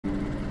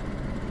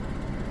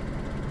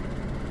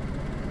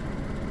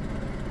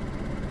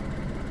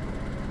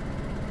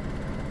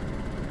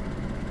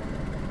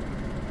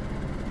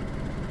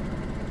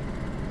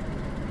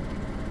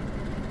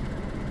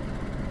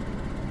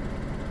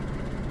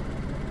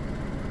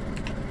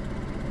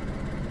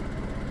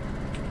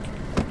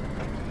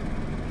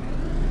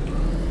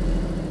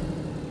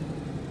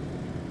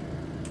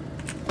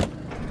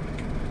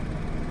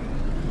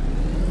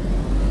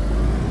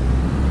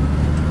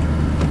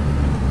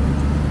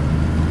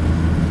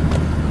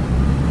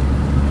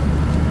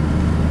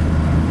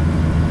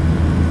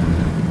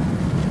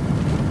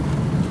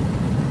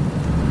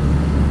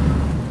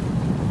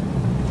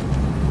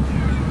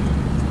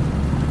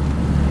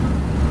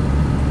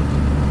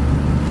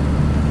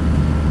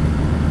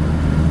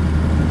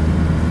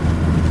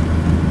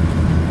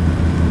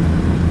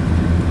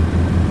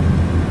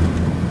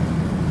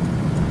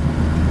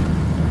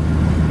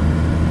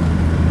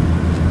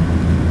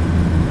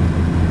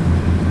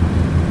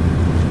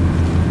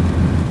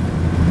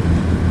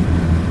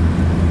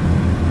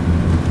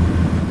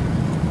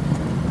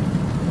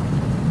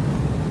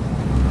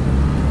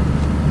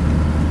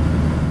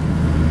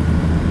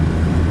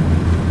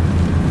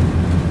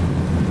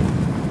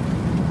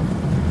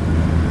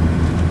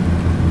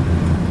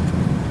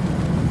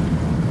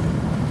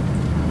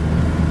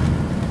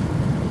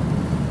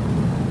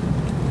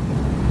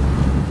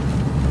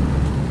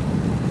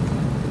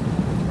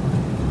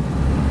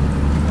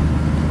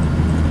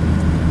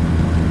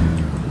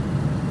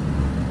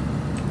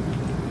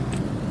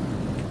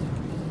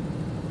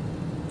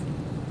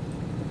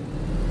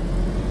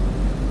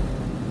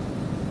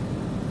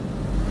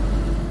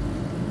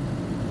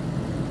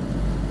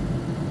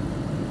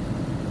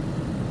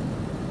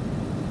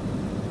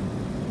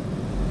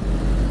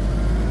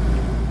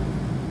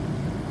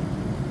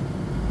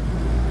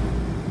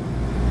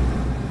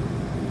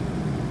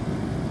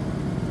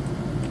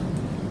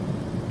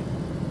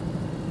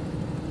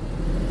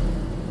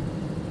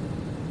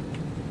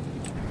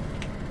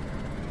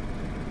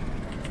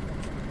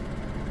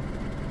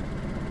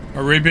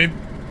Alright, babe.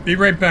 Be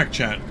right back,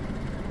 chat.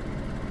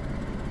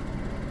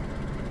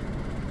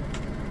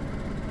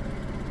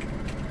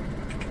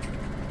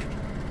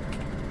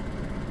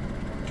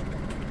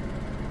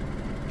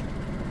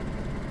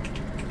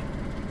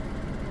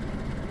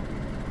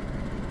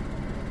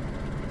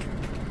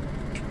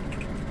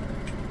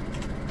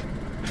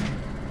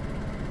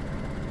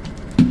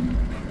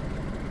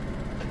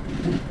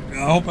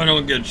 I hope I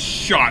don't get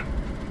shot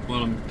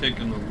while I'm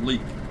taking a leak.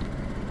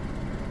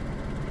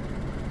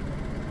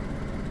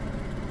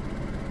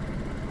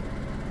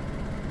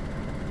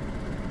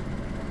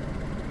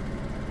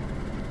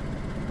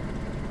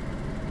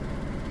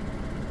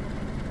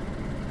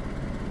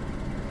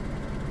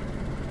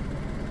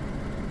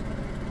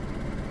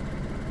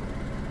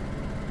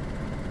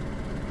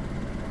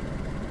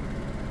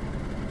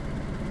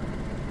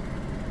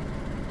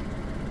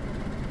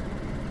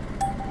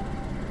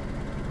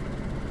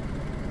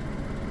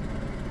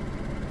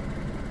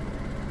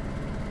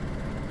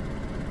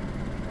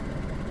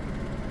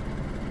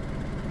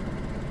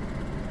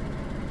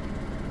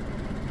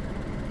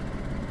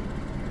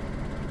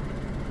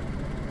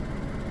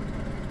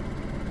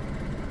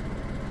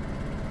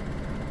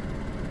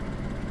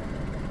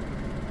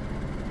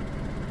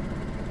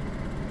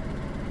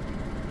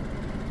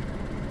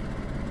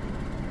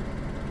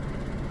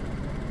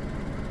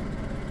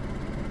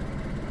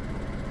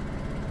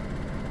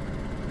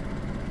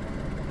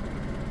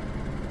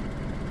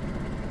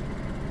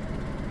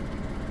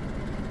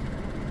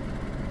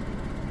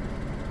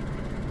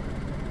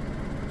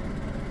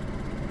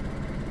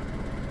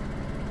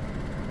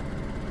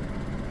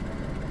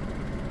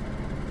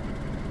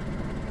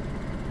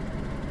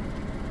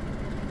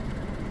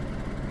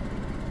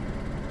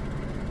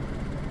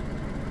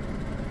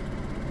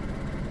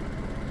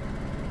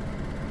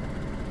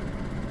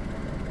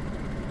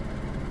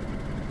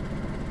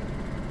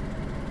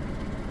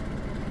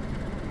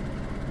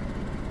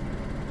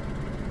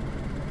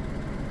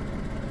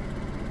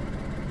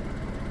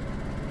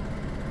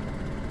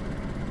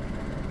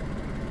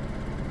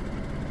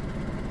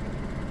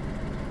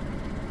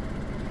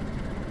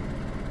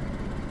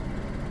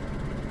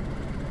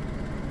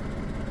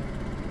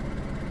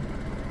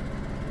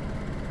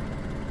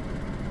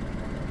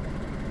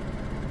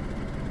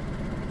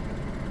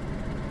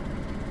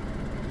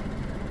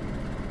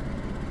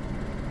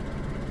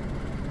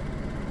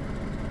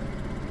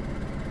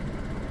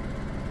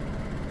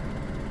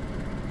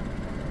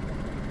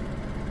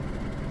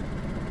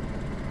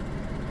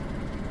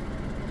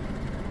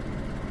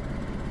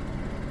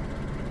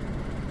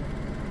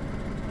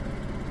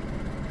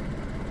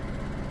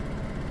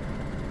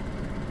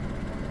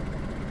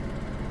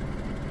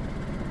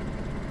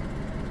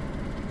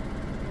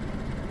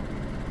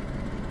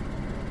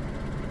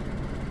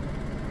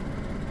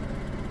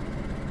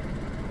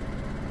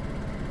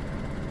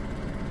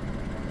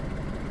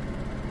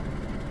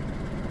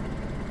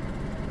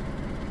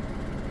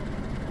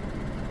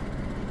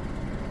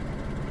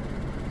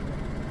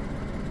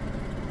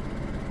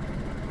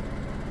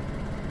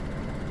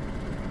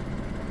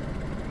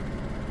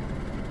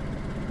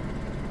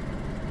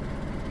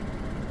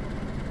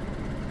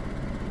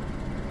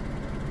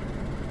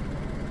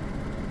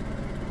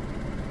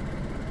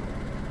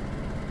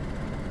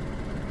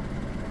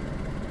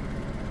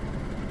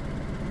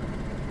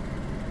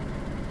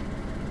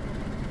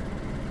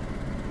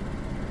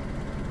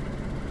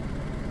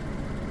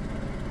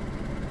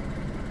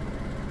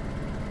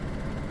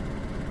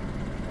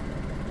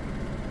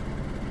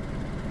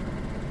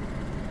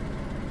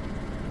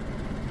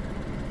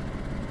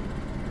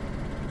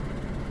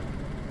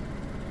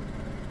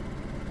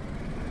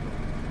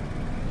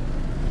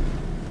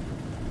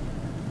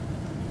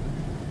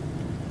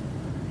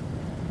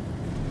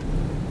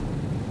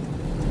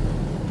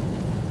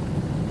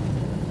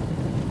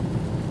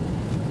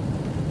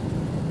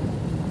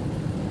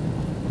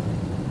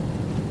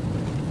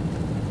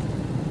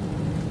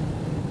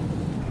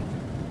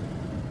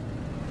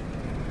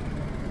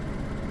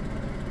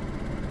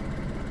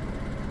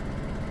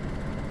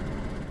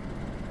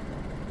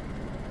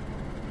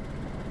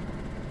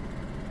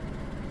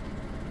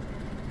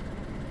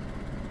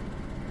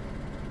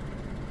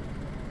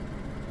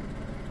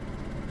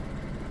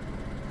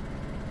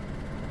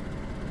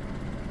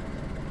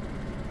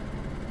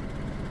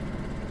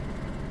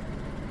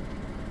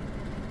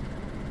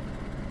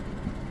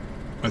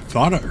 I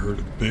thought I heard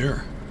a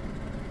bear.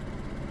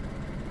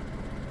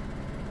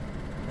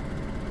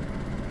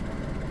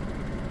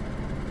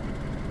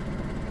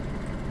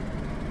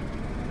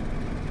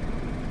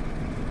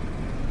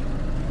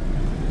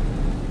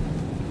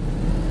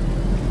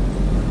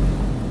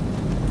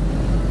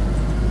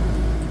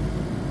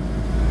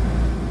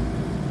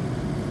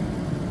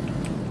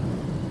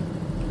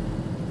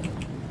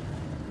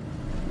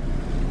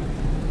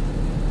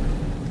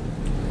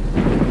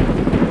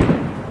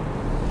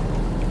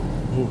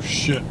 Oh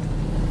shit.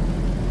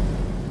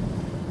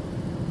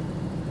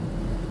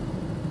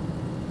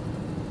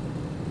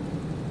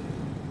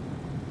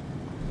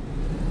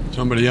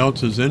 Somebody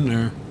else is in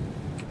there.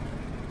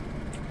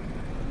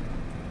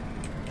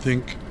 I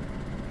think.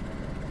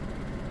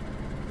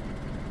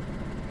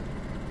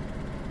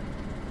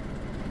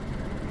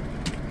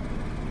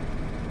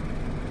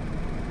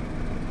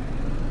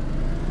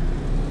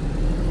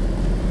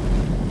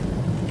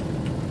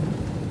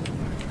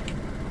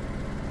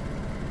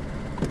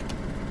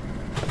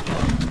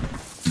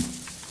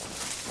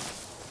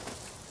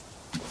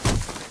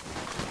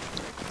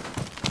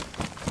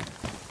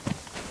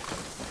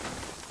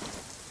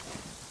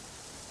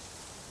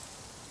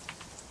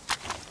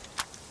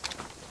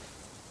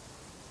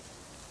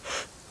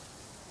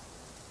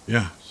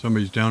 Yeah,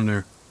 somebody's down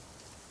there.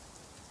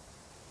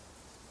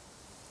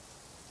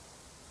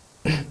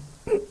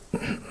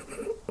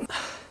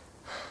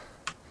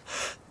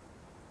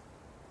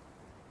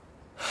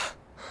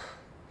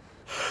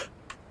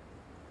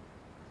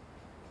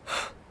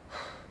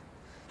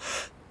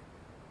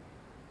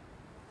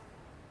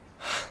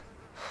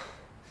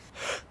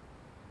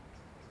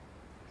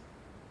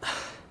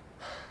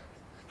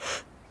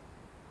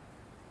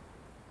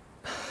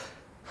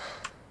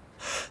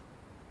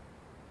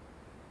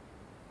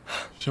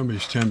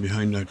 Somebody's standing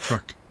behind that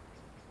truck.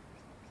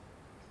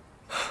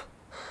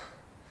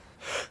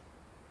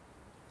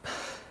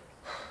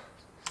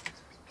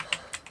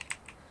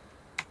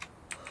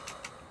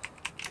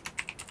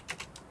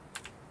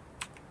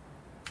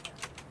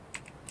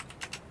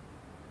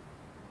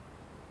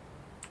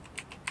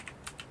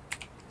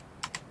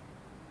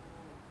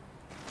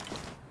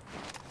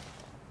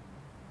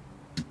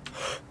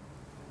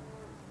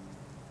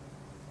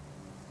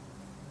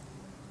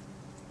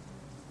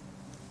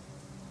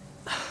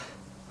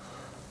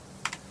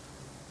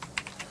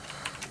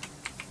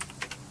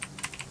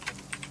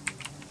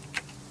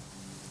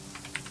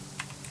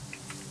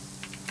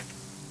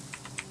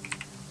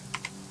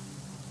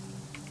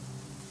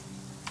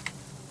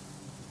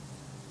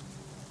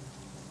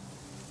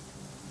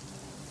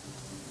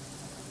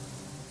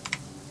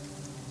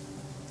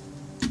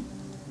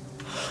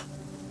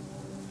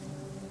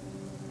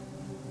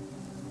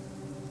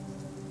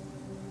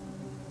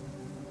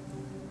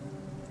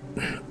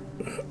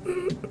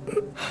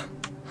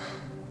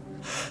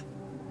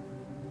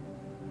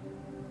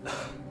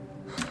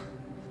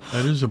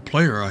 That is a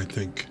player, I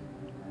think.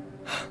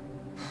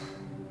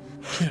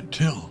 Can't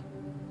tell.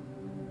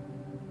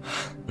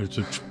 But it's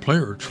a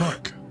player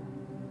truck.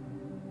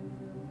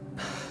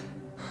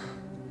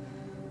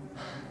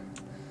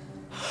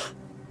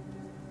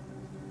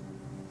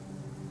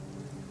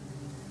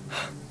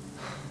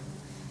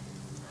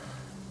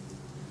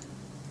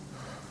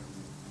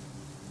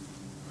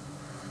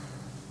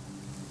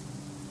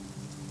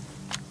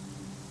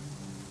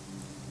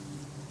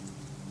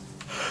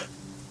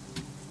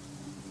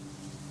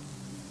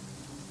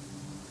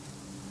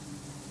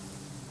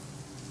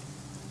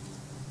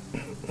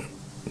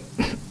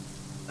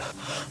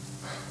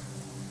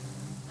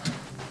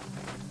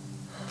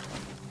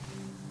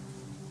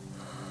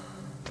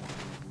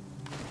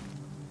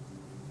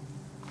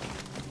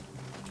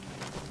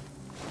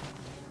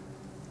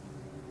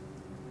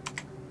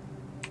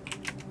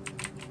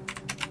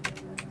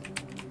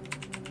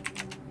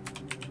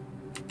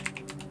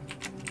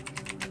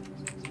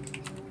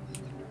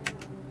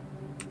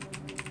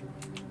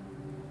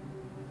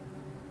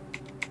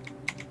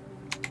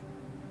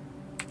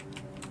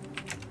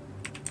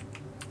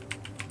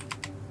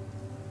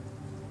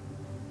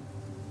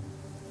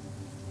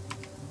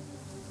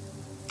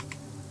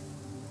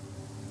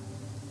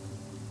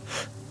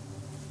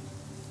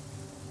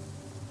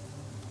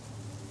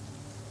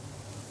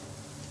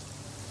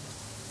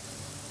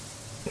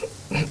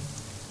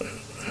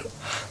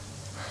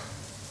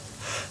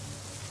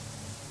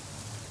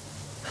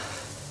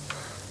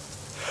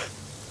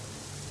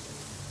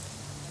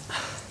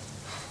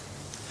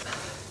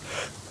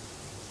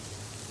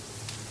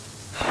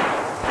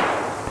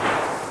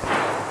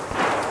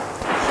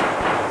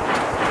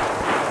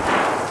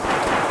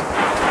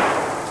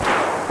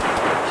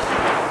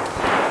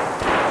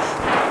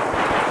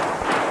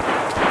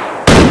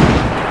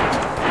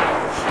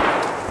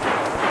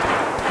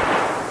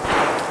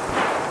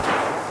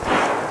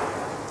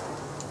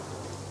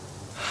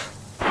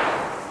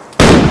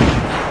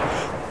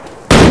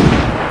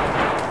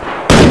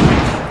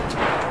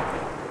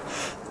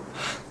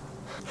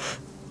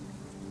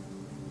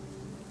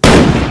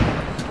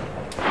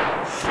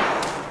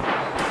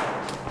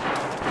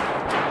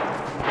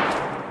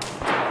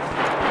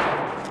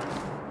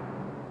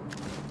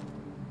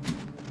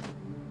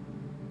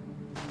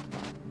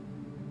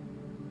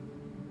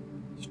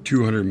 It's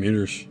 200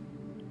 meters.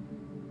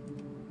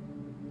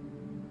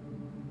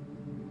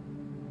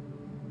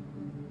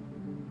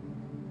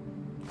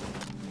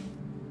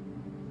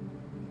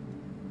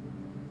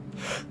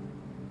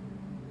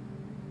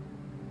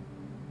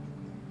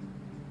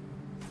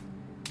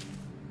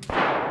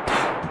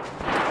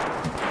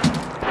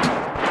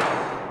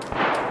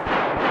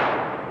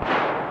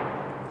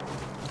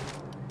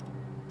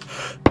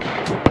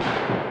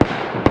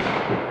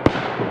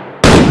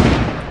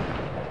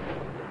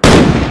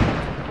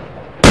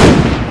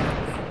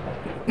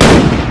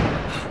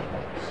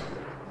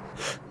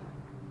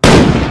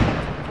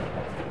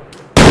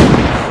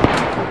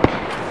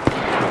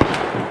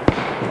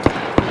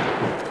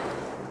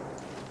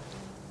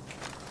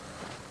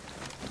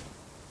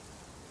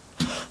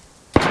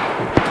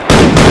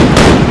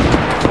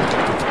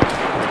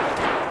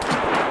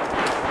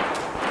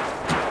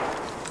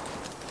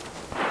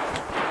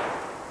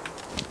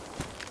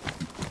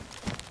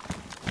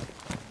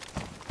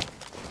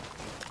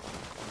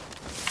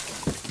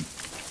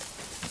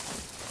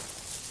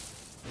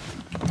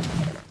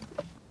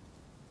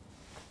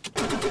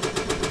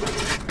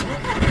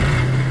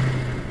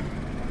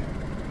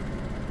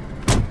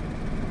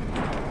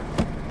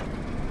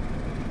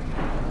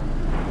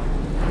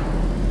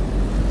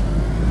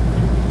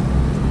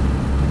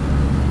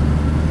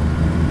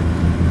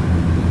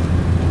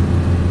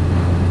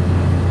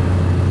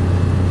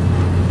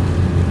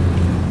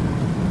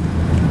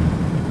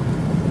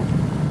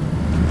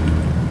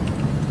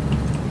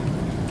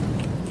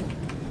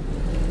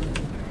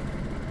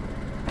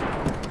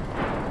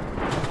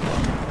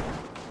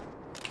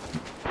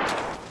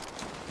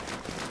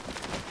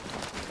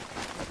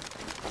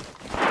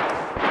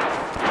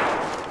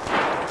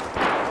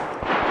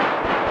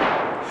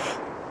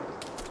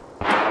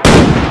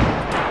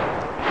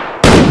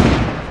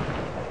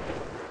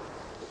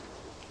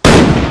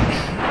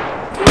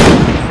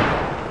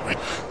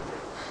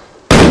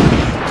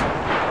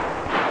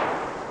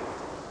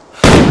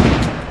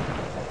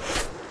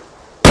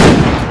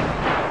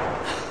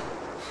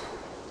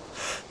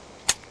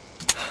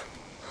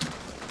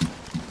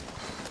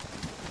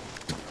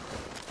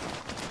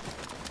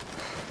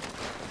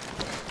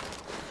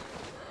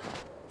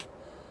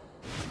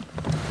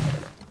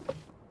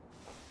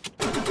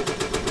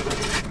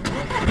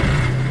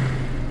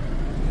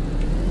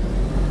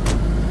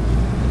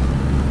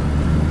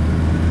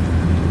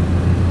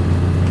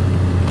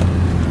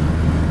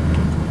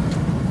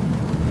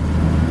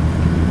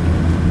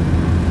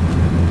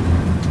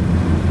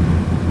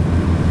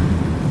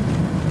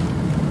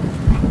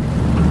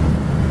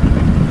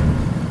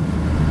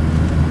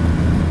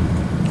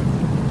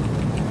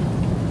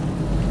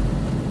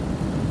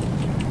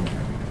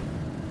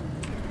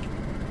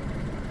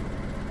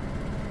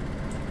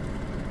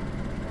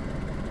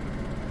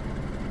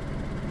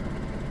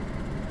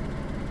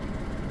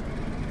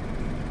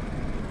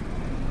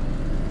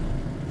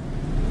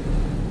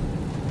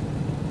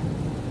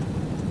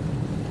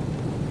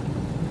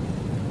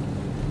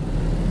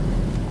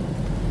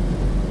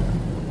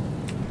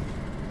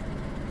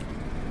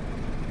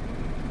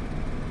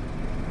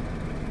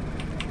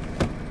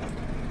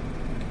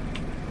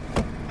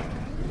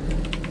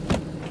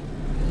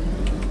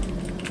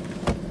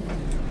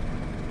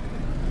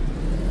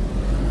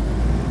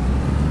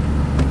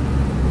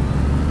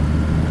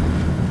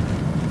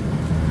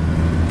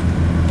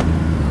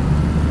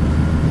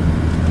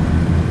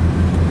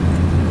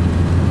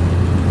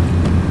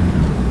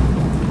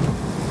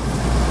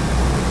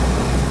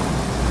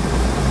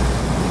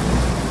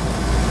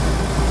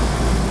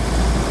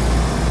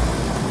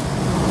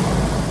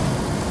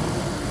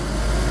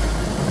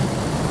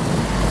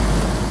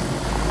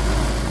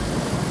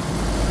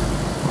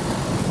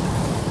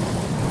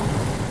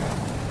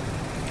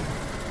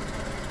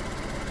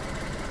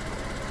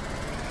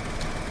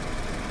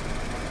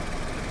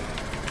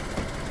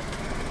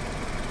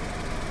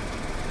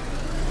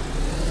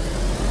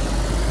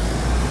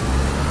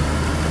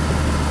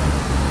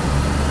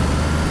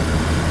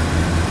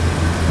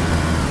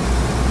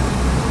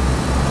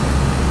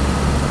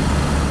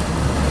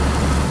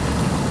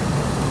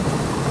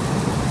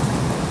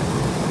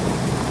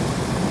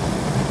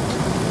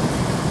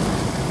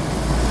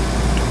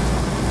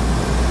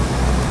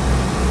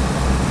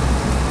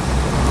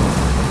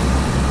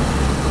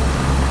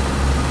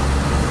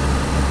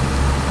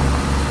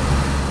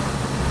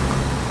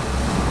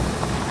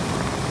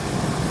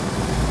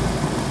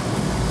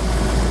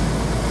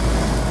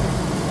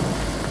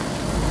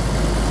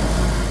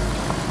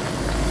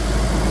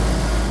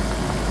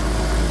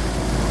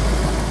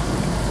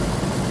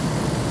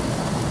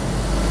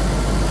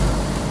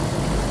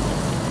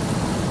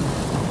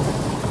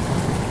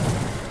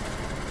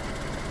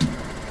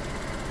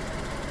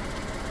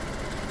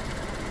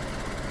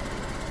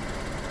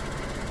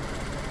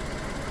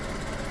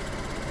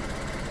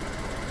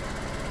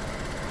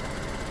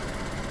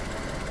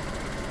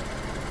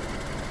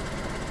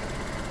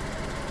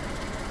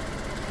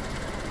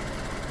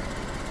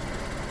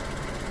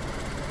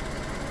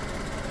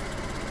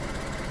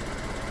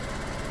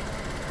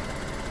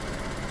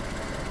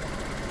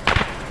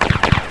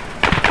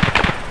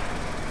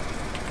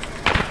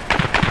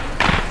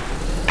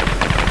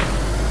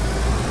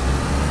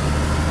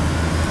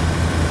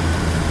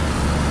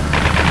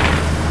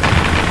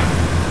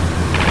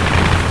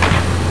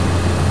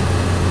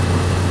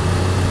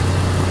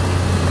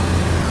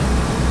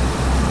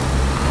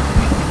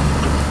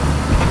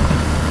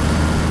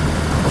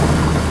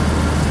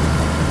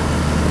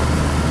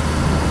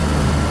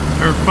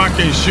 They're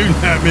fucking shooting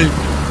at me.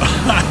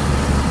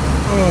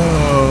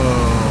 Oh.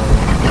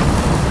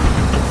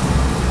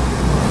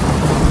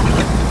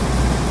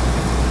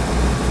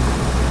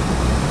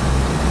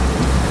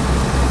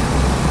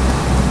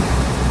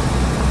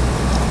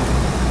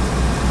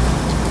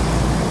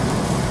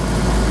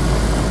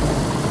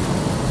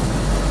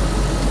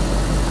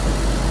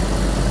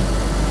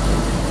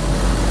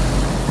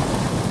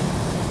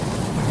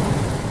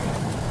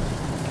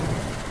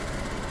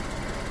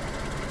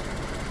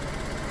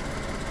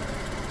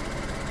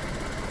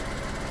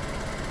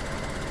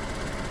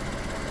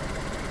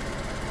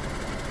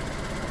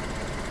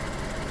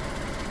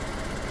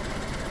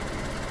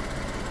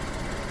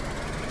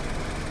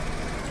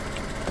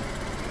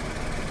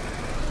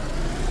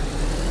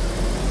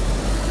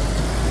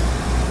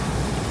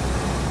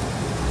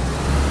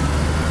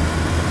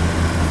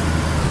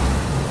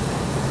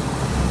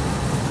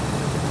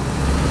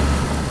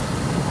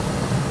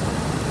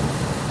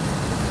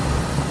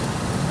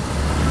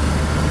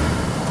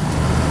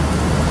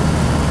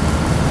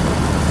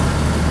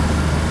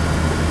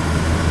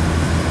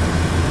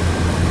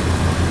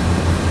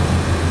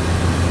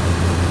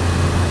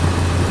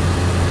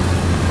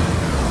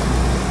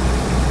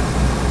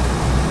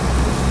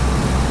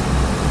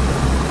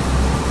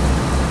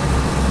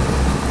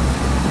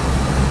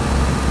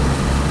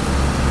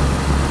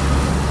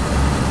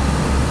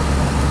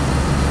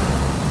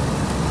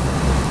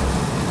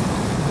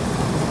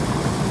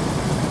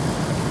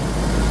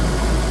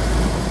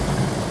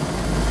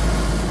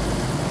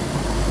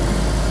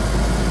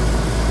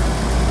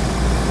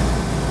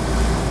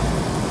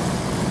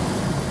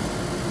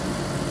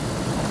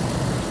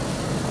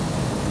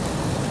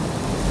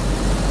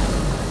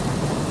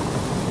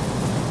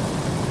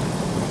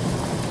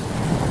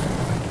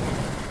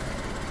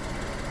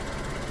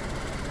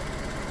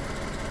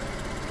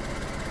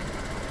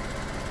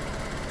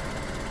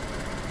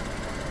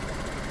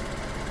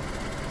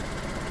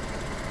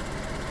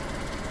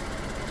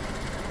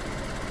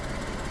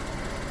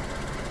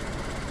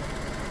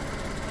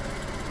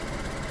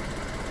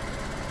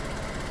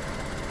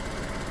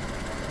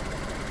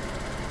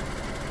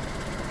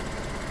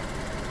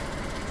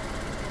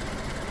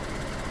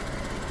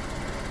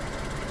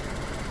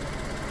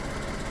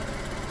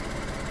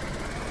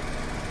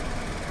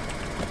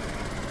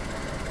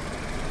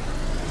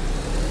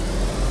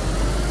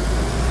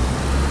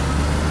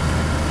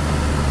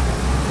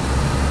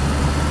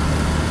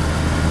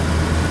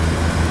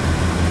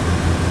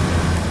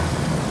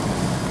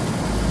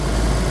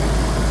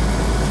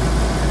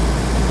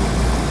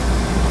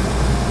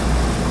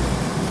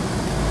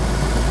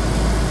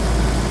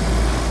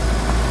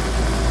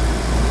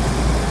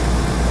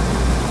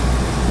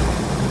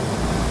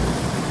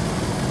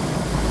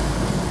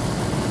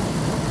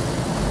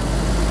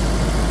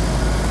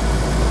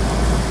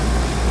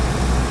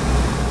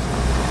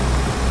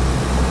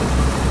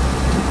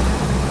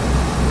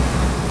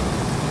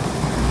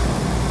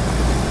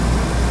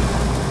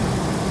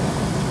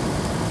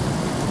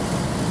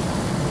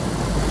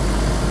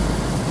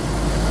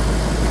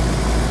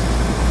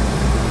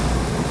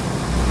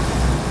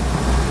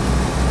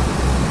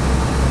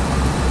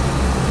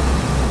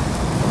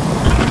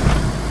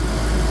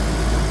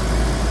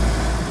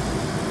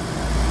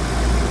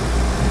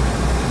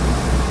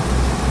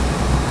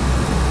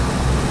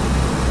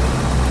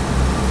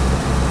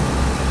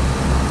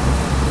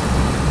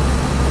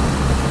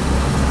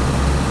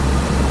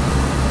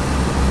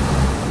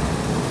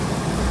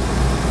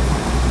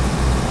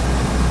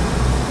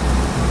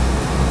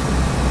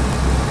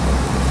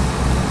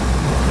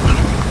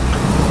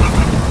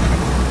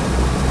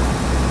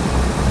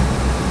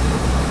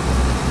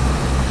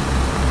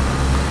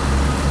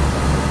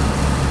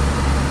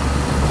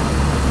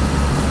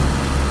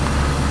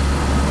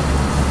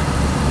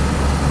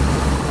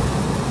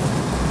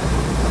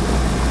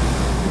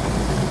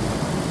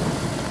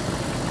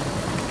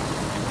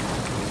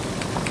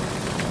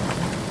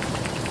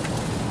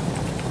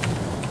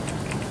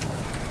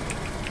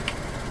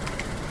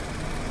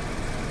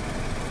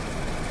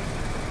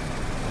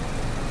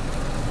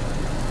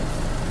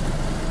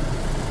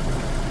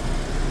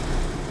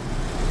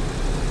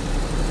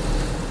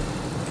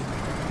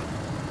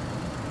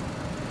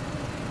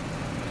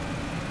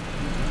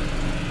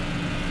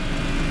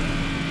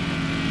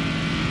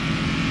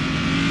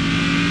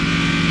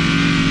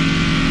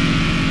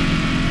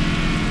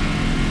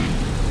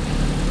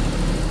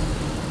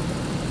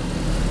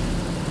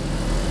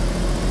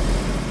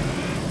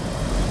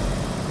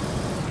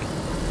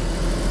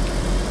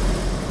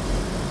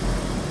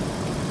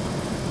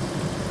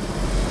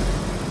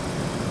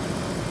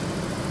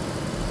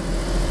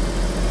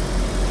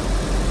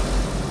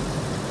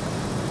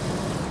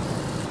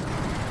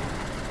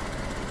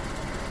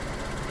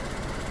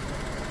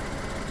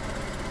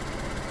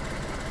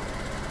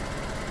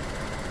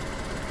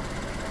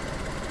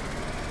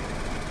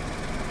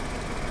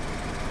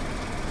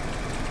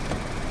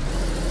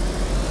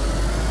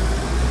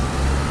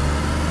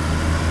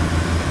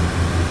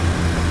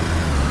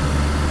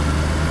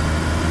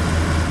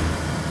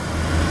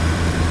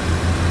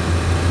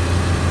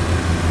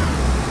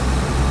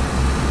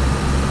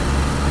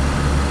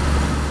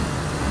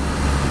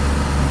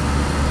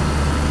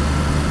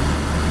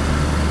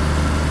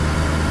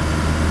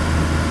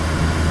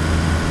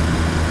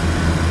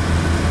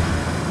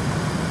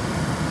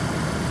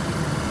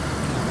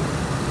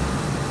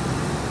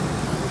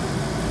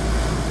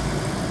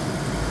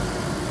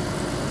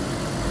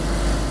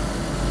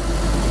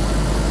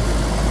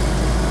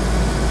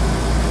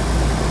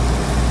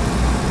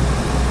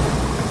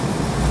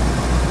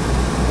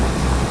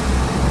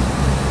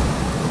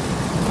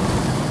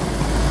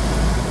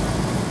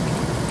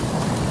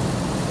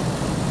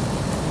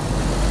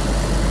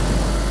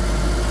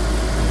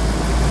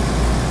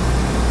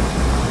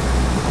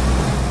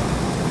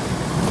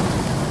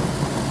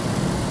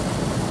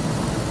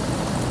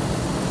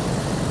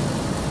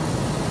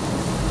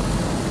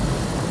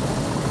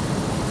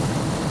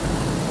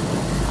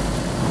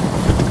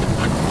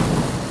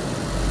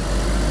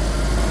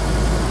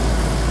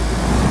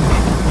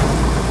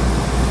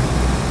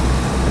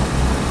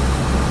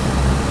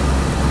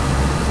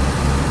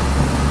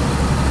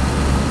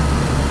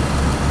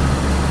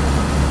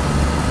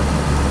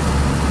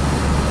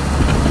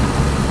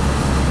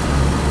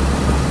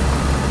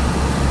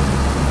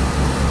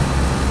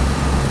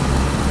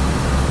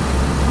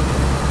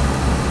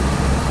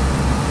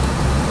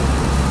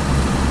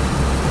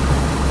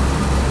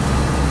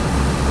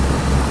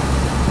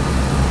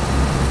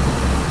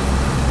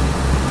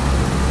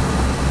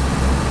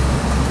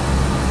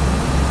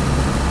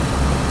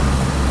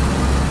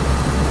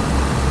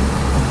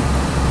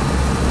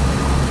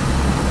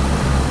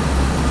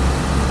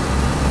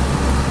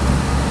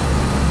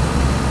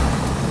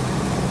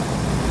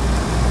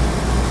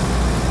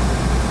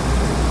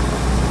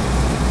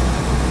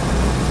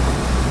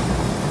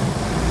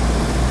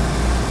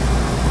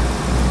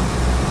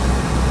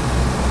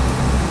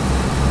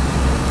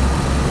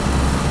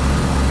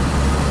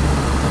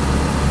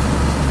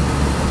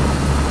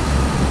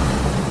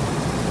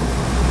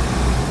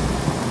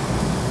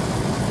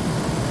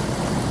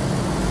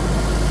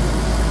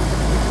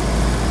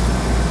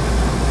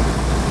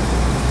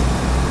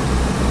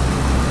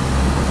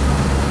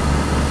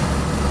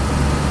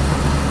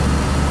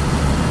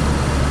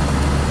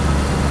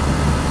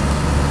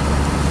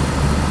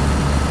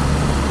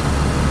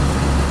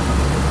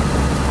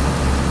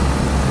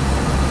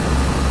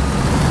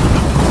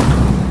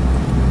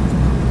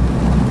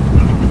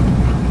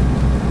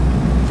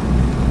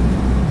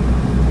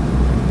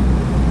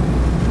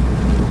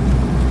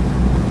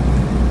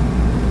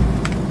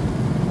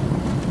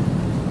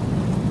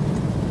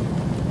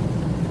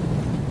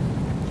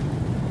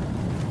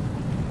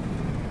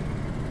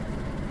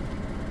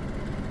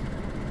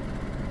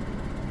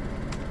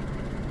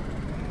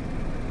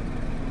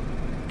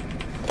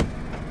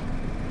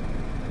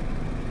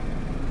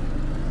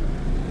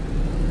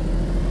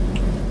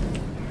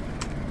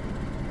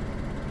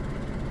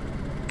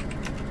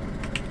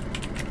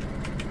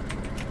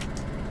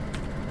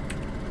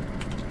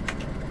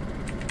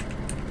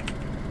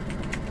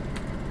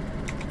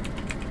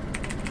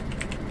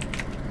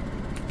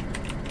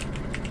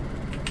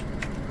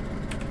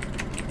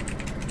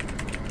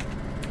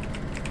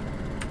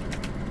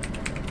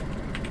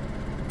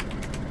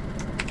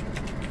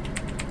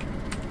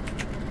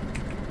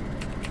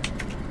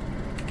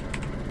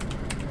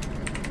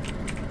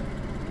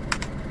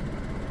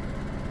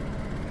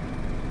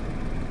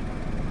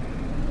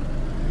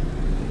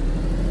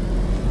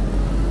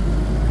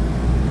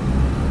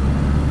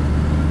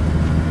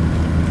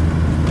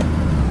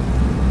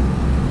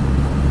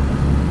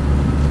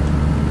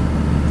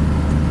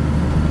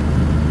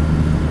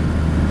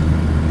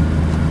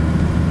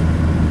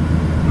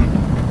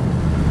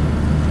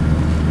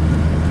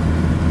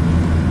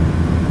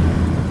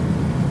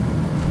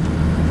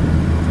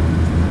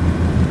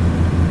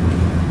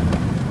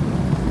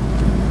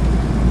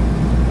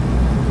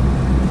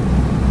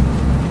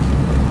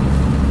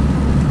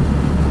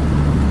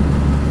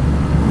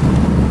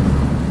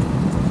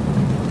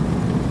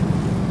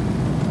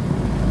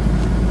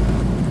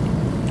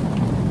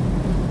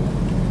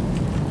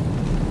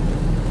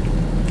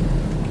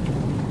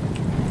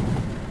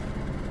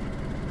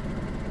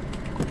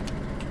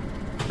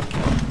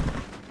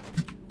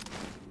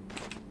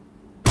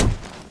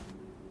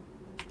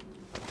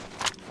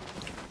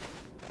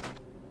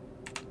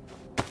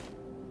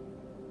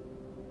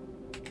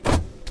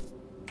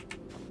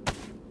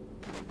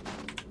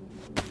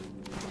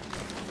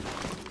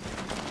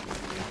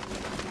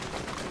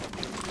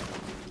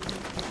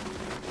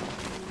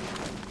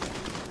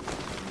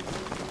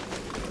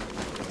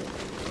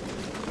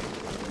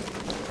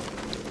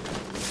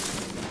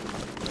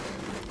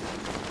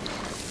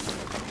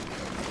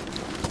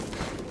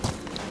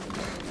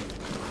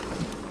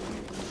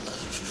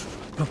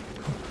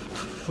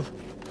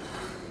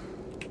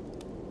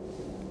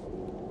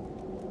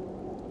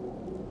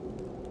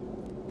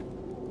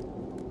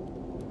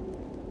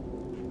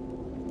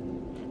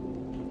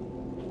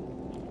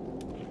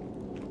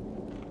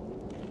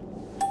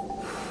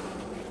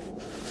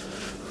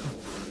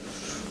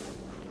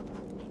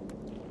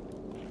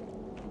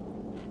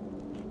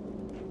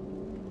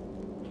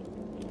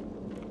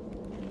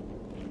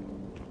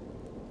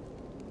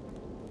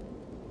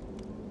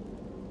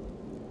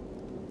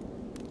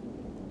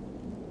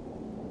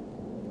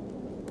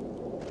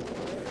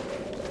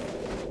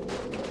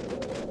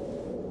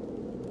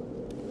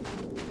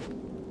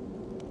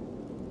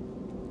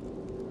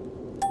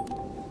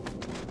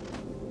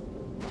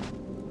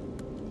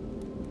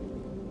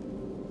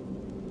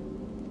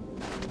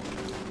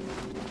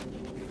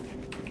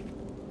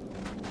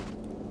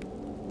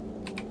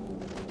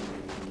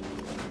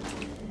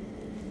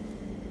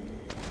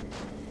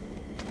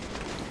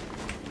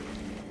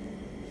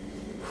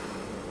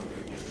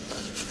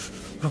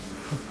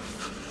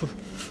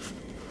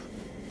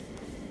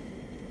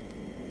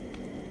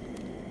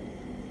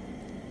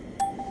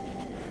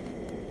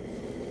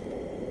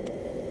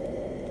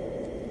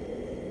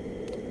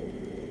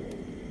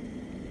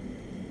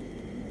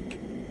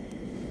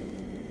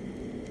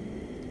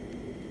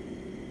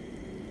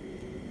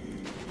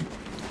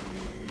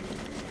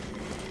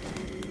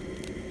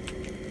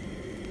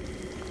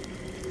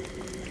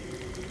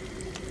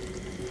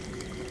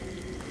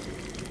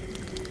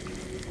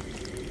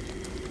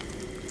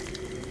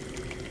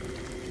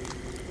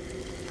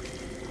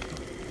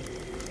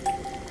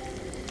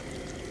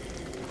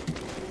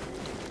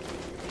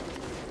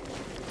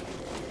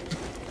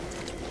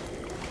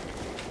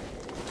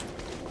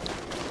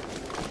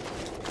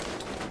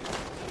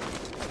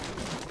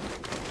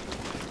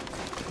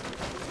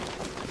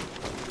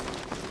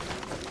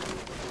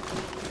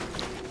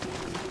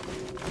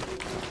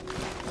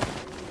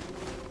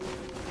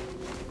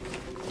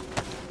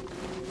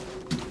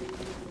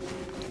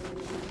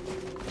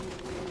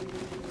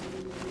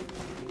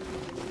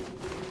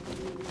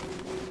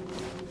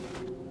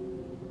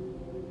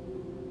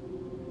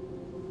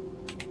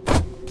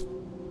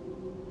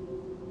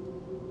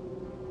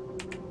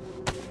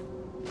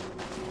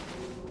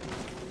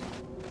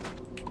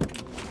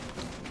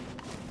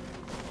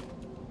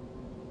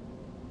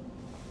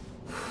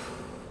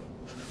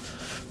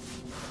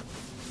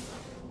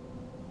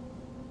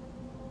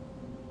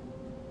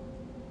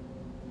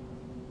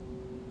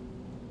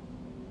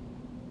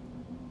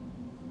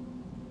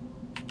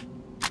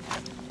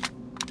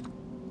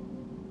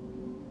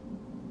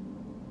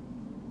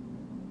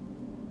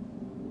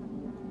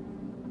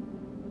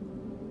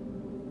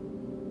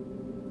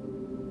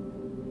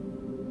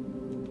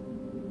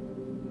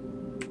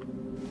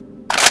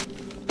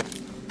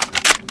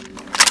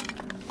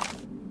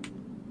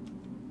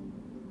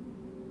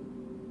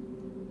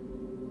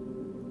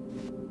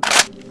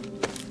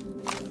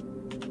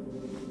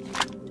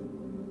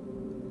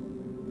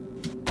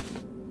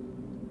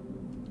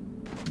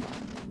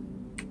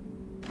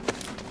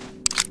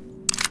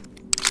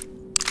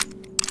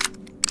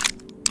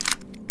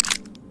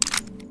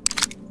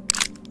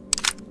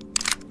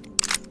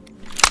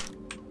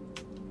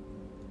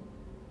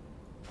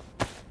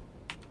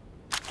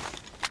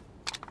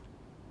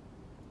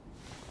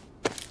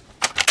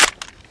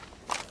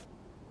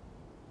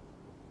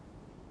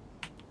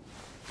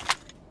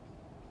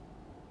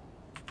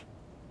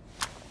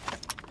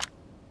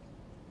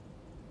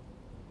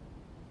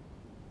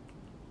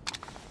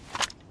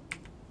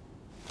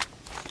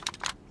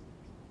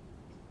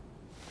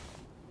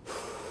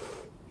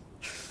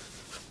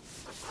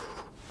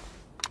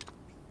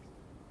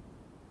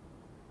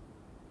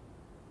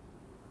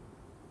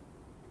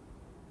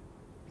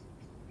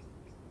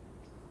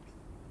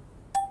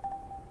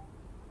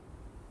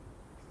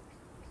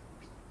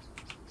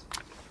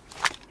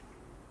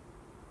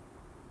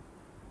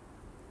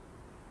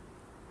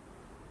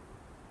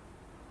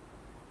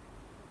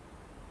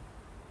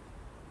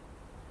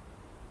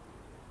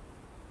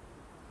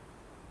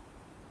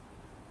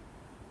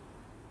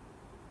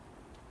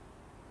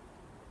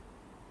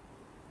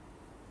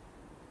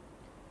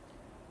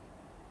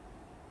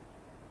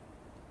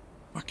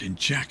 fucking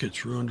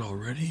jacket's ruined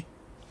already?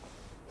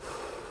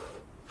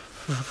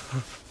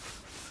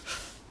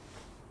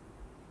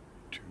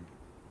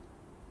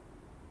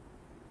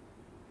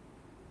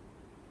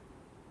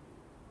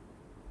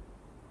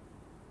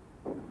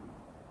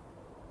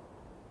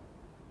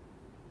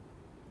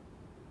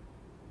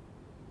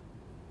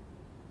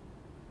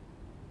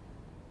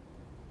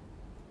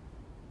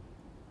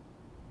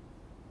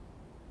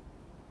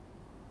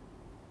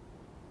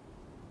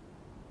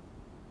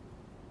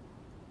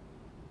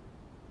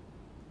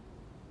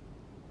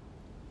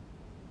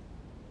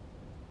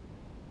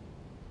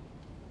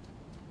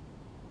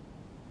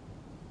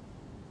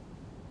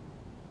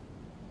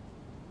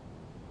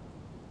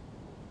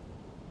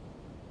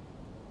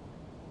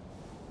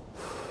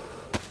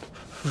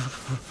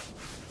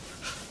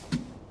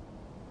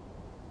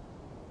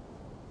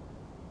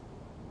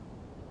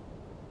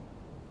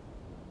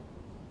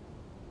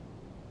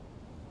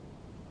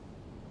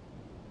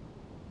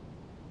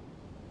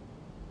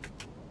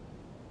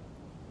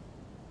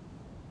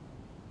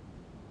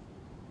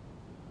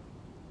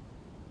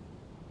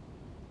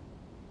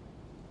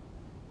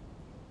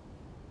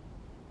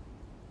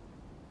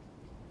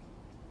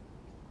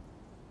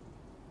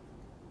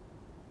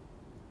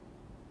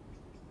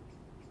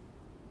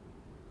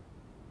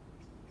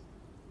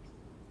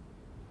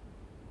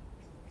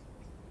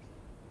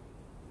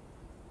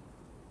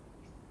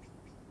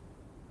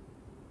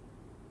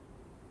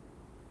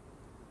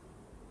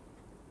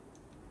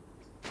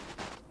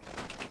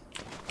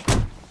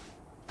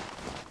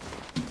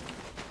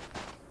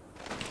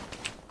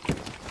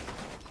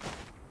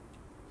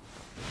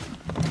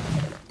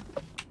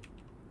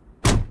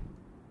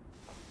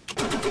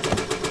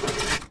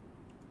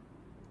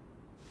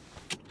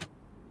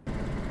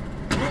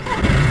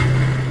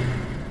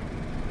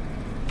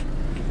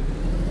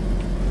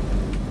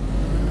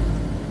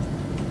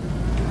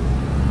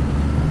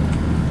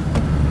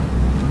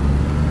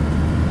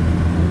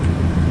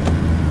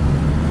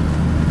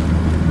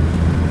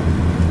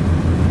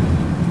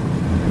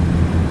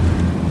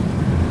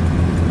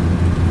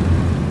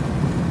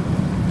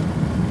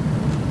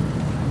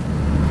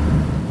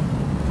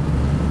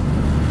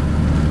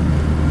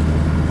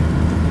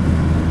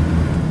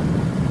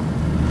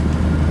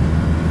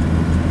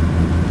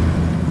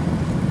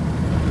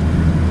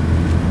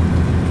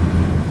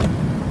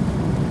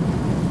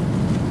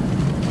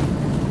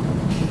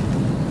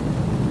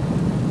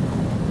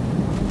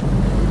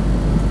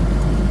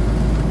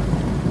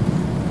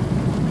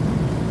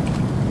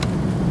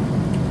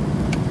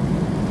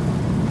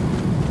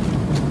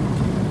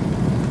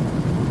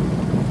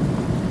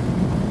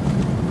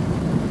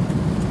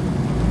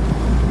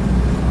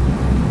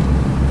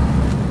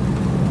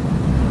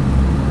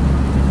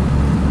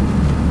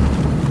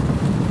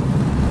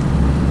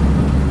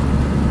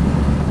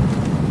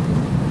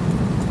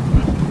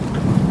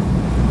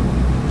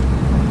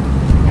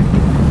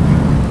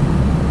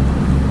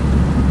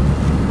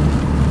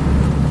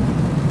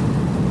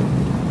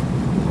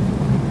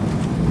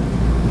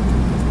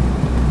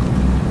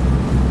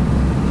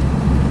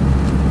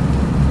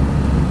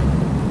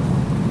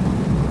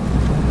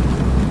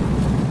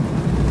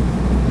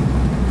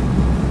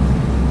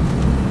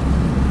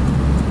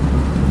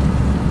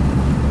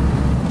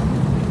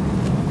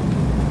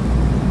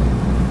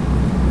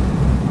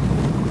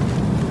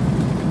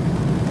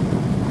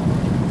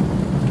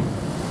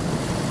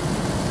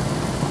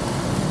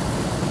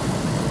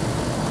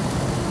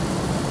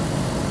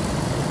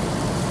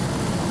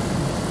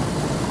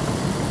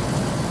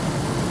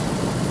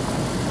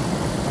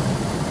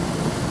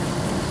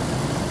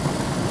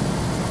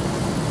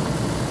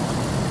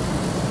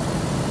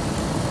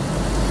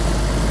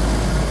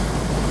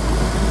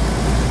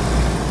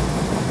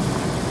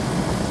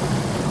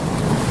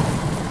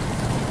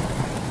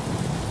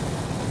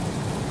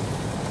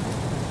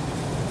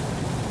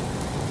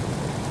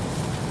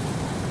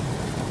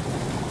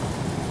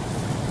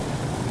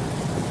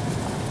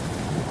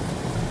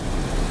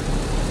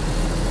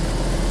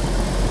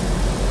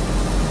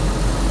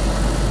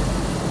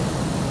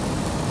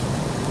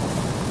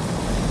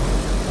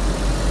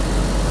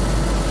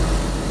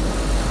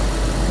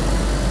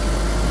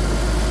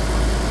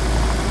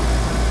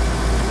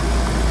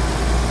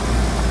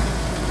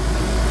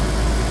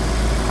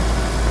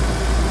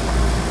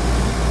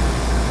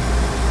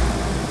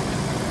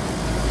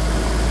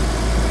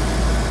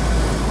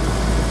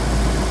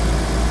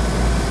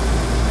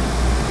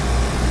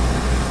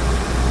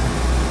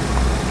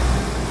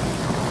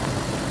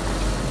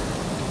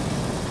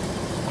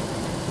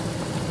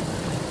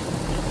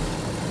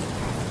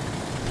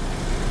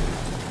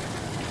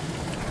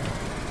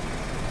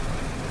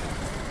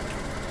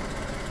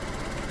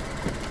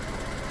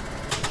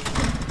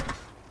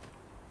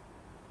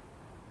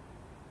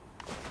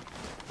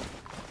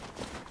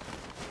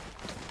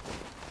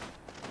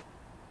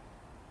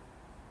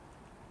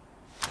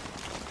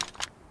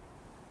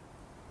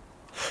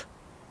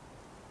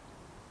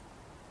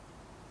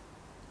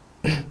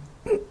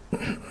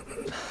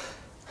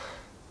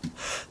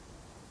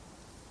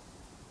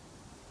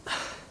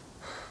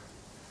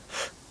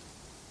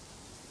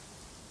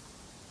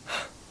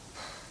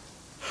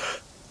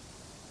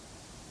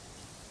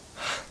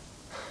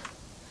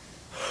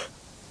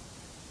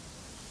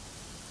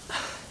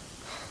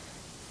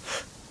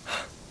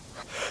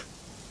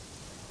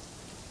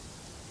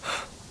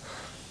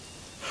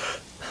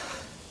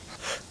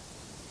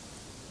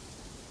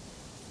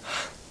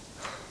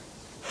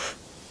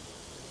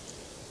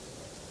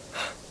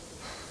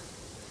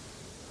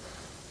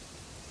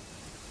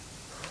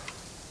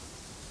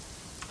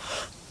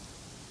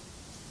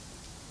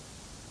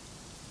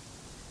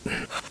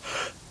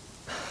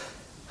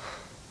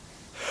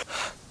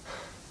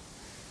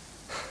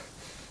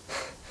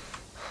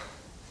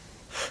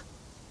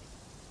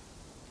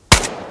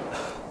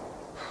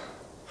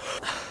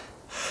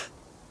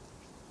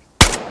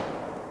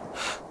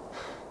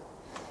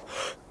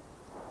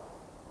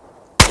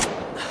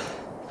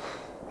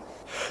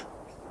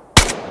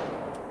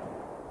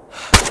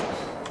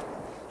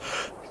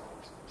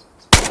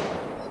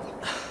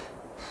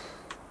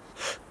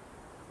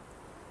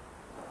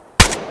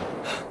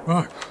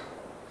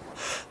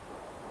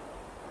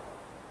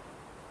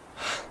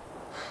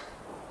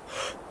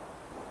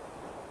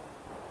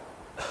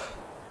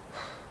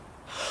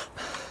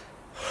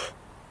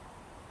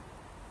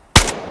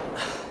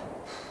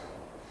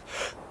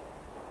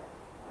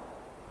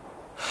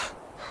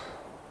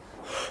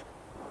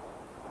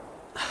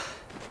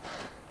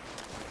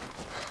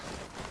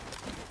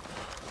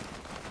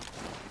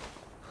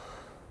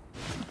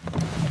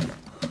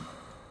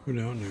 Go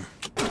down there.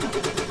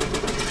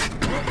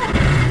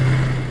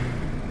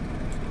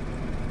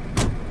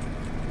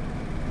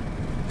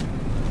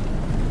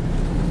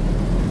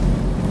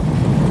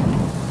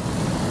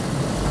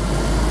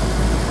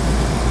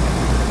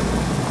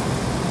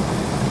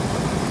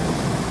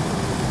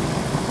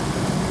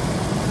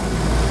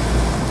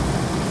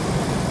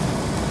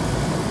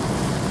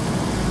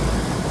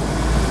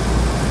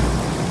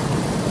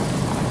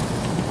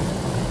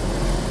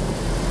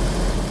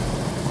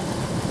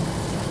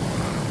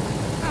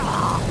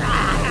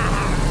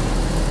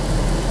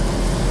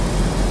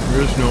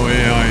 There is no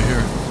AI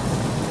here.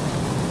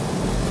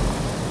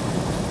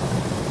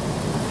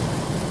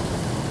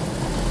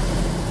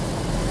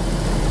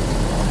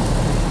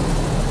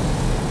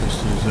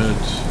 Just these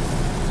heads.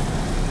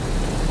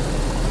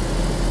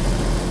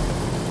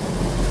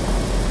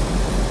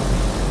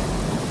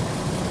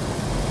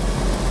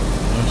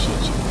 Unless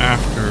it's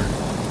after.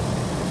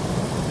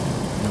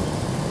 No.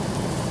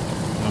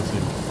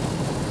 Nothing.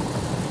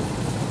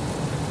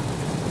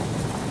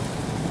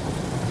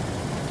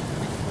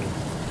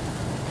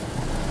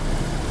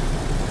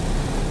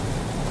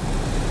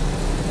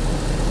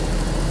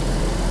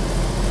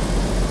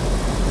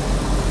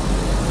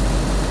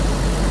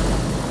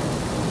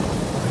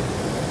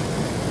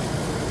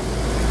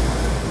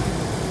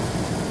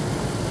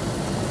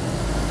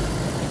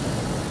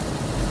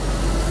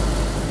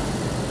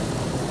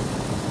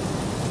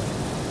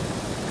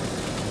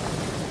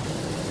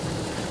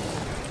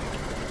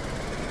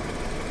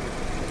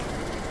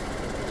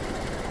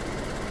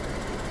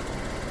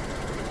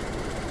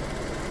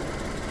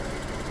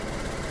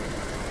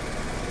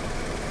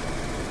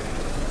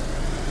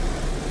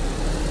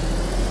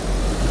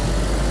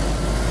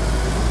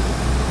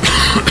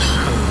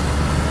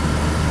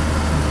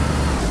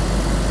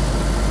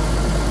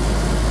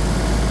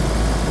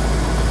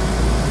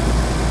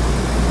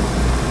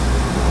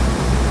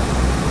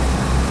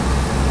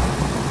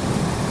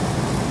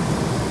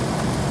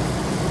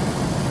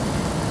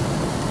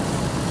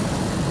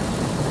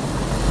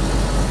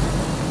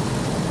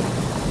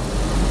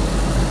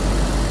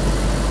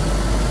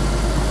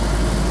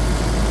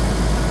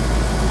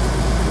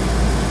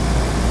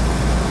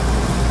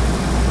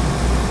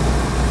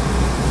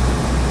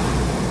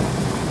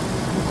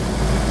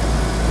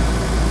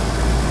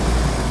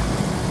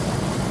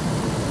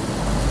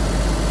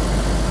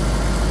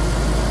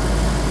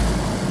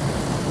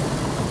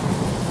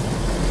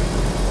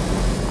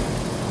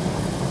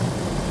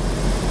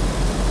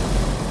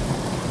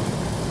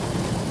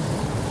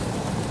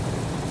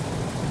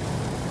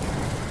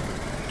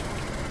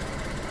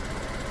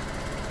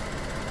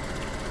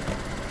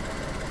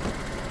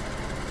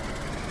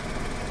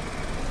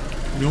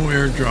 No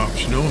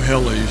airdrops, no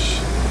helis.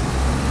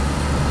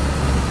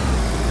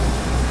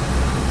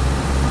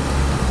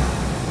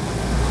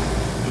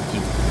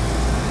 Nothing.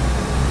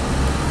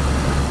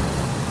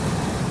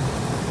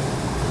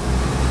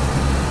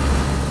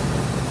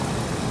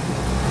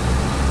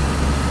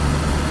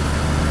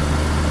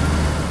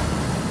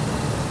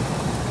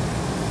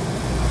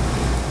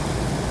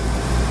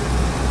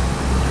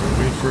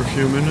 Wait for a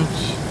few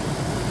minutes.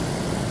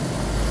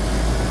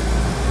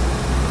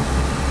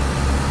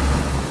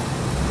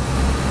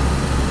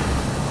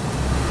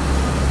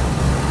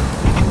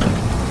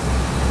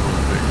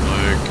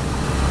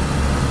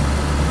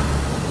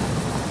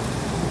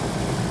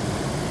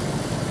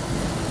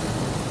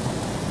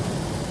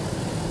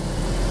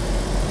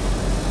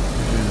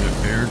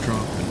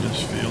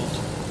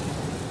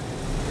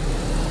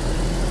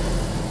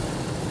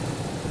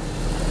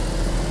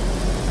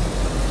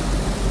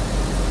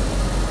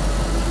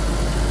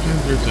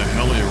 There's a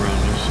heli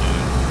around this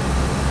side.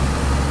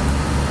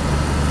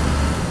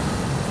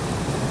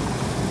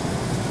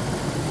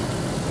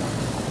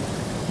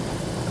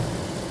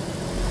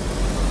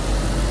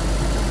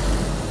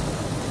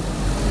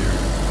 Here.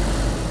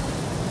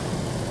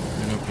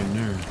 Right up in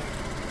there.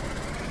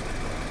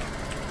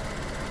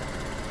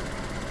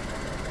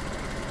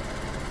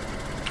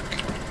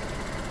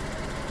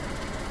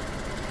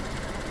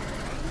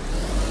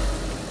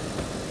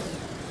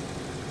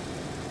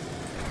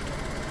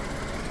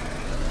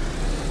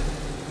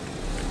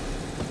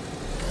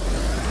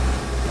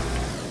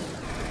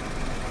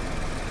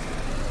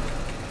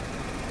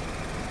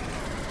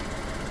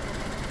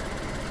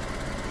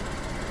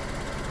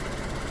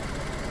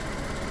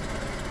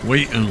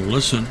 Wait and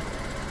listen.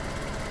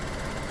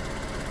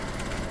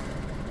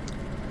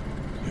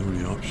 The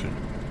only option.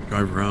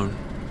 Drive around.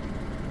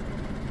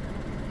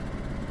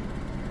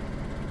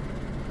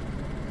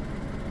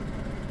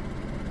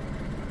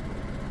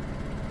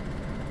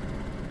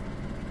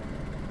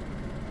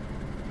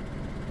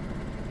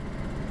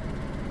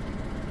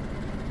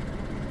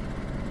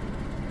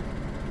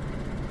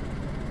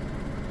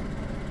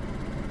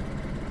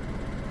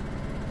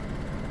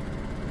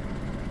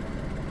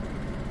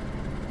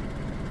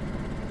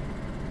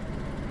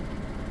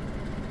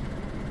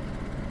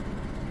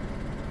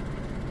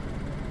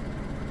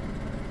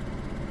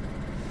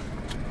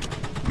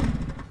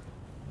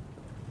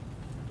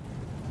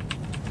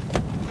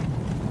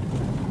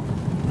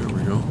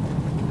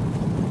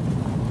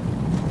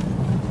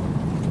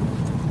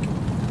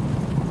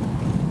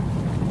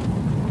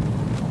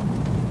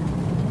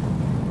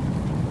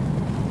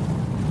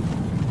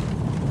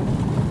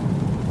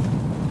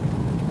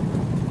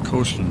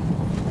 coasting.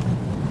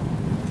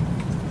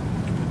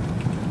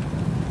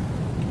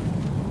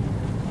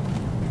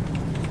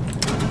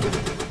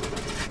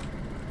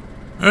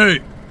 Hey,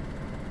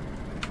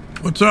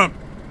 what's up?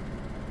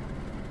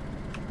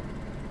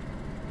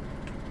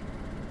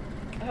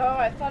 Oh,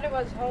 I thought it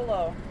was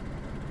Holo.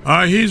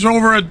 He's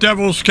over at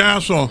Devil's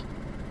Castle.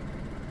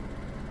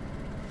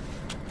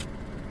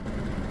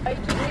 I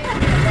just need a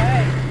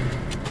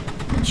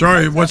ride.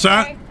 Sorry, It's what's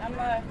okay. that?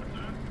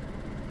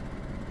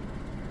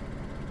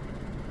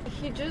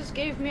 He just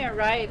gave me a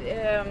ride.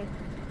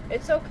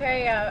 It's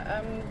okay.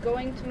 I'm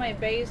going to my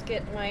base,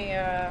 get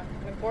my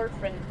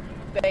boyfriend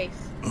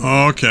base.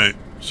 Okay,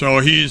 so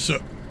is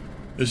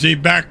he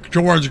back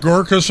towards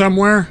Gorka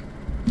somewhere?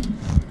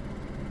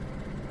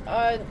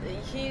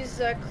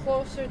 He's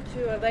closer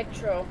to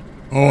Electro.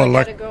 Oh, I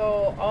gotta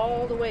go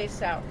all the way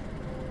south.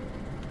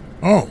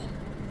 Oh,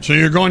 so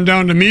you're going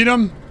down to meet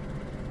him?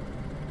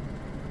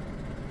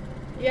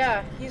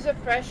 Yeah, he's a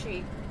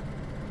freshie.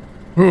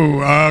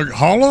 Who,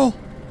 Hollow?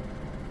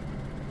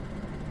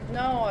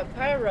 No, a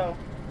Pyro.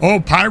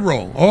 Oh,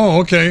 Pyro. Oh,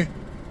 okay.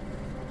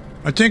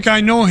 I think I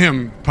know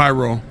him,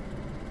 Pyro.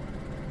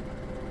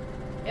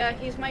 Yeah,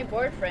 he's my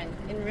boyfriend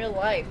in real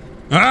life.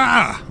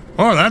 Ah!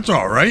 Oh, that's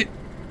all right.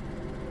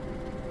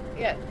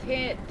 Yeah,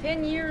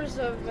 10 years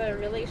of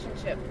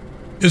relationship.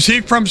 Is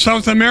he from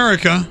South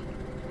America?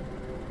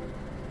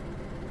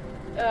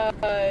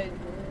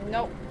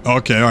 Nope.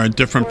 Okay, all right,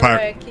 different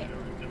Pyro.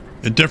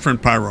 A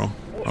different Pyro.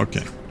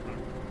 Okay.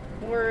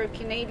 We're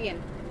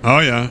Canadian. Oh,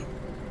 yeah.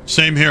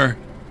 Same here.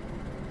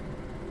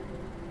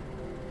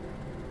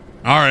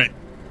 All right.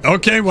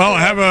 Okay, well,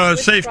 have a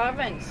safe...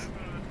 province?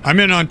 I'm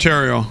in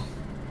Ontario.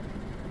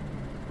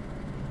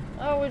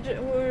 Oh,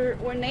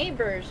 we're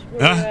neighbors.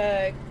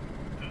 We're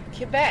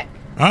Quebec.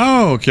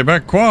 Oh,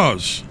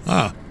 Quebecois.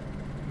 Ah.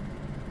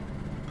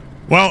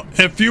 Well,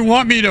 if you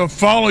want me to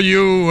follow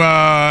you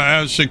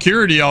as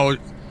security, I'll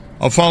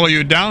follow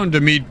you down to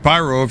meet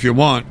Pyro if you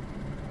want.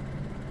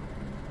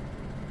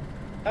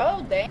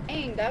 Oh,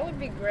 dang, that would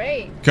be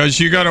great. Because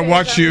you got to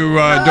watch you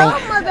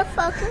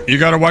You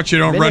got to watch you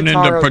don't run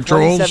into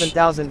patrols.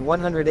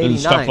 27,189 and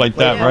stuff like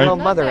that, right? Hello,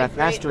 mother F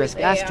asterisk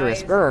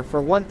asterisk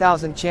for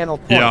 1,000 channel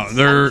points. Yeah,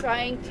 I'm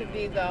trying to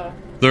be though.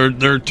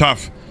 They're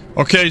tough.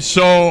 Okay,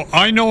 so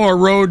I know a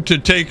road to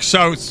take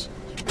south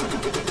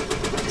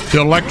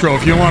to Electro.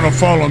 If you want to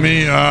follow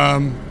me,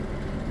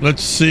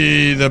 let's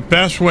see. The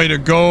best way to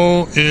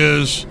go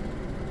is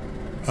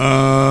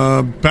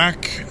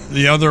back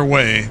the other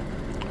way.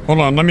 Hold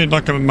on, let me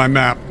look at my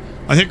map.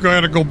 I think I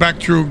got to go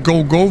back through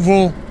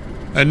Gogovo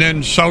and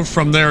then south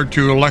from there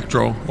to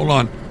Electro. Hold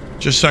on,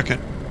 just a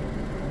second.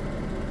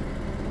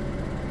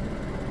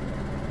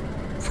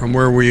 From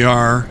where we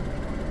are.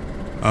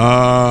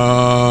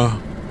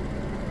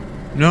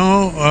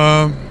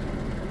 No,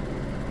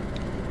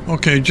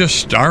 okay, just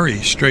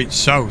Starry, straight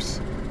south.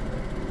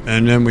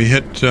 And then we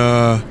hit,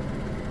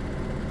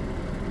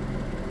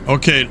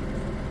 okay.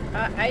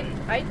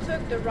 I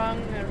took the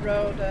wrong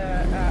road.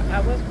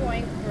 I was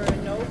going for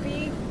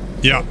Novi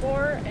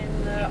before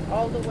and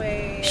all the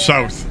way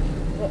south.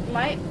 Well,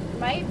 my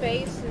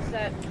base is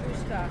at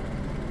Trusta.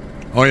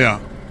 Oh yeah.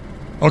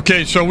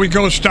 Okay, so we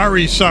go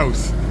Starry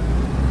south.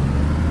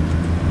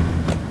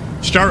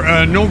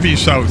 Novi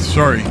south,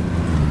 sorry.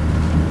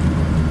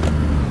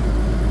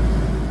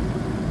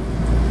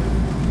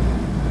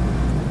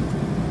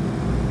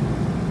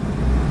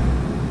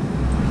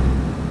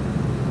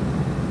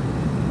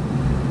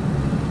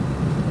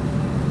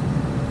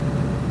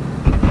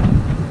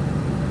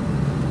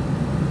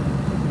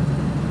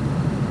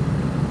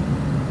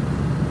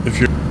 If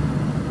you're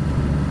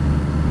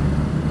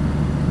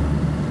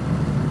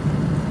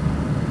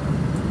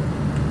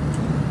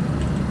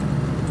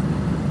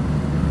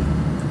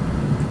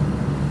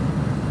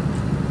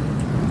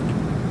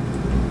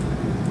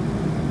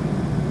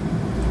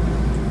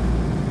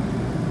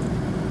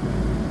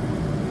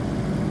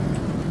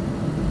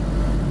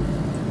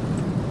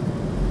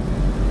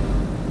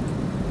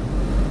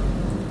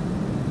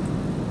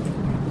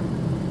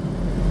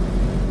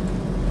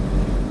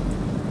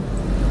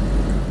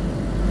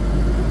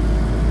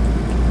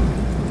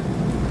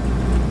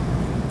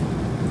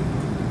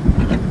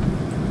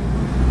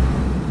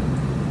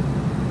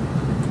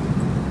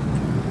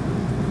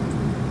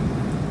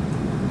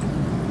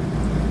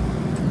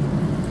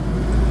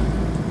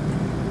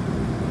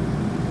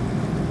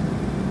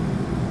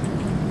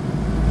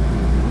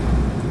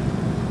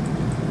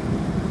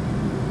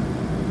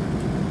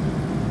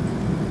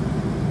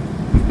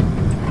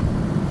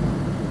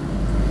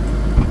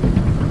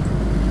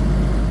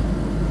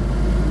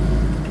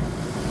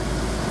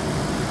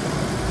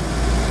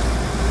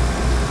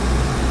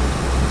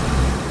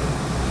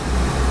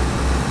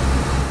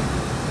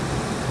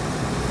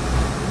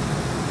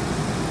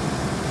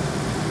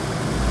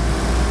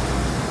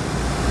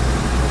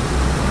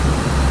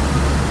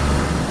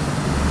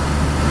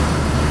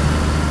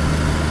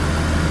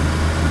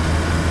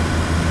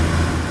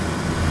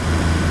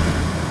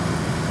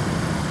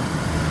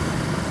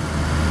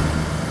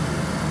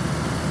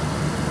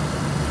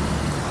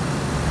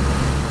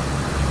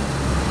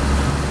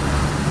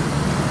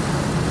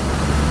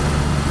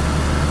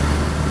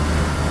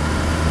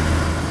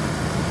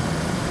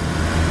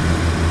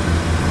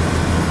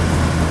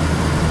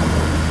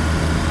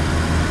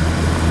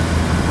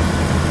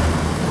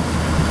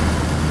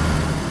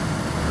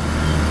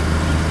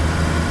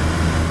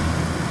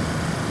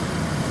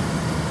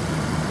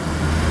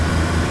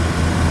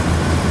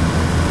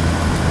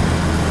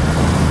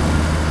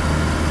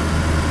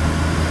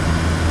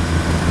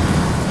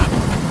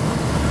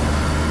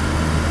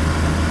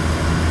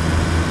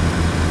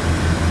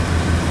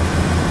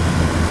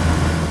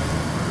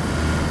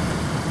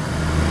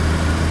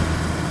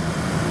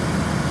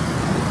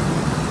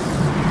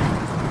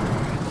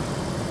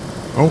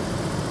Oh,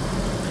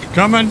 it's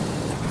coming.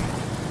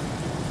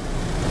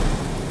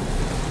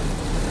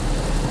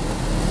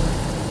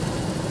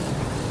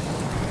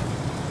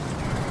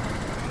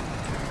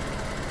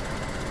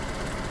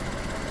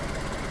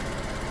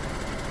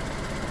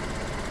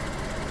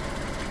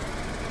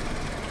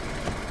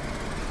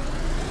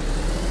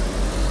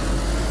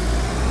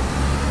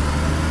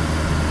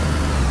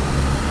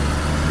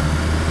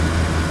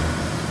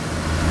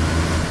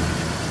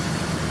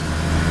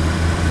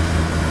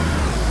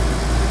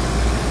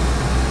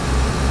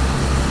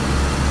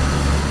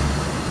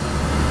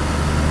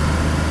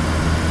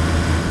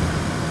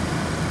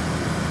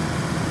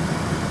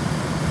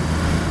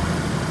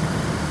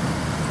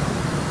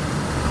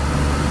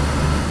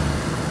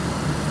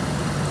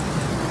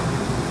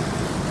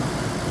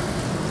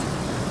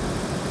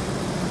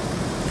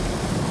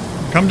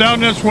 Come down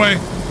this way.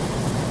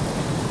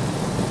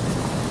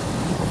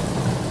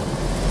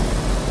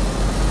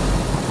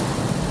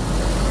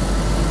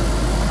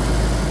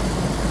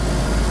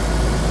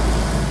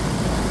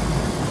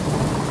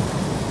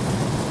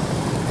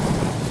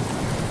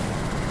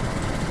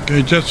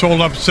 Okay, just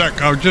hold up a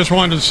sec. I just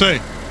wanted to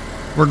say,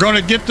 we're going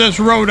to get this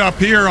road up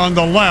here on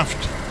the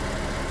left,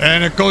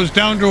 and it goes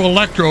down to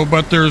Electro,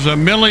 but there's a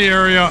millie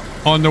area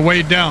on the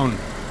way down.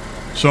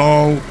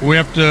 So we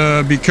have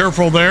to be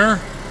careful there.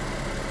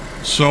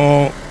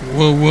 So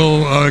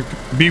we'll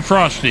be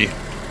frosty. Well,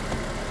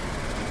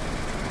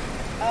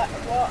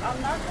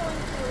 I'm not going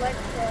to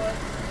Electro.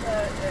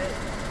 It's the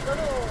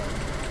little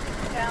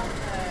town.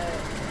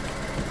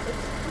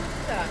 It's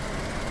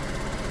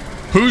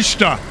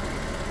Pusta.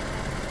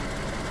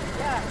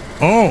 Yeah.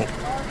 Oh.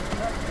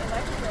 North of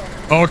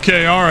Electro.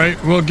 Okay, all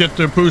right. We'll get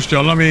to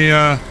Pusta. Let me,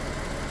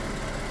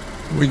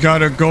 we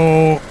gotta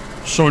go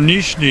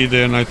Sonishny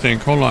then, I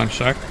think. Hold on a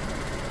sec.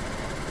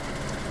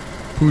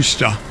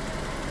 Pusta.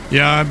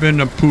 Yeah, I've been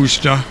to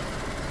Pusta.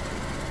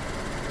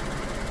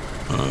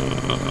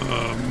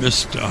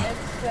 Mista.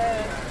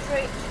 It's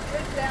straight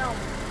down.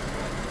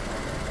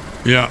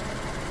 Yeah.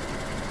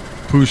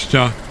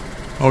 Pusta.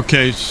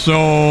 Okay,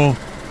 so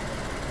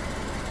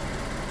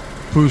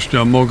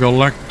Pusta,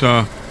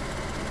 Mogalekta.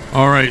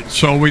 All right,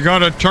 so we got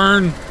to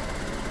turn.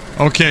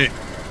 Okay.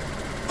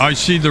 I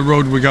see the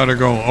road we got to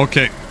go.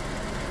 Okay.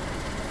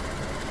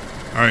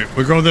 All right,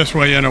 we go this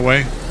way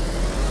anyway.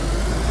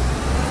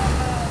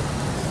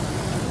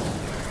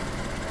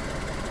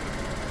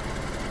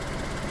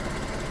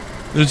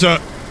 There's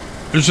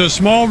a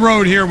small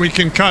road here we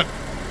can cut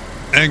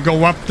and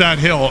go up that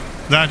hill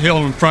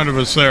in front of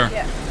us there.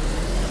 Yeah.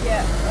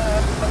 Yeah.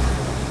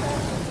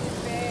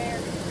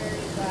 Very,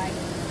 very light.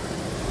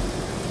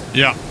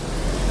 Yeah.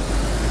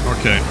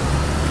 Okay.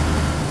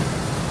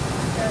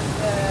 Because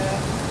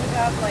we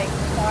have like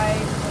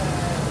five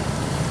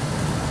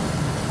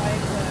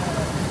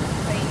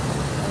lanes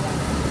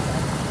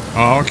around.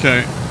 Oh,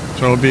 okay.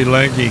 So it'll be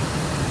leggy.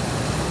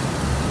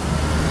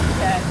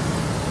 Yeah.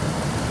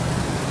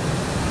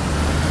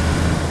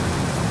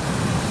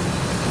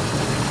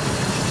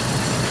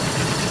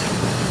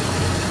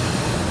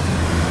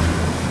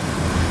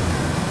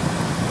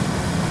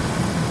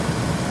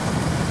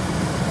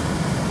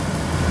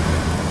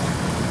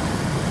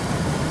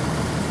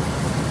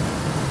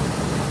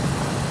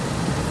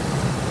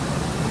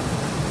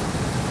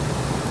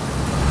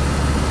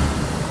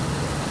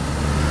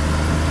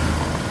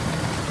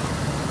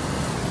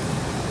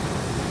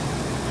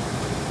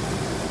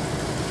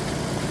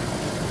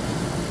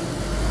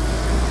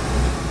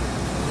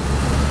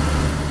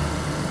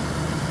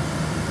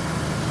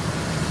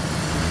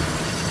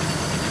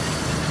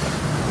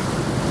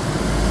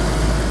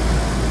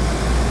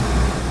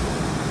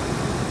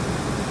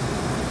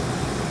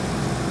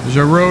 There's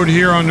a road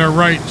here on the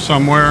right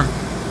somewhere.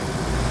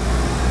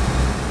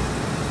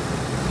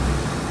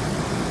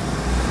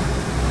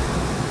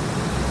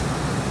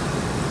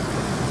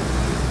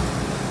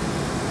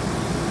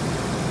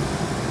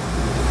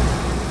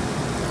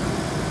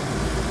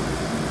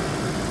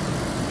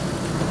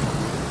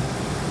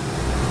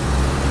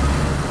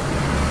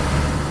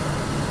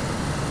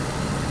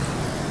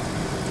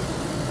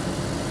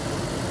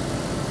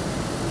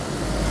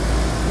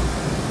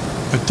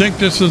 I think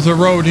this is the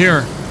road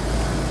here.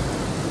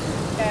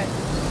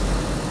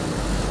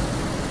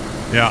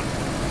 Yeah.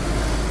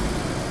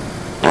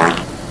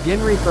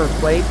 Ginry for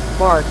plate,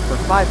 Bart for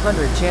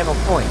 500 channel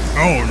points.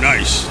 Oh,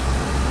 nice.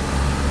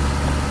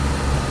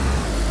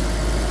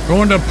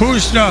 Going to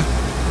Pusta.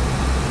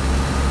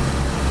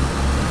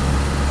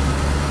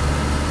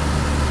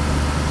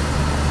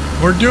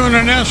 We're doing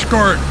an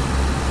escort.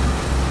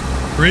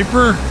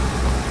 Reaper.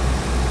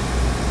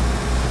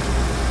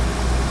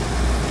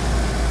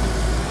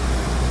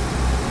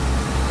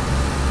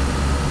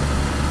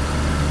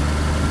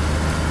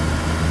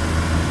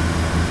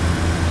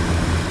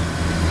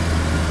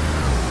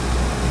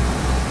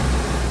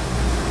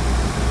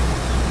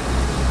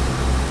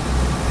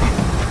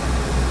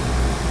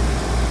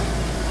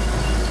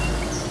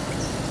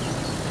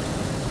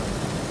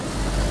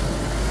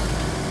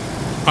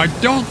 I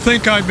don't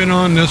think I've been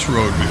on this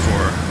road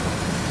before.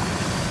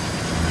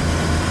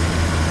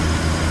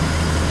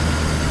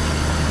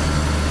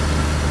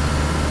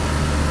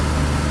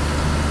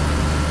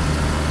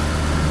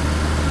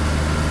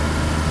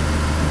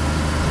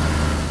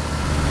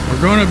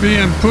 We're going to be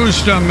in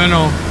Pusta,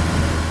 Minnow.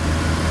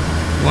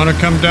 Want to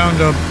come down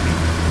to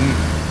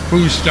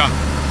Pusta.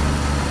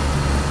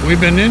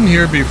 We've been in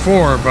here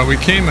before, but we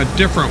came a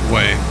different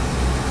way.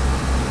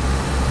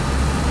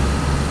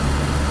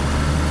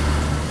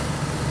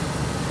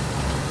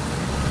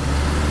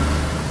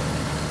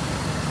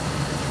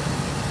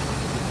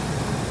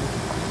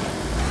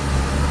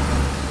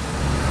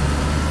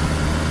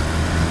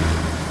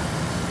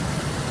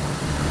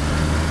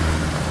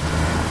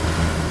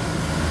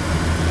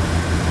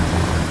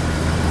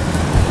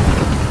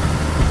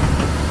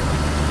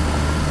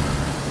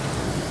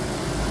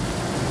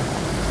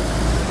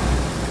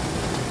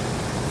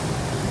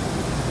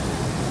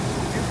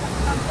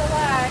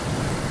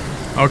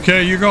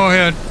 Okay, you go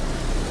ahead.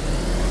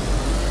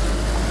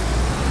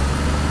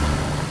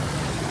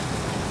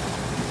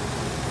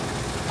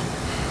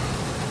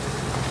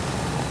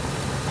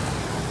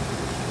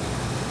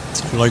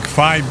 Like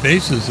 5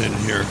 bases in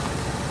here.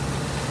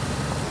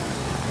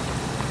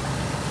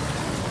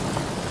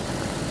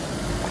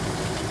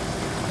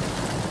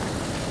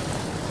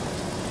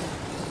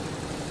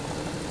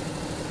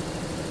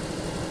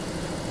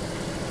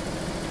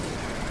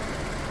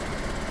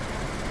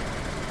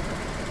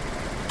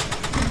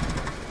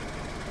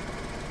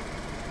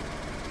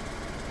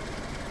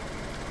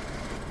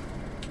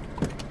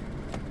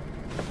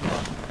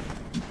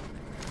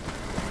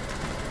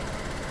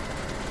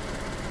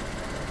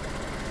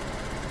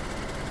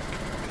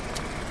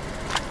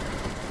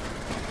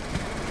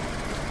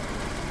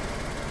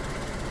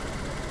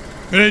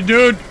 Hey,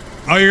 dude,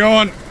 how you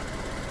going?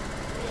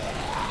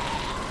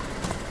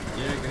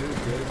 Yeah, good.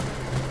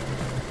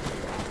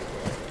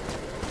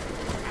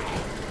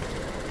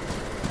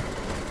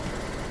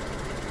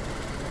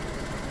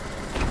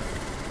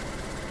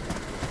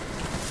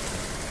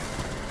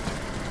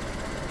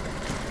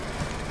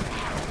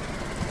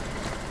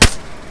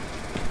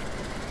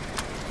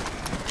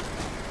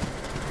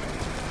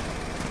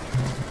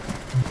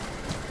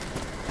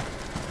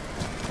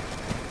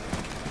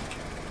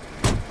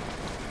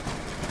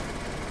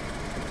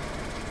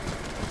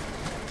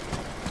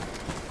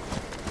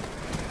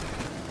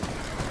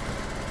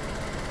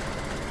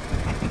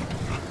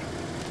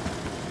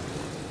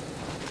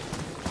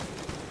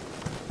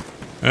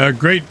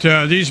 Great.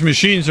 These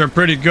machines are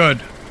pretty good.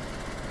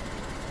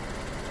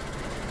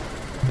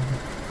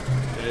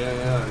 Yeah,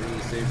 it really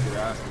saves your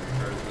ass when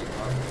the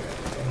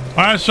cars.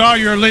 I saw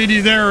your lady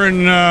there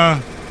in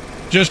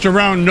just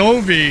around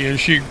Novi, and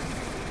she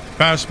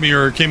passed me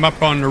or came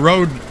up on the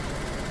road.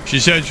 She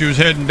said she was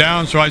heading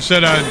down, so I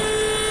said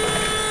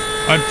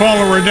I'd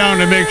follow her down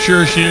to make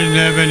sure she didn't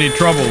have any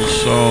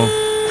troubles. So.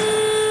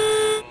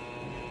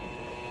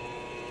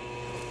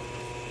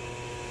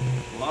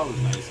 Well, that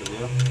was nice of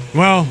you.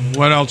 Well,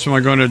 what else am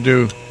I going to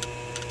do?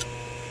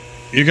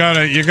 You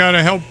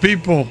gotta help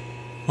people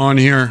on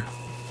here.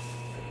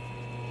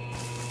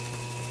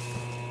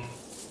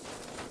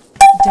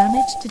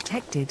 Damage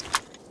detected.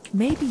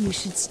 Maybe you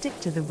should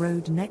stick to the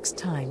road next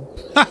time.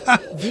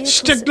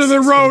 Stick to the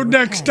road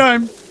next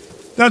time.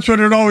 That's what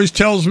it always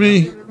tells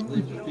me.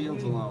 Leave the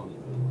fields alone.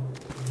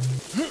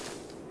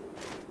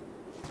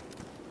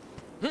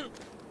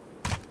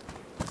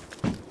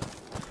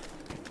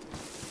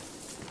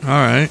 All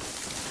right.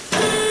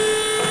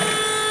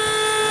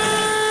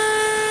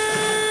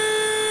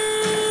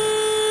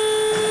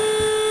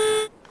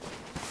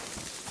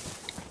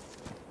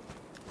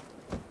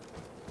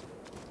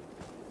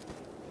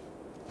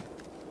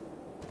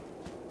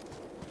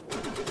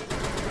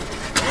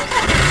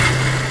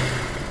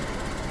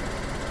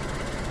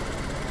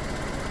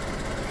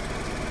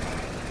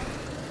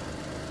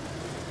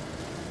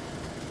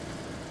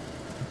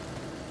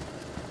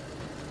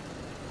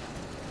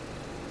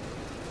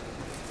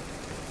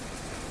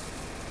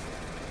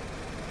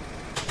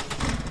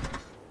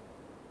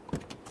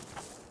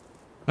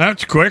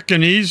 That's quick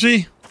and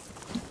easy.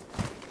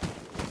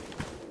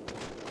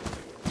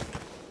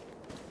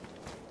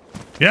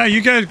 Yeah,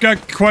 you guys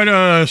got quite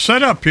a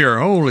setup here.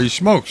 Holy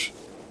smokes.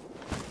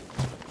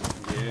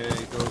 Yeah,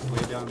 it goes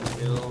way down the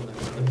hill and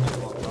then the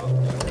hill on top.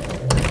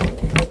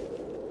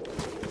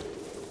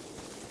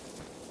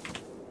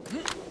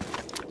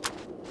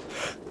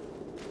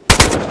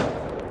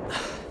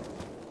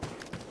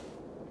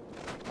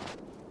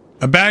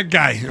 A bad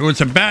guy. It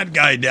was a bad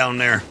guy down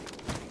there.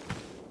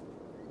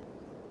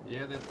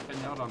 Yeah, they've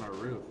been out on our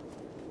roof.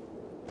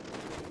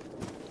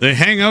 They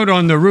hang out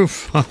on the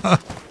roof.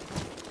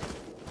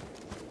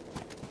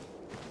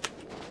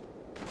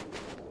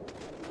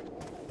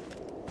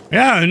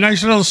 Yeah, a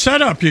nice little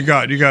setup you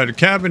got. You got a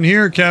cabin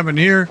here,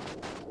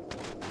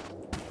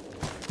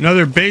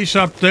 another base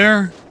up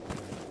there.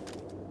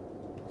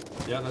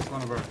 Yeah, that's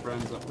one of our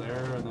friends up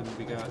there, and then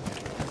we got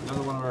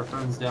another one of our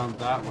friends down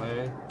that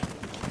way.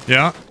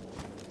 Yeah.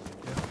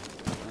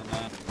 And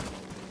then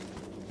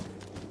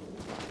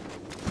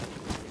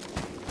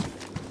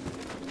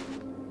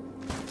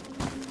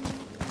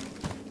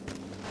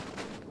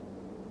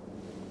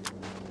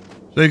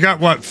So you got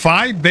what,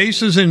 5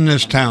 bases in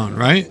this town,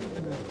 right?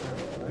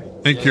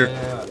 I think you're.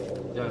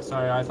 Yeah,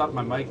 sorry, I thought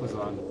my mic was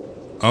on.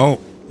 Oh,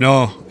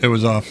 No, it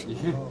was off.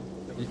 You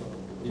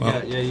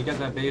got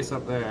that base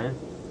up there.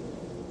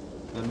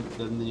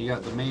 Then you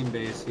got the main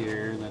base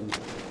here. Then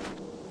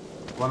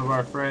one of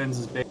our friends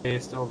is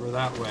based over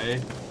that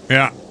way.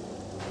 Yeah.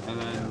 And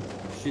then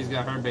she's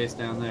got her base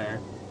down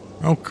there.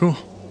 Oh, cool.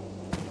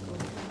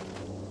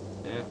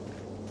 Yeah.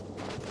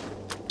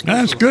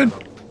 That's good.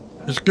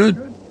 It's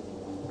good.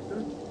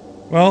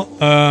 Well,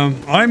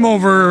 I'm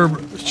over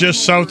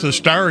just south of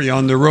Starry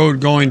on the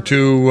road going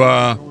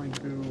to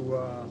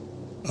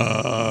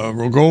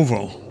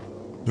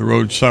Rogovo. The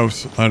road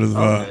south out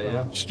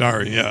of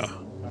Starry, yeah.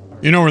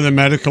 You know where the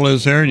medical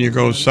is there, and you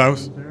go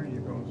south?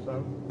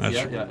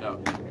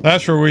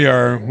 That's where we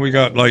are. We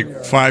got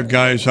like 5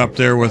 guys up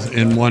there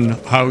in one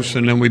house,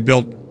 and then we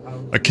built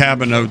a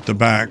cabin out the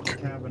back.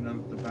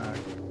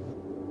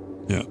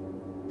 Yeah.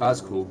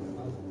 That's cool.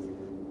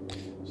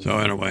 So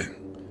anyway.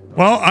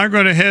 Well, I'm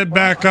going to head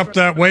back up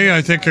that way.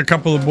 I think a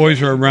couple of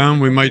boys are around.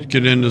 We might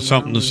get into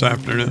something this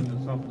afternoon.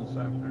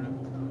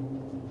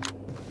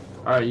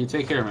 All right, you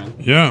take care, man.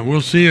 Yeah,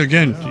 we'll see you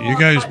again. You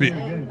guys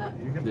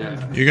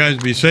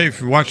be safe.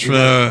 Watch we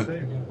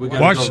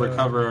gotta go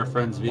recover our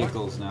friends'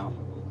 vehicles now.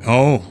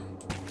 Oh,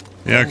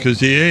 yeah, because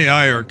the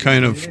AI are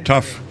kind of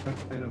tough.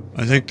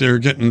 I think they're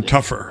getting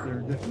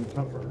tougher.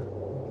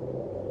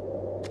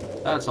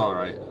 That's all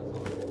right.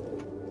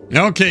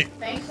 Okay.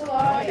 Thanks a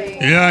lot.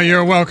 Yeah,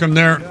 you're welcome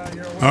there.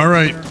 All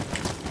right.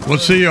 We'll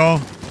see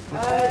y'all.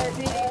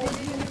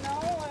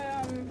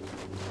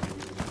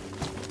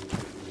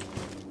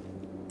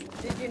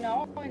 Did you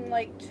know in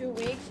like 2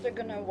 weeks they're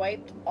gonna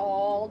wipe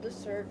all the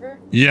server?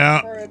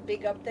 Yeah. For a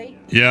big update?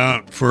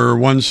 Yeah, for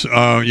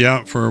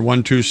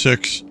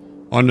 126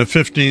 on the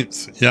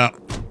 15th. Yeah.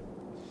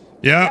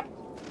 Yeah. Yep.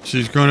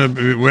 She's going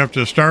to, we have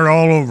to start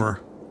all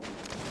over.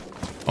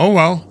 Oh,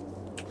 well.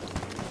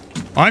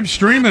 I'm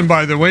streaming,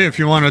 by the way, if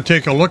you want to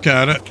take a look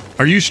at it.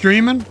 Are you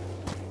streaming?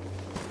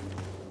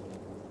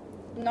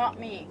 Not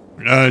me.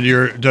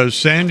 Does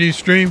Sandy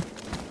stream?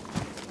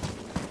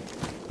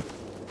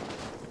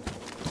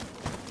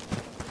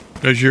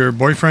 Does your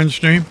boyfriend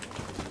stream?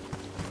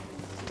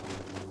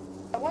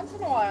 Once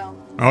in a while.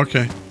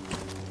 Okay.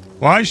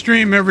 Well, I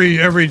stream every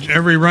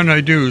run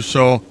I do,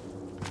 so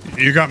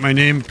you got my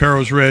name,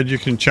 Pero's Red. You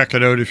can check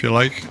it out if you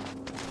like.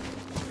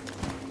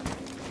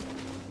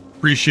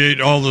 Appreciate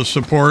all the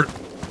support.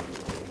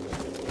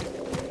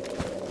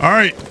 All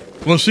right.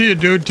 We'll see you,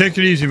 dude. Take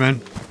it easy,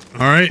 man.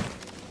 All right. All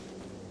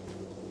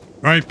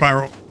right,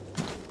 Pyro.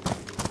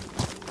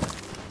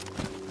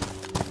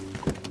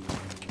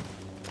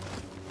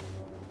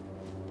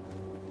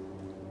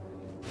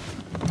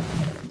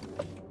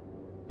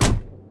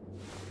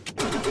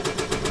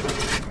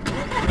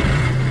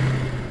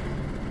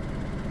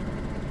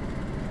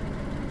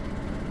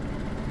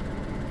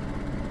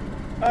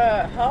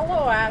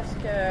 Hello, ask,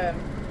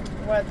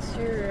 what's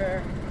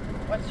your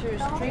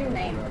stream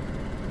name?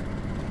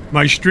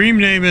 My stream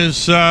name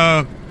is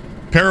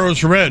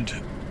Pero's Red.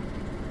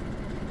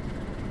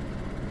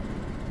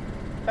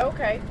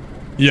 Okay.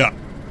 Yeah,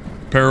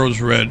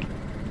 Pero's Red.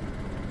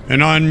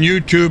 And on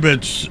YouTube,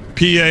 it's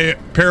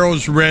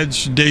Pero's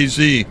Red's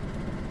DayZ.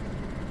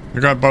 I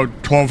got about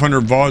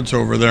 1,200 VODs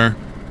over there.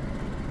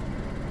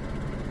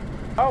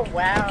 Oh,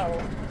 wow.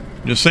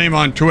 The same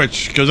on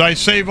Twitch, because I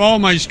save all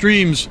my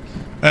streams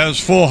as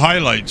full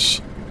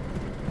highlights.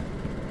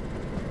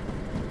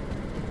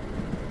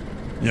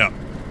 Yeah.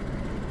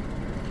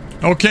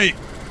 Okay.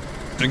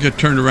 I get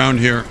turned around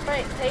here.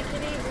 Right, take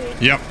it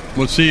easy. Yep,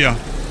 we'll see ya.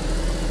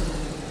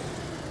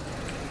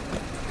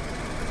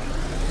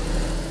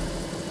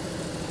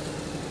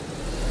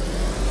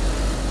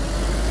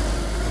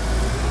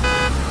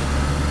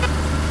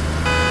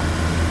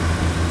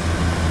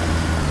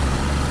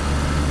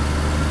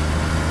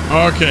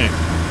 Okay.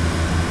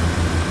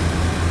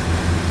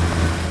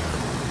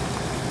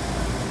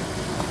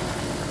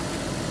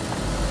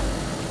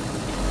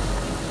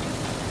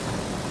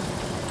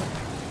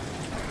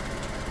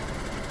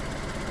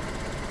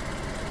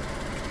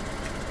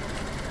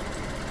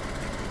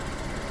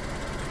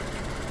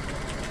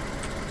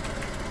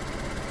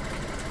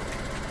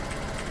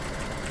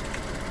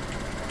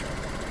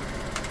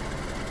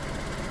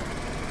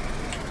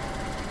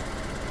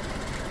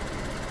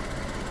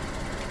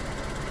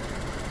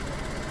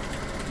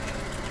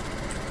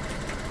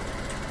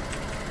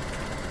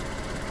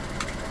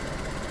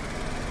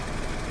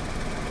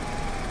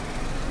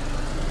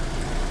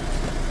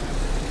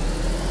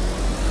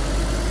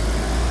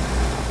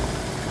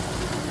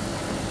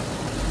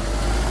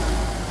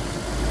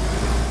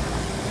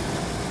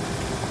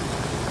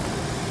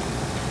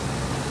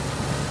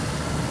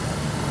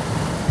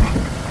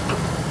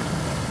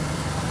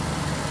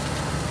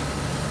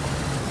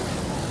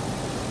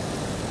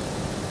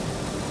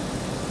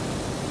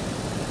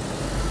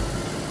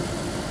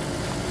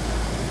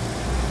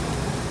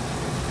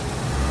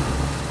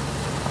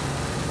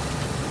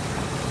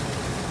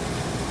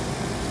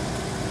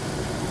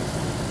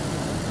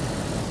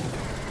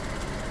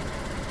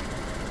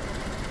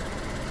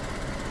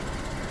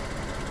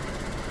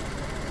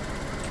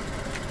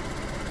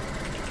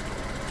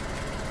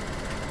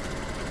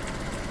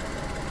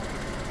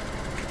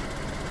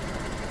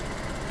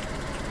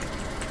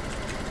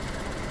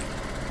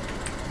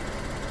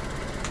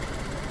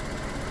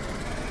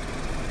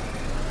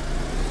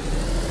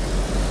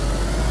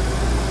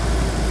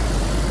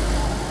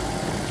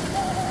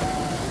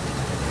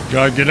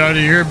 Gotta get out of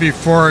here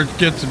before it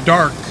gets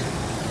dark.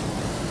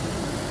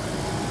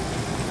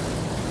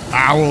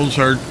 Owls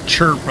are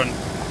chirping.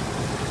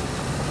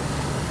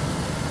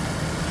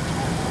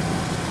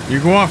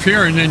 You go off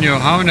here and then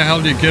how in the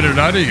hell do you get it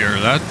out of here?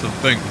 That's the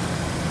thing.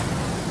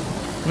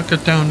 Look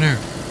at down there.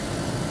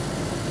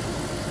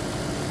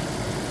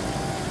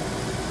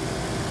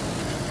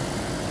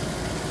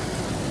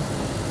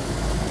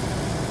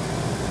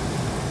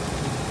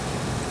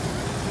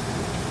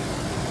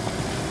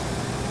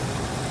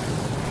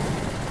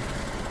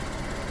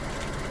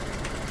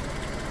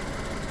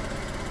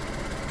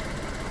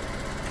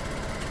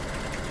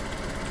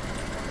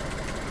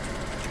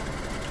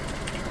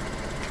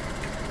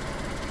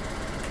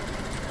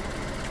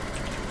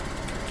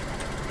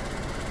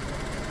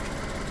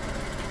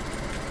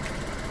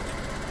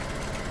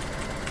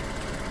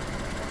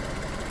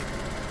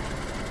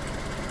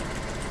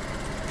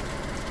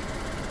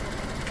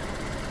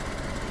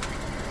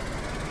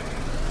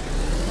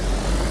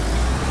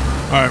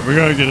 All right, we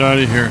gotta get out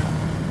of here.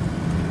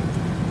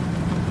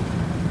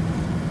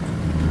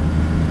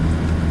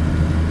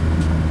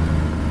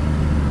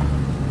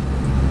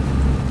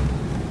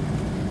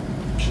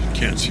 Just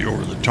can't see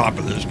over the top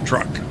of this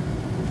truck.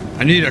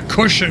 I need a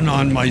cushion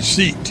on my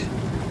seat.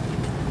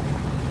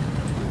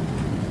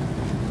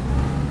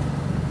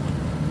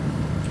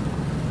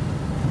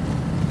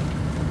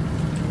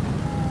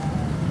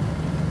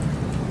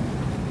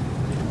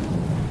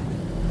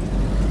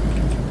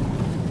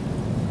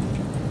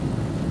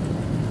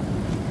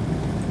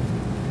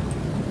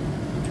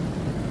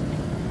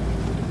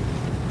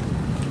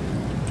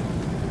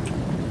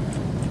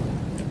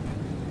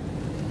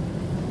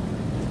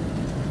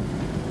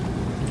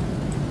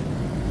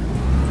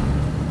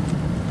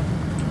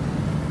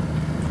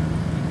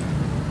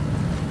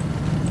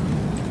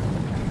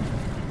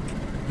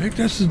 I think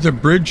this is the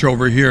bridge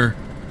over here.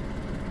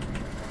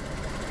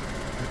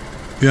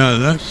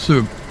 Yeah,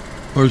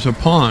 there's a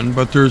pond,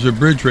 but there's a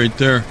bridge right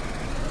there.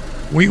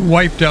 We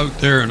wiped out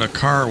there in a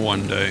car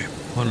one day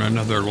on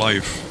another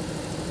life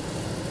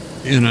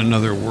in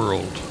another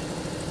world.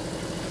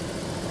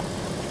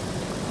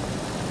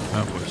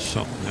 That was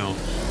something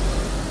else.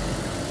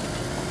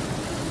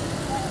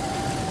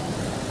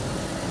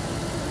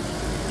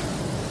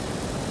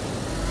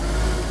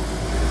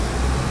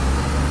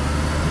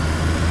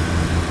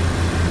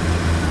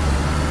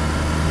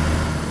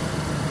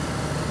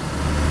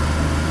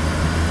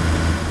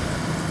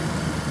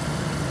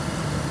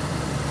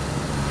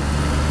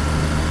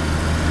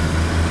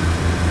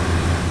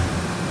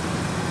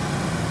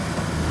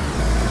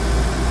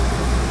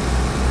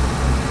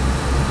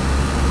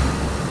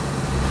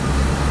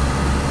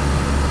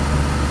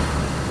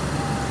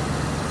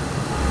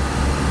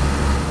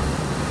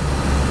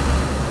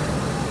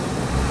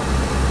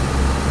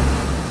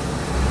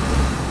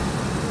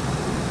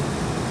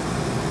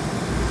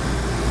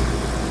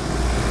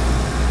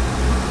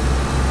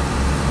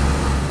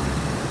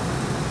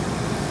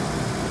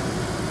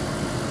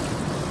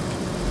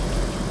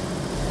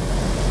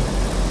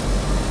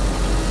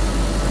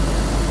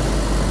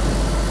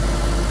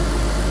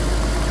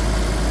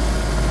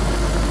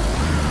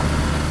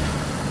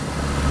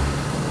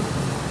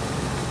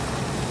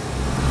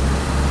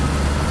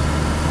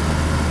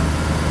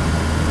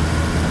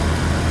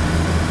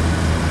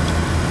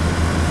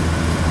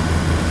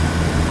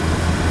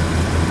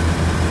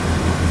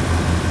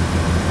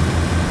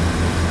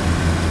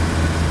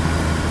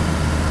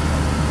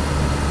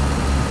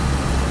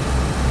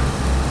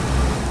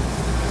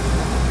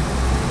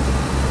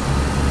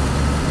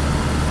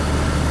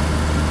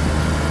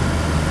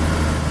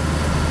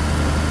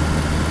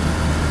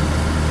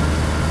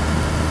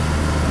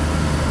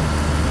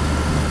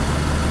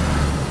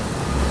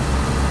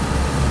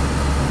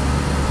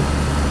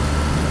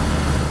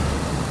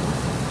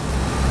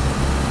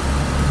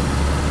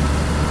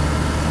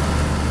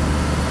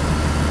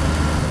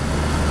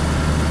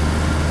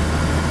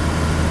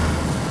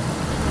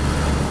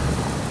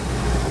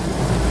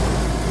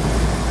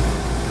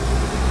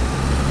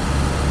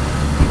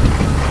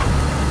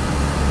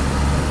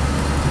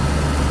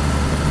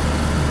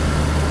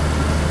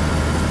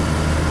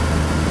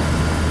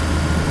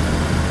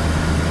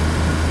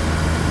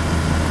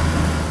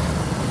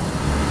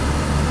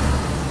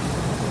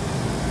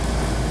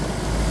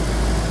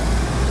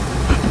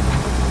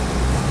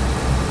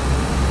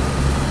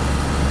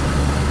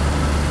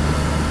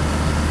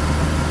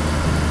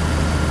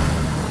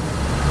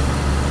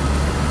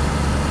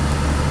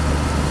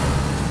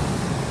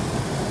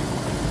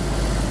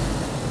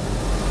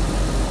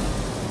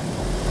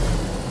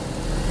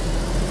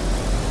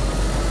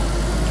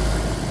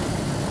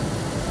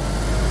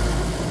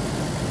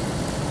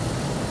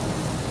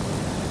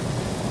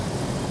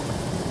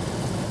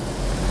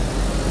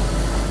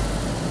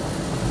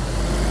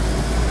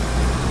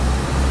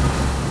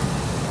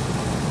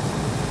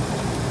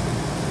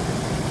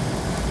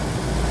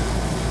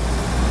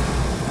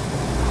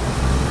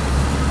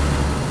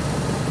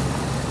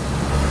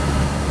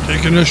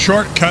 Taking a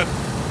shortcut.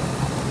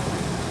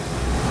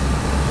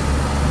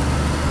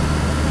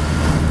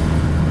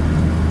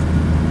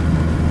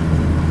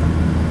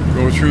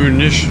 through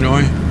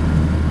Nishnoi.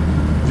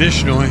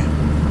 Vishnoi.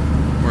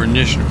 Or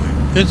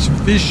Nishnoi. It's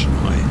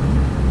Vishnoi.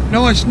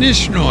 No, it's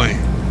Nishnoi.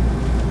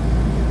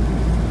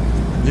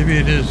 Maybe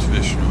it is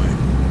Vishnoi.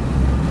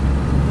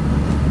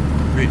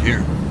 Right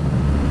here.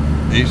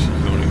 This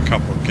is only a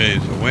couple of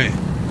Ks away.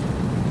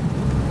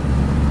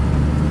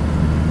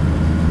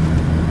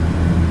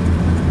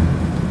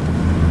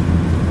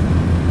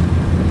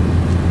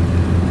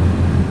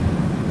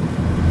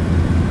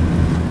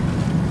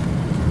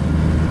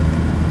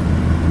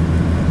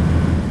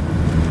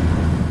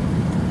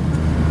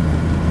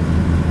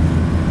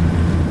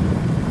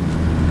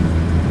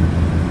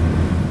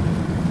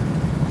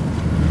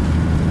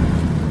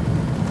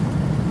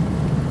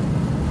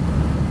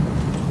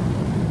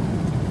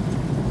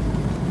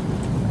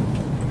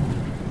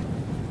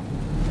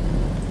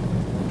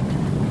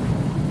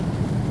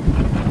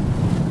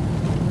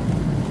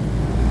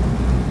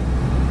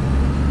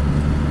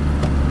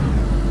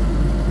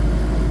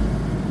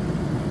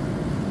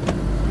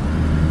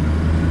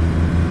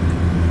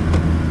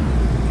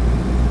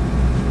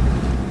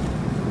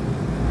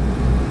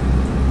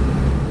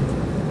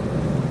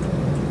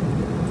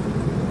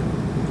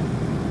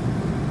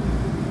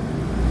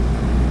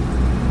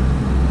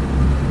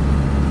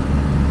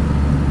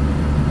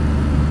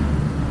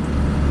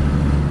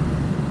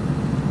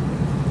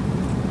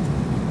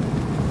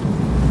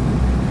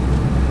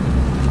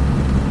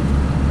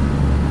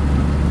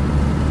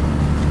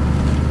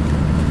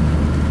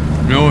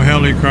 No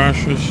heli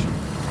crashes.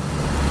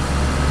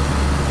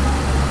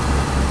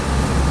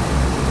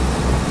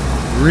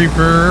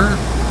 Reaper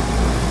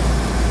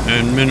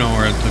and Minnow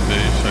are at the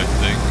base, I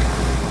think.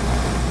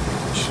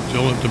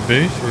 Still at the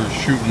base or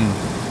shooting?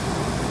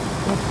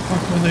 What the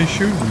fuck are they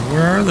shooting?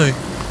 Where are they?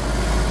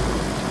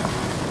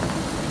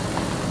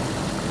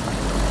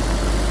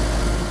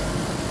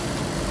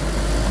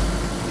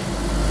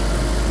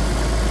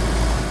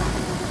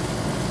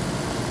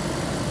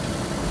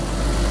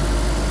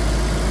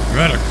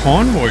 We're at a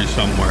convoy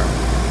somewhere.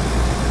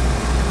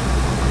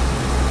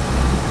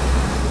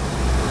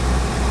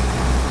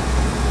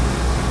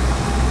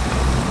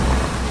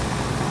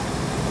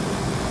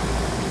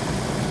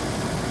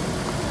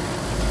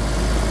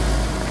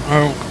 Oh. I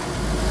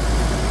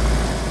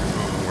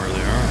don't know where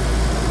they are.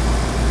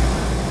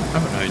 I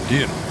have an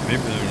idea.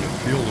 Maybe they're in a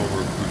field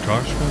over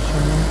Putashka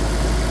somewhere.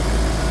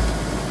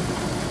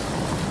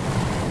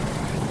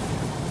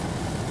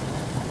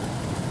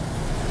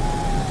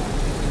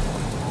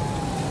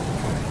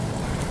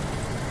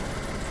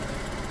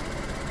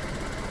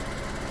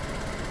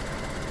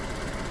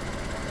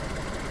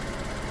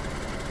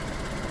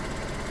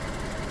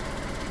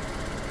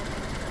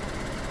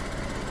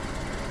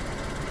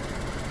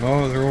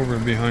 Oh, they're over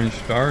behind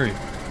Starry.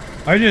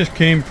 I just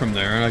came from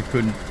there and I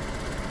couldn't.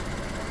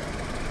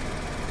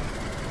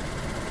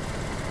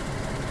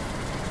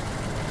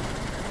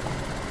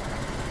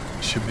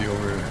 Should be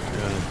over,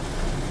 yeah.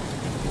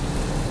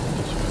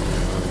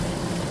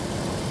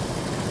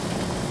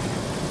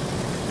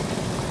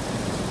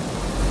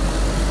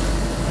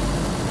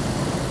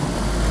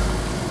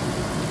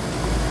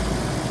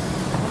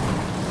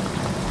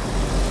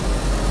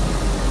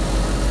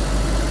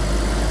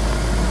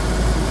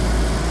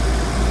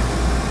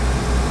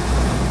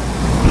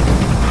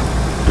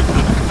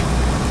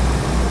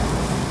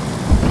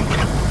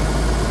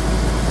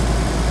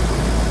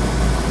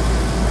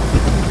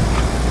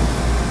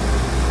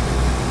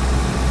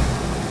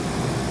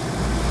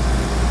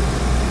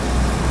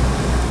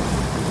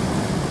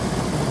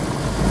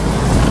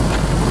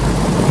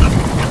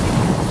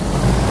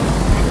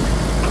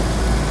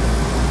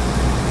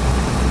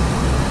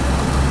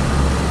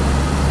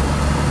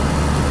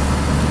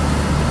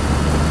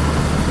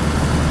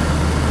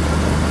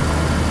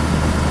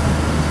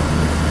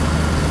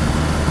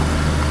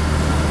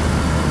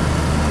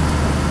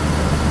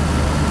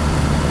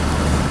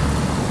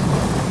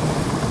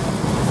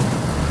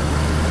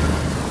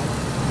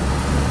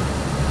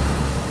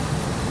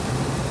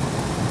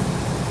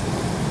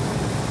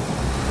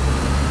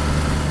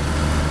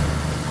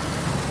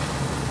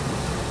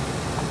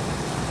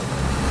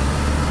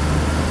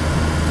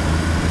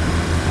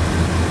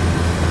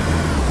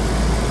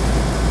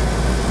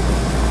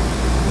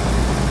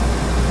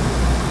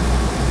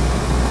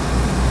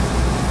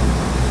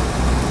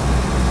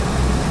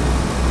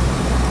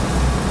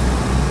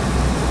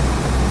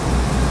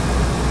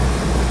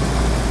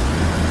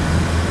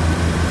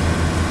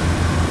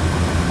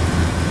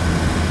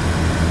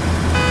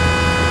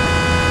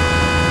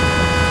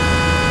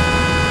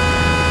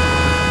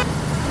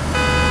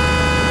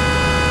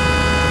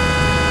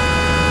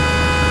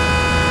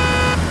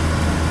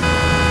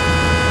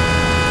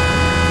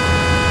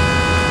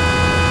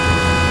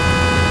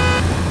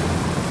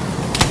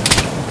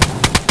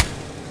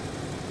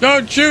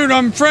 Don't shoot,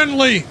 I'm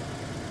friendly!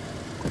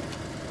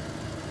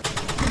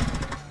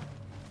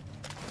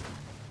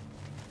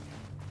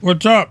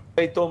 What's up?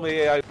 They told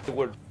me I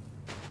would.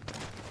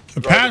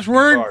 The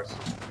password?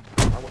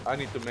 I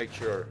need to make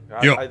sure.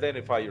 Yo.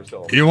 Identify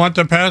yourself. You want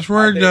the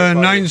password?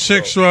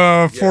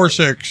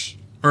 9646.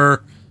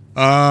 Or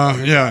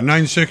Yeah,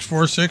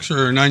 9646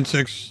 or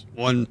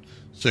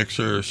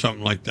 9616 or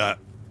something like that.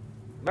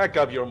 Make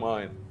up your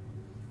mind.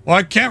 Well,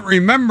 I can't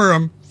remember.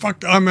 I'm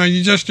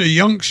just a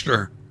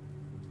youngster.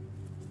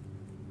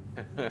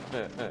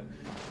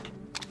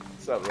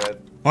 What's up,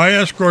 Red?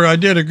 I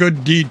did a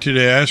good deed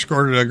today. I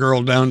escorted a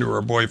girl down to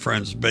her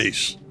boyfriend's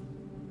base.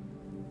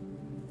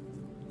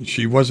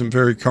 She wasn't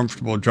very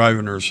comfortable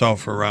driving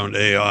herself around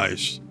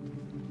AIs.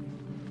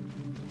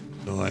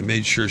 So I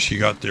made sure she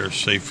got there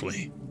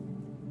safely.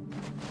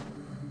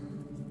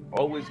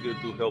 Always good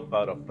to help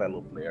out a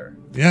fellow player.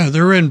 Yeah,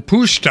 they're in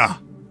Pusta.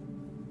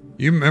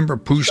 You remember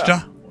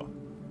Pusta?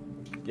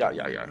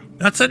 Yeah.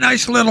 That's a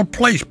nice little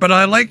place, but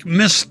I like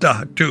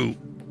Mista too.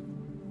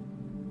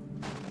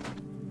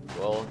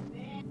 Well,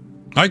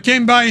 I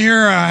came by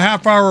here a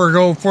half hour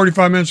ago,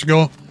 45 minutes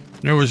ago.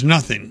 There was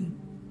nothing.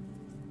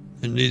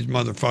 And these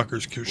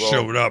motherfuckers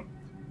showed up.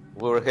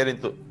 we were heading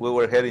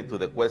to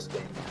the quest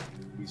zone.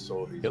 We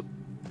saw these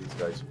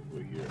guys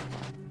over here.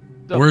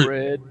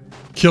 Where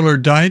Killer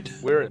died?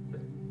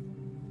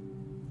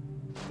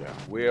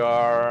 We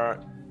are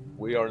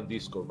in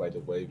Discord, by the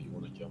way, if you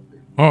want to jump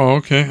in. Oh,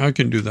 okay. I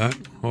can do that.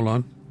 Hold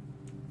on.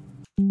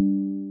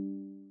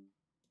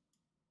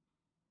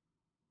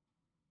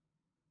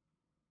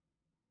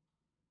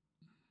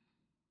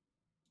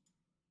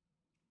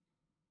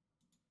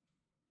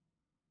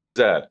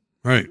 That.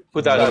 Right.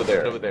 Put that over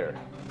there.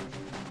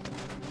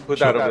 Put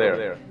that over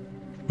there.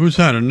 Who's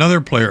that? Another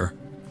player?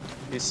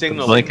 He's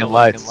signaling. Blinking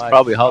lights.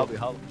 Probably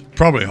Hollow.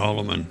 Probably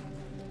Holloman.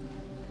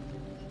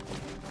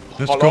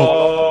 Let's go.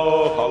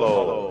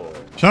 Hello.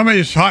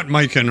 Somebody's hot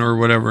micing or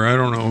whatever. I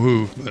don't know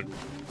who, but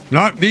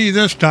not me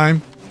this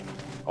time.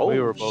 Oh, We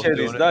were both shit,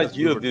 doing it's it not 'cause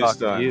we you were this talking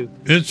to time. you.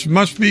 It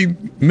must be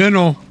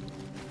Minnow.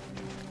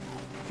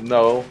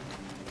 No,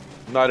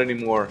 not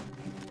anymore.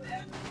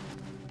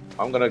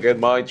 I'm gonna get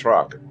my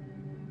truck.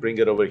 Bring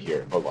it over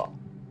here. Hold on.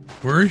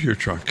 Where is your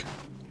truck?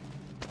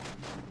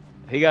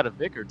 He got a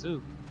Vicar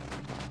too.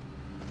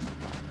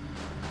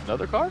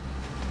 Another car?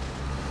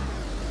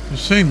 The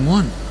same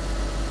one.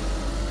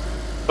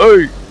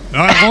 Hey!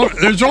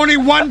 There's only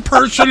one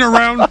person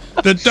around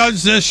that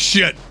does this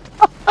shit.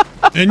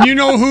 And you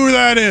know who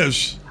that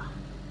is.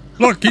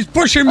 Look, he's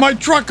pushing my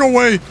truck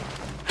away.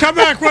 Come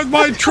back with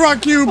my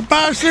truck, you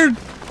bastard.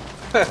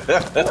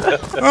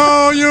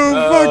 Oh, you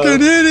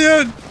fucking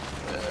idiot.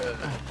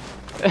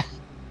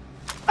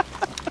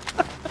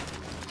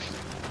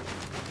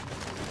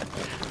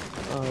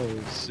 Oh,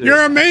 shit.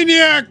 You're a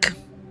maniac.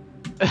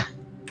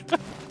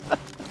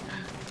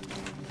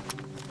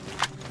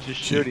 Just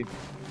shoot him.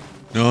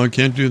 No, I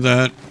can't do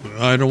that.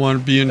 I don't want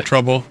to be in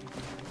trouble.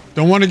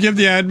 Don't want to give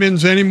the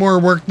admins any more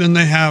work than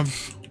they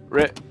have.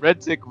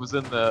 RedTic was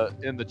in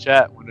the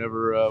chat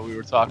whenever we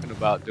were talking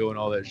about doing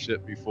all that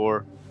shit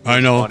before.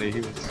 I know. Funny.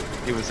 He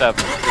was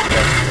having a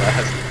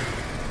blast.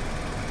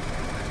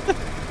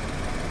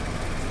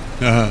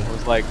 I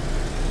was like,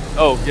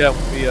 oh yeah,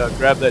 when we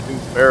grabbed that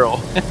dude's barrel.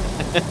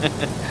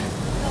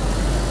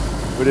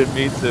 We didn't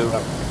mean to.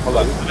 Hold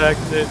on. It was an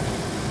accident.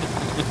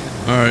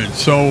 All right,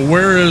 so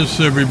where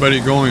is everybody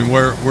going?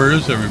 Where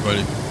is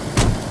everybody?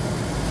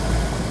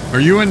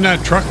 Are you in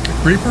that truck,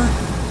 Reaper?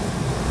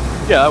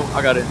 Yeah,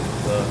 I got it.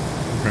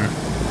 Okay.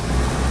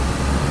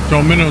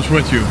 So Minnow's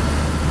with you.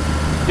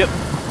 Yep.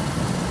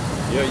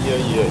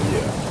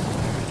 Yeah.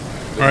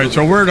 All right,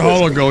 so where'd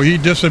Hollow go? He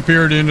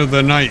disappeared into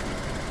the night.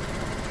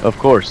 Of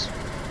course.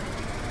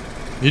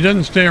 He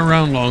doesn't stay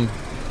around long.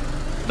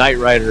 Knight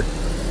Rider.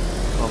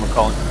 That's what I'm gonna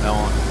call him from now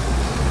on.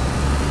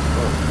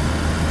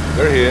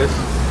 There he is.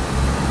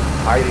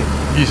 Hiding.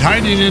 He's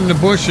hiding in the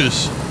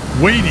bushes,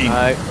 waiting.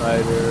 Knight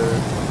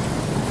Rider.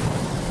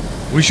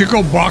 We should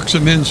go box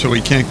him in so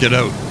he can't get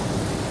out.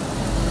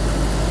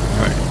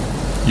 All right.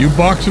 You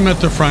box him at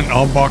the front,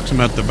 I'll box him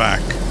at the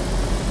back.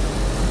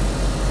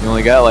 You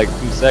only got like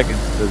 2 seconds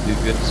because he's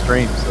getting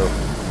streamed, so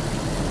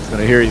he's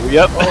gonna hear you.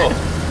 Yep. Oh,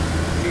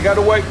 you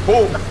gotta wait.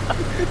 Boom.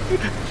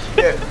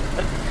 Shit.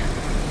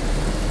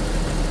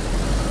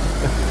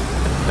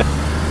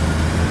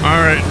 All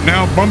right,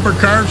 now bumper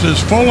cars is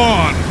full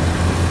on.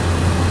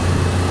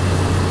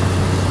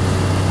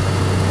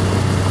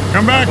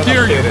 Come back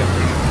here.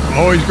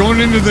 Oh, he's going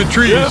into the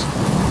trees. Yep.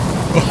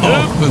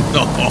 Oh,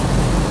 no.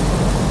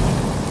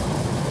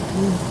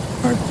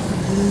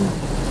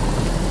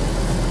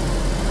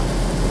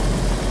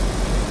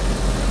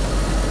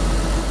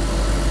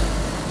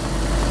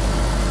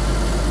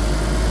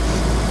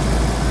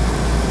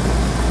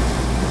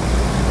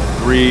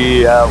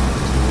 Three out.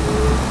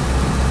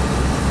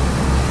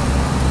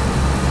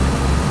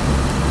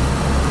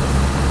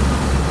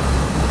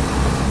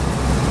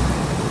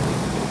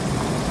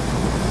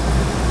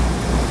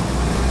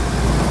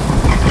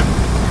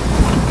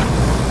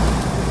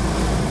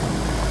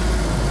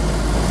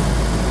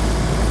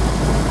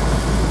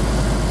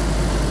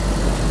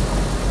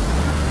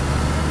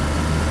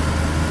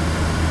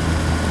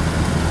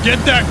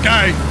 Get that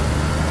guy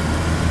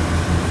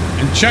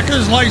and check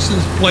his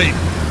license plate.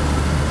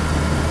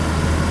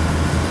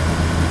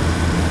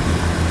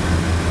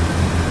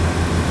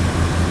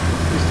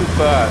 He's too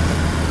fast.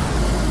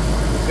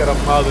 got a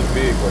modded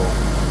vehicle.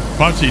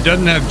 Plus, he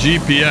doesn't have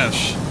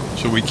GPS,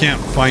 so we can't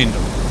find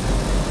him.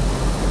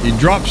 He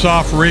drops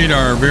off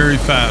radar very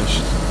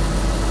fast.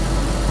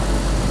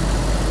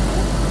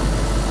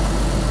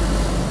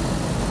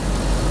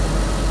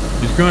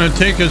 He's going to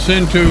take us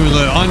into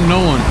the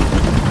unknown.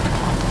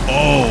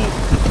 Oh.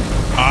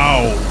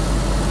 Ow.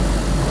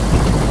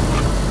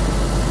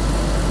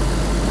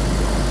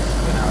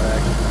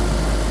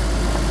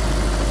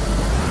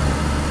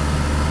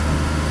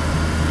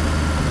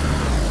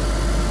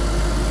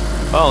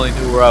 If I only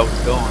knew where I was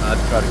going, I'd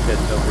try to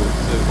catch up with it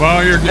too.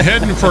 Well, you're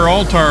heading for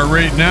Altar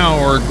right now,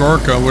 or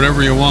Gorka,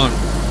 whatever you want.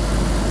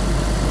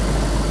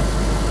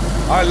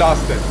 I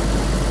lost it.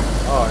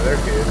 Oh, there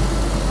he is.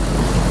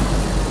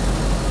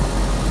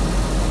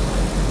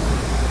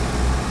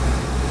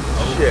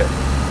 Oh. Shit.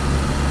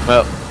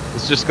 Well,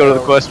 let's just go to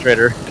the quest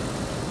trader.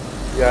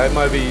 Yeah, it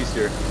might be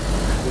easier.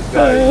 This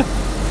guy.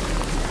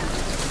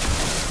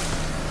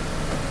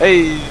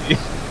 Hey!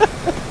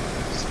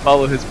 Just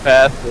follow his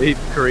path that he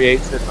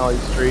creates in all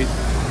these trees.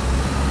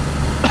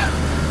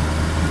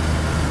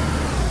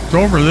 It's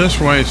over this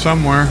way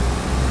somewhere.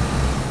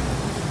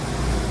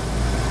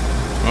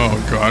 Oh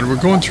God,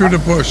 we're going through the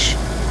bush.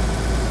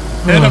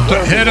 Head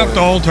up the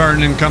Altar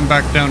and then come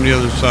back down the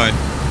other side.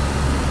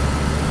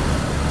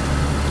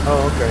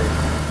 Oh, okay.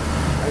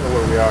 I know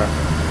where we are.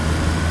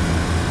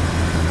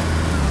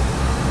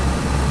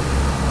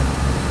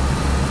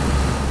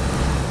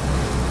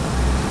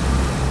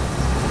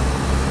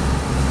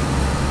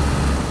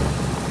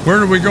 Where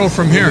do we go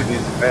from here?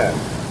 This path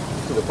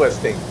to the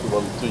quest thing,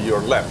 to your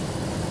left.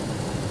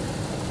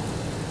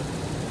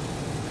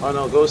 Oh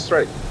no, go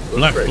straight. Go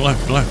Left.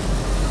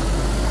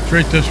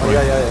 Straight this way.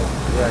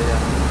 Yeah.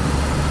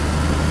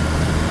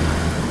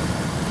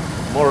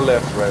 More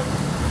left, Red.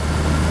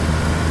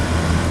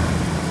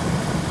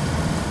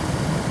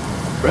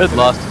 Red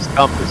lost his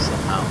compass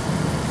somehow.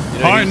 You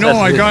know, I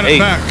know, I got it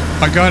back.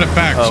 I got it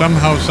back. Oh.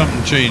 Somehow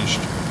something changed.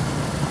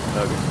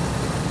 Okay.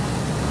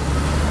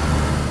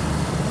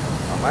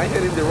 Am I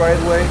heading the right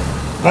way?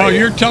 Well,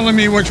 you're telling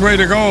me which way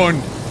to go,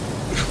 and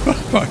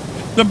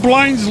the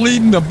blind's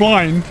leading the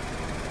blind.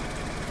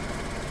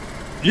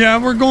 Yeah,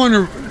 we're going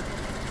to...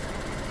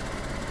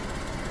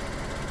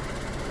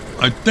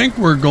 I think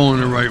we're going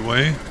the right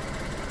way.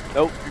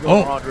 Nope, you're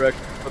going the wrong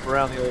direction. Flip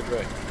around the other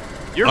way.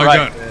 You're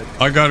right, man.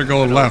 I gotta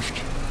go left.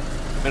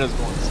 Minna's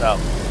going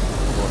south.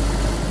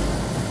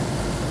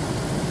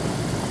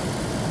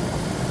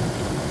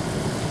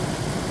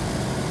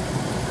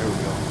 There we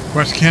go.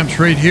 Quest camp's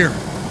right here.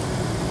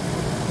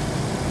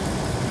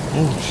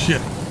 Oh shit.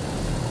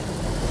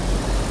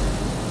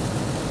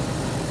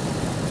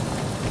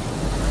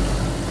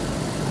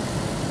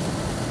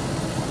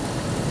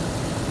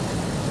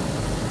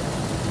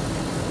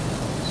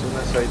 As soon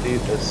as I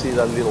see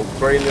that little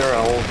trailer,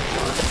 I'll...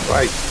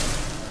 Right.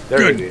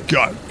 There it is. Good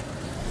God.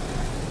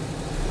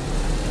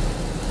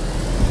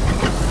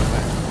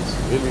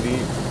 Visibility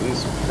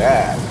is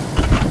bad.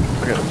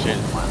 I gotta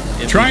change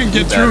my... Try and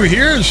get through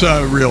here is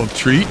a real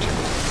treat.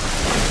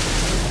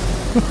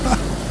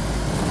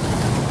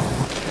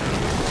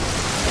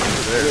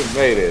 You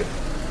made it.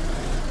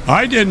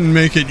 I didn't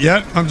make it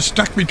yet. I'm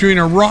stuck between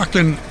a rock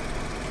and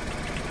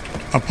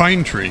a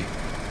pine tree.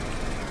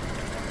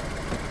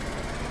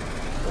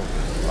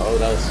 Oh,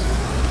 that's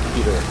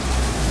Peter.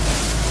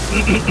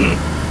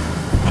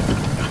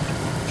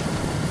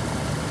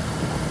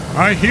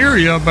 I hear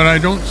you, but I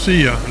don't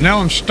see you. Now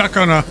I'm stuck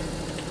on a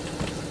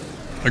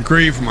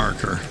grave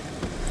marker.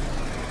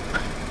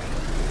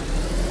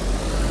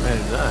 Man,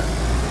 that.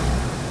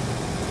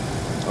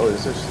 Oh,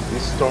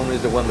 this storm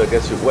is the one that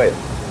gets you wet.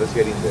 Let's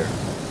get in there.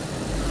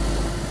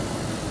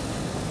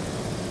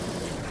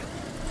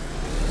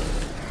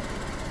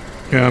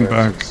 Yeah, I'm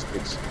back.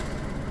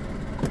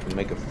 We can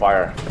make a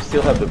fire. I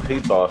still have the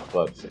pit off,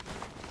 but...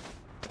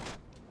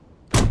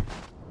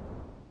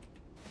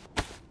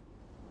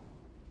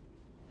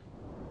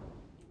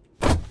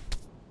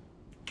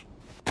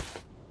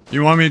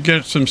 You want me to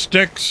get some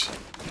sticks?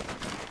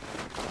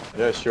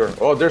 Yeah, sure.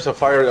 Oh, there's a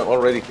fire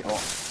already. Oh.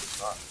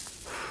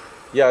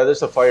 Yeah,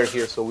 there's a fire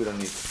here, so we don't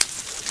need...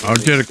 I'll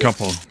get a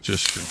couple,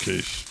 just in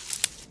case.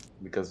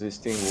 Because this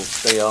thing will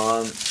stay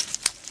on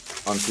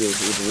until it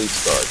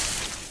restarts.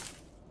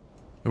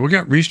 We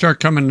got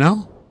restart coming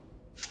now?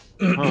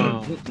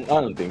 I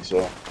don't think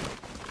so.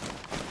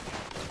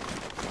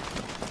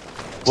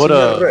 What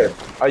Red,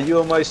 are you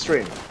on my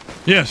stream?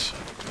 Yes.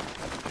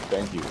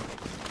 Thank you.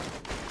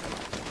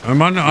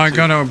 I'm on. I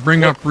gotta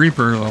bring up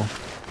Reaper though.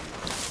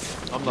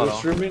 I'm not You're on.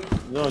 streaming?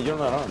 No, you're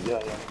not on.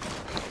 Yeah.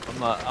 I'm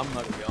not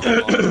gonna be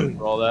on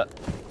for all that.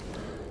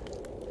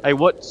 Hey,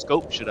 what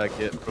scope should I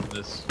get from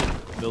this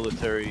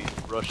military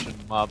Russian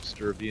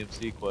mobster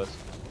VMC quest?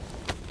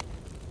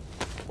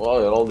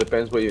 Well, it all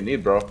depends what you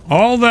need, bro.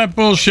 All that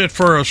bullshit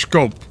for a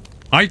scope.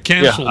 I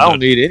canceled I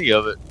don't it. need any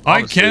of it.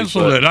 Honestly, I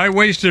canceled it. I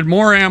wasted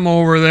more ammo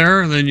over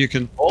there than you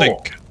can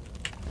think.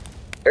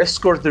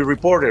 Escort the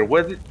reporter.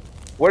 Where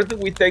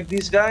did we take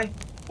this guy?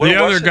 Where The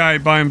other was it? guy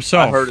by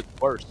himself. I heard it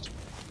first.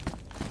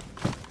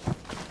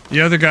 The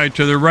other guy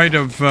to the right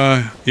of,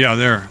 yeah,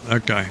 there,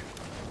 that guy.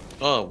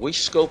 Oh,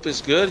 which scope is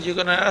good? You're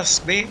gonna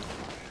ask me?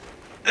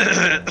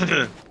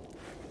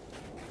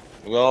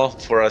 Well,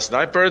 for a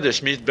sniper, the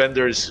Schmidt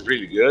Bender is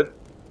really good.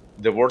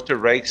 The Water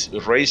Racer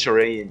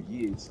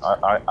AMG is,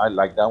 I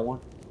like that one.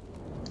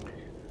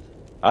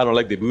 I don't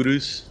like the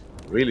Voodoos.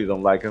 Really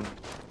don't like them.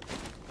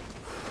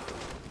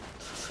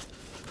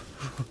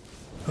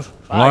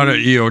 A lot of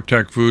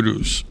EOTech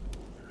Voodoos.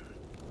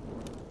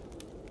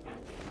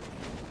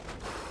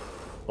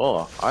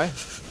 Oh,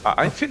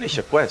 I finished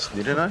a quest,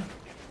 didn't I?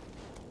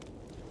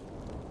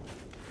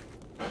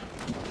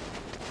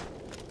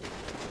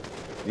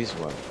 This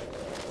one.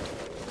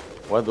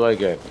 What do I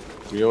get?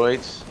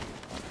 308s?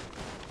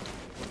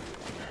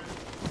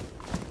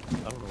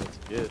 I don't know what to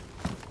get.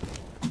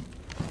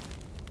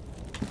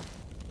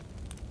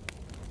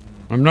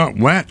 I'm not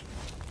wet.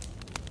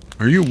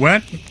 Are you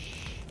wet?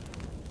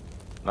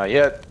 Not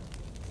yet,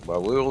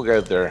 but we will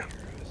get there.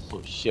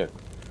 Oh shit.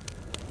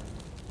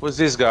 Who's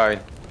this guy?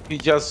 He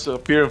just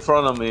appeared in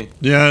front of me.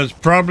 Yeah, it's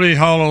probably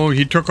Hollow.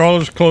 He took all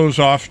his clothes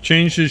off,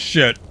 changed his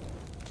shit.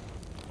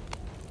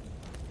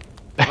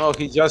 No,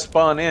 he just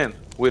spawned in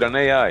with an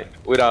AI,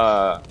 with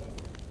a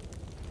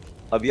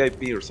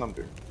VIP or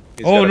something.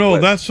 Oh no,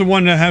 that's the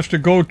one that has to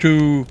go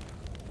to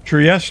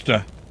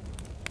Trieste,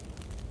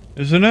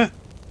 isn't it?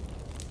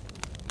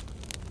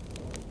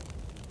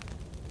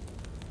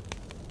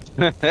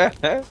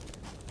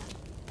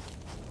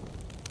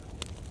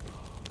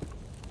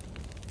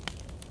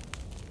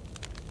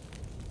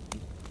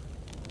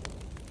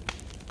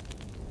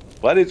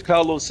 What did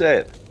Carlos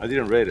said? I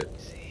didn't read it.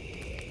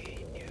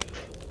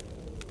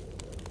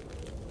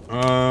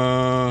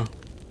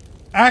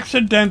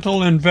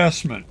 Accidental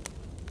investment.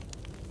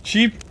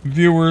 Cheap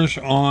viewers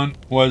on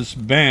was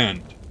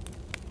banned.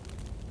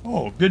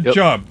 Oh, good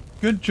job.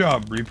 Good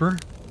job, Reaper.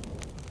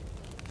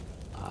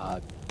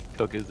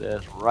 Took his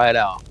ass right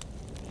out.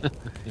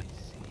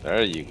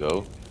 There you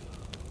go.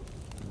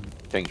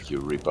 Thank you,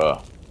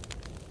 Reaper.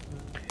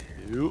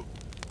 Yep.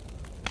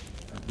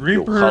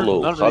 Reaper.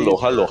 Hello.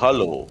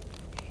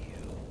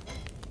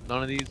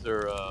 None of these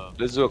are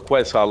Let's do a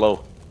quest,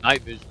 hello.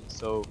 night vision,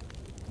 so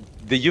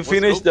Did you What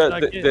finish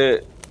scope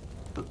did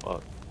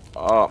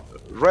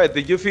Red,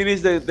 did you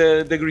finish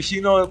the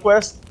Grishino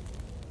quest?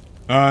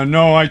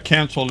 No, I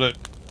canceled it.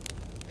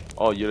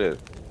 Oh, you did?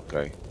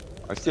 Okay.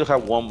 I still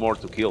have one more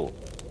to kill.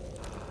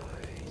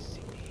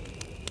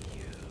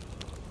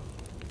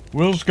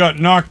 Will's got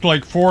knocked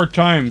like 4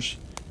 times.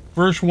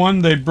 First one,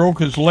 they broke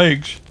his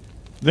legs.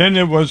 Then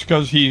it was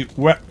because he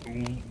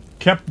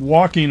kept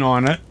walking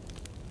on it.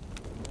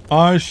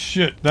 Oh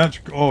shit, that's...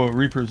 Oh,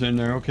 Reaper's in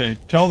there. Okay,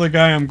 tell the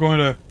guy I'm going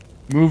to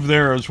move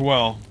there as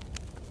well.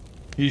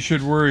 He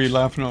should worry,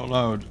 laughing out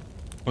loud.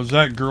 Was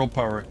that girl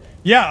power?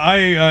 Yeah, I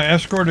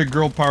escorted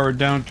girl power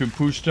down to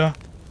Pusta,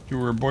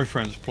 to her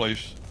boyfriend's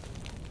place.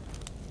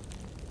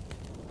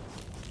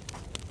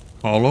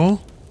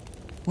 Hello?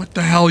 What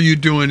the hell are you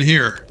doing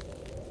here?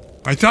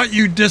 I thought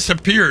you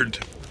disappeared.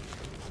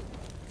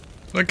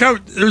 Look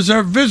out, there's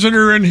a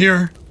visitor in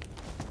here.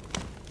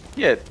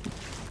 Yeah.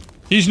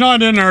 He's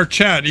not in our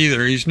chat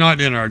either. He's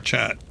not in our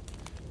chat.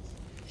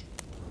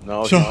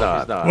 No, So- he's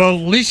not. Well,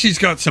 at least he's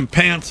got some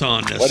pants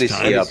on this What is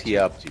time. he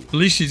up to? At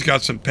least he's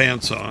got some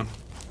pants on.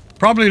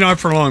 Probably not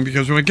for long,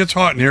 because when it gets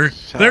hot in here...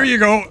 There you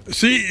go.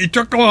 See, he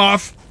took them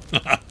off.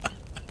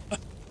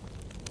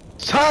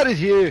 It's hot in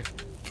here.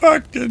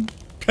 Fucking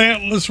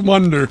pantless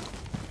wonder.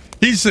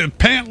 He's a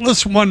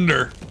pantless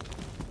wonder.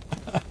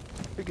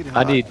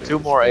 I need 2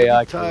 more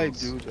AI Time,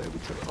 kills. dude.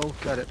 Oh,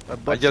 got it.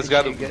 I just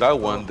got that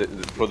one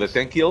for the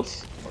 10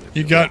 kills.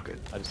 You got...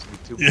 I just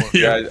need 2 more.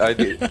 Yeah, I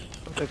did.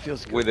 That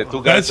feels good. With the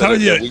 2 guys That's how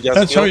that we you... just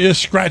That's how killed. you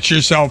scratch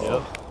yourself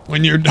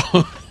when you're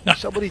done.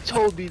 Somebody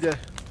told me that.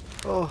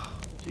 Oh,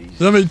 Jesus.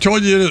 Somebody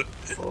told you that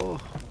Oh,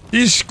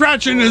 he's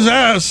scratching his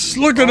ass.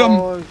 Look at him.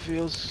 oh, it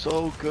feels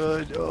so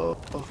good. Oh,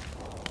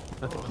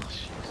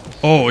 Jesus.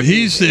 Oh,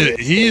 he is the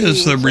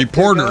What's up,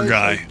 reporter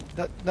guys?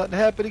 guy. Nothing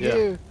happening Yeah.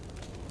 here.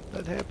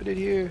 Nothing happening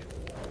here.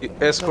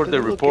 Escort Nothing the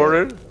to look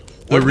reporter. The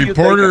Where do you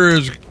reporter take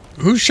is...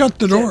 Who shut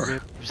the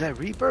door? Is that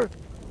Reaper?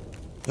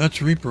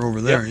 That's Reaper over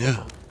there,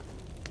 yeah.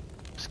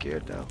 I'm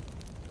scared now.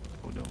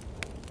 Oh no.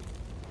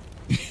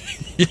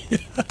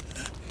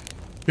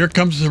 Here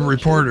comes the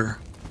reporter.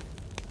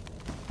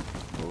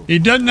 He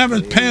doesn't have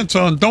his pants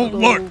on. Don't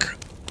look.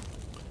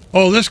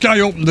 Oh, this guy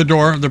opened the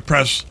door of the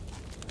press.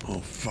 Oh,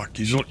 fuck.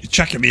 He's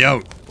checking me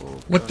out.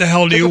 What the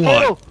hell do you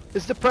want?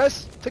 It's the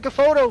press. Take a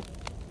photo.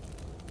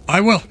 I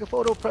will. Take a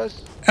photo,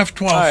 press.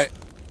 F12. All right.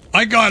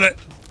 I got it.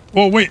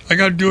 Oh, wait. I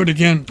got to do it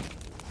again.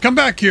 Come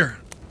back here.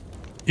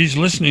 He's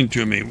listening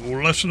to me.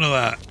 We'll listen to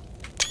that.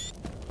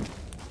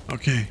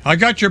 Okay. I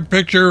got your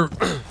picture.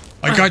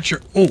 I got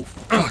your... Oh,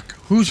 fuck.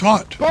 Who's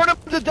hot? Burn him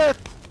to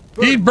death.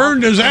 He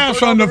burned his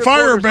ass on the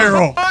fire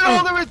barrel. Burn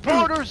all the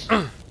reporters.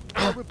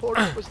 All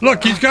reporters must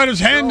Look, die. he's got his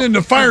hand in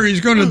the fire. He's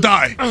going to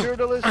die.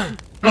 Journalist.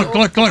 Look,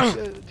 look, look.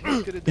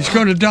 He's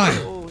going to die.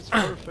 Oh, it's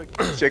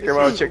perfect. Check him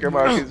out. Check him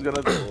out. He's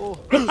gonna. Oh,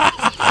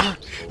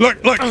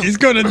 Look, look. He's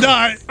going to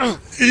die.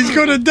 He's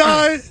going to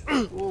die.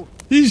 oh,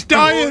 He's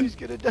dying. He's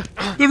gonna die.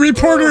 The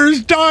reporter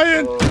is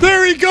dying.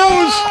 There he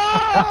goes.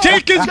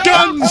 Take his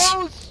guns.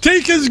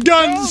 Take his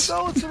guns.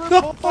 No, it's a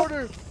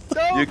reporter.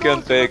 No, You can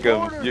it's a take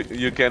him. reporter.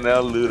 You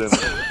cannot loot him.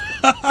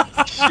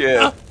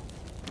 Shit.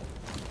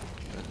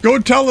 Go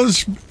tell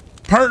his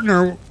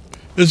partner.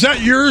 Is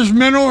that yours,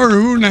 Minnow, or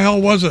who in the hell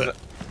was it?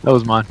 That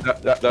was mine.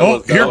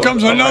 Here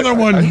comes another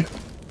one.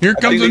 Here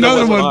comes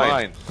another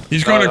one.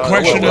 He's going to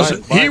question us.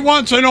 He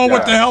wants to know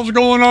what the hell's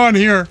going on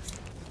here.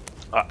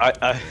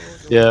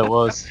 Yeah, it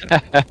was.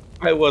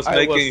 I was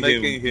making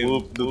him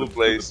move to the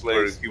place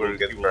where he will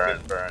get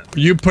burned.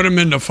 You put him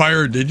in the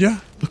fire, did you?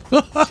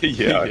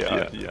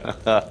 Yeah.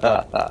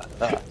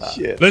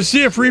 Shit. Let's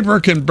see if Reaper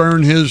can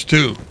burn his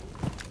too.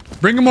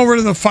 Bring him over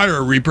to the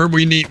fire, Reaper.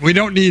 We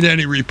don't need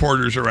any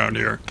reporters around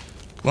here.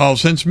 Well,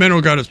 since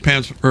Minnow got his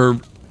pants, or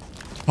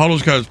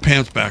Hollow's got his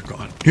pants back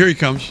on. Here he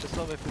comes. That's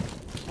not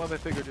my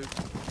finger, dude.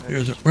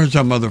 Where's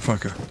that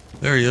motherfucker?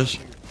 There he is.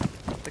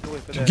 Take away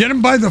for that. Get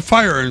him by the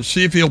fire and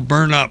see if he'll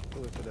burn up. Take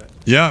away for that.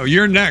 Yeah,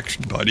 you're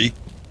next, buddy.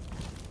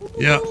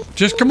 Yeah,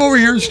 just come over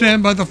here and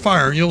stand by the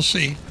fire. You'll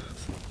see.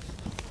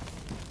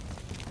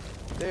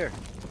 There,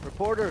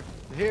 reporter,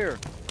 here.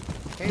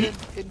 Hand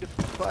in the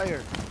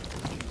fire.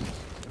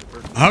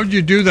 How'd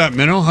you do that,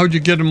 Minnow? How'd you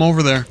get him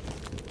over there?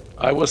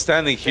 I was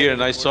standing here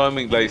and I saw him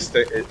like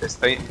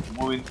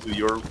moving to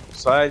your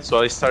side, so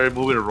I started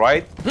moving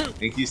right, and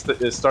he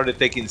started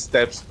taking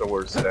steps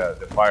towards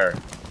the fire.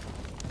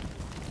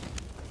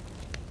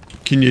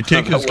 Can you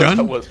take his gun?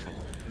 That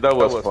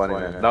was funny,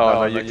 man.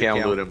 No, you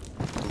can't loot him.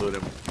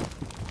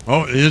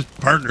 Oh, his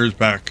partner's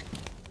back.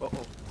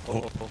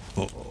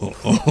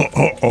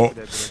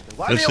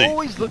 Why Let's do see. they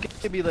always look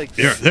at me like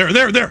There. this? Right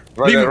there,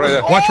 right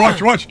there.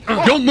 Watch.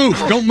 Don't move.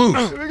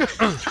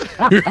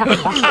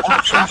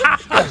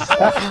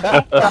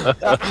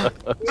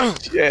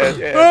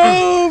 Yeah.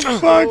 Oh,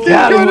 fuck.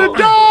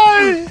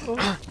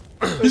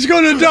 He's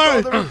gonna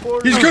die.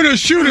 He's gonna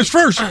shoot us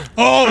first.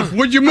 Oh,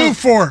 what'd you move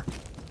for?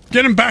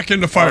 Get him back in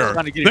the fire.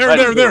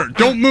 There.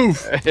 Don't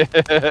move.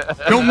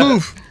 Don't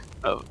move.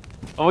 I'm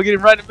gonna get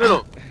him right in the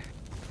middle.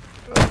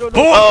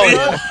 Oh,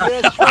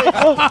 That's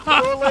right.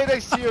 Go lay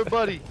next to your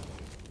buddy.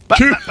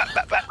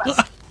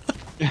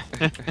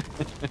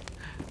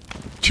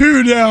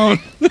 Two down.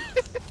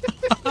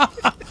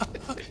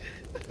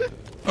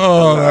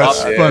 Oh,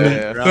 that's funny.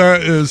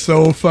 That is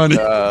so funny.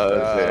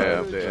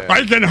 Damn.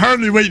 I can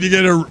hardly wait to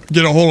get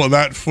a hold of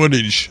that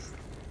footage.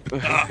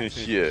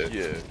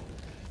 Yeah.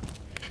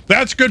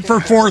 That's good for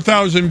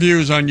 4,000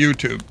 views on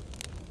YouTube.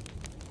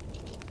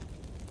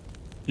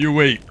 You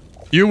wait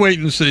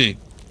and see.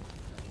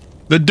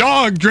 The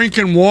dog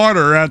drinking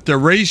water at the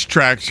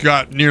racetracks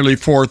got nearly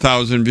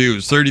 4,000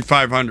 views,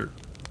 3,500.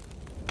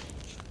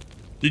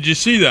 Did you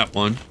see that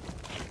one?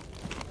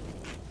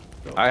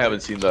 I haven't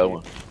seen that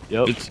one.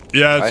 Yep. It's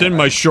in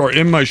my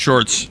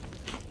shorts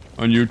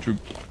on YouTube.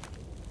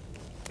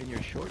 In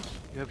your shorts?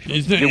 You have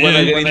He's shorts?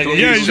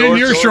 he's in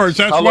your shorts.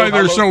 That's why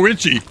they're so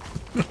itchy.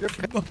 Your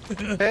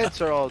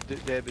pants are all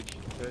damaged.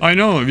 I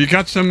know. Have you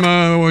got some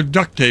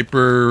duct tape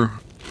or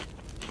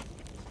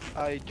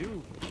I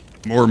do.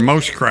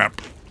 mouse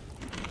crap?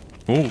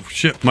 Oh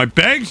shit! My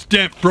bag's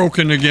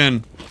broken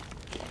again.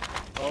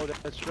 Oh,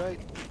 that's right.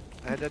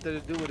 I had nothing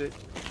to do with it.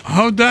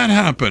 How'd that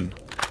happen?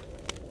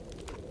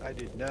 I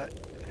did not have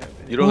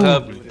anything You don't to do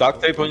have with it.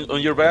 duct tape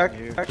on your back?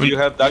 Do you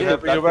have duct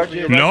tape on your back?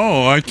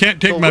 No, I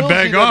can't take So my Wilsey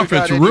bag never off.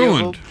 got It's any of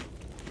ruined. them.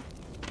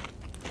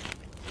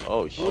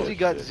 Oh Rosie shit.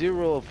 got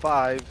 0 of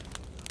 5.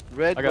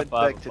 Red I got went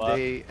 5 back of 5.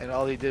 today, and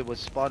all he did was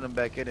spawn them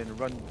back in and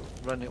run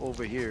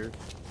over here.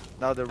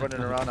 Now they're running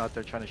around out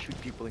there trying to shoot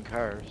people in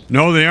cars.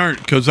 No, they aren't,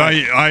 because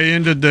I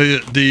ended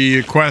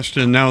the quest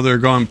and now they're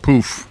gone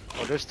poof.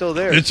 Oh, they're still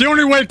there. It's the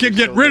only way I could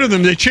get rid of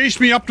them. They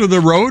chased me up to the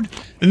road,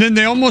 and then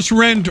they almost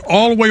ran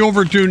all the way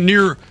over to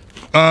near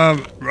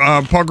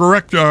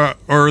Pogorecta,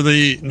 or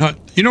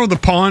the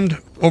pond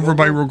over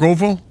by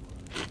Rogovo?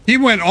 He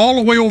went all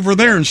the way over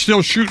there and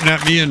still shooting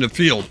at me in the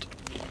field.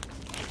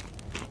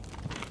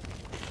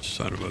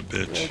 Son of a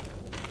bitch.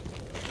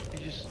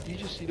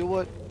 You know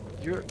what?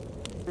 You're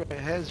a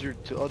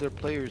hazard to other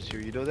players here,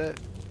 you know that?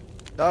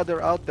 Now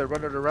they're out there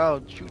running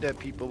around shooting at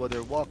people while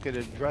they're walking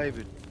and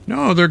driving.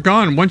 No, they're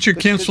gone. Once you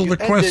cancel the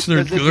quest,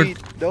 they're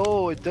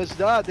no, it does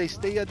not. They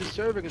stay on the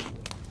server because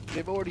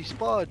they've already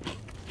spawned.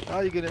 Now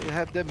you're gonna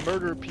have them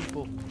murder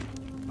people.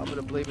 I'm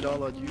gonna blame it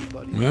all on you,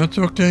 buddy. That's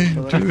okay.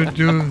 I'm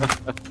Do gonna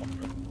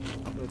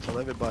tell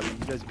everybody, you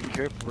guys be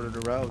careful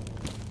running around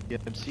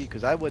EMC,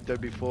 because I went there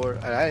before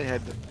and I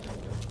had the...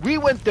 We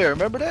went there,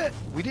 remember that?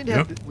 We didn't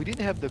have we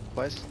didn't have the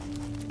quest,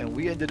 and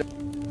we ended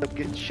up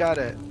getting shot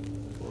at.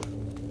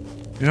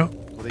 Yeah.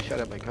 Well, they shot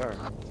at my car,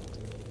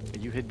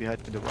 and you hid behind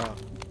the rock.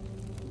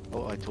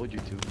 Oh, I told you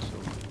to.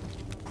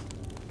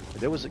 So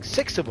there was like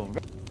 6 of them.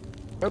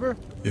 Remember?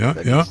 Yeah,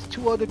 That yeah. means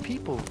 2 other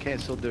people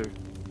canceled their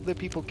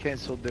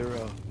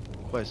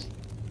quest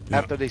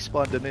after they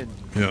spawned them in.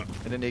 Yeah.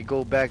 And then they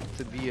go back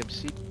to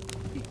VMC.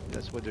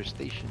 That's where they're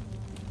stationed.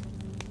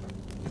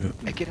 Yeah.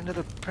 I get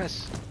another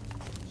press.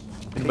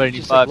 And Anybody he need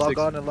just said 5, log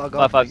 6? on and log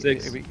on. 5, 5,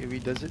 6. If he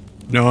does it.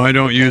 No, I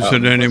don't use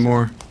it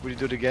anymore. Will you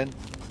do it again?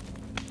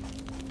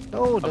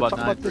 No, How about talk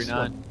about this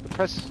 939? one.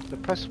 The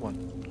press one.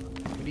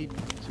 We need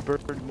to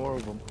burn more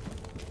of them.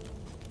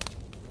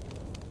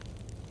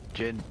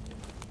 Jin.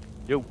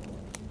 Yo.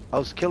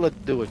 How's Killer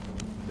doing?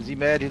 Is he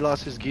mad he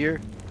lost his gear?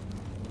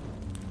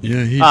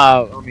 Yeah, he.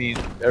 I mean,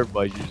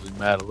 everybody's usually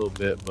mad a little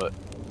bit, but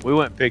we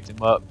went and picked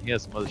him up. He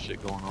has some other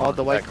shit going on. All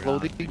the in white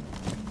background. clothing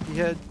he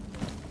had?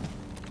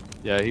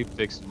 Yeah, he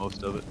fixed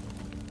most of it.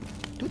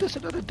 Dude, there's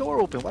another door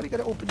open. Why do you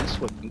gotta open this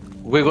one?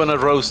 We're gonna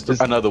roast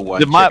another one.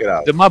 Did Check it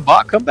out. my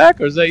bot come back,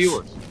 or is that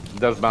yours?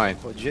 That's mine.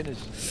 Oh, Jin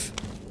is...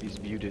 He's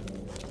muted.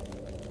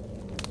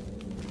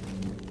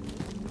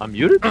 I'm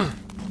muted?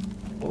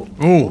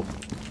 Oh,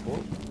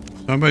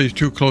 somebody's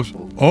too close.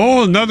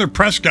 Oh, another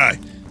press guy.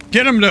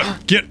 Get him to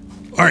get.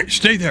 All right,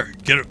 stay there.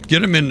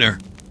 Get him in there.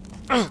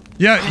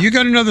 Yeah, you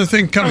got another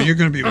thing coming. You're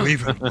going to be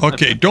leaving.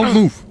 Okay, don't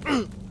move.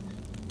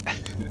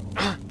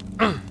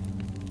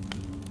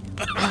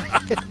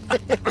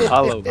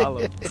 Hello.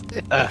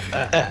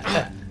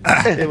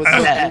 Hey, what's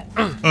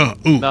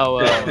up? Ooh.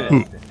 No,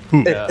 Ooh.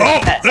 yeah.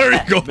 Oh, there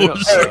he goes.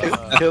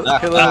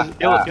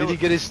 Did he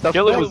get his stuff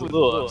Killer back? was a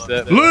little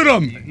upset. Let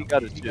him. He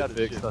got his shit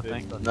fixed, I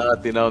think.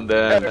 Nothing on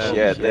them.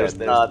 Yeah, there's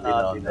nothing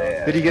on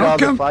there. Did he get How all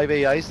come- the 5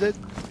 AIs then?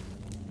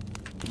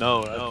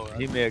 No,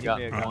 he may have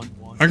gotten one.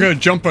 I got to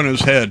jump on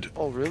his head.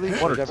 Oh, really?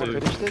 One or Never two.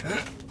 finished it?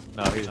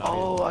 No, he didn't.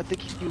 Oh, I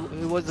think he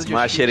wasn't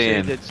Smash your it saying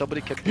in. that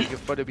somebody kept making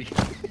fun of me.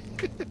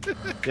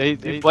 Yeah,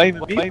 he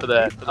blaming me for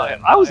that.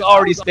 I was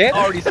already standing.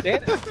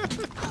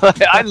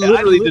 I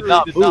literally did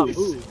not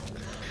move.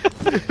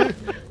 I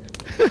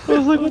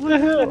was like, what the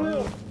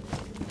hell?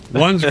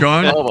 One's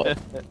gone.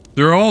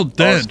 They're all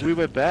dead. Oh, we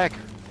went back.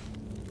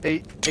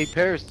 Hey,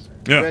 Paris.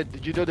 Yeah. Red,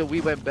 did you know that we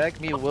went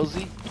back, me and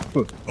Wilsey?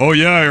 Oh,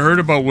 yeah, I heard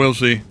about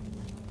Wilsey.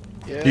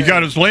 Yeah. He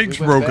got his legs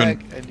we went broken.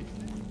 back and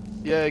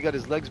yeah, he got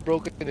his legs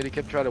broken, and then he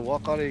kept trying to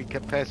walk on it. He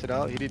kept passing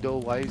out. He didn't know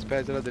why he was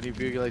passing out. Then he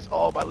realized,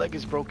 oh, my leg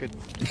is broken.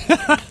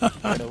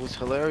 And it was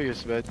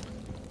hilarious, man.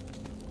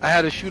 I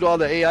had to shoot all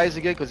the AIs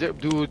again because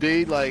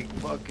they like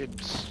fucking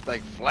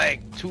like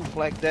flank, 2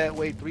 flank that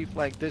way, 3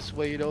 flank this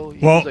way. You know,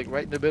 he was like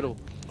right in the middle.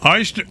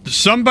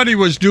 Somebody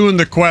was doing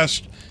the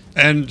quest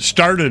and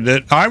started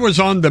it. I was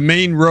on the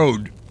main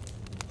road.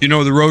 You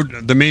know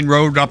the main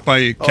road up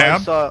by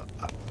Cab. Oh,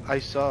 I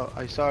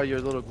saw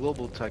your little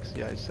global text.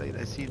 Yeah, I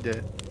see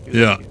that.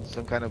 Yeah. Like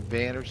some kind of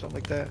van or something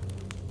like that.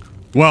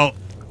 Well,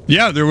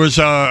 yeah, there was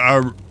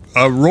a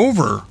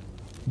rover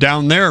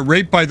down there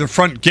right by the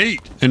front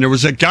gate, and there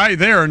was a guy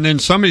there, and then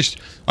somebody,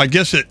 I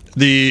guess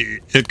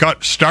it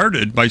got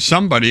started by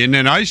somebody, and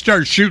then I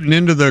started shooting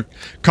into the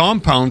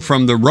compound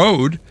from the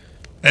road,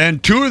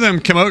 and 2 of them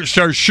come out and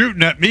started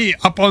shooting at me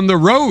up on the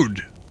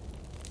road.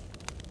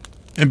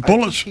 And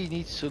bullets. I think he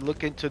needs to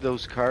look into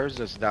those cars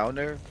that's down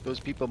there. Those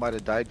people might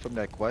have died from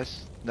that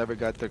quest, never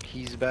got their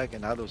keys back,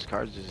 and now those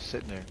cars are just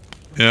sitting there.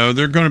 Yeah,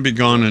 they're going to be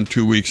gone in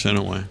 2 weeks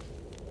anyway.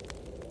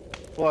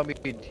 Well, I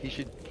mean, he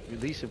should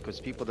release them because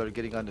people that are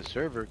getting on the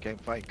server can't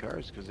find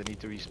cars because they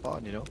need to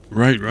respawn, you know?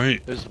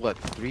 Right. There's what,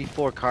 3,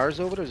 4 cars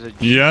over there? There's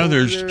a Yeah,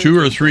 there's 2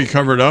 or 3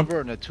 covered up.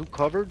 and a 2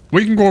 covered.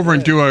 We can go over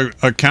and do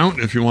a count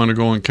if you want to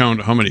go and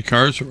count how many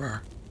cars there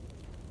are.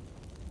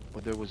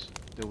 Well, there was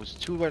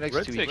 2 right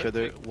next to each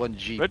other, 1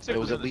 Jeep. There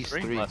was at least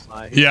 3.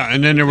 Yeah,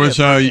 and then there was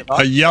a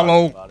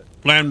yellow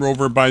Land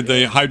Rover by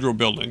the Hydro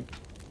building.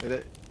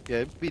 Yeah,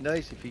 it'd be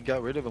nice if he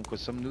got rid of them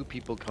because some new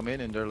people come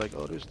in and they're like,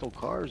 oh, there's no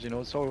cars, you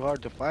know, it's so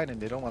hard to find,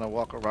 and they don't want to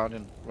walk around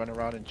and run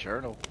around in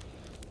Cherno.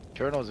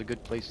 Cherno is a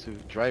good place to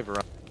drive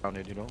around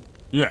it, you know?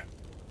 Yeah.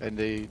 And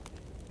they,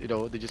 you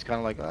know, they just kind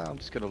of like, I'm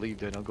just going to leave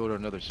then. I'll go to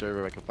another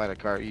server. I can find a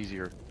car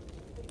easier.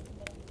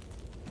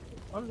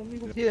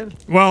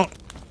 Well,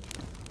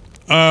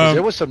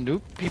 there was some new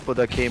people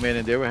that came in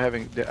and they were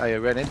having, I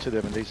ran into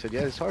them and they said,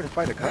 yeah, it's hard to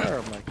find a car.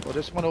 I'm like, well,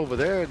 there's one over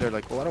there. And they're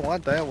like, well, I don't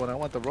want that one. I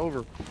want the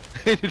Rover.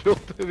 You know,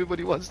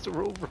 everybody wants the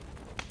Rover.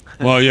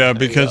 well, yeah,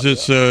 because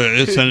it's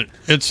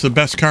the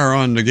best car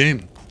on the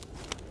game,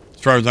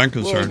 as far as I'm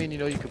concerned. Well, I mean, you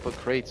know, you could put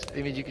crates.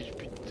 I mean, you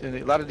could. And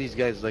a lot of these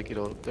guys, like, you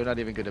know, they're not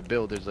even going to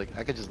build. There's like,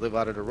 I could just live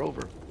out of the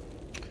Rover.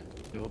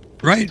 You know,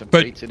 put Right, some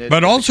crates in it,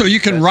 but also you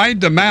can best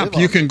ride the to map.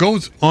 live You on. can go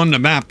on the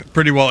map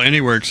pretty well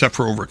anywhere except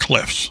for over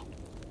cliffs.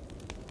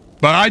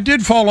 But I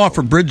did fall off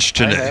a bridge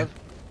I today. have.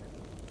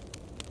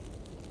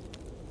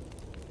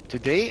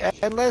 Today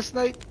and last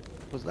night?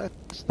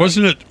 Was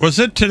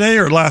it today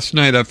or last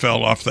night I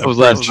fell off that That was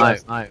bridge?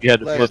 last night. You had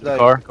to Last flip the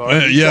night. car.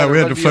 Yeah, we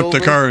had to run me flip the over?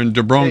 car in Yeah,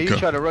 you Dubrovka.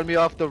 try to run me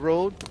off the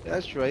road?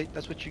 That's right.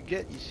 That's what you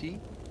get, you see?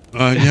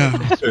 Yeah,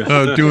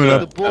 doing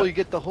The a. bull, you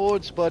get the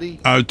hordes,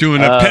 buddy. I was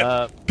doing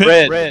a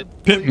pit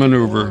Red, pit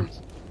maneuver.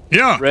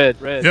 Yeah, red.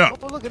 yeah.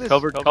 Oh, look at this.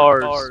 Covered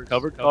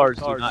cars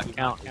do not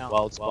count in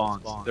wild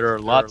spawns. There are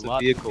lots of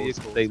vehicles.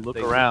 If they look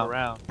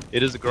around,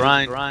 it is a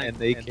grind, and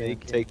they can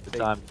take the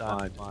time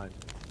to find.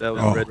 That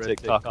was Oh.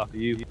 Red-Tic talking to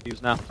you.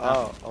 Just now.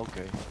 Oh,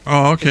 okay.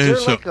 Oh, Is okay. there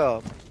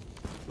So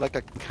like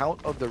a count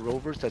of the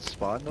rovers that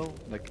spawn though?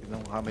 Like, you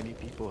know, how many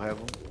people have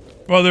them?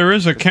 well, there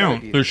is a There's gotta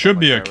count. be There should something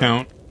be a like that,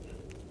 right? count.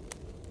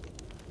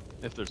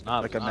 If there's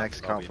not, like a max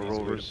count for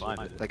rovers,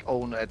 like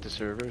own at the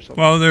server or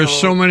something. Well, there's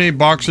so many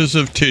boxes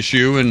of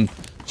tissue and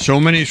so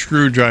many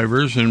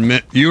screwdrivers,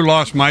 and you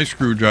lost my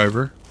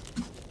screwdriver.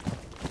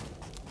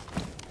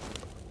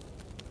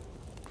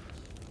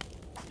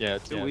 Yeah,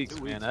 2 weeks,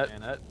 man.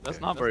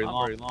 That's not very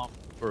long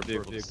for a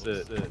vehicle to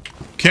sit.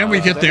 Can't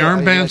we get the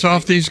armbands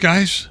off these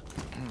guys?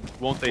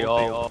 Won't they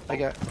all? I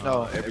got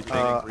no. Everything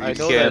I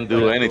know can't that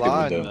do anything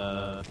with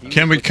them.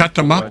 Can we cut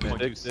them up?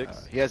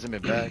 He hasn't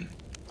been back.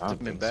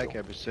 Hasn't been back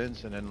ever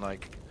since. And then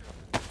like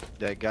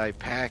that guy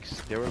Pax,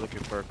 they were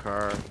looking for a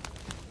car,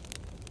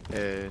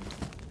 and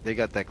they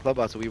got that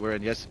clubhouse that we were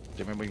in. Yes,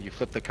 remember when you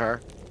flipped the car?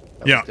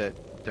 That Yeah. was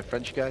the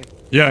French guy.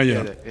 Yeah.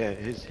 Yeah.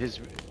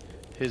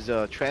 His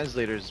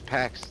translator's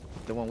Pax,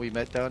 the one we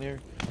met down here.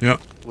 Yeah.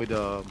 With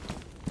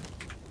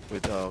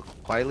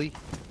Wiley.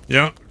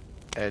 Yeah.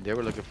 And they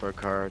were looking for a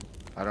car.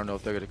 I don't know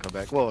if they're gonna come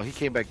back. Well, he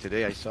came back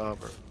today. I saw him.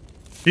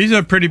 He's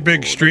a pretty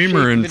big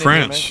streamer in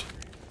France.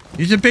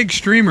 He's a big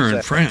streamer in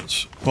that?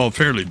 France. Well,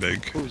 fairly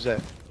big. Who's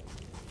that?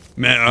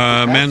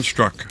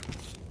 Manstruck.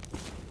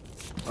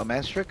 A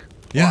Manstrick?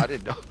 Yeah. Oh, I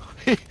didn't know.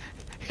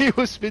 He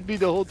was with me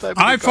the whole time.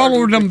 I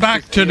followed him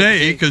back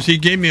today because he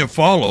gave me a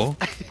follow.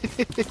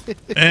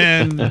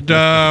 And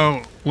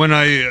when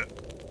I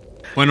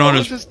went on I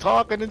his... was just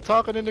talking and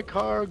talking in the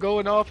car,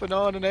 going off and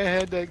on, and I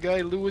had that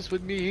guy Lewis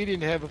with me. He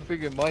didn't have a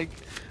freaking mic.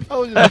 I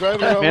was just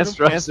driving around with him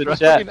for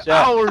freaking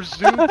hours,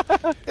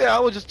 dude. Yeah, I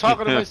was just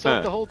talking to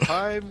myself the whole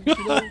time. You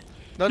know?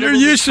 You're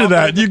used to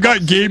that. You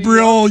got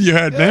Gabriel, you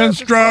had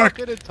Manstruck.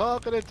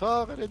 Talking and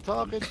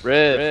talking.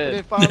 Red. And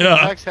then finally Yeah.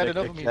 Max had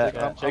enough of me. He's like,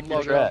 I'm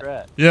logging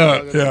out.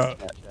 Yeah.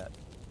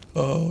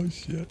 Oh,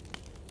 shit.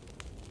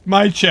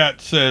 My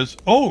chat says,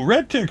 oh,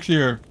 RedTic's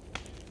here.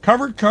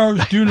 Covered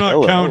cars do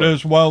not count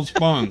as wild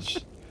spawns.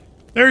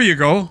 There you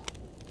go.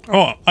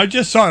 Oh, I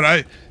just saw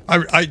it.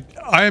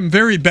 I am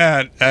very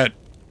bad at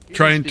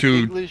trying to...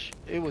 English.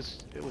 It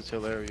was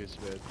hilarious,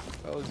 man.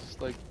 I was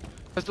just like...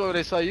 That's why when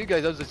I saw you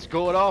guys, I was just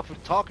going off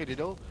and talking, you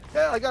know?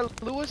 Yeah, I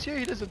got Lewis here,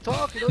 he doesn't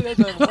talk, you know? He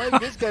doesn't have a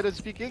mic. This guy doesn't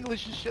speak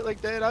English and shit like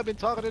that. I've been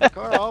talking in the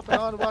car off and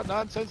on about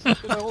nonsense the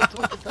whole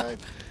fucking time.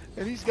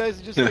 And these guys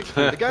are just like,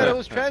 the guy that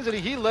was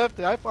translating, he left,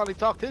 and I finally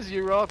talked his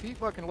ear off. He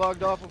fucking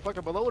logged off and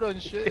fucking Balota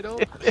and shit, you know?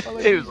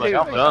 Like, he was like,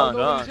 I'm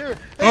done. Hey,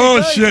 oh,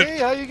 guys, shit. hey,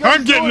 how you guys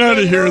I'm getting doing, out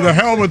of man? here. The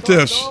hell with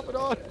this. Off and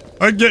on.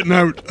 I'm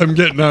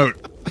getting out.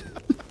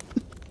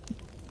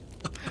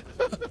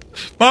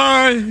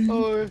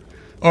 Bye.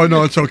 Oh,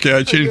 no, it's okay.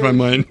 I changed my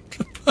mind.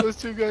 Those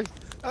two guys.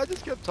 I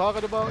just kept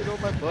talking about, you know,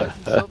 my butt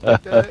and stuff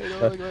like that. You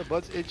know, like my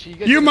butt's itchy.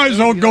 You might as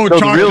well go talk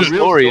the real to...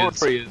 story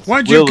is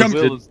Why'd you come...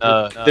 didn't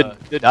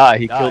die.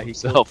 He killed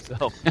himself.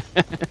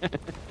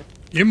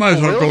 You might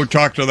as well go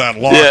talk to that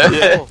locker.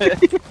 Yeah.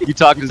 You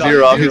talked his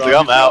ear off. He's like,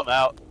 I'm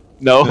out.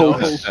 No.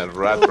 And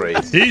rat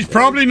race. He's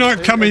probably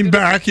not coming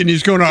back, and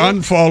he's going to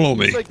unfollow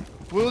me. Like,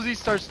 Willsy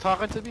starts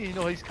talking to me, you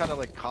know, he's kind of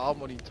like calm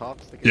when he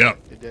talks, like Yeah.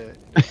 the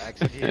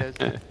accent he has.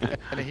 And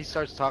then he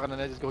starts talking,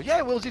 and I just go, yeah,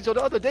 Willsy, so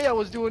the other day I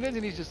was doing this,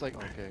 and he's just like,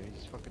 okay,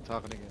 he's fucking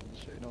talking again, and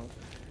shit, you know.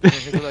 And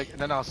then he'll be like, and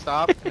then I'll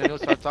stop, and then he'll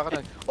start talking,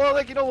 like, well,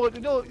 like, you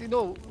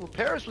know,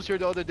 Paris was here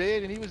the other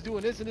day, and he was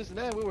doing this and this and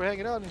that, and we were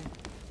hanging out, and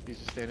he's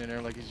just standing there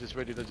like he's just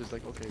ready to just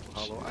like, okay,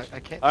 Hollow, I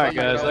can't. All right,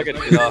 guys, I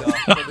gotta get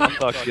off.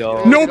 Talk to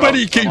y'all.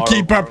 Nobody can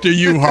keep up to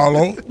you,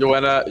 Hollow. You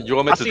want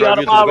me to drive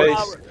you to the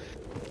base?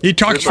 He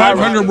talks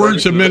 500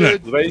 words a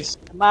minute.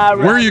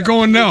 Where are you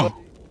going now?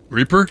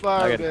 Reaper?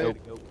 I gotta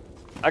go.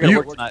 I gotta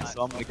work tonight,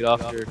 so I'm gonna get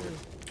off here.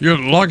 You're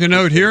logging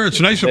out here?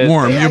 It's nice and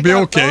warm. You'll be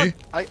okay.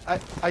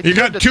 You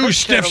got 2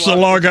 stiffs to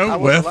log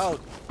out with.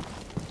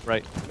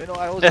 Right. You know,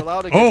 I was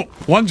allowed to Oh,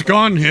 one's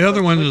gone. The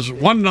other one is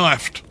one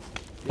left.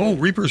 Oh,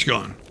 Reaper's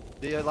gone.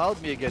 They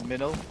allowed me again,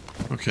 Minnow.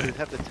 Okay. They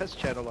have the test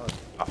channel on.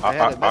 I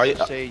had a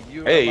message say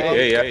you.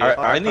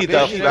 I need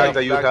that flag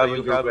that you have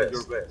in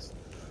your vest.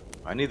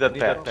 I need that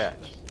patch.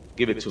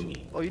 Give it to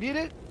me. Oh, you need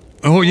it?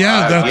 Oh,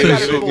 yeah, that's give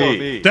his, it to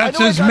me.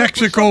 that's I his got it for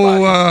Mexico,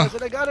 somebody. I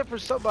said I got it for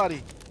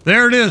somebody.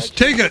 there it is.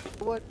 Take it.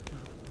 What?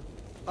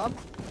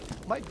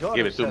 My daughter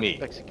Give it to me.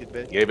 Mexican,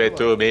 man. Give it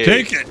to me.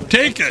 Take it.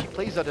 Take She it.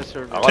 plays on the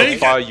server. I'll Take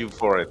fight you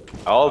for it.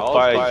 I'll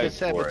fight you She has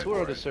for Saboteur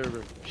on the it.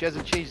 server. She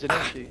hasn't changed the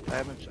name.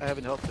 I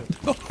haven't helped her.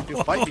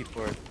 You fight me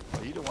for it.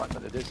 Oh, you don't want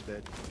none of this,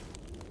 man.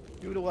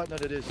 You don't want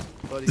none of this,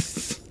 buddy.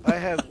 I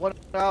have 1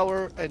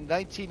 hour and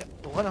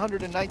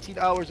 119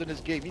 hours in this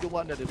game. You don't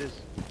want none of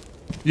this.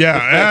 Yeah,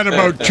 add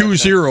about 2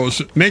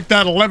 zeros. Make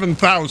that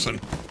 11,000.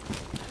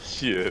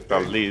 Shit,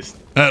 at least.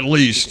 At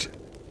least.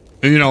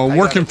 You know,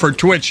 working for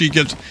Twitch, he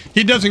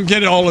doesn't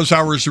get all his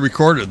hours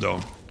recorded,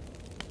 though.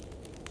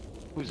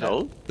 Who's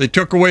that? They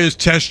took away his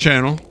test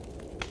channel.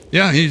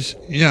 Yeah,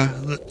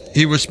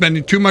 he was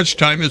spending too much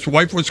time. His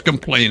wife was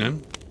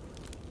complaining.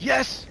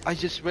 Yes! I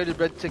just read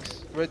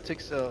RedTic's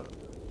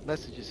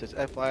message. It says,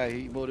 FYI,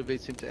 he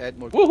motivates him to add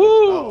more.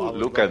 Woohoo!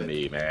 Look at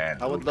me, man.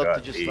 I would love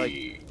to just,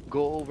 like,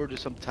 go over to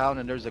some town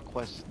and there's a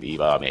quest.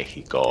 Viva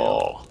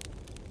Mexico.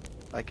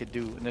 I could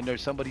do, and then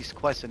there's somebody's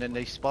quest, and then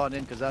they spawn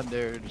in because I'm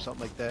there or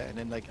something like that, and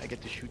then like I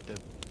get to shoot them.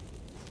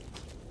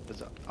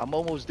 'Cause I'm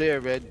almost there,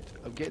 Red.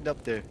 I'm getting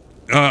up there.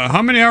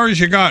 How many hours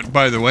you got,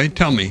 by the way?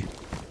 Tell me.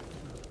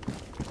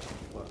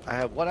 I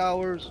have 1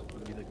 hour.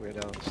 Let me look right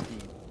now on Steam.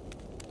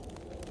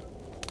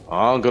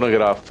 I'm gonna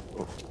get off.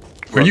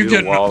 Are you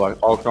getting?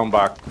 I'll come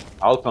back.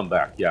 I'll come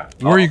back. Yeah.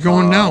 Where are you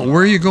going now?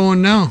 Where are you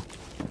going now?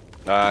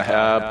 I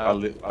have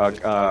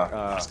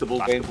a stable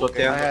game put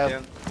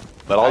in,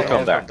 but I'll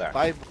come back.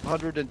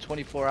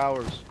 524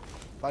 hours.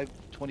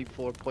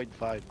 524.5.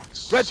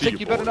 RedTic,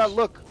 you better not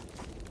look.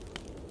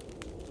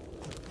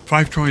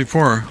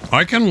 524.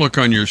 I can look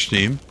on your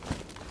Steam.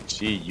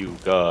 See you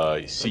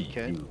guys. See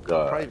you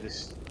guys.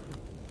 Private.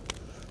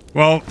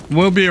 Well,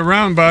 we'll be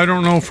around, but I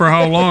don't know for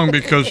how long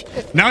because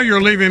now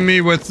you're leaving me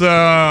with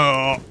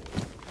that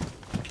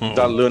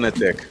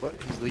lunatic. What?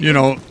 you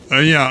know,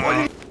 yeah.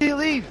 Why did he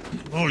leave?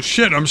 Oh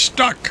shit! I'm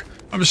stuck.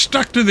 I'm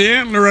stuck to the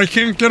antler. I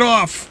can't get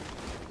off.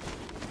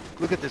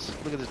 Look at this.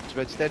 Look at this.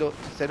 Red,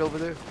 stand over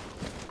there.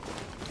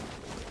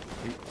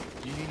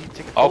 You need to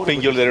take a I'll photo ping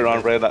with you this later thing.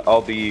 on, Red.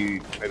 I'll be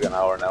maybe an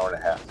hour and a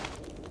half.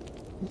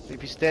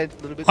 If you stand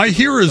a little bit. I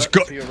hear his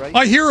to your right,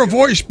 I hear a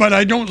voice, but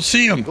I don't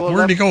see him. Go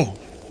Where'd he left.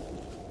 go?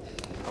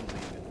 I'm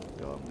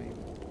leaving. No, I'm leaving.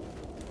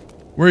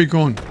 Where are you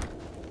going?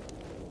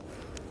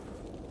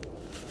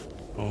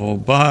 All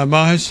by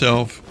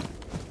myself.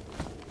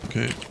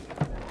 Okay.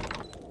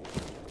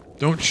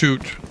 Don't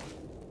shoot.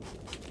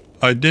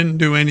 I didn't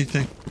do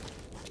anything.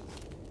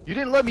 You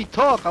didn't let me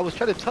talk. I was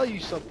trying to tell you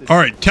something. All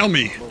right, tell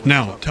me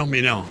now. Tell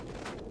me now.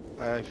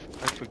 I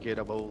forget.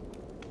 I'm old.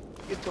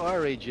 Get to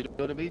our age, you know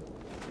what I mean?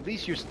 At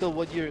least you're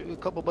still a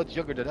couple months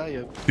younger than I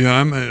am. Yeah,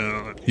 I'm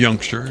a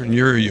youngster, and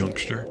you're a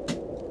youngster.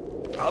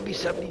 I'll be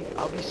 70.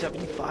 I'll be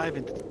 75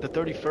 in the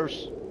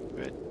 31st.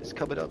 Right? It's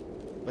coming up.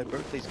 My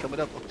birthday's coming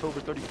up, October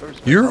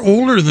 31st. You're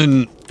older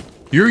than.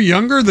 You're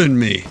younger than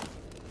me.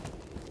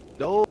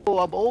 No,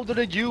 I'm older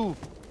than you.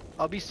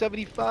 I'll be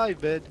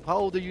 75, man. How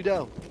old are you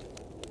now?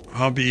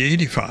 I'll be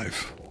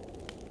 85.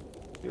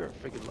 You're a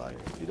freaking liar.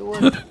 You know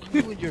what?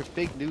 You and your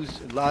fake news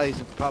and lies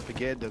and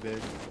propaganda, man.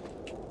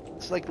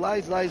 It's like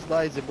lies, lies,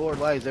 lies, and more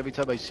lies every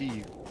time I see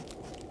you.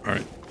 All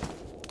right.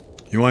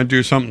 You want to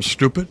do something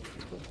stupid?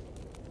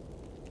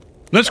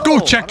 Let's go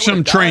No, I check don't some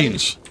wanna die.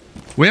 trains.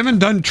 We haven't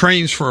done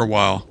trains for a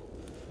while.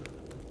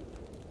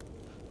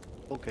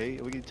 Okay,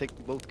 are we gonna take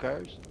both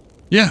cars?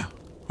 Yeah.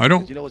 I 'Cause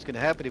don't. you know what's gonna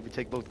happen if we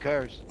take both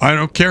cars? I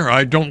don't care.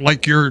 I don't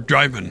like your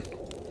driving.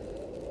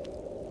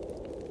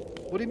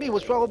 What do you mean?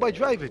 What's wrong with my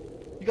driving?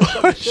 You got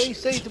something to say?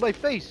 Say it to my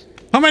face.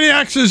 How many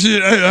accidents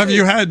have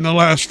you had in the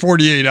last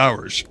 48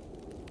 hours?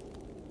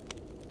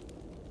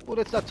 Well,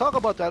 let's not talk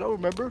about that. I don't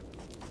remember.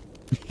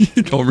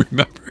 You don't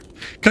remember?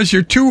 Because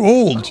you're too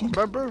old.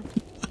 Remember?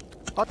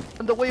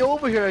 On the way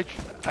over here,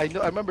 I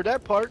remember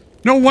that part.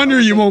 No wonder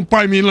you won't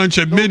buy me lunch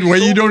at Midway.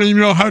 You don't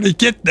even know how to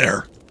get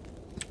there.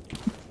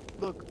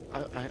 Look,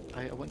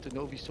 I went to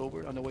Novi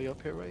Sober on the way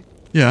up here, right?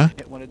 Yeah.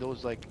 Hit one of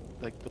those like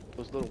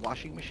those little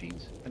washing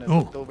machines, and I Oh.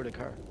 looked over the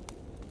car.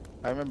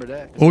 I remember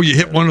that. Oh, you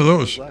hit one of I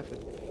those. was laughing.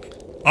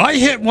 I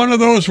hit one of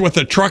those with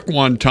a truck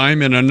one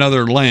time in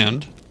another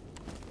land,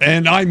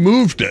 and I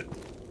moved it.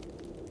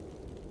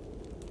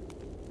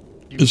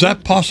 Is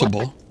that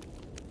possible?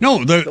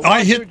 No, The I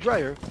washer hit.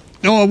 dryer.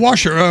 No, a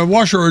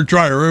washer or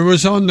dryer. It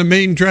was on the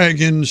main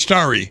drag in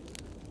Starry.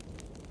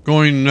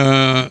 Going,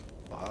 yeah.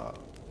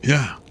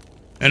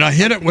 And I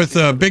hit it with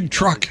a big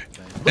truck.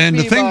 And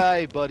the Look me in thing. my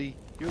eye, buddy.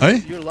 Hey?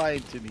 You're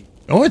lying to me.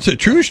 Oh, it's a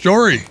true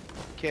story.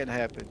 Can't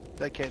happen.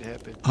 That can't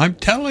happen. I'm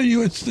telling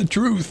you, it's the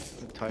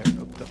truth. I'm tired.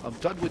 I'm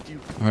done with you.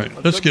 All right,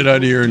 I'm let's done get with out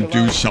of you. here and You're do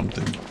lying.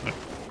 something.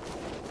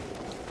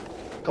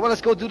 Come on,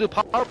 let's go do the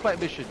power plant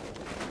mission.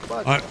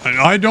 Come on.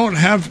 I don't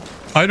have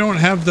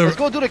the. Let's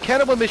go do the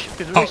cannibal mission.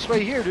 It's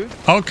right here, dude.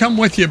 I'll come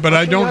with you, but I'll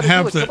I show you how don't to do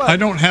have it. the. Come on. I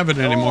don't have it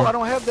No, anymore. I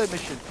don't have that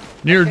mission.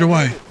 Neither do can't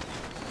I. have it.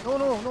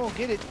 No,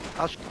 get it.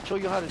 I'll show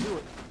you how to do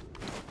it.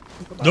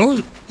 Come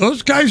on.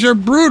 Those guys are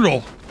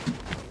brutal.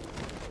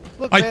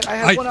 Look, I- man, I I-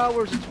 have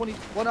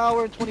 1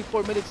 hour and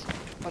 24 minutes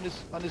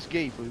on this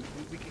game.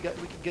 We can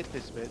get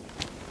this, man.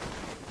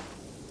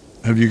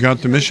 Have you got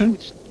the mission?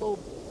 It's slow.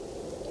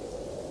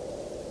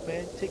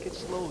 Man, take it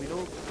slow, you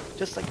know.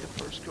 Just like the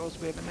first girls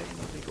we ever met, you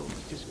know, they go,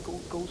 just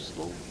go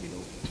slow, you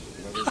know.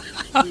 Remember,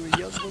 we were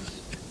young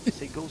ones. They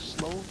say go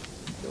slow,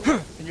 you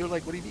know? And you're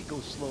like, what do you mean go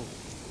slow?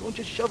 Don't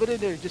just shove it in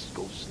there. Just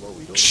go slow,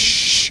 you know.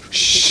 Shh,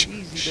 shh, Take it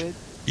easy, man.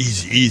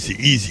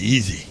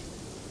 Easy.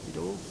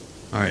 You know.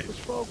 All right.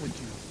 What's wrong with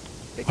you?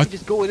 They can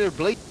just go in there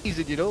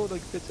blazing, you know.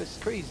 Like that's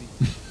crazy.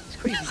 It's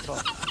crazy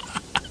talk.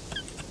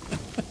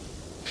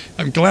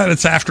 I'm glad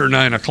it's after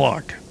 9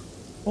 o'clock.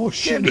 Oh Can't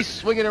shit! be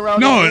swinging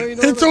around. No, in there, you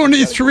know? it's Like, only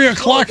you gotta 3 go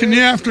slow, o'clock in the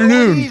man.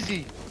 afternoon. Go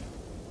easy.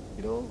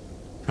 You know.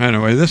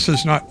 Anyway, this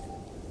is not.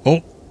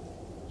 Oh,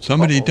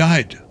 somebody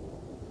died.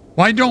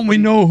 Why don't we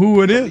know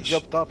who it Somebody is?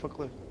 jumped off a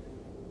cliff.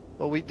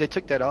 Well, they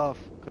took that off.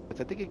 'Cause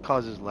I think it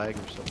causes lag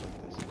or something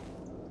like this.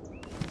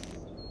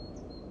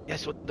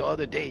 Yes, what the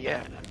other day,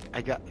 yeah,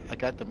 I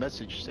got the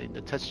message saying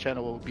the test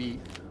channel will be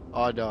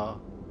on.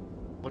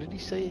 What did he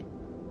say?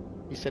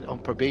 He said on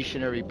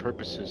probationary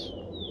purposes.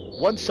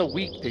 Once a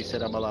week, they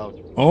said I'm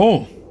allowed.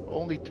 Oh,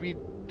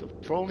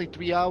 For only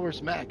 3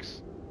 hours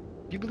max.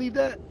 You believe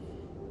that?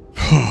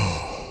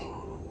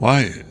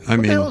 Why? I What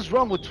mean, the hell's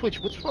wrong with Twitch?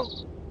 What's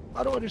wrong?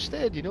 I don't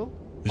understand, you know?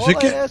 Is All it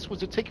I get- asked was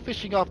to take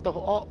fishing off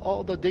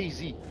all the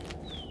DayZ.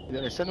 And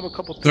then I sent them a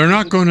couple they're pictures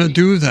not of going to the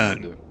do that.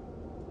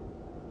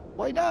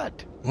 Why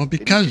not? Well, They need to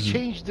because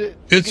change the,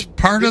 it's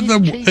part they of need to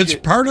the. change It's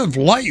it. part of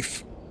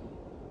life.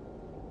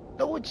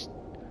 No, it's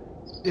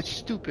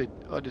stupid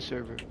on the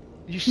server.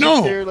 You sit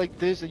No. there like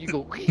this and you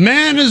go.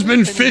 Man has been and then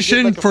you get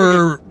fishing like a for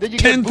friggin- then you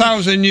get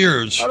 10,000 boots.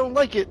 years I don't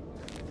like it.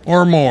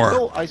 or more.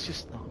 No, I'm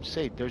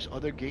saying there's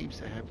other games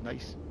that have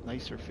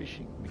nicer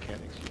fishing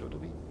mechanics. You know what I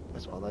mean?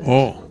 That's all I.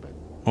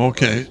 Oh.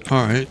 Okay,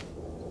 all right.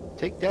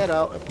 Take that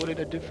out and put in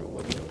a different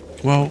one. You know?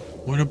 Well,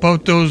 what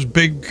about those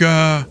big It's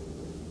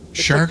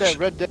sharks? like that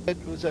Red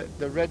Dead, was that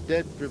the Red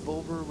Dead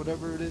Revolver,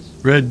 whatever it is?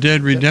 Red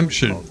Dead Is that what it's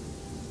Redemption. called?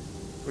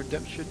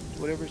 Redemption,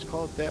 whatever it's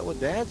called. That one,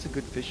 that's a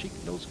good fishing.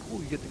 You know, it's cool.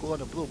 You get to go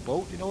on a little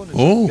boat, you know, and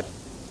Oh. you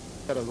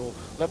gotta go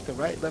left and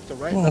right, left and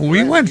right. Well, left and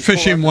we right, went you go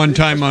fishing out one the fish.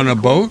 time That's on a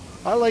pretty cool. boat.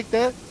 I like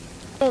that.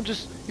 I'm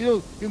just, you know,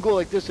 you can go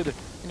like this and then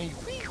you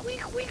weak,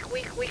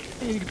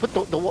 and you can put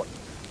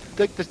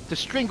the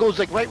string goes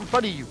like right in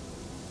front of you.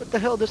 What the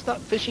hell? That's not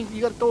fishing.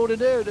 You gotta throw it in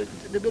there, in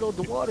the middle of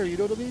the water. You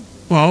know what I mean?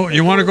 Well,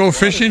 you want to go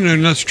fishing,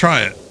 and let's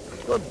try it.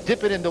 Go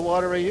dip it in the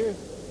water right here.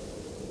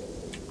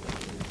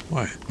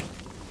 Why?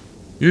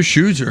 Your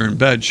shoes are in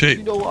bad You shape.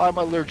 know I'm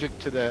allergic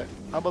to that.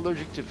 I'm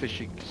allergic to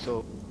fishing,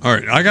 so. All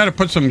right, I got to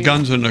put some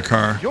guns in the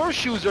car. Your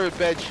shoes are in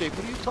bad shape.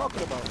 What are you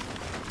talking about?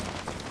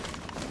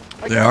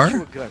 I They got are?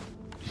 you a gun.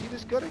 See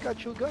this gun? I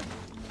got you a gun.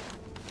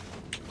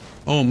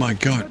 Oh my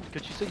God! Good.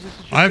 'Cause you say this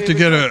is your I have to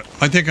favorite get gun.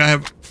 I think I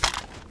have.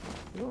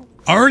 You know?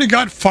 I already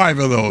got 5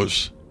 of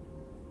those.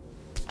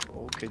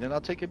 Okay, then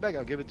I'll take it back.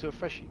 I'll give it to a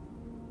freshie.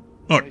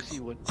 Look, Let me see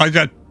what. I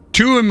got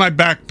 2 in my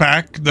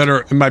backpack that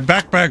are. My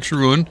backpack's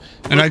ruined,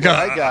 and Look I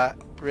got. what I got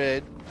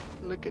red.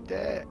 Look at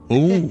that.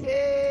 Ooh.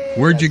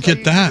 Where'd you That's how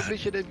get that? do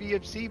Fishing at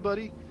VFC,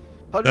 buddy.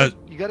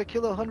 You gotta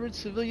kill 100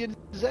 civilian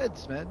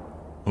Zeds, man.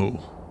 Oh.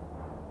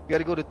 You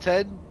gotta go to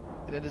 10,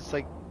 and then it's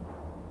like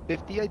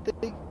 50, I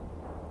think.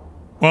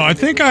 Well, I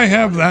think I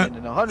have that.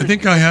 I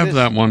think I have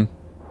that one.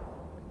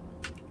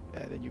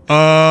 Yeah, then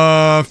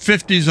you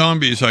 50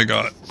 zombies I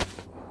got.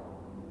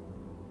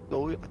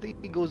 So I think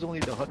it goes only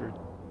to 100.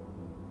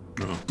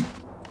 No.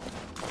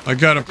 I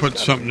gotta put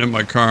something in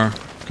my car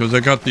because I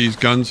got these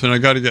guns, and I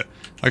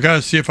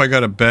gotta see if I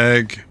got a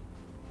bag.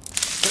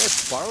 Can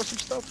I borrow some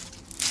stuff?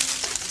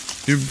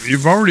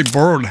 You've already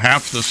borrowed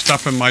half the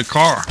stuff in my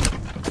car.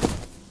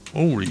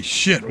 Holy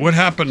shit! What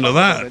happened to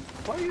that?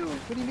 Why are you?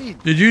 What do you mean?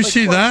 Did you Like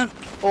see what? that?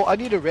 Oh, I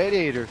need a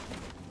radiator.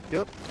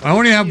 Yep. I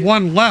only have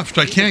one left.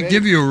 I can't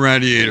give you a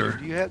radiator.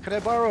 Do you have? Can I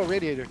borrow a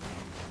radiator?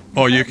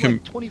 Oh, you have can.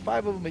 Like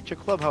 25 of them at your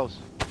clubhouse.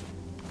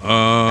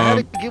 I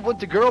had to give one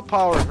to Girl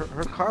Power.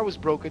 Her car was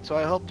broken, so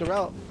I helped her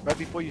out right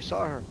before you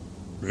saw her.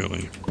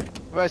 Really?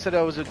 Remember I said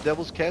I was at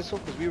Devil's Castle?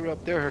 Because we were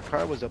up there. Her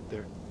car was up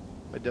there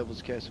at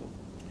Devil's Castle.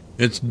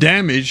 It's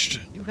damaged.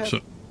 You have...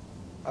 So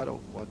I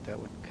don't want that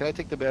one. Can I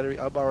take the battery?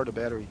 I'll borrow the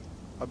battery.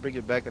 I'll bring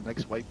it back at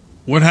next wipe.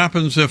 what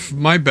happens if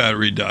my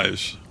battery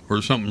dies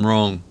or something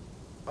wrong?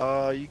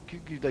 You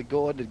could like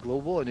go on the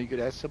global and you could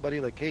ask somebody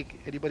like, hey,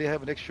 anybody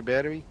have an extra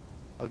battery?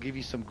 I'll give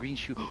you some green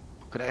shoes.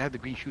 Could I have the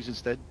green shoes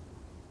instead?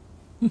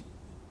 You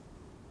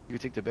can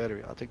take the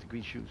battery. I'll take the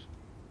green shoes.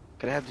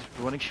 Can I have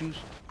the running shoes?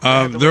 Can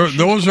I have the running shoes?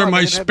 Those Come are on, my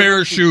I can have the spare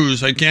running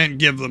shoes. I can't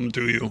give them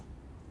to you.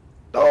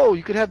 No,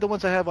 you could have the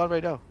ones I have on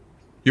right now.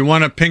 You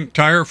want a pink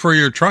tire for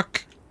your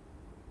truck?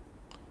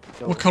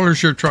 No. What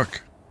color's your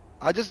truck?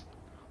 I just...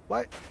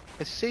 Why?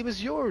 It's the same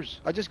as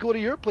yours. I just go to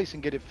your place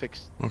and get it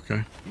fixed.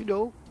 Okay. You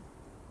know.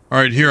 All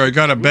right, here I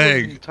got a You don't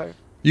bag. need tire.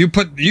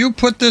 You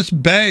put this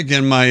bag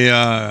in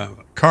my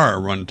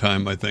car one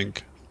time, I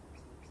think.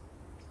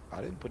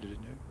 I didn't put it in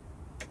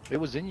there. It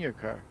was in your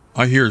car.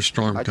 I hear a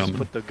storm I coming.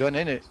 just put the gun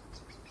in it.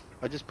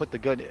 I just put the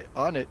gun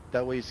on it.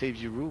 That way it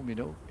saves you room, you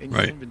know, in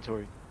Right. your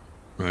inventory.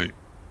 Right.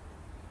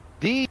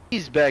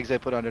 These bags I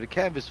put on are the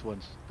canvas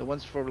ones. The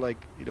ones for like,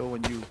 you know,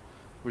 when you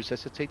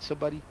resuscitate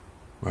somebody.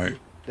 Right.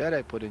 That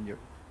I put in your...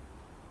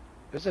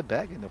 There's a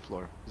bag in the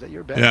floor. Is that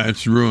your bag? Yeah,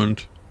 it's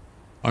ruined.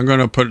 I'm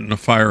gonna put it in the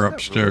fire not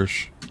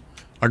upstairs.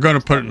 I'm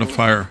gonna put it in the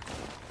fire.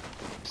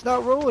 It's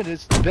not ruined.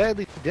 It's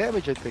badly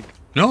damaged, I think.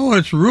 No,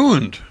 it's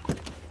ruined.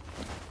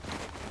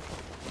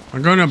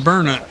 I'm gonna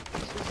burn it.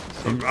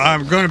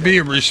 I'm gonna be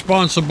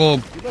responsible.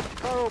 You left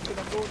the car open.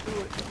 I'm going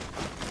through it.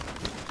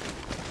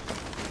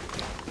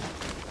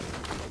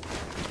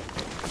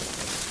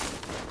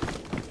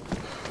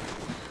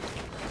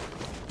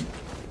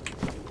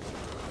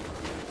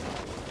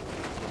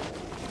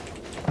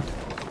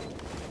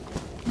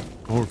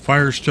 Oh, the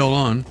fire's still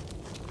on.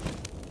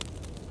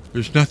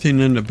 There's nothing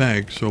in the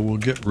bag, so we'll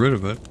get rid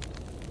of it.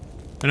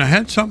 And I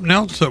had something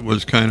else that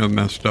was kind of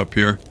messed up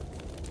here.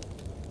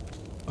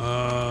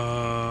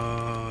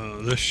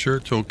 This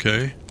shirt's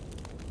okay.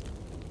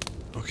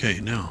 Okay,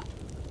 now.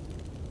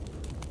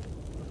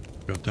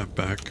 Got that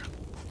back.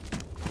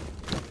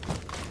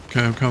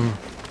 Okay, I'm coming.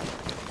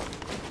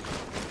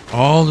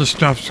 All the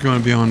stuff's going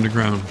to be on the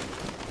ground.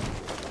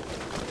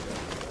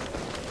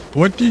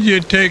 What did you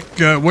take?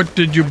 What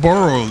did you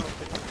borrow?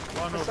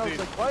 That sounds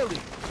like Wiley.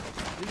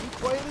 Did you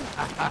Wiley?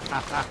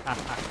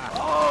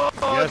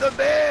 Oh, the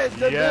man!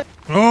 The man.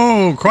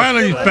 Oh,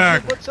 Quiley's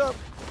back. What's up?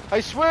 I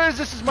swear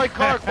this is my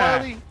car,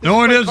 Quiley.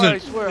 No, it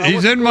isn't.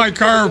 He's in my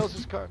car. What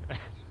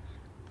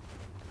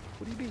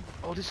do you mean?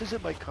 Oh, this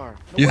isn't my car.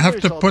 No You wonder have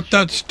it's to all put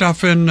that disheveled.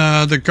 stuff in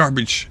the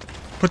garbage.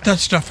 Put that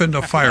stuff in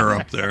the fire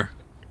up there.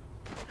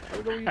 I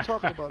don't know what you're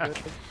talking about, man.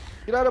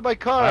 Get out of my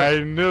car. I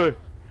knew it.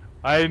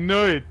 I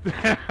knew it.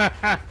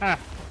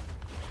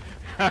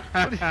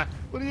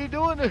 What are you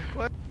doing there?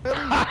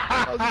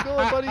 How's it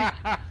going, buddy?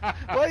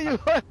 Why are you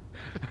laughing?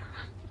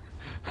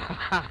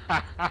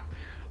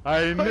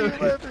 I Why knew are you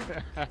it. laughing?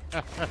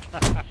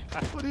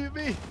 What do you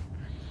mean?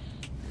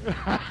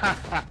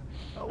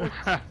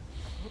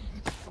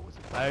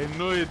 I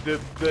knew it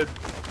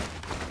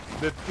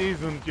that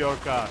isn't your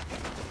car.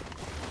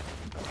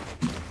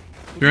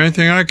 Is there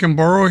anything I can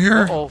borrow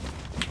here? Uh-oh.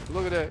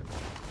 Look at that.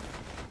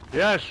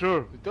 Yeah,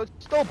 sure.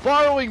 It's no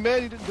borrowing,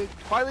 man.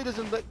 Finally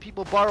doesn't let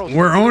people borrow.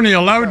 We're only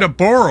allowed to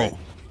borrow.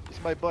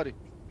 It's my buddy.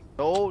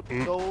 No,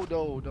 no,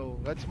 no, no.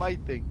 That's my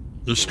thing.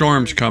 The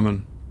storm's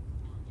coming.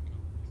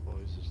 Oh,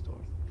 it's a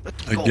storm.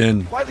 Let's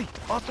Again. go. Wiley,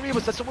 all three of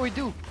us, that's what we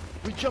do.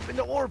 We jump in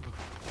the orb.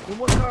 In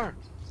one car.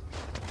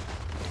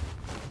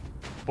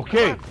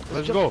 Okay, Come on,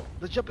 let's jump, go.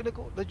 Let's jump in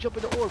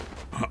the orb.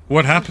 What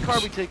Which car we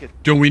happens? taking?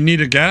 Do we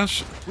need a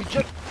gas? We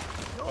jump.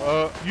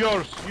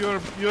 Yours.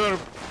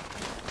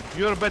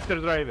 You're a better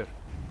driver.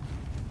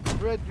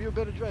 Red, you're a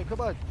better drive.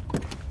 Come on.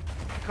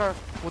 Car.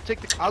 We'll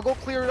take the. I'll go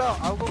clear it out.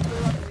 I'll go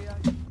clear out the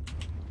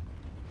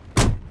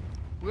AI.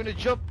 We're gonna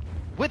jump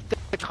with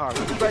the car.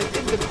 We drive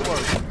in the car.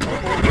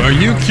 Are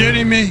you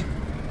kidding me?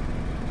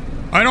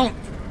 I don't.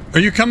 Are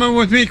you coming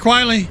with me,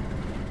 Quiley?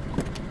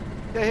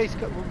 Yeah, hey,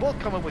 Scott, we're both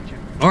coming with you.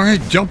 All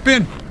right, jump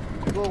in.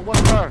 We go in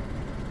one car.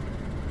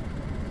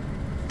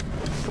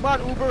 Come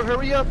on, Uber,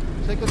 hurry up.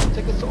 Take us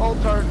to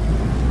Altar.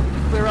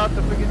 Clear out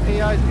the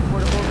friggin' AIs before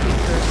the boat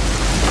gets there.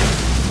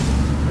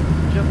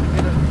 Jump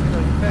in a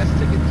fast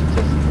ticket to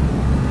Tisy.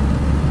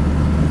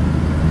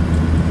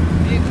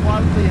 Me and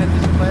Quante had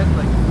this plan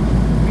like a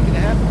week and a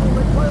half ago,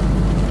 like what? 2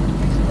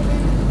 weeks ago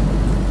maybe?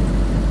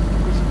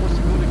 We're supposed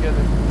to go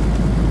together.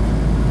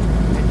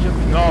 And jump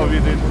in No,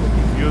 we did.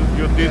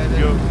 You did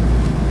your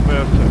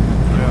versa.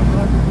 Yeah.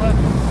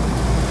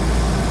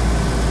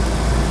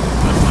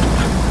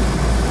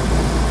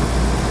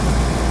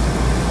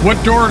 What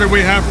door do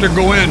we have to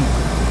go in?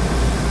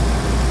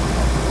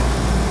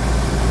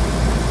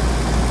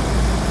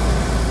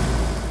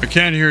 I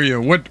can't hear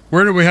you.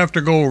 Where do we have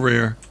to go over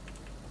here?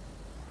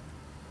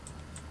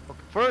 Okay,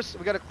 first,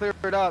 we gotta clear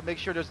it out, make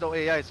sure there's no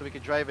AI so we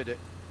can drive it.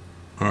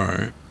 All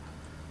right.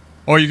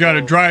 Oh, you got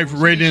to drive see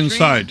right these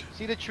inside. trees?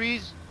 See the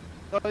trees?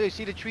 Oh, you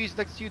see the trees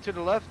next to you to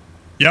the left?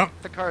 Yep.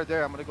 The car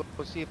there. I'm gonna go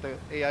see if the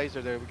AIs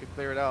are there. We can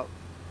clear it out.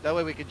 That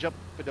way we can jump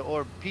in the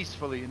orb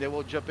peacefully, and they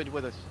won't jump in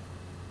with us.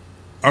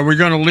 Are we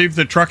going to leave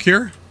the truck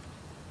here?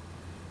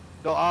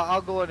 No,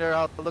 I'll go in there.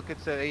 I'll look and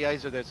say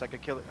AIs are there, so I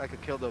could kill. I could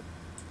kill them.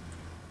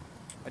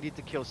 I need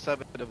to kill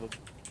 7 of them.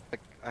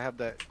 I have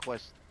that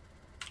quest.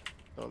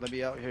 So let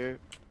me out here.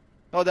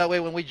 Oh, that way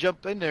when we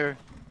jump in there,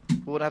 we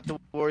won't have to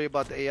worry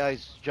about the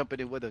AIs jumping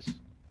in with us.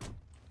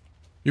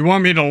 You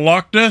want me to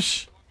lock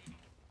this?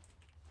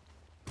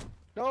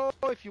 No,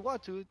 if you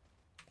want to.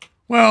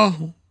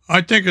 Well,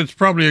 I think it's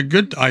probably a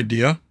good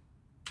idea.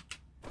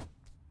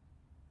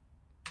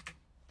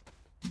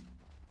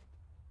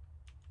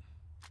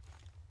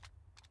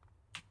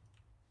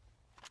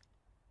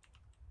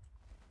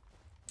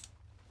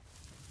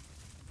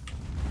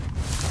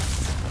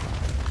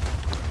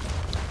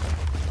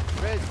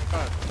 Red,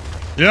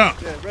 Yeah.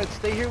 yeah, Red,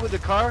 stay here with the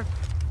car.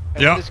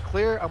 And Yeah. when it's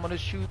clear, I'm gonna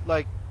shoot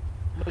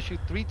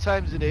 3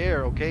 times in the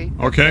air, okay?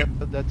 Okay.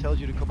 That tells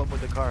you to come up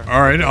with the car.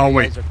 All right, The I'll AIs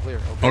wait. are clear,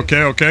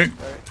 Okay, okay.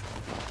 All right.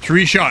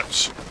 3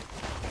 shots.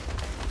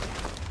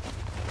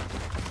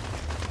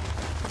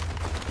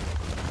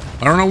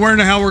 I don't know where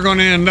the hell we're going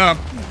to end up,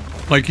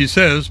 like he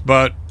says,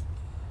 but...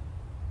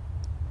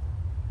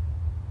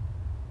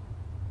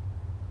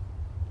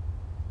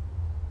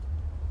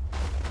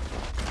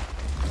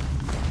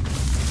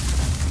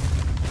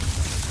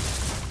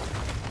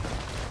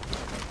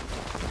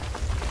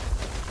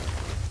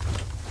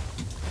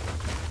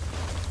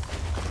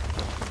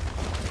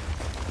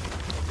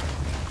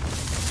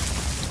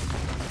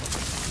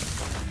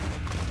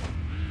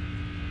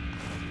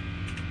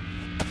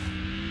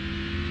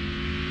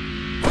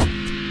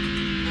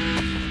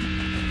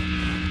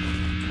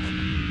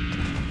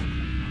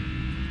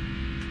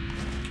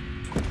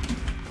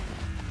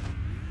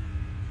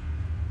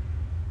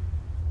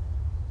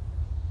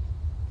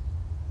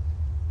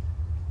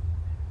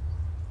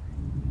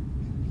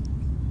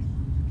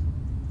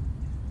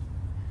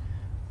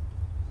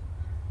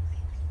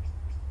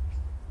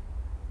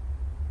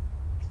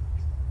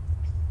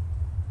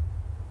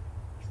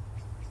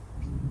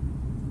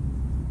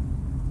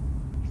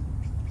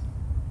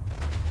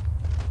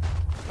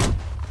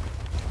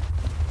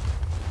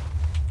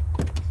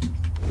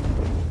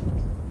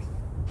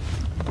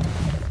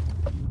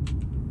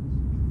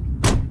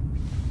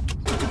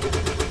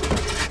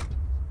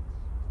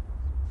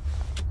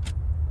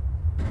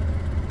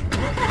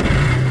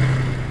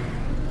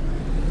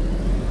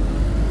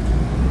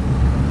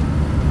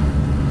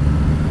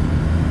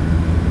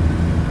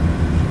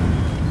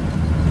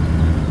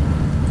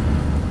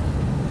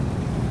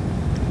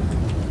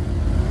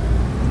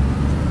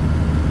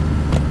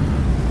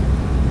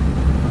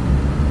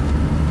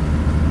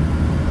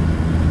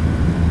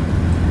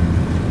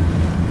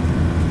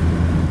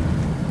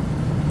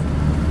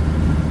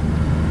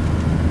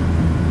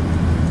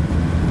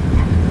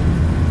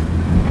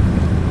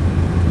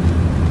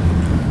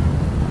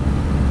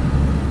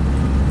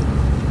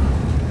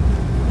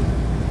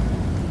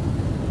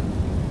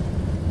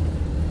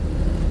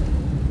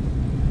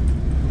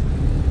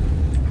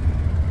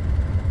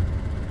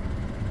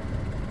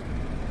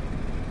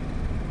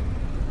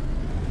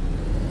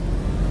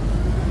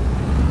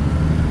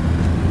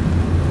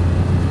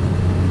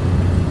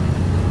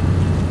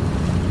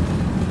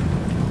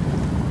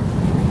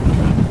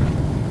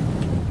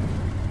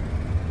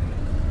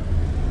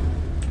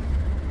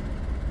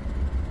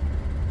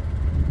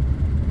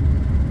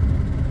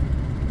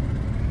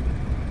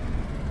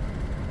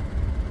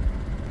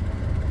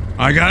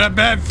 I got a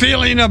bad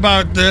feeling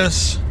about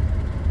this.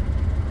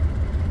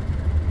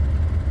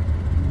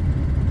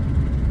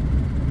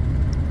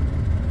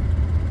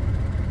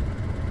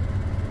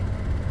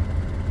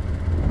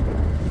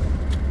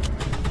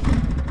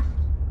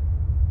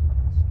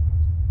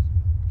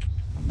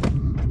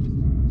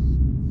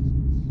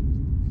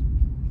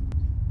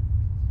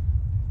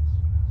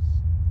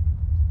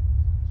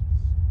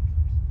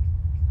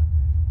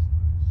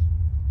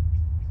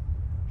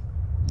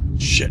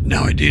 Shit,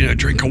 now I need a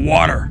drink of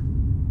water.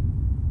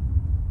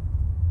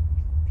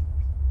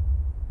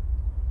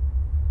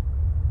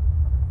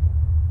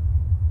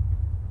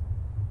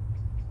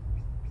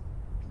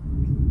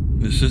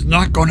 This is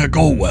not going to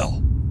go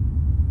well.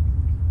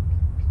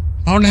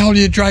 How the hell do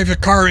you drive a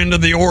car into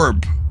the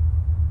orb?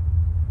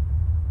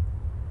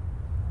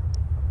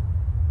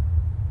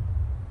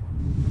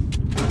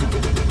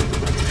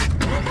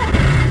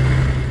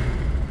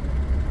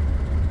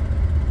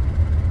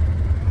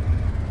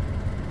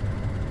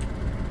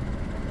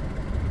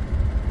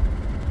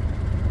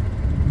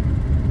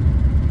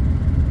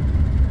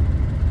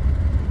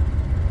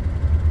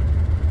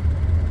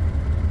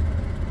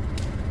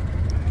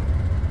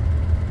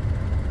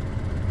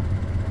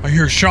 I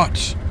hear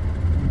shots.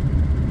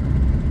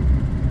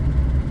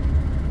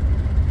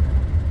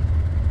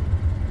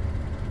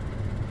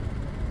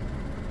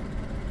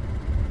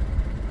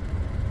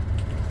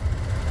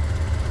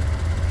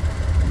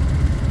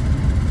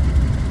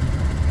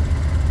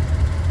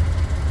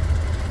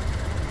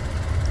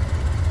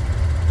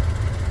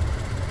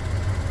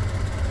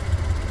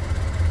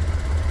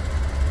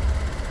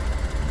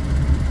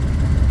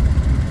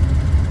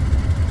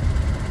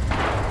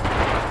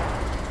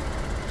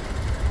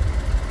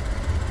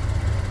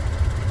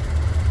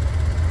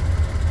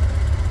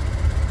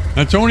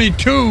 That's only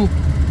two.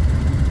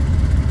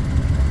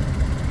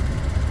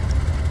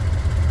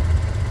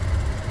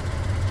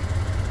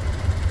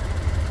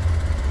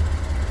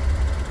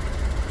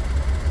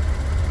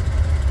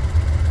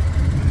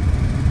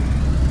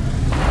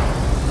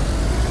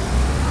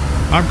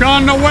 I've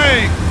gone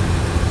away.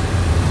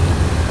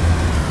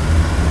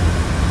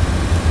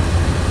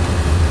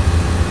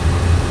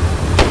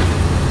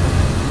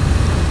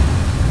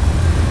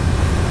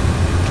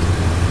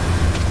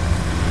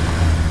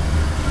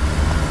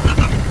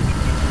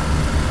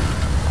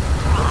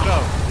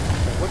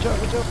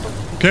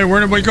 Okay,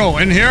 where did we go?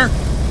 In here?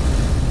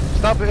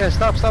 Stop it! Yeah,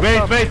 stop!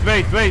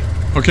 Wait!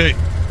 Okay,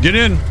 get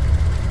in.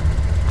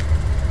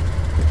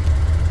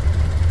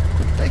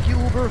 Thank you,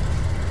 Uber.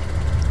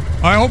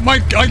 I hope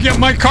I get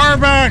my car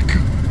back.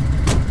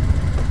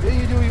 Yeah,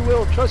 you do. You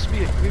will. Trust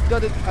me. We've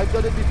done it. I've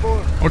done it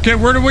before. Okay,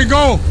 where do we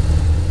go?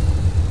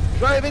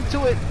 Drive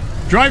into it.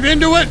 Drive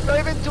into it?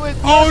 Drive into it.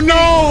 Oh Trust no!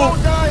 Me, we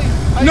won't die.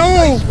 No!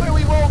 I swear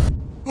we won't.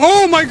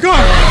 Oh my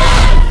God!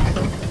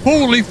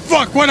 Holy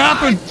fuck! What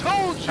happened? I told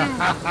you.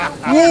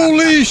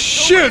 Holy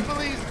shit!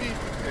 Nobody believes me.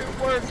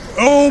 It works.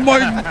 Oh my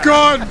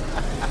God!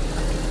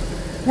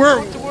 Where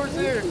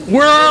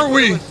are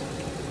we?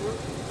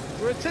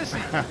 We're in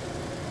Tisy.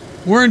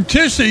 We're in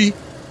Tisy.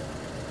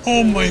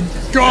 Oh my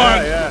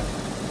God! Yeah.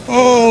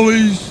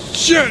 Holy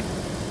shit!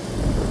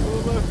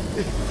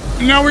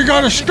 Now we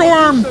got a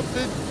storm. It's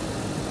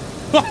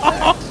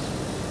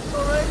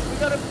alright. We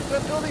got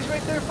buildings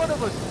right there in front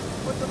of us.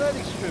 What's the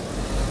landing strip?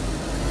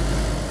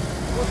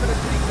 Go to the 3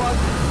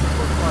 quadrants,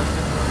 4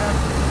 quadrants, or half.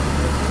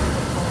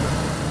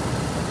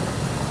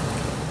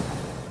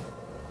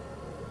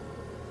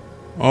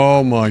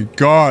 Oh my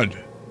God! I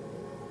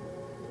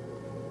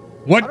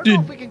What don't did?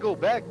 know if we can go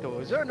back though.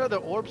 Is there another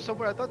orb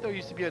somewhere? I thought there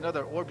used to be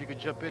another orb you could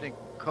jump in and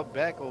come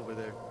back over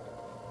there.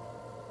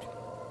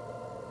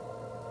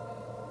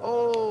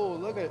 Oh,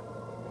 look at it.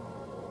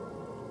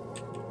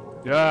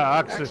 Yeah,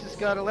 access. Axis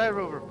got a Land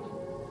Rover.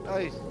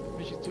 Nice.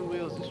 Mission 2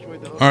 wheels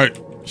destroyed the hook. All right.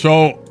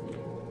 So,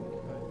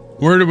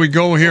 where do we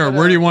go here?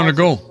 Where do you want to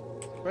go?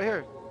 Right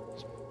here.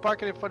 Just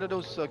park it in front of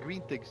those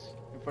green things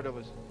in front of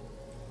us.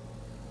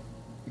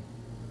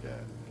 Yeah.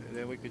 And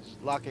then we could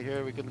just lock it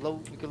here. We can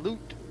loot. We can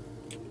loot.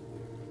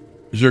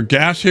 Is there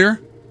gas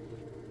here?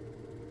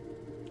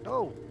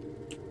 No.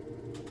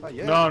 Not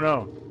yet.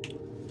 No.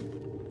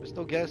 There's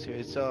no gas here.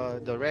 It's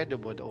the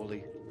random one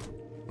only.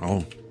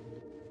 Oh.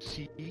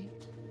 See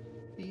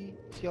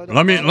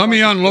Let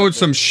me unload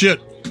some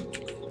shit.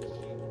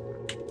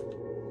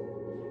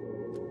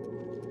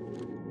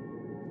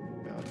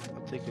 Yeah,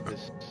 I'm taking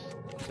this.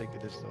 I'm taking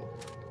this though.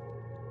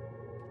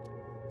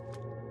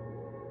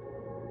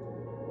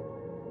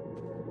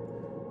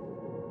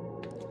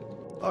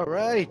 All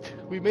right,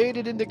 we made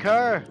it in the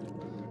car.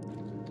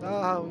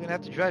 Ah, we're gonna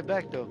have to drive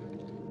back though.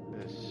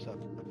 This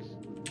sucks.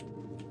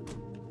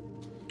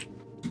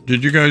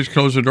 Did you guys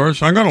close the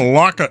doors? I'm gonna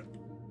lock it.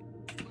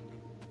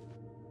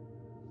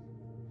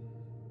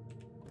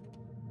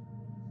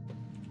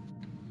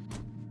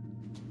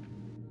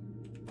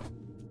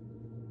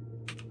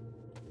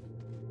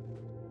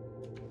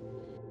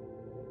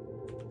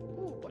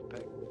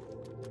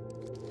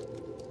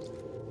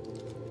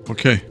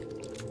 Okay.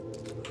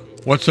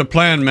 What's the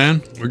plan,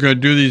 man? We're gonna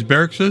do these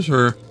barracks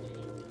or?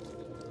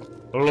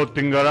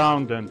 Looting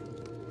around and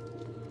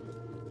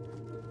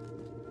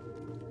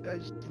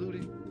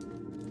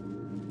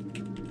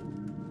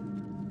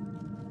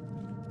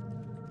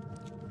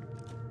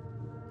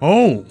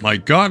Oh my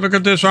God! Look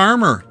at this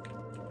armor.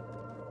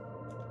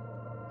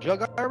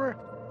 Jug armor?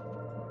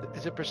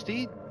 Is it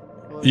pristine?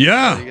 Well,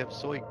 Yeah. You have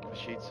sewing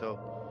machine, so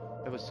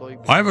I have a sewing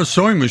machine. I have a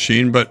sewing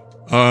machine, but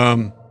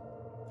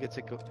It gets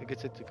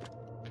it to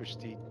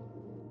pristine.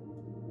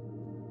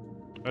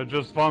 I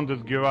just found this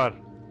Gevar.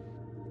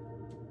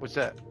 What's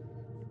that?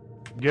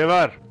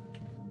 Gevar.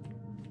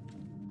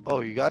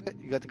 Oh, you got it?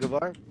 You got the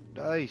Gavar?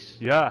 Nice.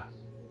 Yeah.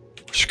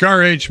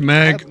 Scar H I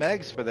mag have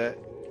mags for that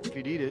if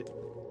you need it.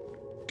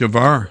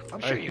 Gavar. I'm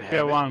sure I you have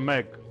have it. one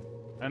meg.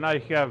 And I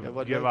have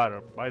what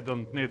Gevar. I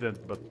don't need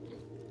it, but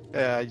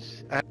Yeah,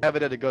 I have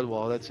it at the gun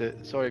wall. That's it.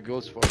 That's all it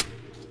goes for.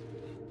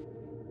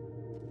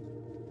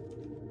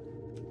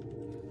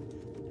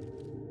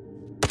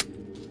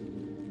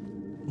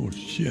 Oh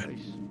shit!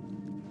 Nice.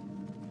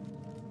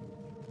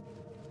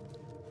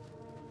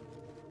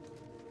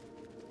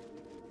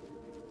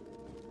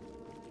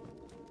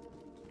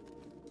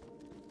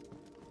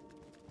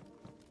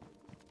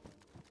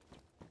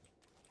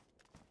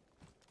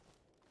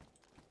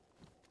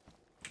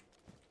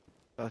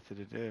 Nothing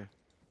in there.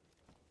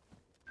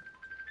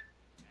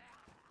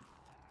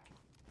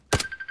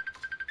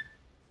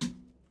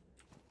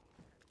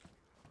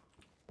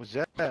 What's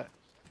that?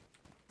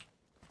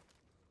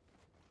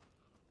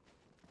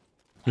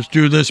 Just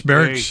do this,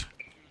 barracks.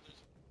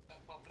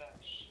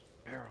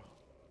 Barrel.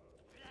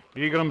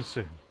 igram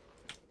se.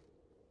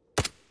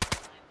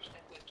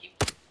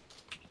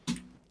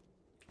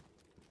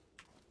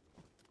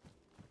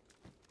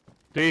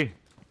 Ti,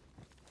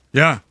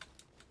 Yeah.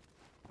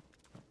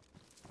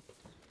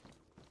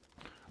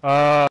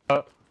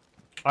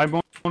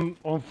 I'm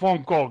on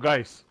phone call,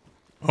 guys.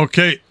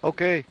 Okay.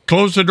 Okay.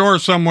 Close the door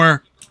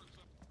somewhere.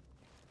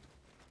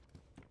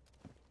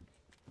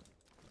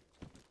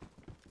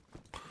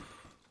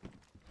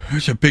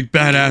 There's a big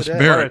badass that.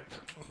 Barrett.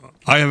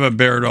 I have a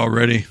Barrett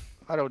already.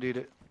 I don't need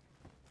it.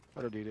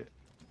 I don't need it.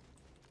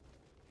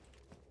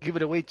 Give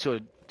it away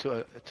to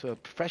a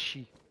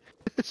freshie.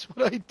 That's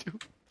what I do.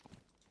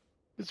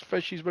 This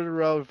freshies running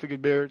around with freaking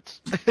Barretts.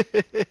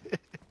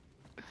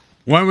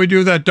 Why don't we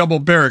do that double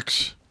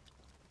barracks?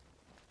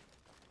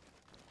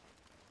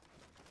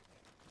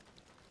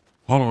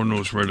 Hollow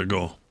knows where to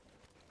go.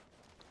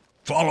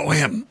 Follow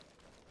him.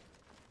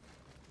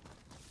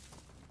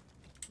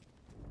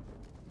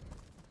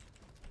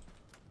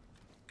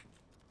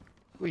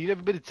 Wait, you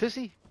never been to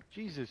Tisy?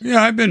 Jesus.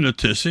 Yeah, I've been to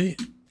Tisy.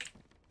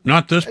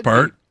 Not this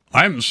part.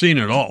 I haven't seen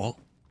it all.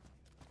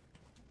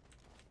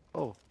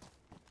 Oh.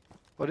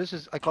 Well, this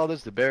is, I call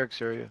this the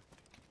barracks area.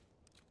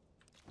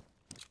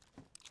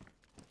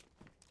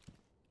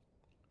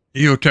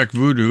 Eotech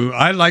Voodoo.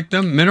 I like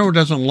them. Minnow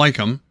doesn't like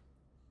them.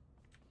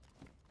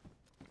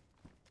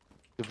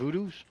 The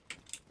Voodoos?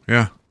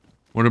 Yeah.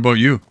 What about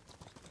you?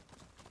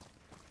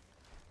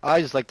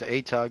 I just like the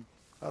ATOG.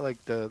 I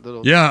like the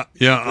little... Yeah,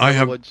 yeah, the I little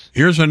have. ones.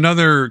 Here's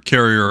another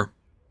carrier.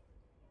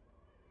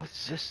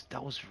 What's this?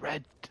 That was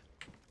red.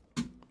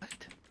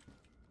 What?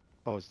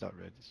 Oh, it's not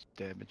red. It's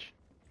damage.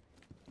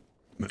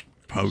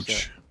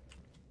 Pouch.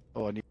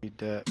 Oh, I need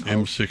that.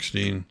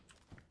 M16.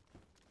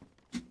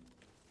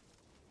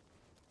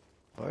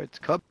 Oh, it's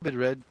coming,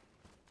 red.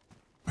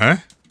 Huh?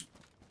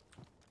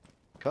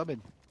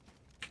 Coming.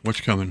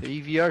 What's coming?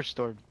 The EVR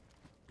storm.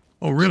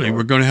 Oh, really? Storm.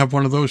 We're going to have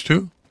one of those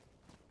too?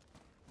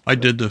 I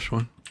did this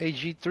one.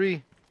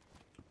 AG3.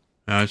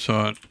 I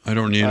saw it. I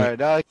don't need Alright,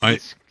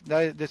 it.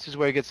 now this is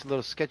where it gets a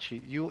little sketchy.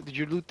 Did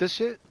you loot this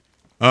shit?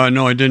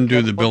 No, I didn't do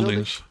Camo the building?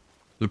 buildings.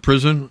 The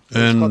prison It's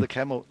called the and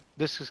camo.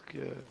 This is,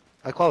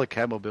 I call it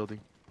camo building.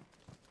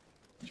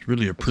 it's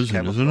really a It's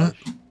prison, isn't it?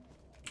 camouflage.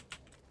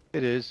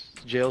 It is.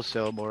 Jail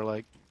cell, more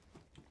like.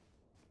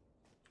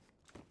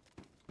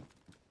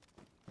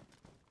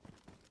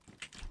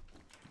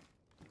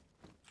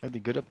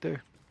 Anything good up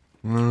there?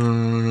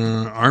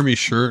 Army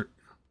shirt.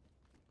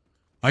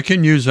 I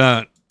can use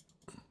that.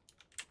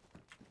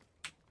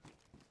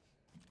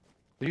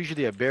 There's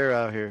usually a bear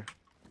out here.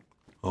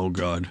 Oh,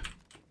 God.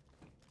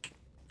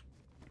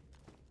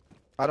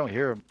 I don't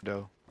hear him,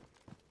 though.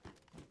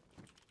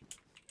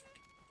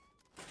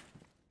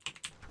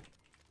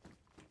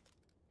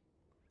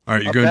 All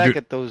right, you're I'm going back to do.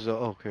 at those.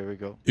 Oh, here we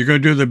go. You're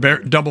going to do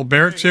the double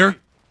barracks here?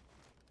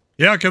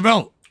 Yeah,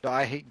 Cavell. No,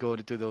 I hate going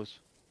to do those.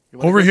 You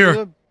wanna Over go here.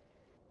 through them?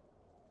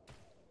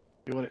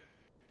 You want it?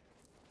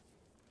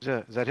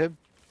 Is that him?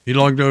 He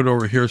logged out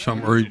over here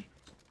somewhere.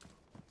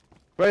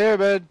 Right here,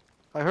 man.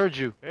 I heard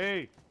you.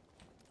 Hey,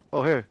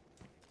 Oh, here.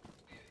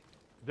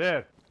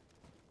 there.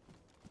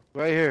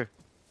 Right here.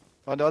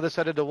 On the other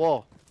side of the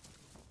wall.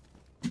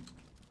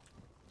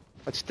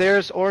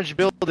 Upstairs, orange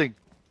building.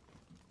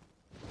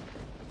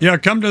 Yeah,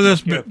 come to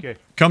this. Okay.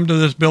 Come to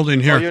this building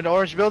Oh, here. you're in the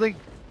orange building?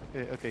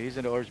 Yeah, okay, he's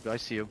in the orange building. I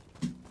see him.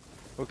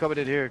 We're coming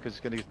in here because it's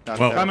going to get knocked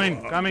Well-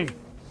 out. Coming.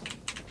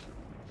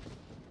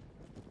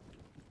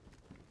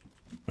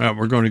 Yeah,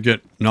 we're going to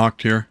get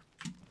knocked here.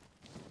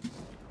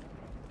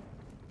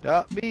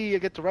 Not me. I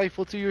get the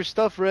rifle to your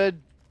stuff, Red.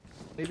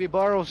 Maybe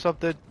borrow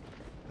something.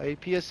 Hey,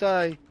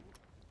 PSI.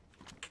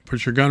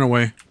 Put your gun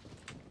away.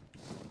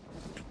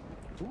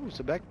 Ooh, it's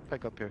a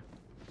backpack up here.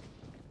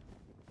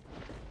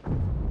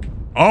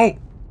 Oh!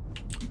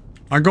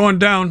 I'm going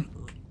down.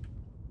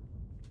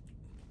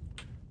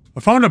 I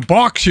found a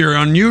box here,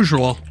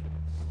 unusual.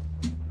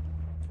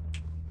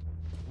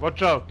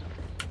 Watch out.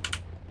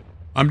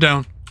 I'm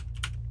down.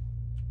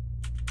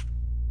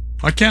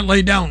 I can't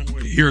lay down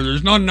here.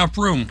 There's not enough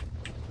room.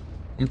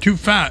 I'm too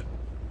fat.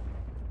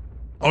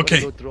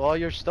 Okay. Go through all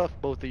your stuff,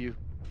 both of you.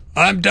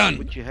 I'm done.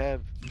 What you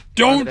have.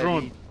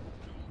 Don't.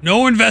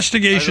 No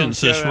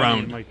investigations this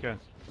round.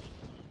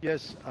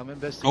 Yes, I'm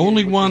investigating.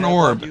 Only one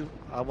orb.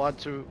 I want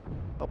to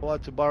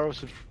borrow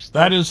some stuff.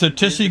 That is the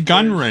Tisy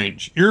gun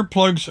range.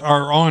 Earplugs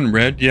are on,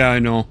 Red. Yeah, I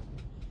know.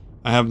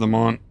 I have them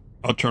on.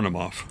 I'll turn them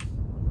off.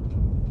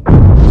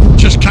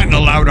 Just kind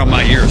of loud on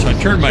my ears. I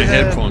turned my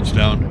headphones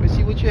down. Let me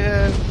see what you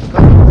have.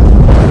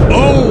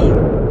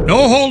 Oh!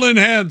 No holding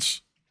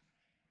hands.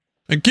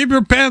 And keep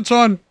your pants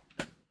on.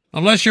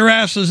 Unless your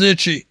ass is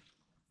itchy.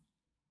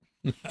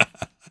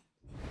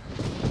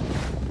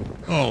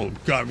 Oh,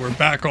 God, we're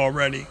back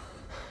already.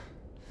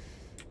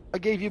 I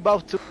gave you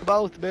mouth to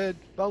mouth, man.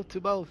 Mouth to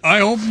mouth. I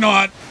hope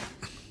not.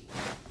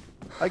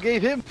 I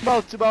gave him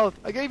mouth to mouth.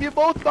 I gave you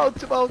both mouth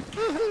to mouth.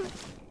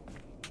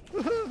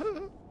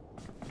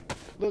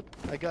 Look,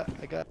 I got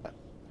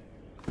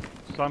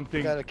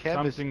something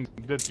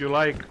that you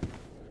like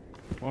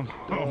on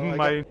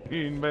my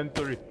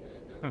inventory.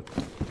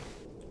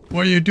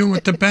 What are you doing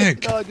with the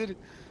bag? No, I didn't.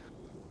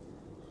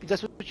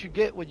 That's what you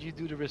get when you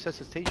do the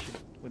resuscitation.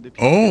 When the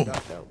people get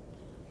knocked out.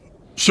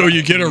 So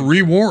you get a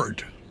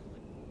reward.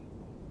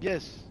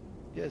 Yes,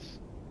 yes.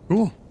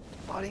 Cool.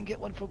 Oh, I didn't get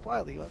one for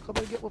Wiley. How come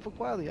I get one for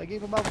Wiley? I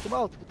gave him mouth to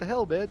mouth. What the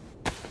hell, man?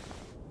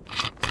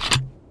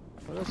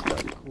 Oh, that's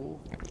not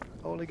cool.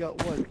 I only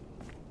got one.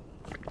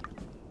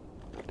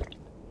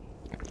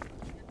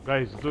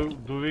 Guys, do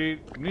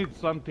we need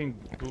something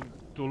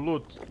to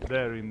loot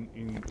there in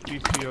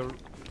Tisy, or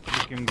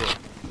we can go?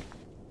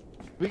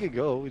 We can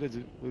go.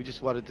 We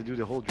just wanted to do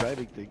the whole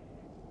driving thing.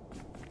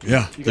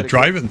 Yeah, the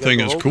driving thing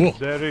is cool.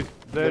 There is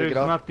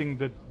nothing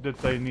that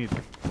I need.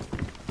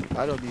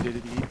 I don't need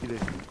it either.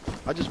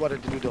 I just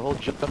wanted to do the whole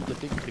jump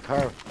the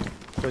car.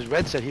 Because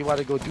Red said he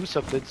wanted to go do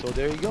something, so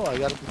there you go. I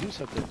got him to do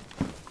something.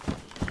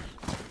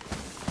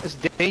 It's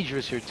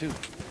dangerous here too.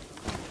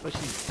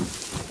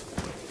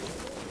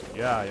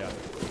 Yeah.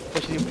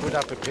 Especially if we're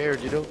not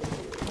prepared, you know?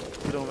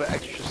 We don't have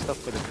extra stuff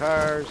for the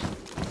cars.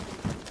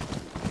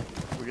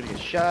 We're gonna get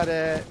shot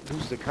at,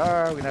 lose the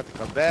car, we're gonna have to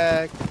come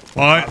back.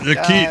 Well,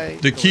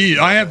 the key,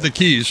 I have the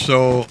keys,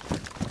 so,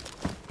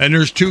 and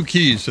there's 2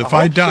 keys. If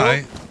I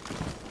die.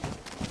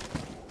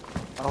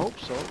 I hope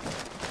so.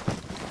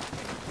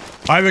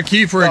 I have a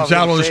key for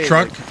Exalo's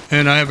truck,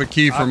 and I have a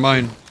key for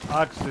mine.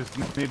 Access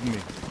need me.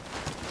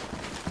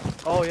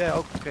 Oh yeah,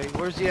 okay.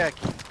 Where's he at?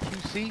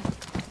 QC?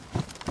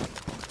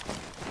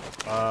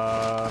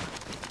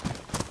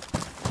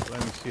 Let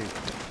me see.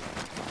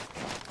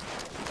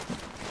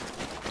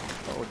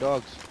 Oh,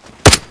 dogs.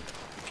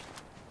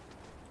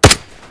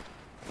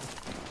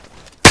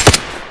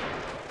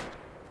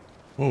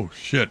 Oh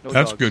shit, No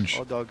that's dogs. good.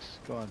 All dogs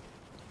gone.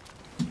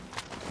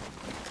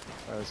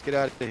 Alright, let's get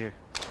out of here.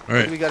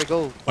 Alright. We gotta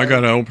go. I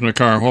gotta open the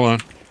car. Hold on.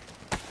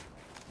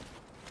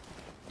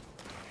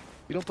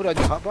 You don't put it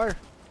on your hotbar?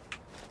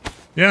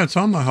 Yeah, it's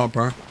on my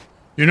hotbar.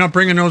 You're not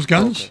bringing those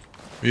guns?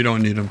 Okay. You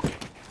don't need them.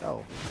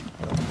 No.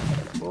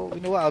 Well,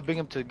 you know what? I'll bring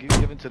them to give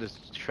them to the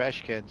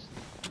trash cans.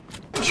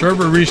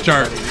 Server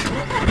restart.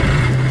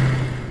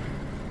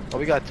 Oh,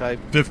 we got time.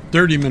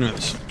 30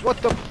 minutes. What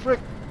the frick?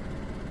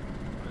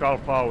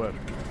 Half hour.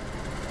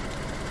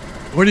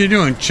 What are you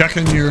doing?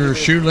 Checking your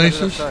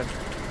shoelaces? I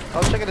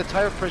was checking the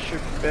tire pressure,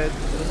 man.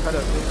 It'll kind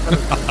of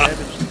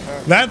damage the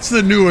car. That's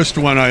the newest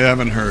one I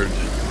haven't heard.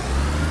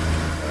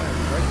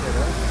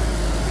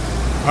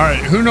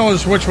 Alright, who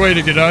knows which way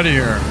to get out of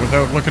here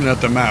without looking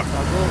at the map?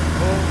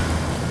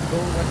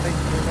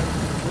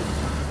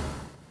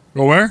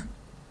 Go where?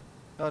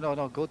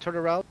 No. Go turn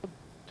around.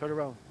 Turn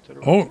around.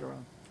 Oh,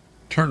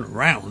 turn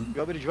around? You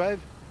want me to drive?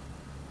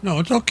 No,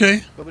 it's okay.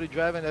 You want me to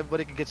drive and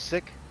everybody can get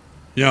sick?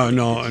 Yeah,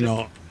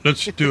 no.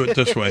 Let's do it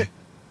this way.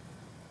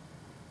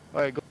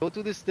 Alright, go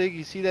through this thing.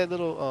 You see that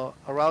little,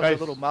 around that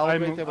little mouth right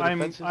there with the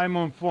fences? I'm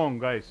on phone,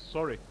 guys.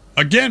 Sorry.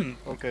 Again?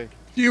 Okay.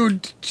 You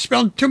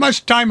spend too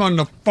much time on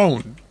the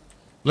phone.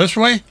 This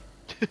way?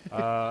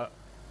 Mr.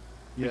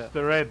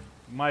 Red,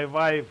 my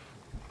wife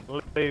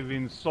lives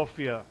in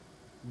Sofia,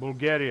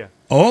 Bulgaria.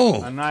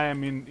 Oh. And I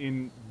am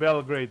in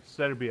Belgrade,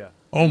 Serbia.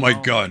 Oh my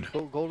God.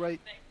 Go right.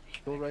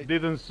 Go right.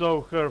 Didn't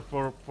saw her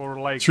for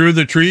like through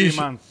the trees?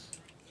 3 months.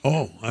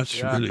 Oh,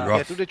 that's really rough.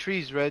 Yeah, through the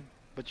trees, Red.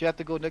 But you have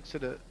to go next to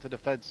the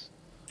fence.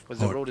 Because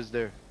the road is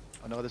there.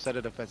 On the other side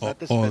of the fence. Not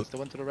this fence, the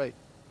one to the right.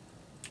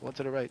 The one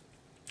to the right.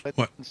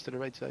 What? To the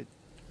right side.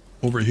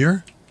 Over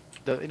here?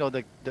 See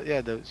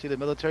the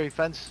military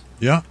fence?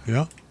 Yeah.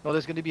 No,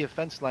 there's going to be a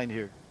fence line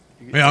here.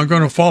 Yeah, I'm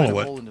going to follow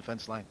it. Hole in the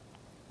fence line.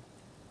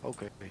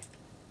 Okay.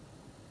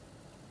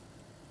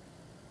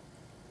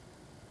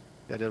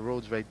 Yeah, the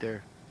road's right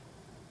there.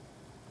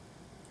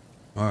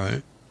 All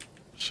right.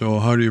 So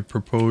how do you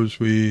propose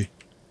we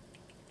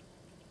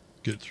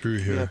get through You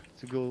here. have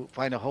to go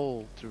find a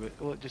hole through it.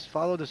 Well, just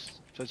follow this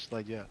fence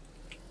line, yeah.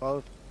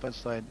 Follow the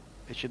fence line.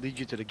 It should lead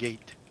you to the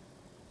gate.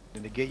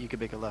 In the gate, you can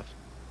make a left.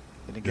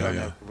 And then get on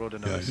that road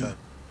on the other side.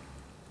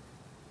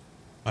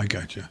 I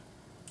got you.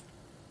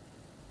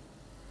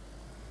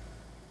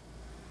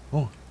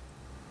 Oh.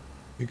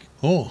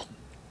 Oh.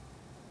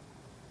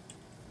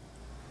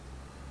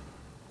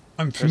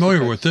 I'm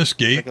familiar with this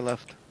gate. Make a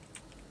left.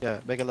 Yeah,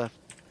 make a left.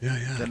 Yeah,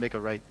 yeah. Then make a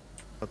right.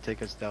 It'll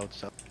take us down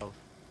south.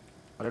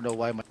 I don't know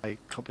why my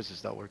compass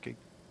is not working.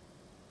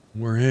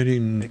 We're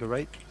heading Make a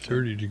right.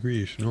 30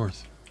 degrees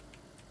north.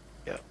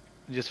 Yeah.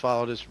 You just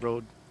follow this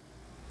road.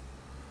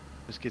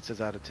 This gets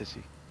us out of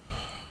Tisy.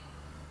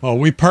 Well,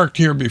 we parked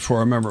here before.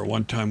 I remember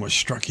one time with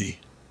Strucky.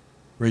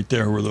 Right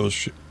there where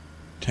those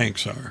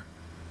tanks are.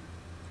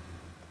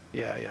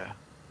 Yeah, yeah.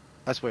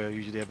 That's where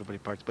usually everybody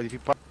parks. But if you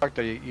park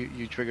there,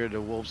 you trigger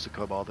the wolves to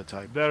come all the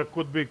time. There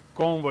could be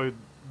convoy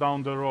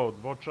down the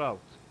road. Watch out.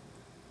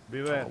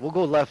 Beware. We'll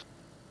go left.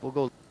 We'll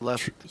go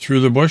left. Through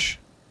the bush?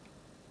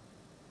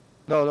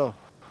 No, no.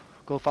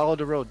 Go follow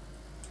the road.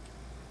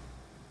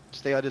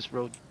 Stay on this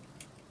road.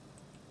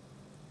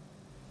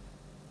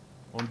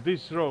 On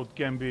this road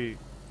can be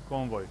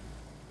convoy.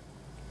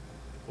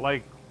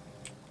 Like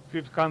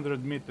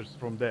 500 meters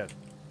from there.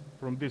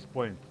 From this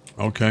point.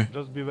 Okay.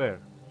 Just beware.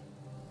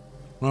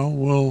 Well,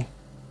 we'll...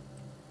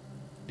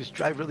 Just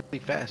drive really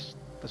fast.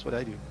 That's what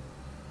I do.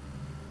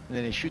 And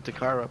then they shoot the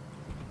car up.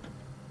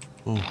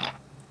 Oh.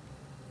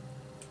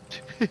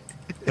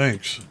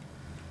 Thanks.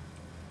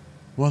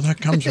 Well,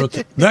 that comes with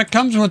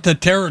the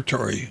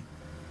territory.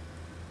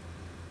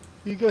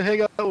 You go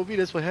hang out with me,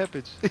 that's what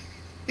happens.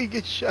 He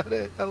gets shot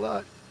at a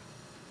lot.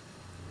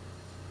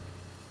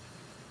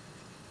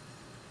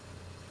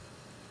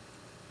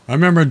 I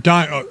remember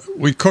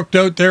we cooked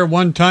out there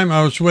one time.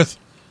 I was with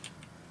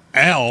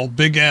Al,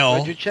 Big Al.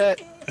 Read your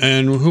chat.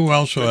 And who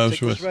else I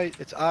was with? Right,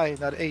 it's I,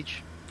 not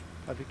H.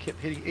 I've been kept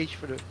hitting H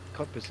for the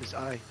compass. It's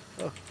I.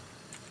 Oh,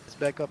 it's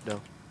back up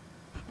now.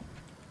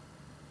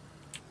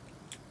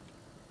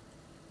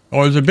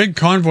 Oh, there's a big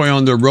convoy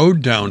on the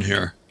road down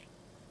here.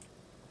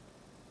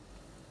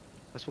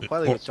 That's what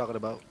Pilot was talking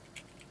about.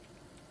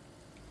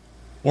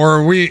 Or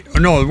are we...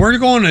 No, we're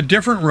going a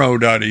different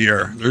road out of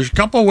here. There's a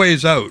couple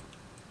ways out.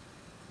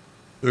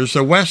 There's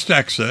the west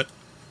exit,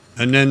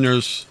 and then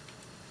there's...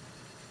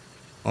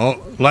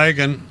 Oh,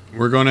 lagging.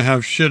 We're going to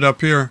have shit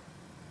up here.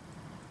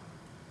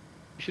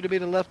 You should have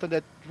made a left on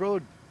that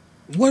road.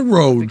 What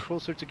road?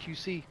 Closer to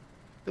QC.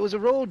 There was a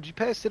road. You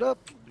passed it up.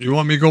 You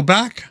want me to go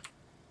back?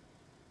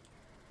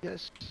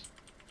 Yes.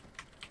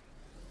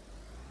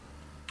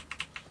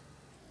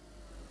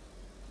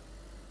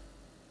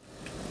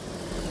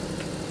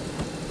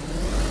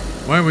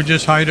 Why don't we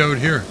just hide out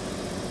here?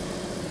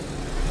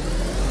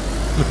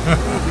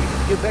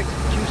 Get back to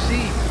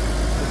QC.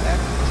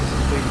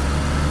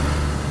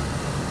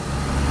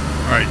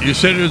 All right, you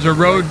said there's a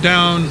road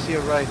down. See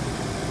it right.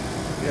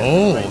 Yeah,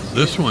 oh, right.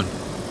 this one.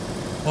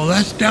 Well,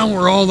 that's down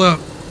where all the...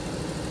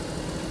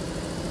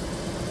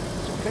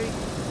 It's okay.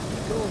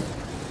 Keep going.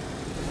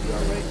 You're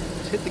all right.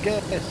 Just hit the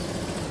gas.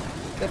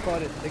 Step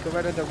on it. They go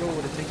right on that road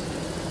when it takes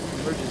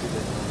emergency.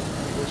 Then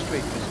you go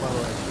straight. Just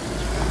follow it.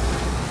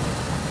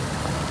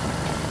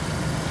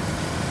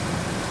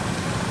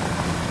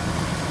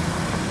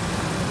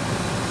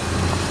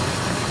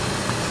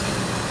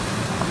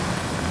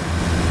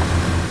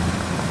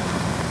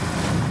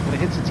 When it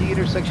hits the T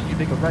intersection, you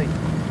make a right.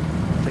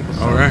 Take a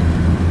south. Okay.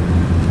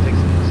 Takes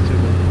us to the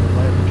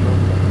line control.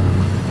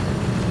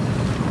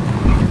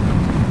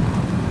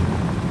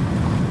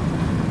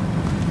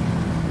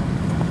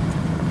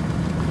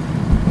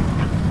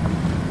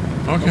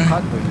 Okay. No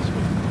convoy this way.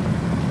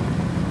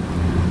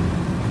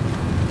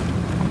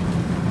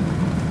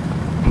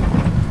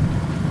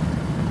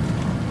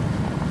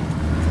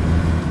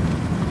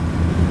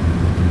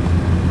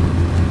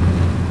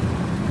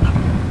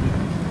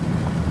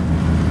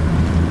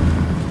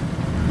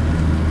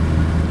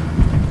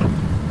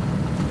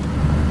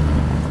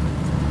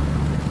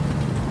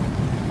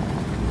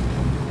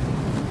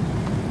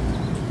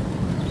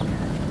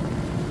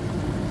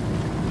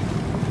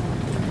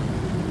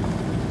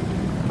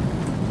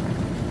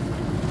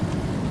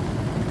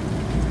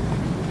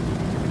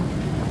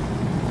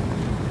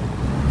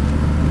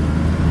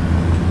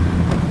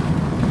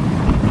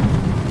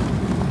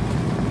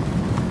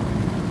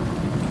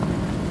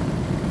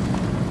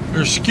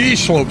 There's ski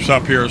slopes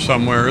up here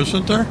somewhere,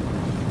 isn't there?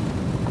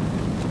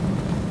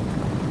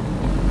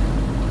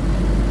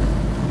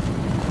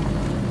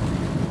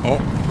 Oh.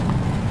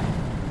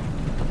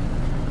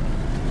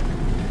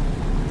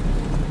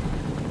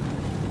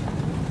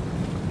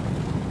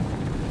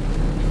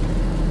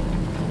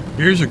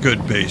 Here's a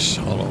good base,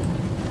 hollow.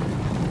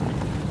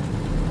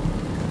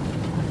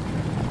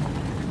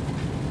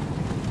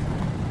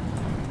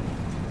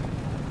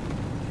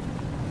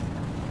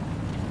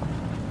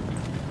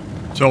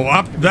 So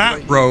up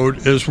that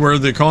road is where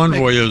the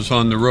convoy is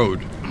on the road.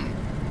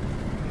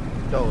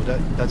 No,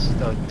 that's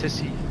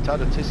Tisy,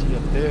 town of Tisy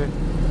up there,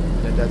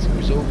 and that's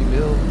Grizzly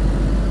Mill.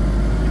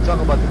 You're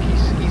talking about the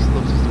ski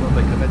slopes is the one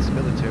by Commence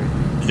Military.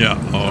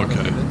 Yeah, oh,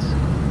 okay.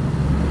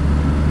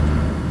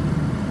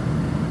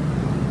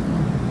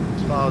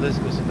 Let's follow this,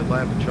 goes in the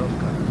Via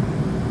Petrovka.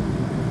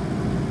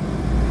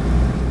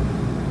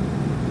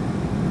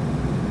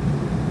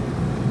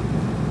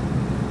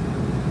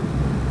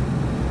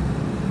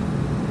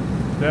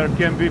 There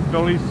can be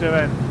police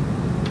event.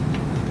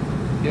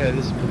 Yeah,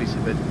 this is police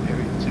event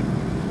area too.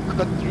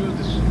 Cut through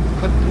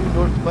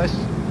northwest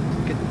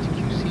to get to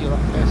QC a lot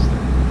faster.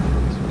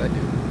 That's what I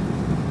do.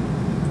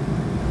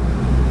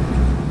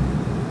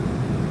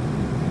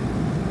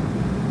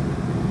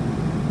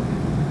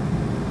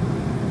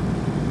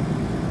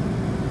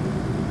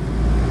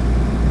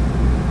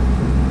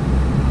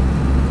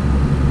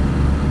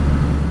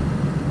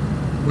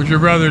 Would you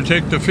rather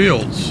take the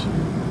fields? You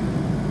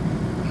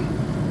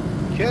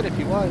can if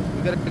you want.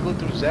 We gotta go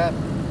through Zap.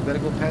 We gotta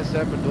go past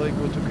Zapradoy,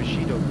 go to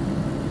Kashido.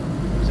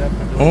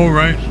 Zapradoy. Oh,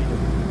 right. Kashido.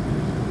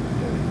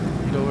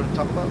 Yeah. You know what I'm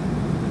talking about?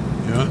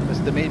 Yeah. That's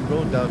the main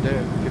road down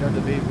there. Get on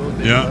the main road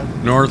there. Yeah,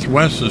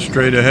 northwest is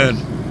straight ahead.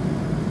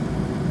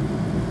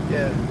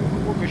 Yeah,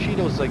 well,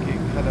 Kashido's like it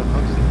kind of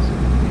hugs it, so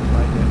you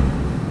find that.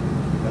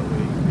 That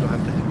way you don't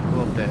have to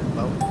go up that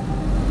mountain.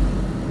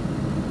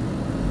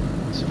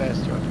 It's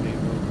faster on the main road.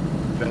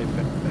 Drive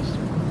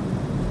faster.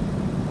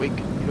 Wink,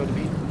 you know what I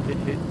mean?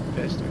 Hit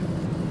faster.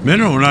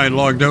 Minnow and I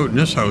logged out in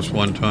this house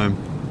one time.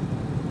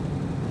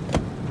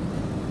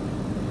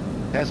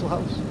 Castle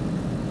House?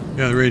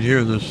 Yeah, right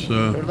here, this...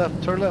 Turn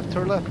left, turn left,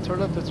 turn left, turn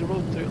left, that's the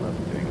road, turn left.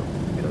 There you go.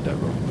 Get on that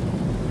road.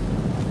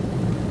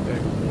 There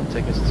you go. It'll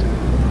take us to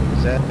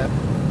Zap.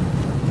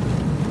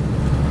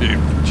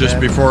 Just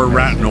before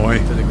Ratnoy.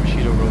 To the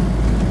Crescido Road.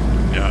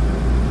 Yeah.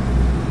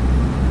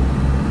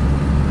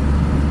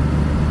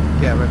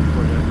 Yeah, right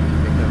before that.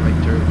 Make that right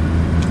turn.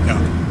 Yeah.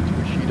 To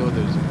Crescido,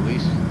 there's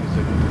police. There's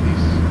like a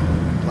police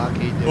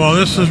blockade there. Well,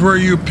 this is where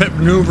you pit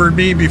maneuvered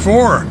me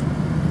before.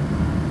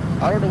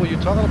 I don't know what you're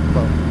talking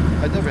about.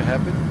 That never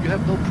happened. You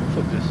have no proof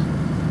of this.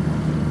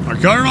 I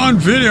got it on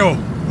video.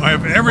 I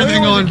have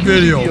everything on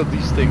video. Me of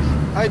these things.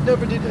 I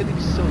never did anything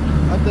so.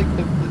 I'm like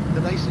the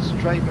nicest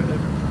driver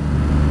ever.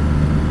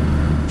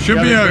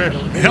 Should be a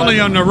heli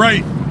on the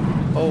right.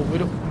 Oh, we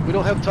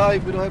don't have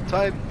time. We don't have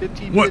time.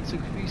 15 What? minutes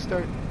if we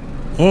start.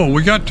 Oh,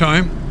 we got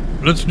time.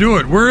 Let's do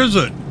it. Where is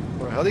it?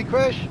 For a heli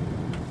crash?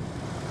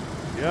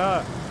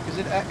 Yeah. Is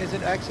it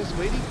access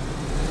waiting?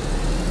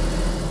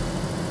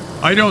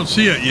 I don't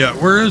see it yet.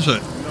 Where is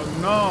it?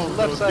 No,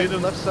 Left side.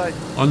 Left side.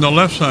 On the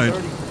left side.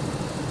 30.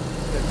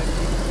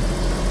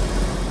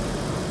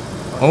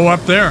 Oh,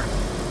 up there.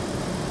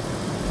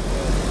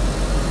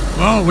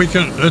 Well, we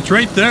can. It's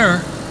right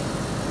there.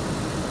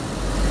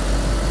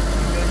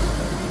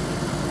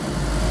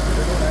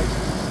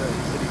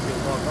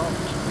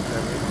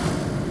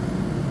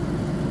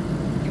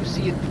 You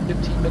see it in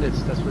 15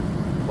 minutes. That's what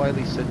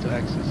Wiley said to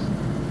access.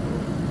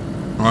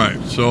 All right,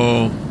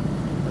 so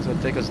That's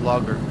gonna take us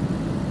longer.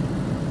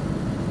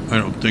 I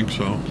don't think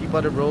so. Keep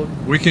on the road.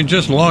 We can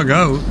just log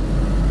out.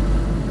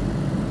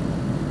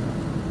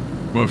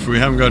 Well, if we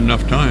haven't got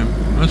enough time,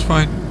 that's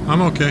fine.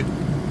 I'm okay.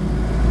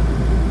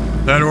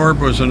 That orb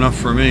was enough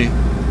for me.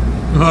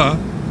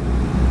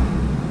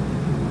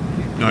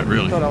 Not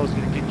really. I thought I was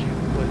gonna get you.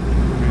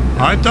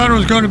 I thought it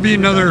was going to be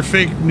another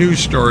fake news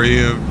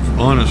story,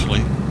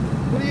 honestly.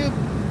 What do you?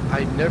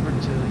 I never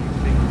tell you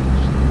fake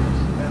news stories.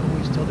 I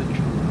always tell the truth.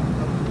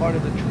 I'm part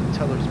of the truth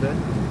tellers, man.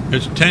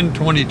 It's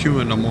 10:22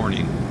 in the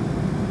morning.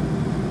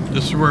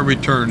 This is where we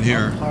turn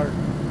here. I'm part of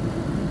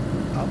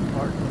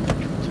the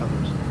truth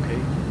tellers,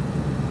 okay?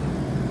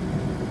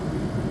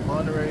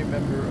 Honorary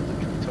member of the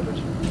truth tellers.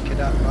 We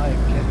cannot lie. We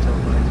can't tell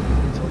lies. We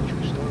can tell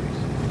true stories.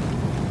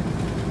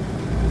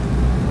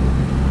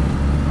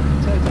 How many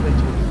times have I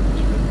told you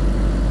this, man?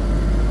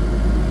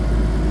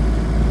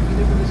 You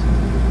never listen to me.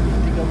 You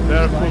think I'm There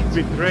always lying could to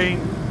be you? train.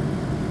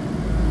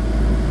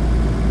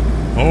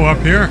 Oh, up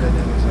here?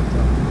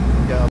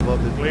 Yeah,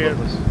 above the Clear.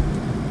 above us.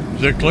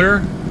 Is it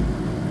clear?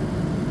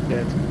 Yeah,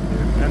 it's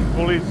clear. And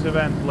police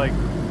event like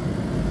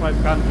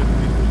 500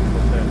 meters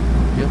from there.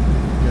 Yep.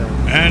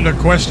 Yeah. And a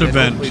quest And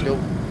event. hopefully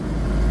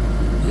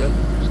Yep.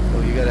 So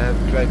you gotta have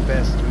to drive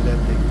fast through that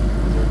thing.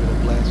 Because they're gonna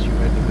blast you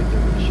right in the window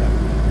with a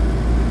shotgun.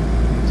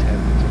 It's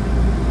happened to me.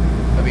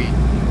 I mean,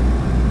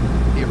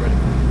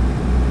 theoretically.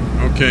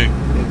 Okay,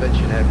 The event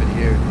should happen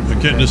here.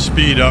 we're getting the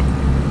speed up.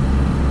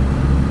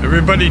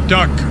 Everybody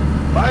duck.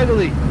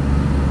 Finally!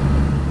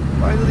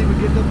 Finally, we're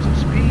getting up some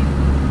speed.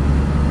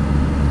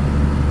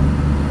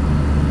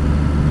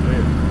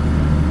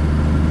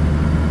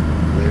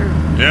 Clear.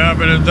 Yeah,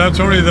 but that's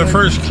only the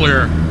first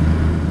clear.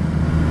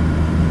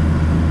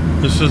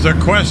 This is a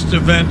quest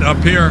event up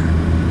here.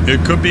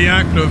 It could be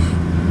active.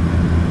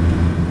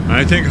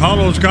 I think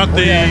Hollow's got Oh,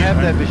 the... yeah, I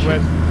have that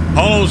mission.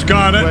 Hollow's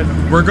got it.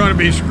 We're going to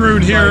be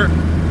screwed here.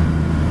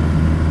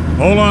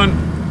 Hold on.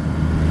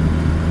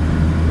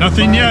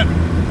 Nothing yet.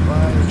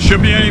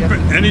 Should be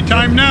any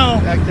time now.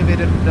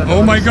 Activated.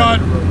 Oh my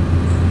God.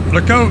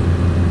 Look out.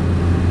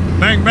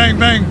 Bang, bang,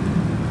 bang.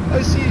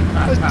 I see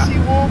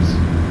wolves.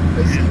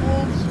 I see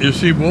wolves. You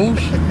see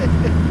wolves?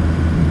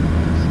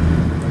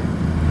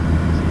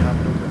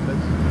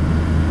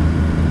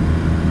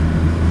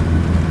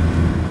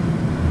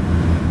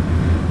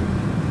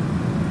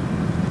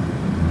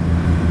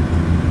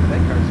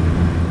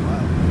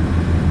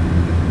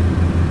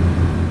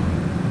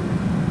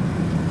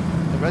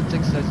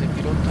 RedTic says if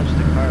you don't touch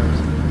the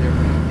cars, they're there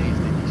for 8 days,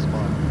 they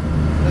despawn.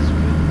 That's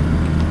good.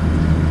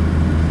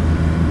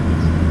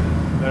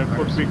 There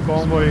could be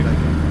convoy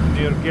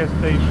near gas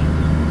station.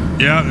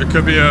 Yeah, there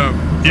could be a...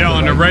 Yeah,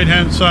 on the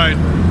right-hand side.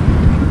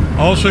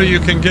 Also, you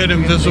can get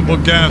invisible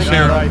gas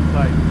here. Right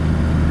side.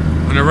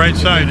 On the right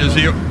side, is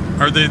he...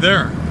 Are they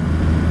there?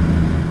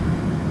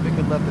 Make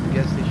a left at the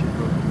gas station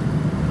road.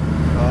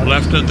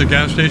 Left at the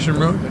gas station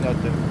road? They're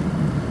not there.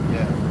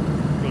 Yeah.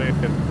 Clear,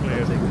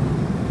 clear.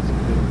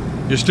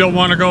 You still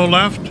want to go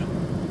left?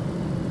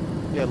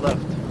 Yeah,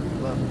 left.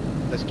 Left.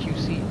 That's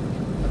QC.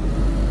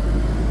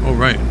 Oh,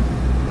 right.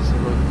 That's the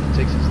road that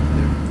takes us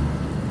there.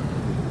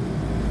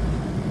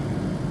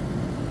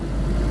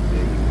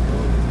 There you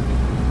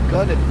go.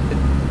 Got it.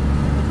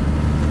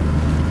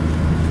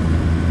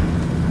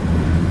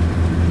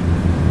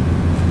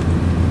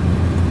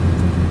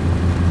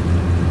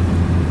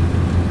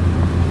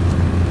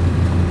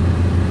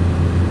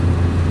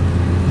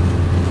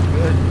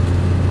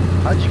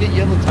 How'd you get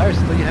yellow tires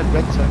until you had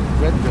red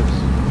ribs?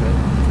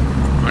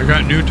 I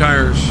got new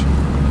tires.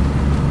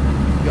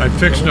 I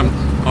fixed them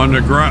on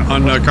the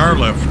car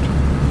lift.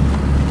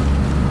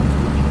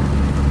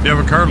 If you have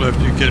a car lift,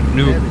 you get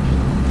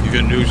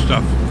new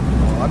stuff.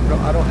 Oh, I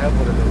don't have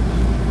one of those.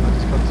 I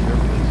just come to your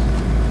place.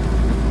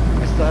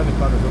 I still haven't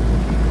found a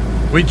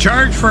local. We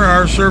charge for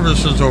our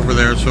services over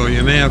there, so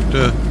you may have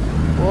to.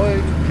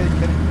 Boy, can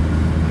you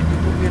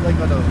put me like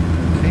on a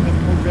payment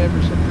program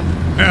or something?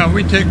 Yeah,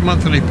 we take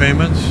monthly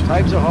payments.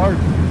 Times are hard.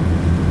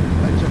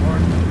 Times are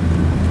hard.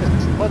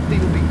 Monthly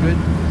would be good.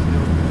 15,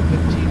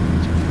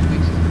 2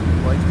 weeks is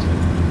like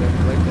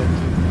that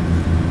too.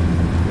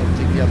 Gotta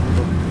take the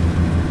apple.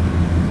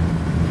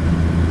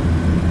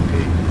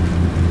 Okay.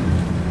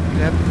 You're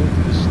gonna have to go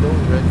through the snow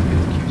red to get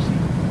the QC.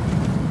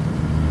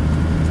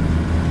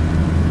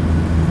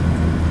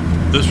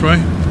 This way?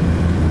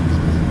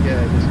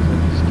 Yeah, just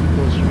keep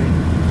going straight.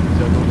 Because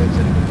I know that's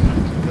anything.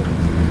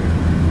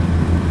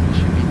 It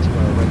should be to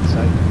our right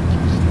side.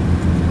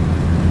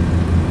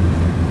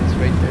 It's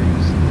right there.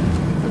 You see the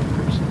third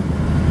person.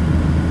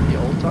 The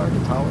altar,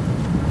 the tower.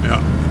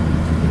 Yeah.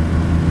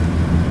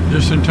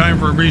 Just in time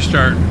for a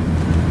restart. Yep.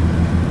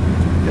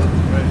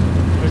 Right.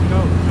 Check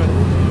out.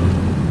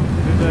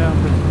 Did I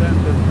understand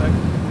that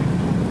actually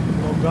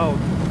log out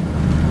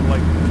for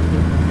like 30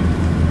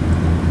 minutes?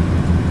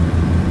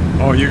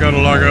 Oh, you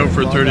gotta log out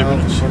for 30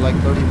 minutes. For like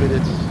 30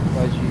 minutes.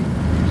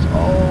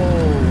 Oh,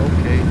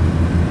 okay.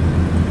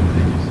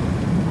 They just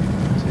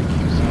take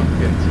QC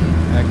 15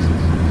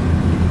 access.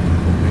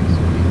 Okay,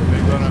 so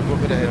We're gonna go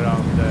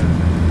around there.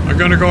 I'm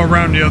gonna go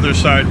around the other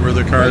side where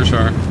the cars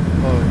are.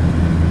 Oh,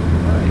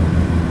 alright.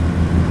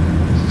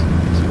 It's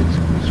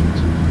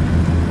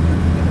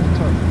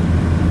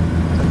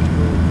time to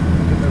go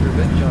get my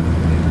revenge on them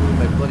when they ruined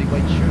my bloody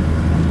white shirt.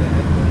 They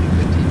had only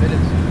 15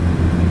 minutes.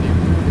 They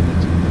ruined it. It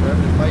took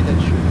forever to find that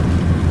shirt.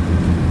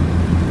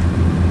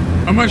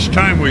 How much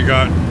time we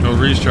got till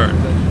restart?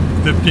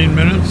 15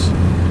 minutes?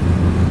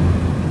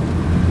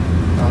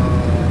 I'm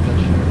not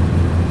sure.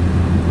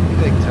 You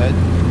think 10?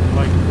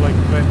 Like 20.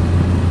 20?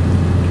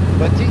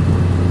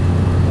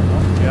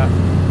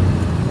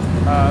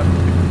 Yeah.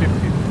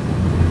 50.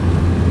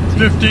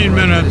 15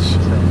 minutes.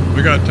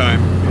 We got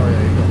time. Oh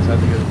yeah, you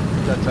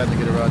got time to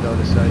get around the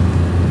other side.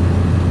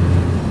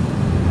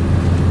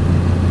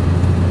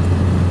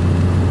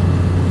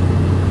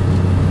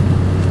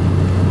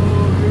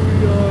 Oh, here we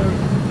are.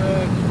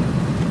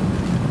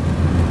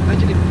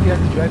 Imagine if we had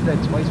to drive that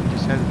twice, we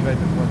just had to drive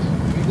it once.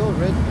 Here we go,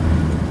 Red.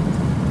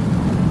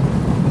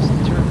 What's the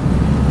turn?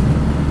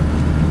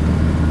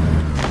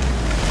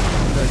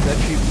 That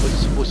tree was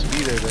supposed to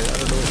be there, but I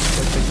don't know if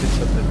they did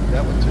something.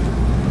 That one too.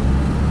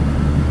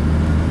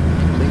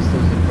 Place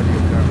those in front of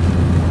your car.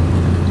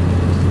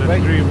 The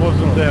tree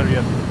wasn't there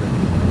yet.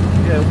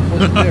 Yeah, it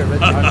wasn't there. Red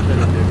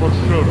For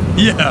sure.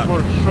 Yeah.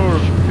 For sure.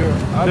 There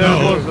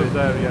No. wasn't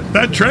there yet.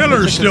 That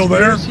trailer's still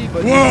there.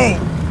 Whoa! Yeah.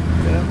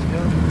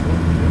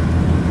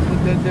 Put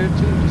that there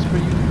too, just for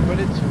you to run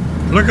into.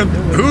 Look at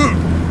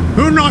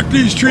who knocked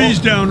these trees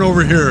down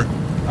over here?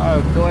 I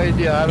have no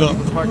idea. I don't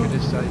even park on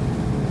this side. You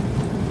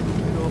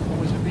know, if it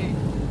was me.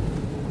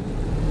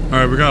 All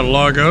right, we got to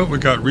log out. We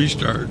got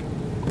restart.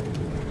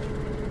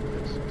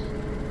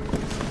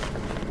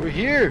 We're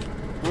here.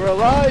 We're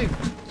alive.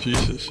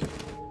 Jesus.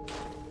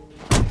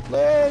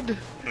 Land.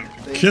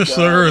 Kiss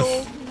the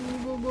earth.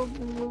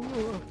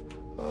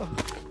 Oh,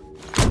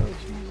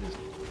 Jesus.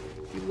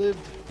 We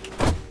lived.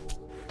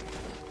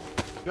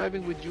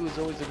 Driving with you is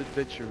always an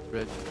adventure,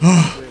 Red.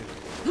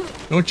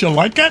 Don't you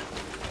like it?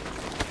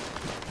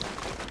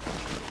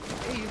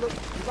 Hey, look,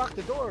 you locked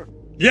the door.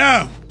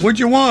 Yeah. What'd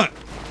you want?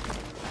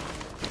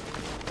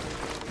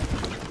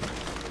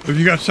 Have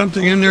you got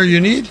something in there you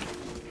need?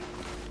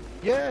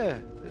 Yeah,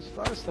 there's a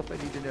lot of stuff I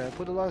need in there. I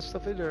put a lot of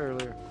stuff in there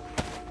earlier.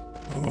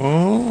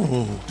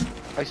 Oh.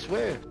 I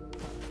swear.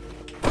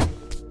 All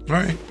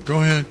right,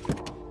 go ahead.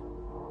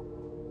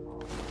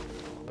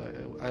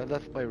 I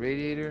left my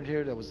radiator in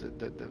here. That was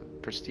the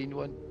pristine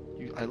one.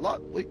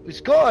 Wait,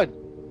 it's gone.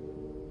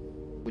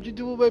 What'd you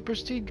do with my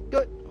pristine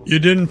gut? You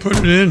didn't put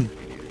it in.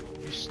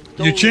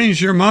 You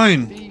changed your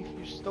mind. Thief,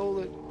 you stole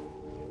it.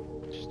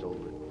 You stole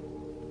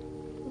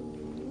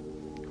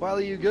it.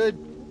 Quali, you good?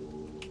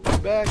 You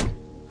back?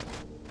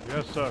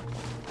 Yes, sir.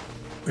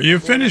 Are you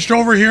finished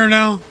over here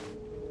now?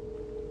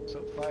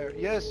 Some fire.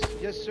 Yes,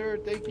 yes, sir.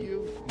 Thank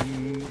you.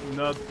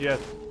 Not yet.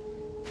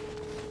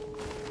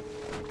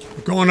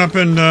 Going up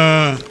and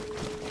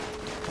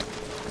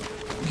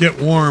get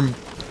warm.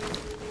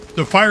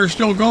 The fire's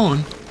still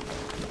going.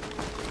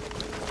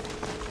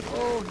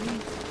 Oh,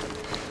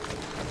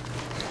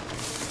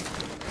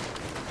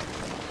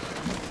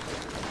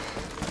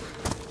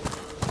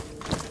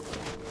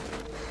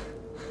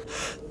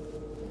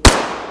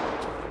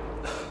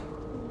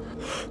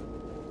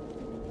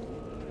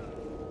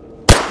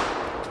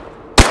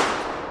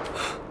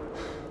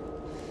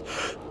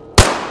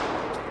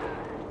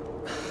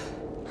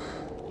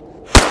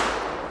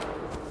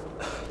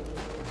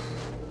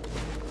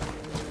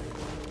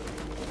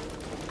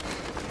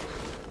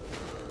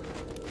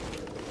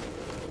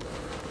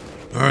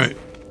 All right.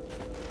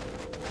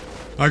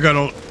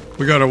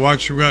 We gotta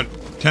watch. We got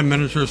 10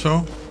 minutes or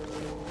so.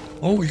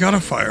 Oh, we got a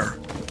fire.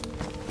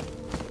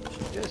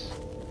 yes.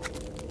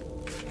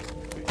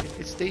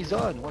 It stays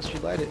on. Once you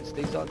light it, it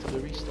stays on till the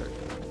restart.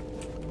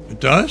 It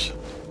does?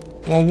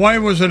 Well, why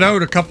was it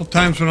out a couple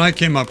times when I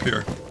came up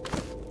here?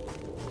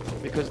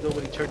 Because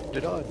nobody turned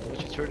it on.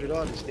 Once you turn it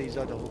on, it stays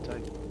on the whole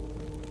time.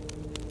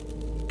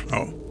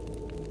 Oh.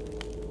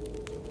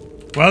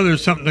 Well,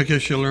 there's something I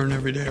guess you learn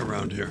every day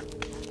around here.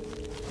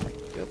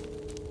 Yep.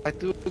 I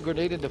threw a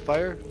grenade in the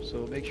fire,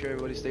 so make sure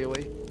everybody stay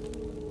away.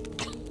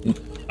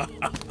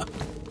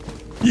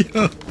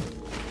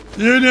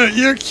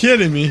 You're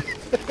kidding me.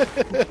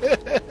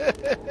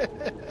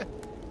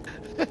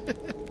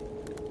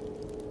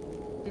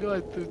 You know,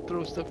 I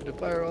throw stuff in the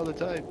fire all the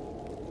time.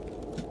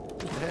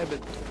 It's a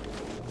habit.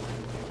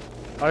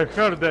 I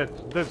heard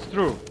that. That's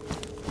true.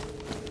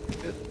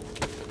 Yep.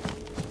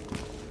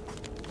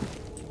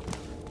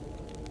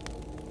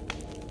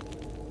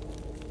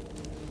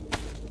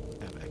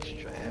 Have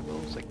extra ammo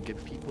so I can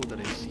get people that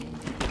I see.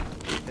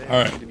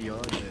 All right. To be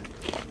on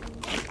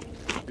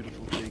that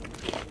beautiful thing.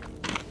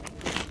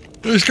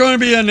 There's going to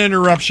be an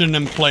interruption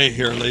in play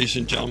here, ladies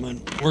and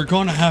gentlemen. We're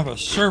going to have a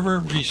server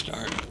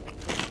restart.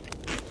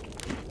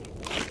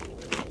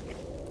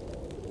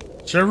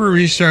 Server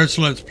restarts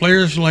lets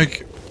players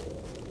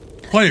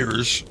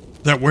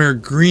that wear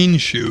green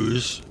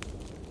shoes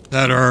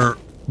that are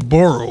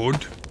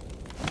borrowed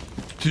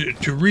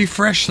to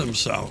refresh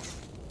themselves.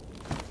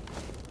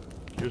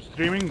 You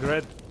streaming,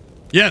 Red?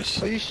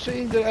 Yes. Are you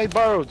saying that I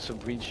borrowed some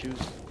green shoes?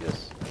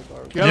 Yes, I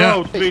borrowed. Get Yeah.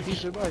 out, Hey, bitch.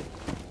 these are mine.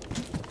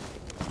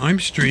 I'm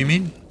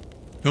streaming.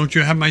 Don't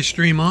you have my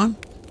stream on?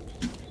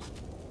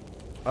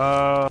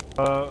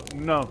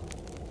 No.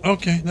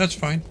 Okay, that's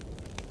fine.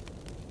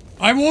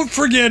 I won't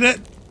forget it.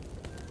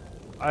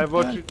 I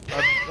watch it.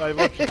 I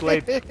watch it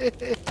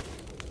late.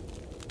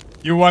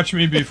 You watched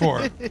me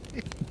before.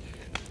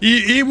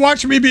 He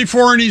watched me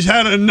before and he's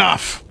had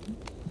enough.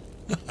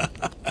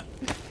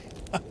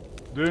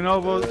 Do you know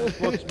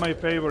what's my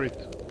favorite?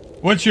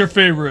 What's your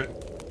favorite?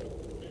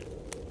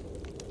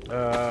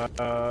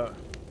 I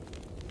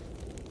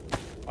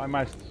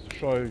must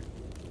show you.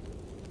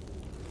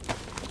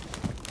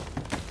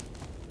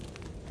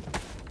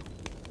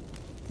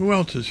 Who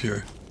else is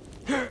here?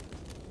 I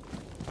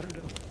don't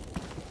know.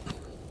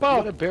 You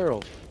want a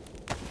barrel?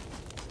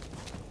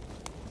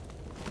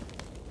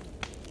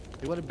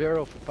 You want a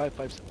barrel for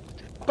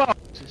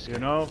 557? You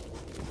know?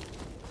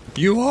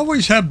 You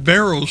always have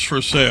barrels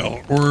for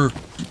sale, or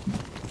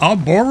I'll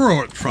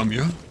borrow it from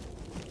you.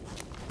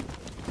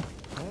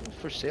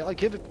 For sale? I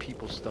give it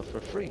people stuff for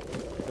free.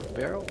 A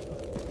barrel?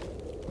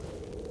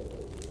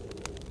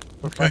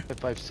 Okay.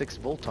 556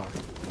 Voltar.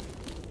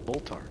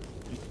 Voltar.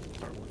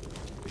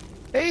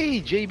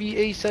 Hey,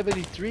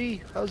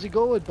 JBA73. How's it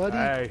going, buddy?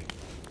 Hey.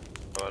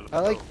 I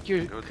like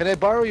your... Can I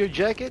borrow your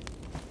jacket?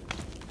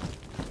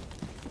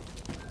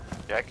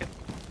 Jacket?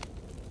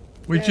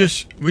 We Yeah.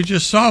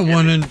 just saw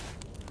one in.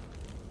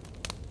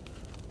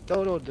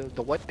 No,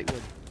 the white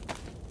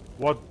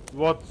one.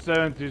 What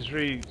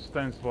 73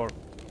 stands for?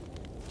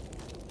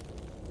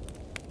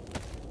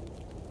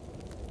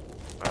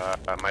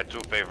 My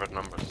two favorite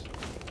numbers.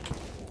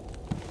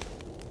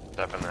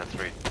 7 and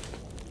 3.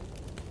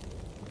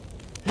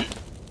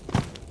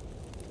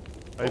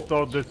 I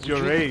thought that's your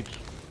you- age.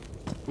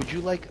 Would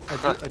you like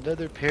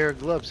another pair of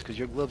gloves? Because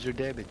your gloves are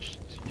damaged,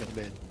 young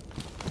man.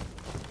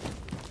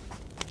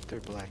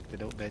 They're black. They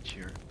don't match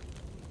your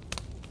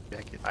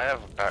jacket. I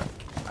have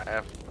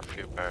a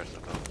few pairs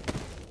of them.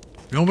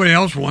 Nobody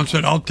else wants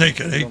it. I'll take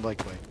it. I Eh? don't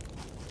like mine.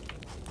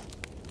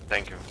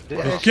 Thank you. Did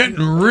I It's ask you- getting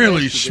did I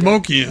really ask you, did I-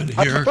 smoky in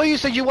I here. thought you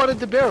said you wanted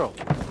the barrel.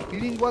 You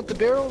didn't want the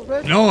barrel,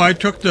 Red? No, I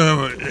took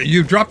the.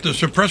 You dropped the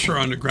suppressor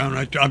on the ground.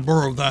 I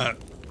borrowed that.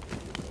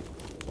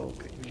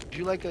 Okay. Would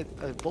you like a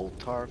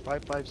Voltar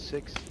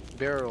 556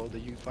 barrel that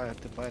you have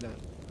to find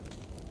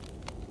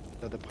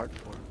another part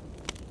for?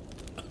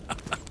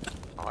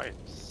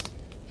 Nice.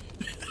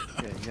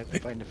 Yeah, you have to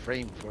find the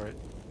frame for it.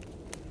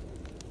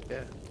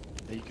 Yeah.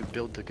 Then you can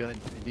build the gun,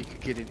 and you can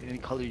get it any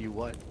color you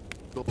want.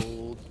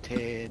 gold,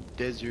 tan,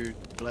 desert,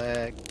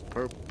 black,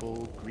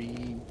 purple,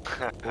 green,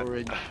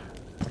 orange.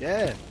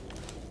 Yeah,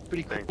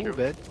 pretty Thank cool, you.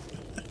 man.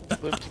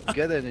 Put them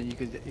together, and then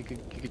you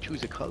could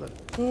choose a color.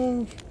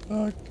 Oh,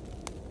 fuck.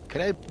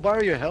 Can I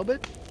borrow your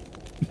helmet?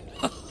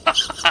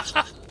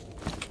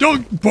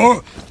 Don't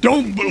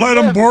let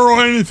him borrow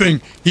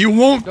anything. He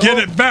won't get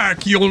it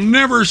back. You'll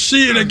never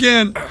see it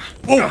again.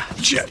 Oh,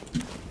 shit.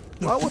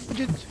 Why would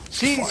you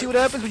see what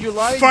happens when you're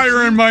lying?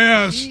 Fire in my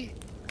ass.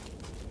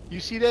 You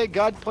see that?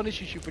 God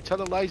punishes you for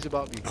telling lies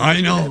about me.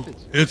 I know.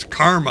 It's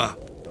karma.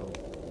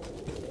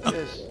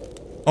 Yes.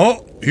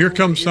 Oh, here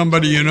comes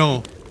somebody you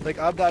know. Like,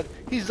 I'm not,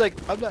 he's like,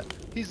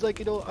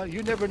 you know,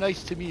 you're never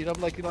nice to me. And I'm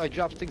like, you know, I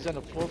drop things on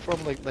the floor for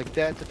him like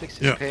that to fix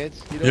his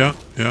pants, you know?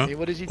 Yeah. And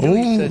what does he do?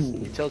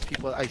 He tells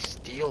people I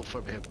steal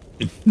from him.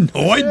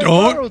 No, I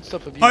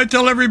don't. I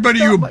tell everybody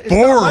you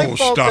borrow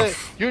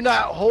stuff. You're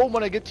not home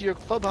when I get to your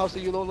clubhouse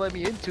that you don't let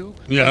me into.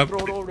 Yeah.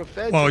 Throw it over the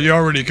fence. Well, you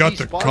already got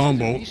the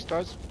combo.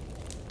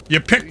 You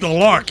pick the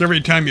lock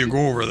every time you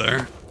go over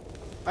there.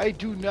 I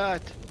do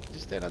not.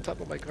 Just stand on top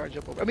of my car and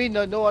jump over. I mean,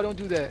 no, I don't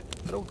do that.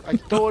 I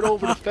throw it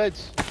over the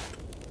fence.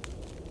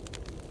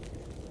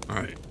 All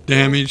right.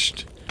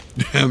 Damaged.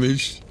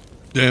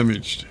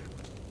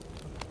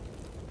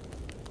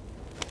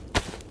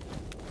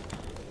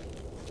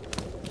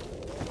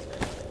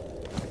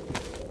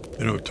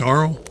 You know,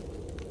 Taro,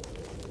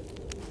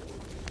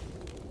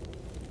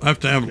 I have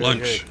to have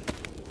lunch.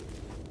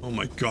 Oh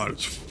my God,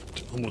 it's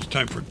almost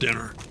time for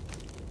dinner.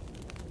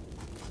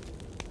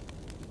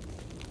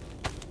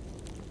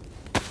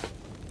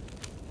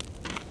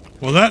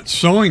 Well, that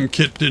sewing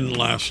kit didn't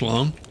last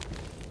long.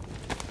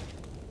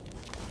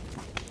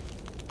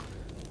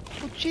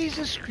 Oh,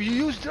 Jesus, you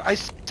used it. I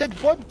said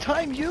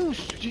one-time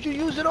use. Did you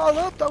use it all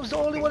up? That was the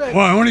only one I...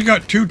 Well, I only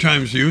got 2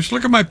 times use.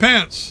 Look at my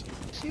pants.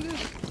 See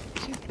this?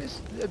 See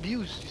this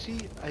abuse? You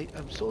see,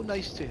 I'm so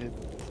nice to him.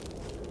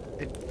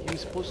 And he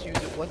was supposed to use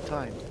it one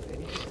time.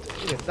 And he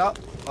just... Yeah,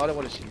 I don't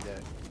want to see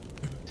that.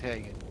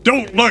 Tag it.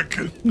 Don't look.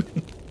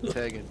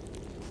 Tag it.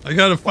 I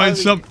gotta find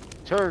some...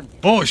 Turn.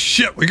 Oh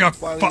shit, we got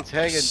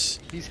fucks.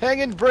 He's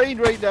hanging brain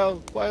right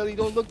now. Wiley,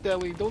 don't look that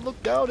way. Don't look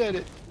down at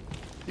it.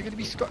 You're gonna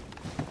be scarred.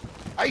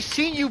 I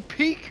seen you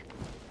peek,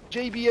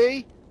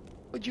 JBA.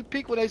 What'd you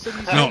peek when I said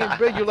he's hanging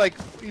brain? You're like,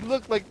 you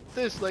look like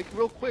this, like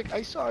real quick.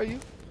 I saw you.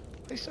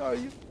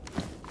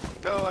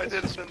 No, I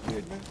didn't.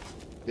 Weird, man.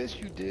 Yes,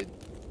 you did.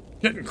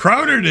 Getting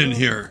crowded in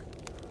here.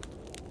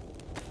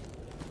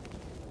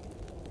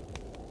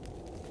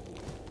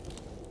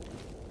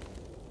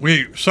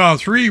 We saw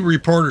 3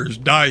 reporters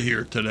die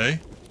here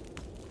today.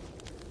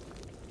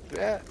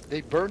 Yeah,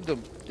 they burned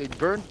them. They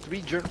burned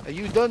 3 journalists. Are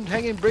you done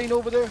hanging brain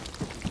over there?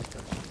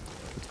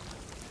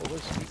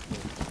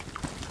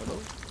 Hello?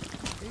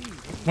 Hey.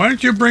 Why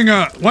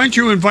don't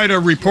you invite a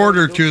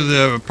reporter to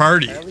the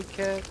party?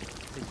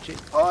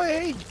 Oh,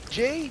 hey,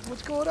 Jay.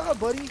 What's going on,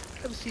 buddy?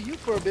 Haven't seen you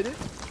for a minute.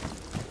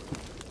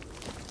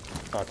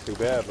 Not too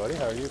bad, buddy.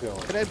 How are you doing?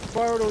 Can I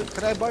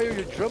borrow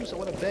your drums? I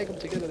want to bang them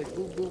together like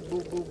boom, boom,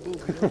 boom, boom, boom.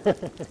 You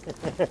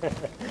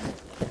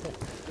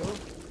know?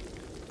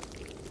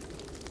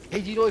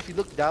 Hey, do you know if you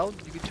look down,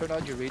 you can turn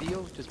on your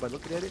radio just by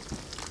looking at it?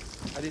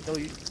 I didn't know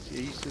you. I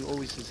used to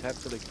always just have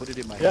to like put it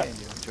in my hand,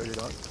 you know, turn it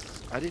on.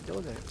 I didn't know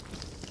that.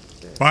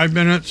 Yeah. 5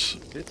 minutes.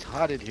 It's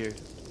hot in here.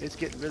 It's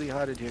getting really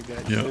hot in here,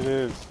 guys. Yeah. It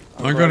is.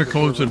 I gotta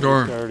close the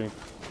door. Yeah.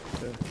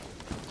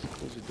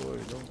 Close the door,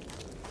 you know.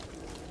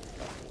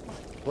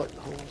 What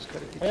holes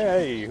gotta get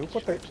Hey, who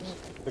put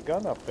the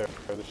gun up there?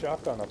 Or the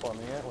shotgun up on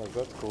the antlers?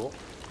 That's cool.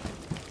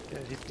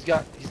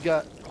 Yeah, he's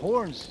got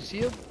horns. You see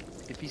him?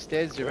 If he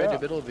stands there right in the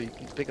middle of it, you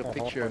can pick a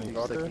picture of him.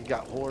 He's like, he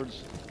got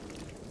horns.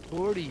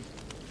 40.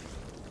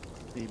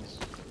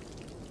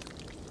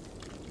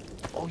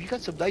 Oh, you got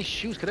some nice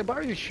shoes. Can I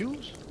borrow your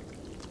shoes?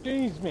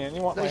 Jeez, man,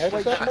 you want Nice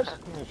my white headset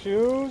and the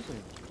shoes?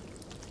 And...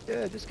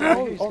 Yeah, just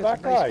come here. Oh,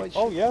 that guy. Nice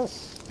oh,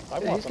 yes.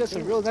 Yeah, he's got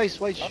some real nice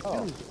white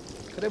shoes.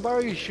 Can I borrow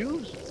your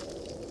shoes?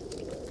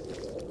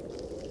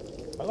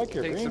 I like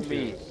your green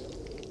shoes.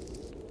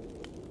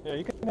 Yeah,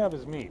 you can have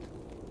his meat.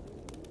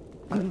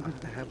 I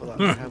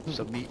have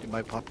some meat in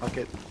my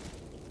pocket.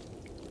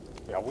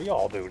 Yeah, we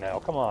all do now.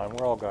 Come on,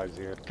 we're all guys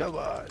here. Come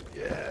on,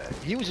 yeah.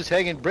 He was just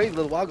hanging brain a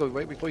little while ago,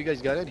 right before you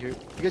guys got in here.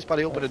 You guys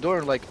probably opened the door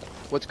and like,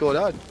 what's going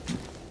on?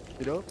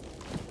 You know?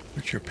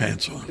 Put your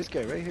pants on. This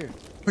guy right here.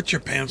 Put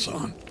your pants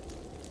on.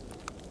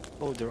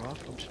 Oh, they're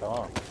off? I'm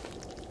sorry.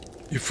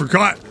 You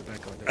forgot.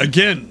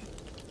 Again,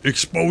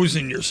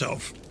 exposing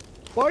yourself.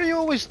 Why are you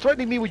always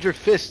threatening me with your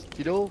fist,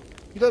 you know?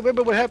 You don't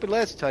remember what happened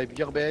last time,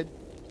 young man.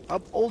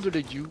 I'm older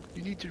than you.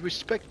 You need to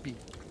respect me.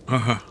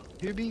 Uh-huh.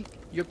 Hear me?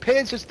 Your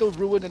pants are still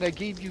ruined and I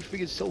gave you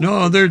friggin' soap.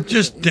 No, they're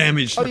just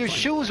damaged. Oh, your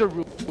shoes are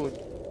ruined.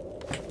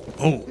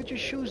 Oh. Look at your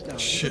shoes now.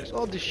 Shit. It's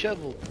all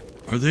disheveled.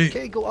 Are they? You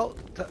can't go out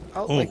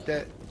like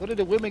that. What are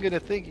the women gonna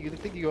think? You're gonna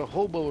think you're a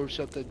hobo or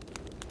something.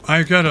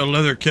 I got a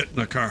leather kit in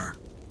the car.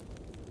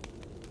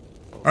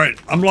 All right,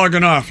 I'm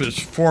logging off. There's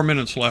 4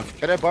 minutes left.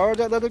 Can I borrow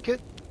that leather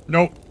kit?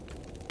 Nope.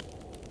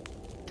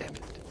 Damn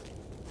it.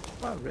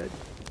 Come on, Red.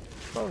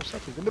 Borrow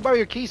something. Let me borrow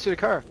your keys to the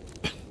car.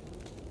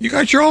 You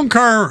got your own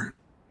car.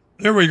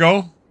 There we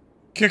go.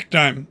 Kick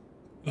time.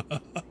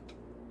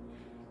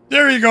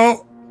 There you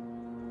go.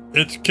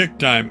 It's kick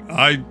time.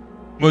 I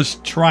was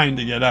trying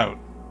to get out.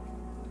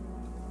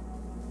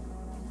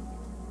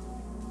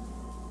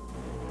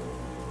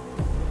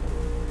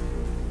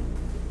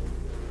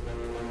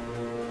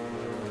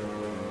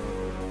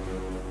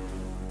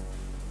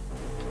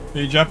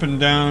 Page up and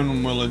down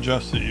and we'll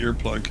adjust the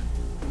earplug.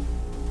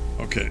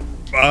 Okay.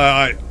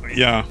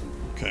 Yeah.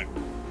 Okay.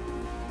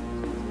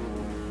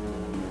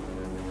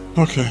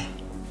 Okay.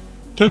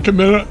 Take a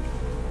minute.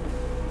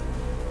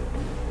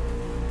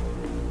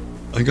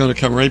 I'm gonna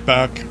come right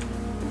back.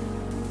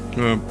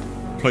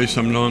 Play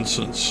some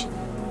nonsense.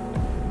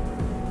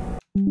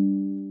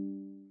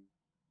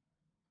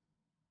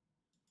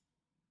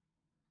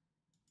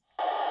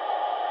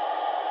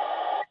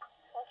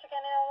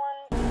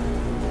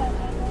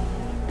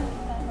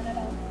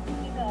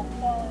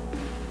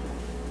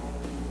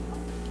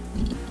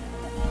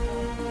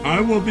 I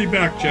will be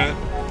back, Chad.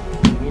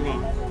 Hold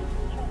on.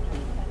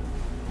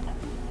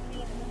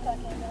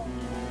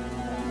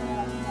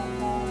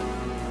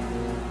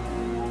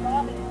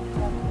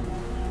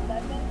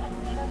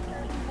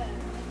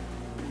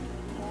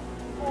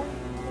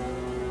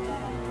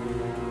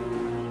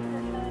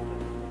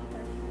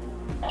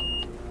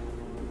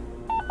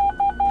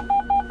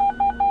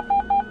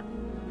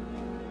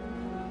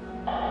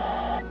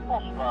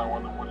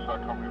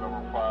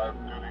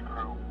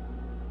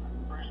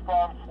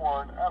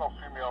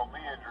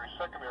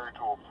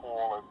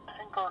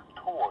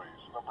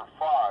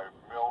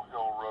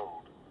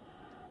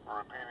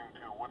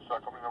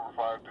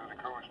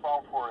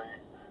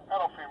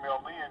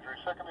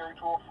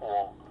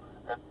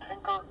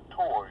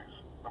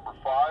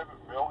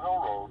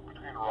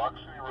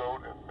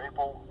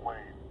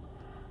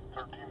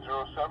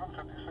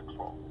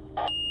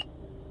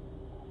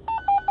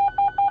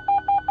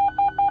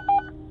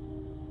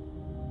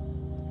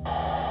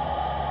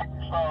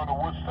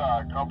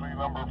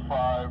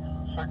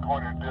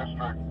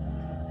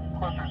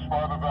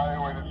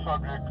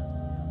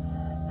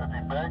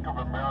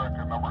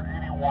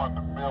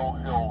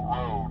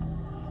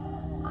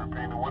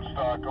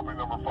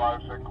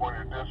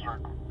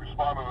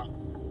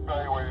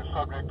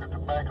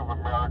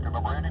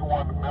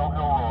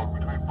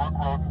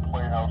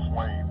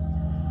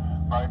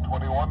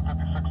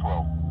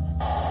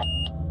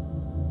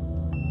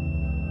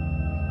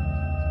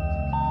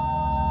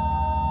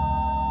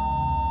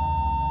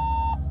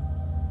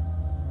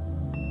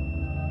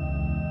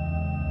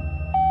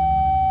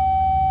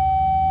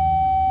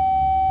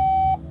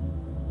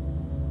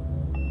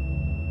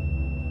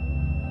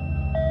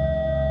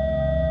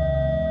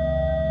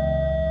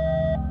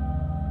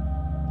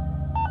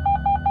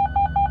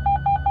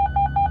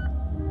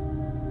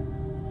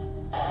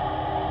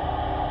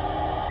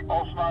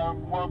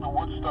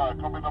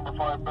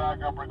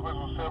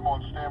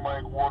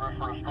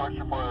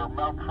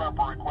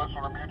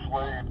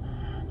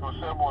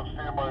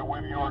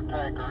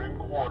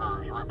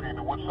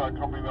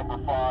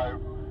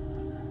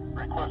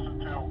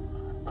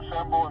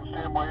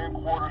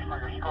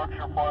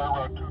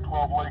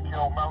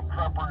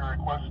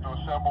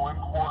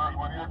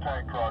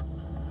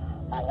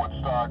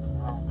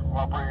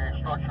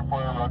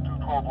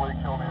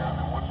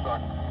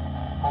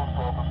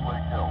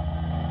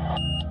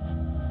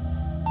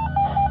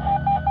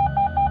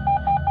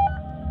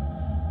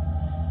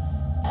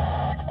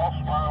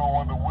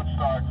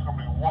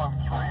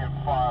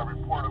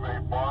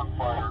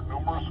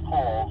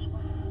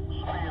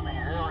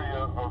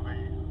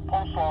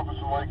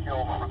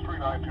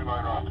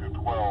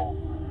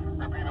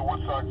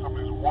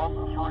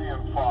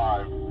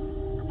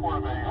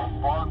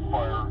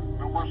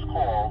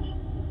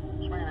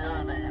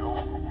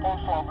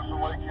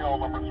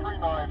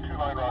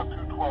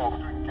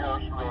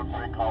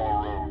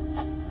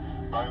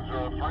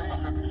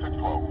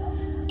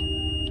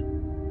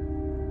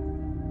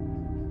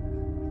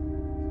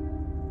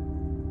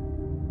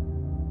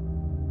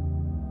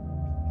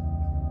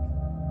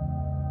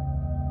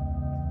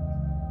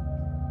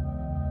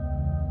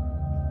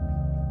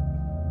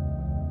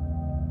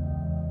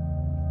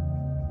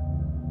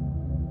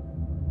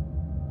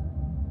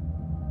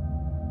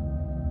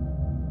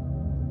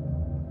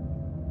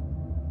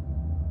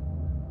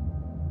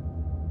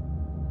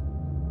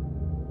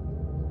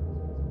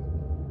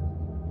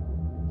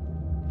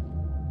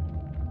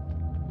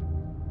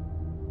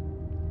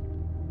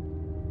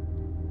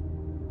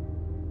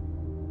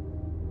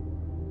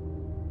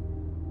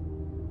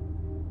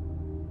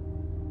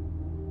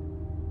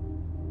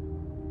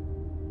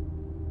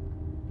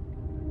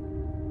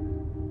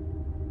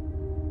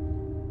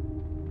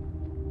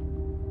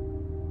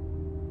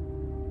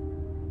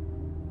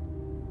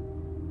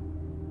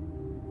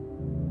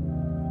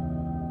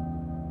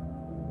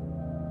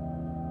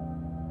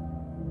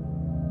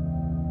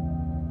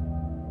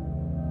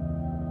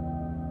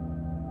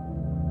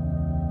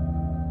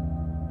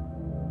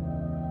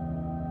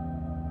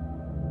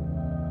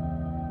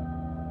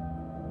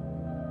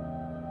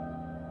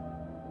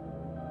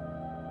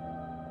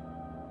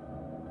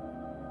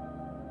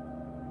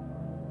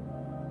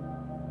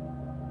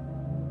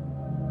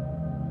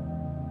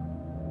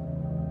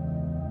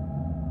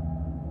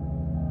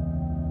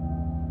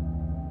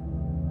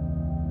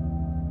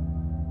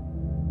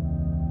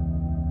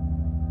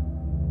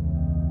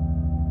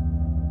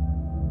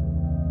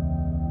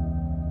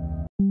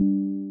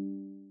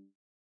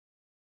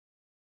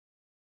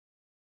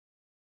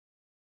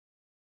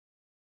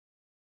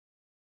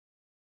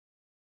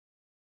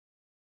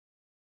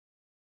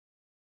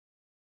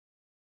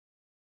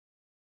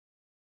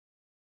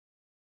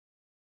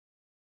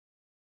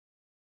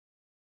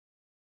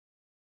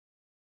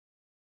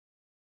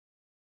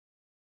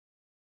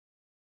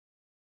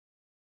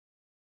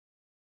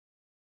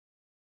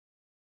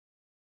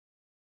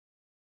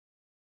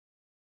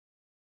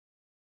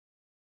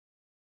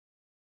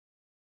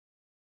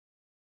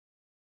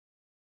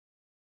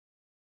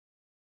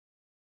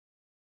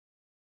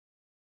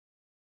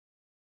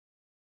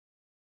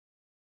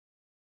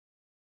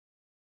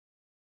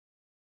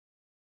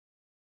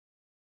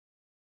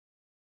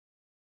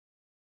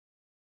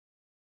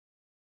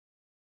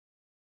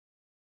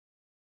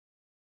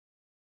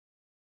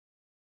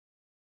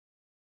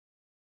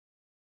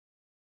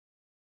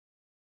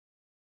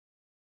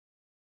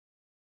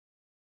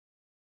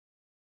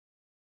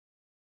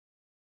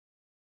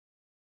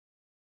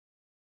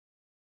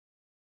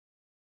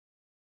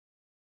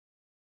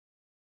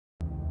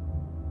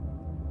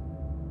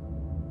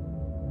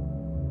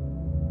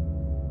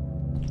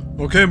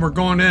 Okay, we're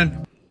going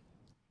in.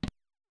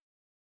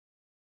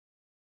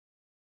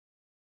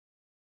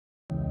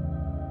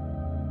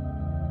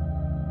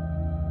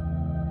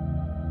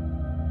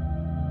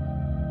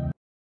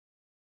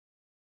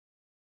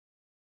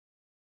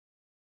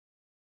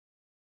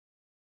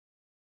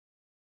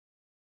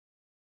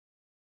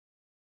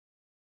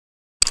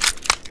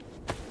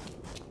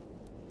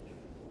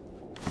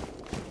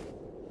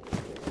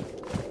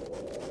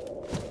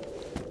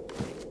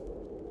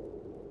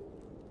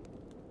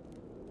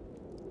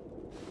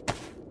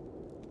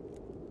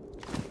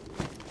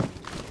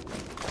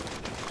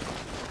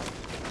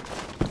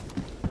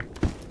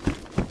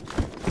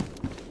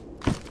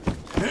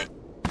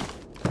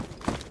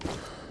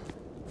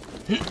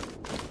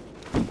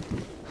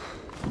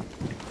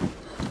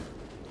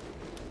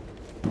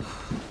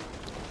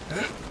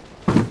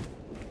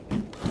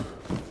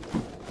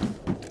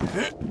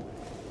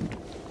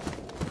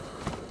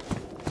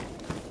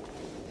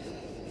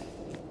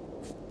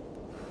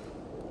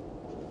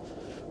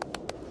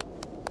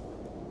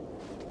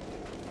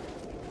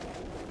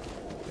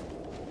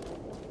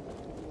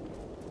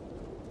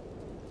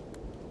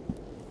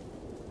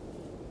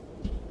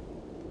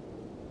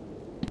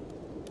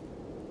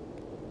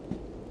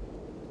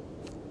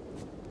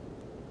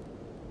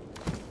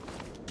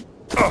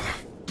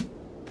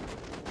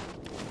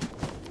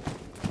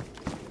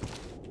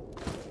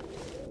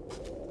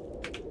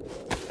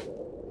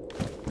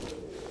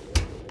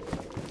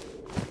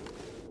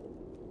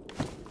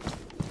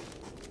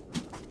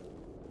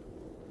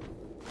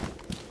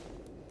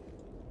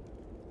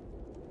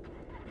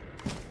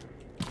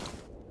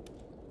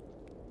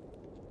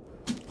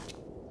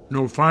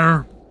 No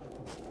fire?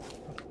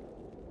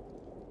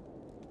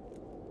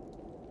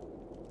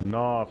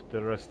 No,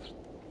 after rest.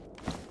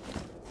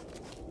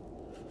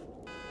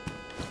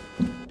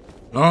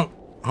 Oh,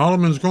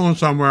 Holloman's going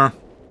somewhere.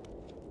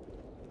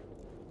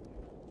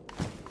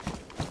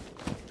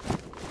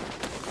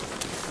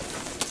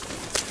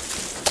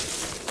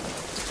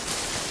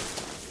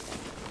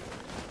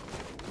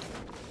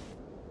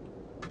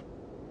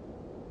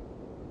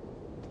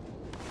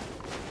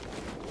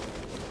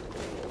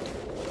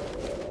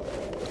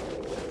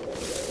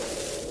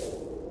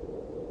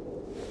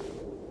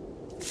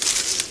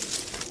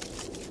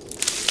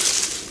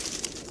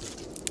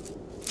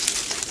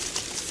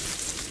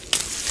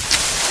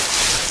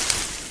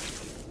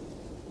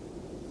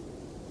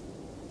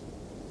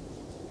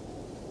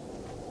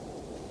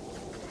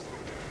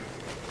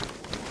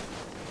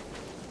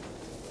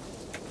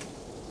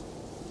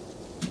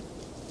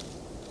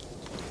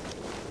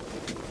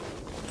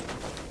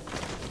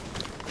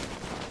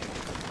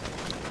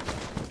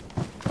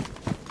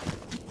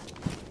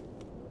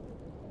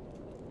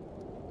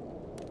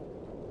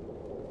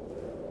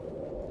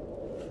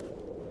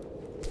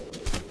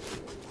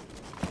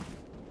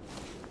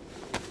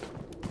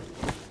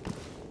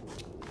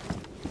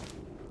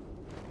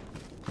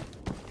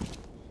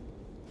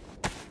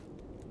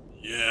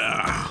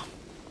 Yeah.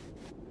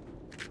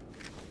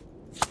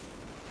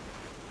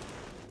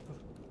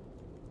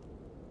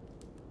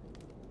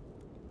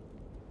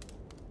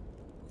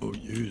 Oh,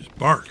 use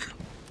bark.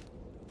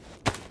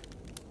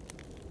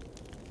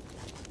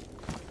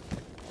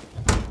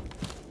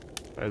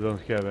 I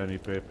don't have any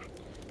paper.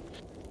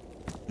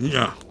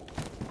 Yeah.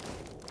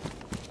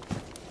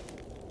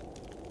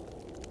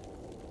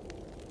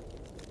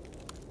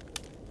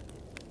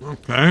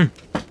 Okay.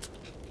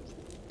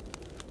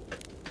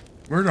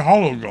 Where'd the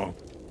hollow go?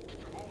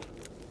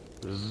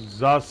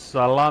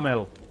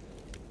 Salamel.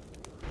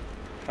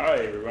 Hi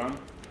everyone.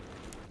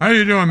 How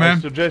you doing, man?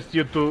 I suggest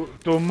you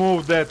to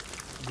move that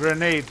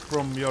grenade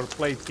from your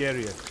plate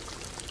carrier.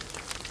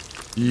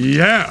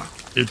 Yeah.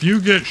 If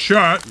you get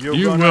shot, You're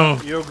gonna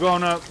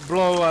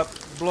blow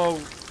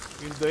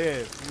in the air,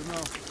 you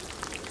know?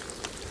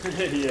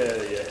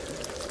 Yeah.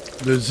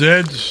 The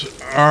Zeds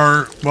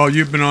are, well,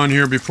 you've been on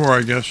here before,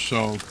 I guess,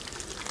 so.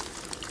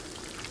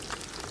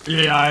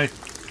 Yeah,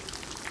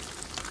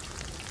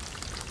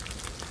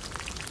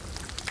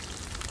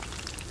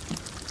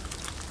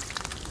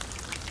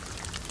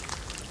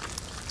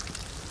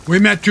 we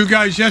met two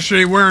guys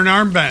yesterday wearing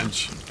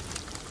armbands.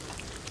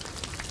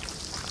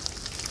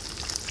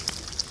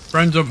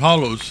 Friends of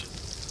Hollows.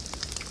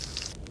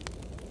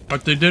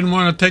 But they didn't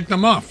want to take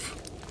them off.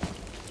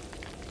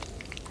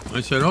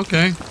 I said,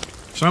 okay.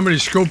 Somebody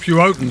scopes you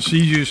out and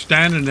sees you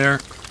standing there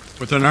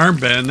with an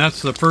armband.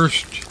 That's the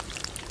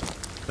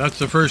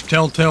first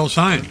telltale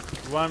sign.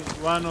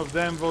 One of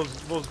them was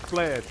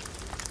pledged.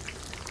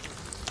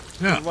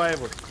 Yeah.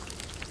 Survivor.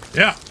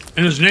 Yeah.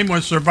 And his name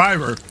was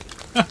Survivor.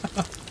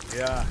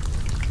 Yeah.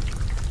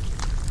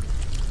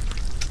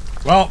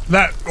 Well,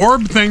 that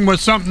orb thing was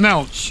something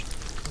else.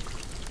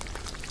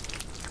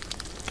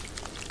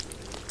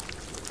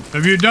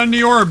 Have you done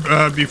the orb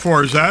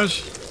before,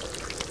 Zaz?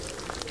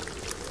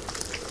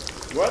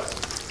 What?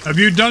 Have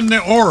you done the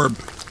orb?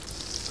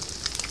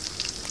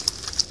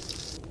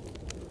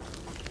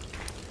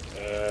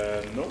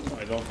 No,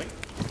 I don't think.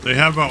 They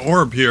have an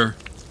orb here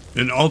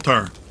in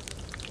Altar.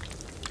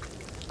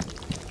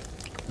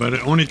 but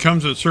it only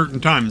comes at certain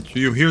times. So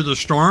you hear the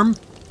storm,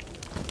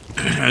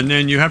 and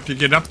then you have to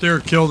get up there,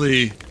 kill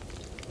the...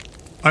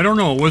 I don't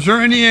know, was there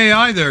any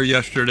AI there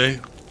yesterday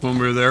when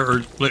we were there,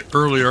 or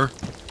earlier?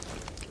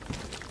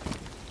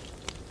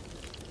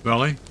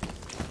 Belly?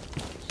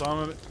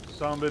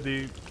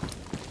 Somebody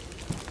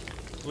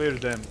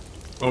cleared them.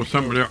 Oh,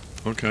 somebody...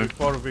 Okay.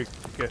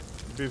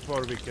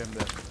 Before we came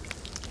there.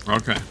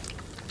 Okay.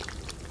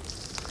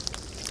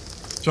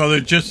 So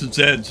they're just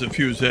Zeds, a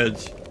few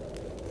Zeds.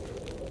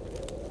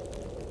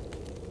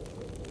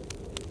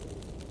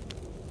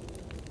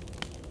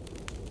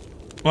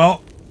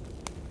 Well,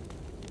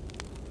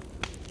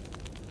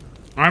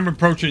 I'm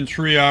approaching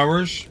 3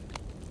 hours.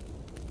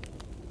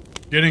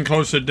 Getting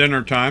close to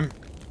dinner time.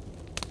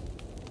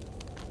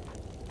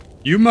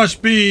 You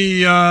must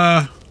be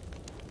 7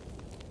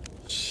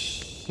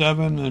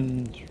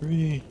 and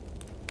 3.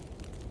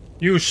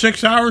 You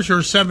 6 hours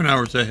or 7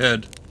 hours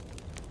ahead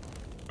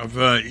of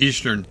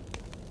Eastern?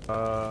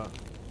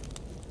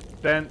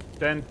 10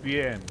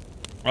 p.m.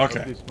 Okay.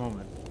 At this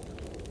moment.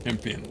 10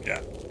 p.m.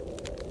 Yeah.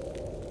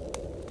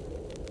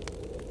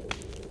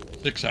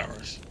 6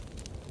 hours.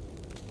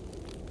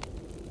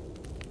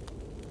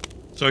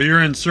 So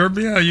you're in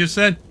Serbia, you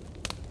said?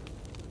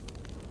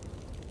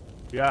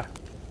 Yeah.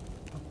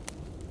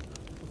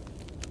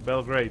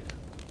 Belgrade.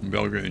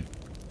 Belgrade.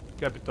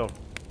 Capital.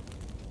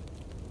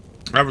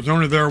 I was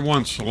only there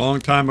once, a long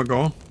time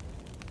ago.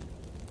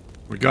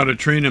 We got a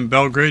train in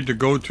Belgrade to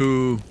go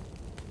to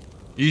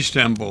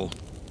Istanbul.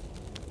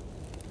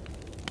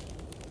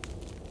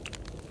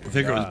 I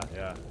think it was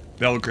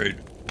Belgrade.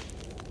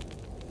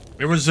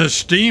 It was a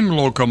steam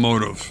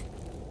locomotive.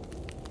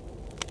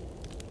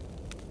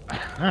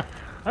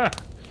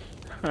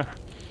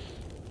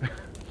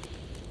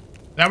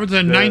 That was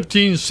in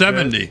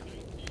 1970.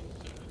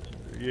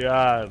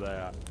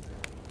 Yeah.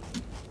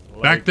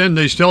 Back then,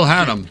 they still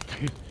had them.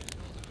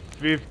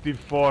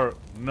 54.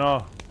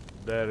 No,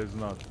 there is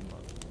not.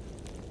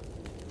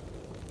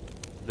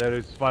 There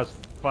is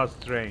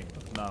fast train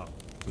now.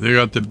 They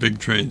got the big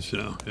trains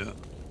now. Yeah.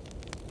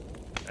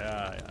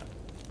 Yeah.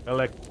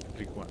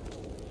 Electric one.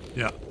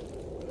 Yeah.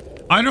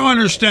 I don't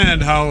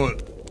understand how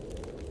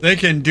they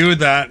can do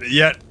that,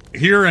 yet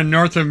here in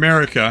North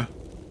America,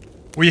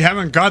 we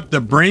haven't got the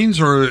brains,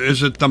 or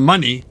is it the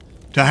money,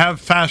 to have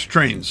fast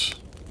trains.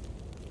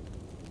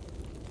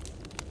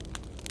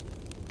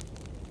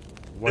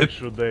 Why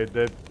should they?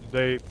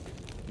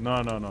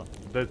 No.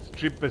 That's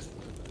cheapest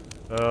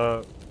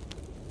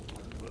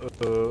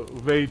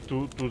way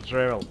to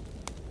travel.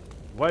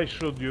 Why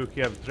should you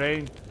have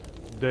train?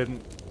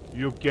 Then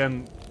you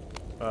can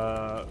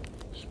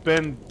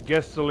spend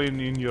gasoline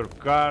in your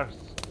cars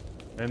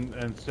and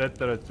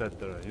etc.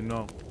 You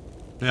know.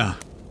 Yeah.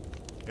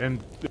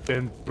 And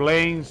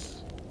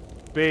planes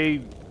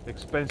pay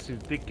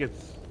expensive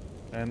tickets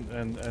and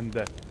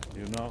that,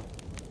 you know.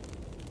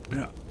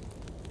 Yeah.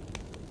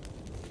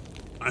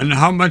 And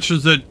how much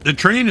is it? The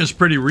train is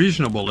pretty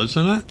reasonable,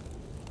 isn't it?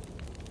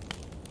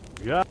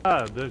 Yeah,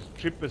 the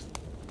cheapest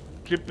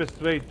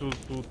way to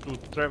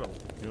travel,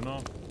 you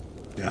know.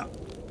 Yeah.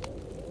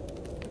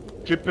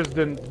 Cheapest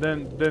than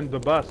the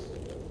bus.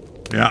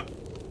 Yeah.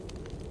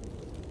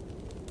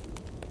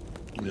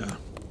 Yeah.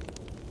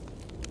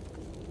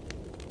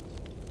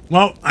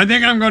 Well, I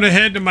think I'm going to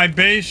head to my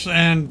base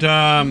and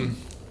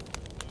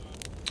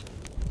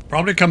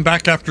probably come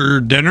back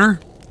after dinner.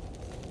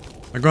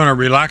 I'm going to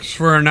relax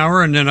for an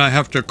hour, and then I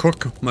have to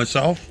cook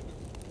myself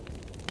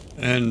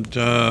and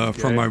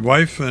for my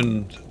wife,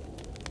 and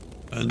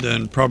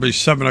then probably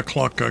 7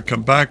 o'clock I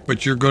come back.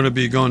 But you're going to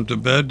be going to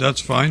bed. That's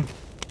fine.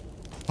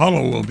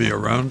 Paulo will be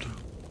around.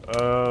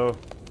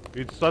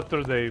 It's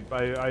Saturday.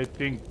 I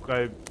think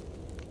I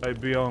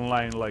be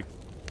online like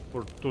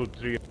for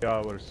 2-3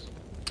 hours.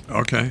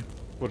 Okay.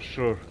 For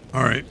sure.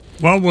 All right.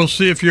 Well, we'll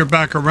see if you're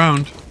back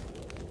around.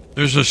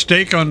 There's a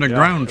steak on the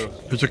ground. Sure.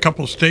 There's a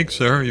couple steaks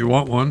there. You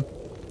want one?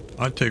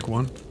 I'd take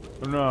one.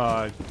 No,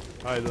 I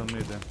don't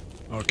need them.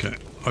 Okay.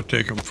 I'll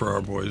take them for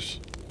our boys.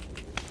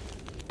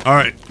 All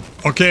right.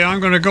 Okay,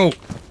 I'm going to go.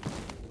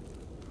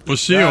 We'll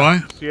see you, eh?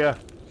 See ya.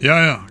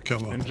 Yeah.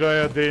 Come on. Enjoy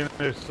your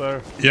dinner,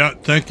 sir. Yeah,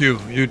 thank you.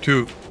 You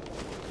too.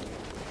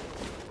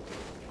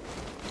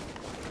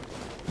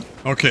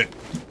 Okay.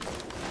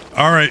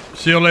 All right.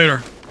 See you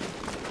later.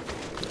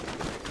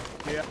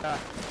 Yeah.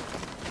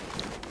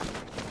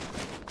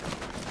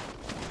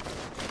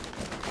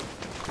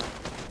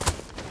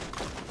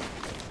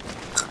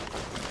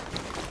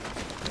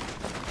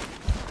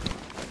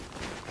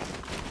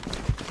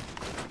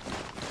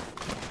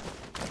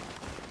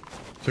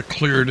 It's a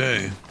clear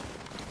day.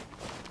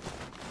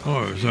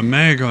 Oh, there's a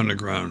mag on the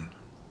ground.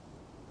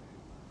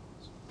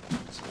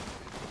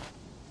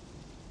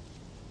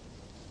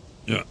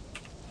 Yeah.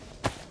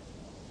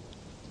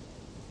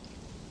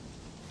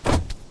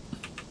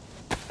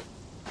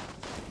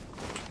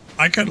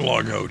 I could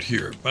log out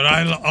here, but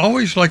I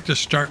always like to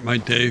start my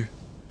day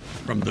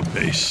from the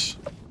base.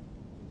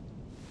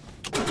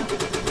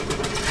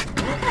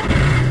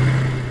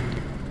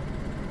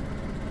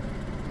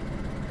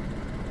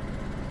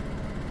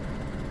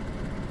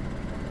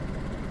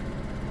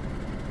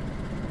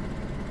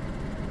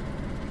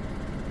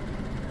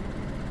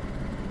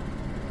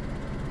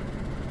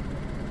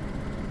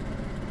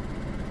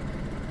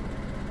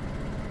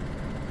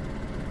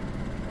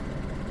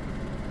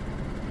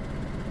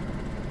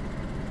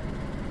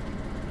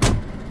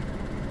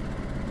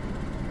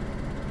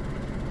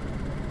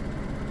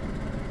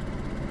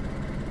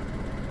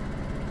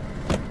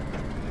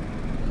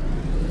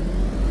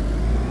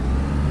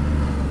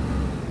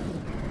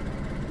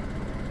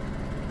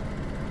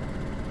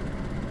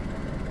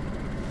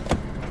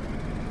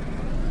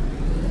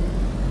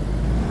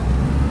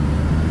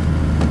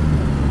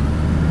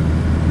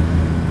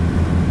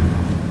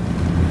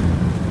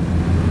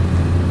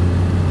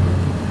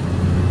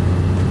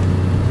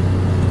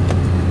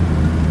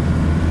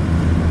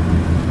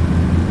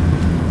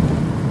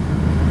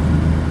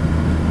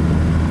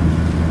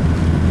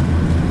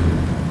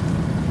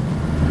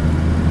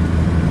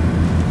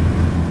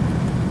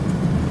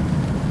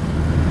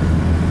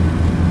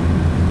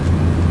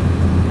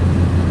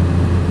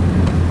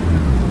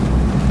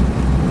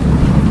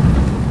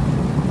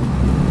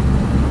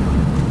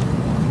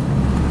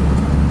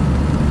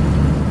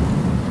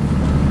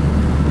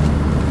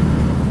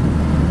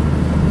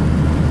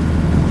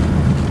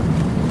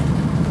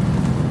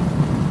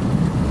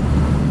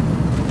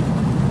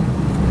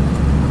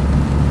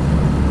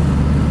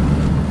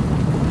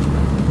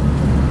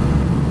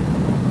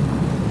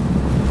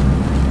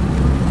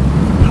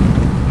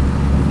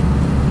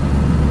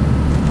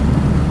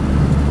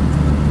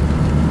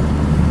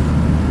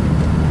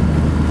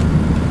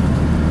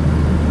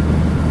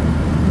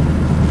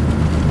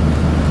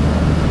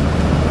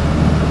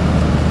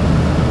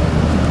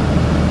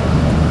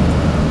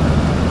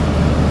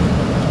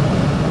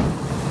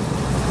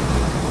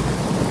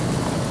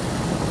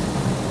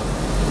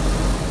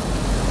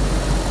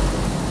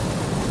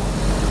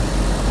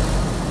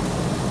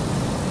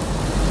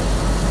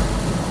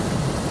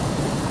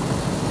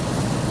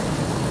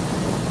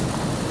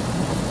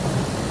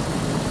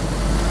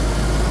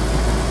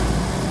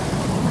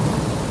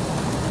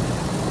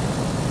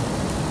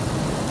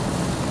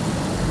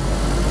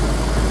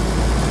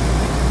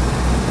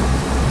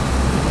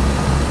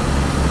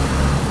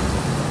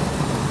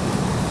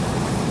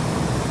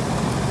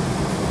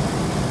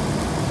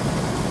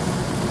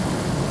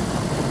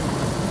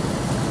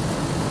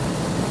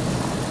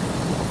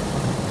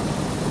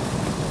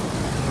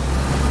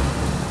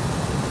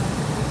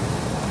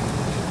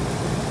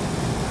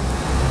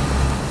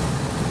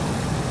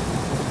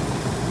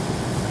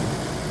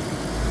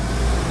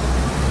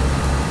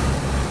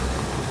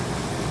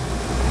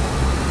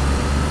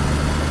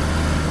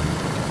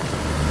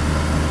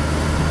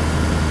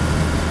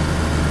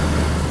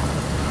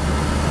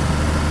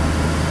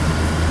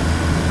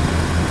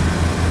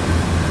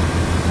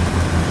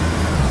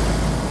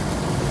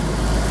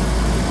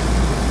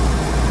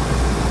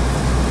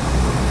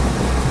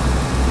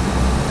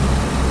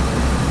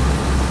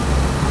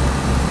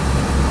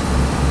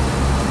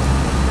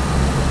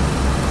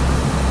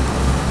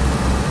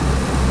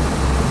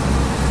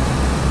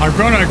 I'm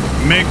gonna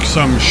make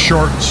some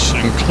shorts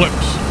and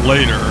clips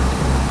later.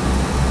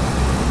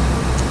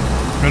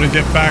 Gonna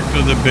get back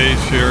to the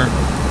base here.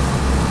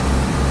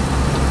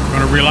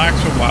 Gonna relax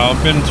a while.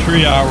 Been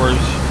 3 hours.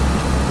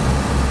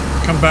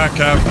 Come back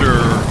after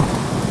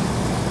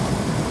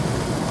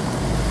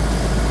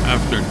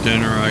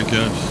dinner, I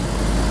guess.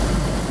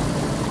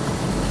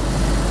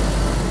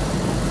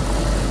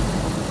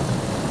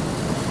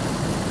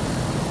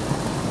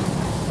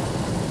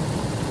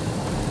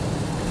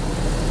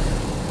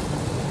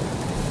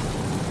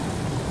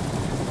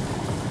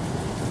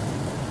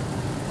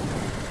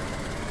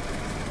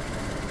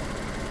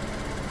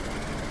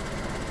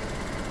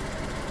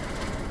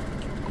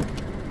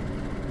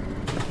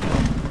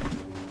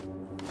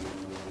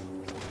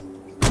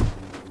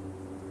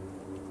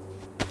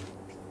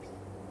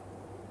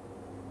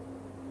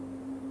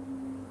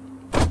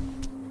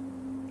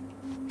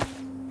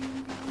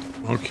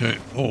 Okay.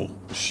 Oh,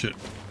 shit.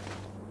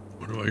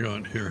 What do I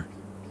got here?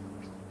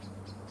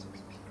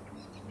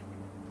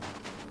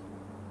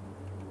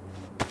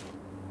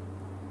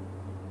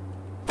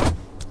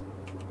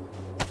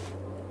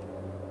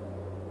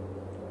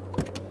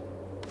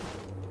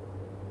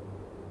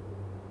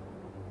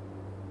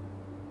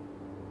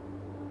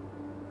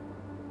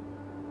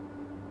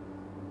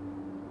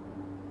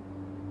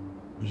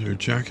 Is there a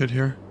jacket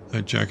here?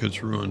 That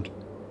jacket's ruined.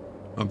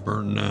 I'll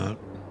burn that.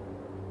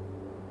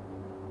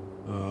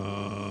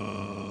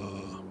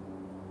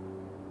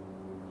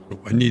 So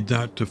I need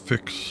that to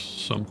fix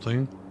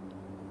something.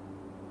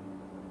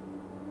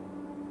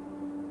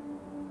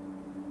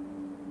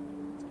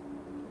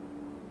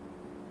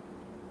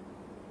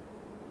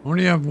 I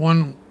only have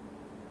one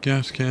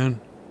gas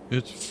can.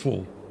 It's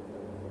full.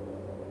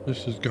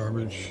 This is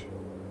garbage.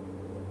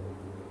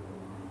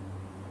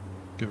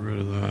 Get rid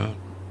of that.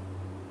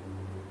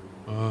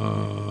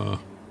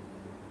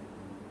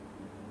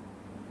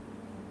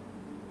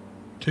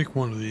 Take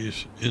one of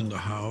these in the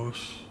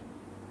house.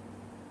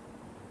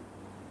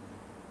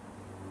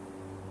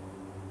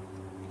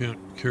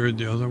 Can't carry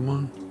the other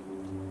one?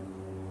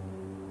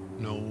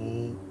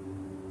 No.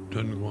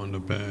 Doesn't go in the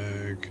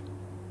bag.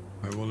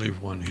 I will leave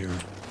one here.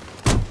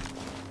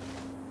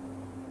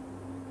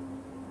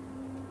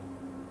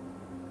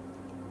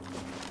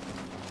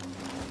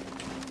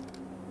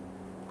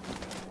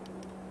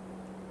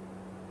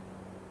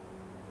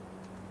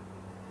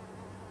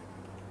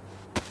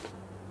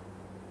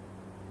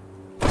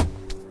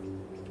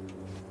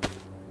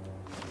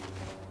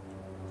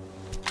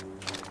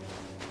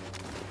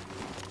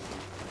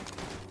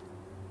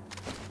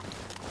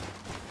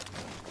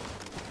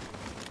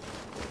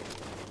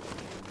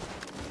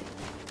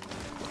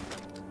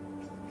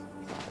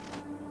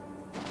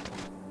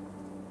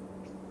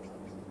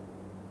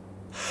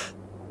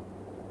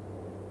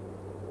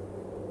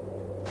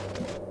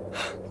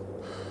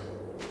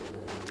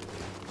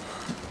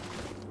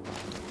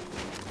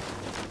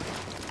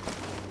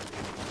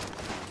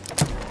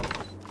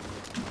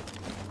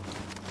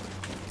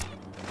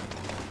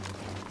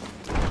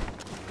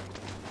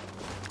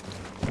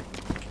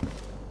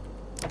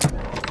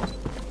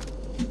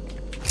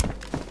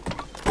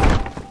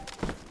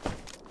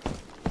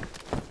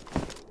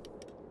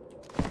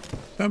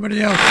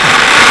 Somebody else.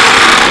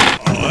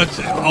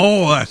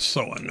 Oh, that's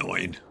so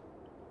annoying.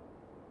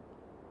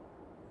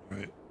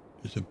 Right.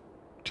 It's a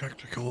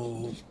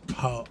tactical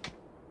pouch.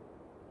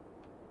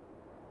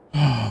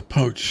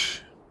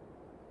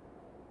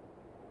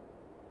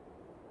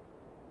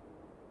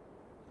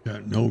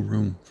 Got no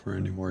room for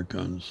any more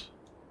guns.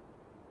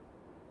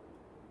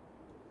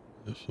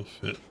 This will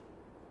fit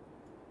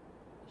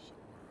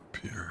somewhere up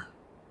here.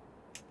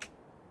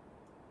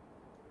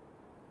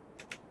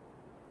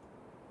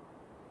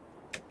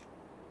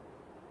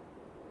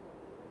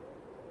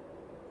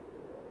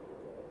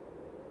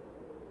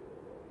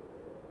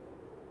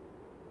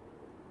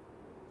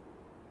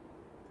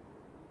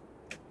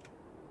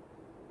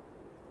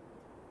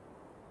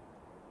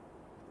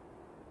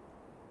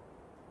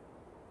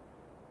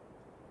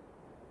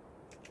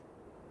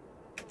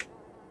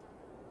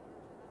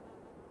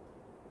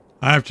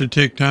 I have to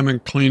take time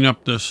and clean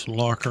up this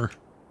locker.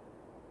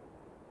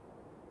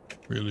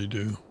 Really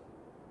do.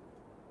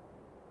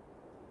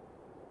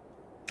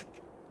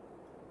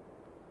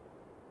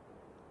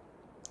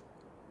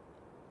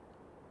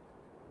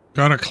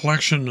 Got a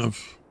collection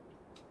of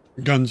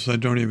guns I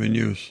don't even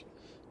use.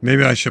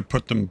 Maybe I should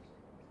put them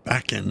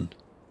back in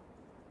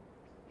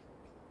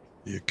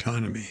the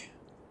economy.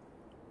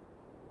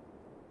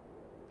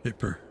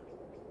 Paper.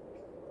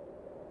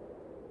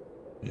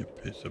 A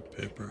piece of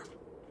paper.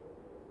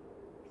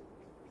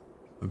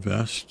 A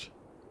vest.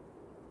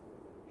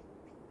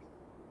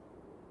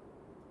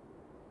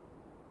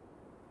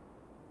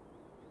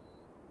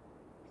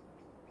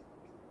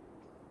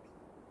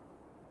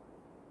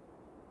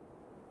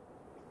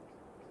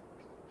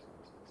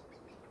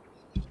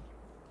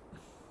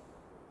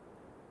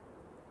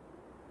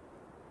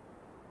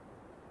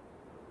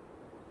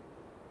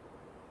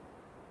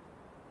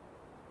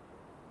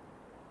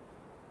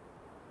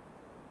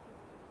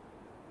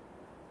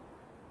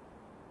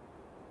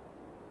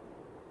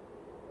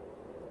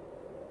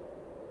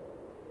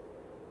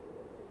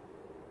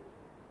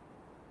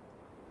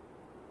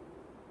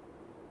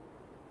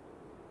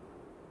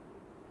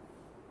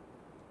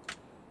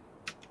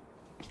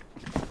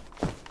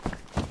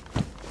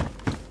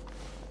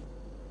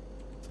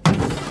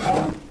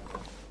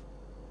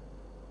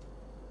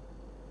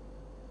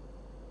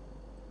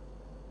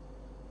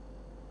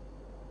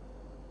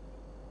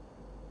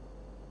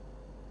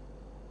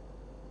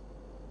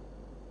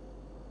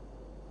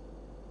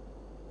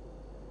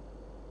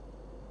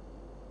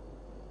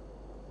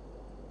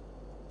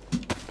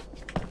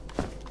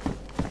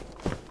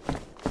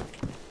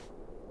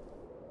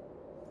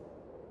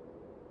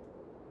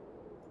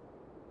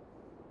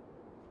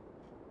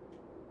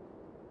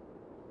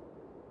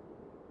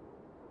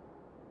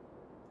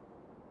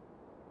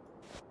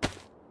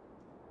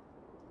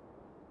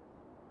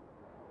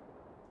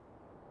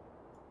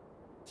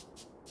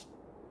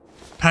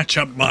 Patch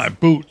up my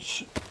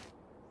boots.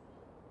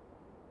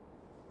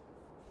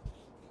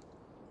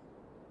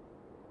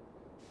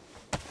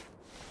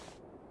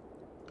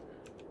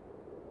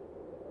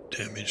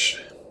 Damaged.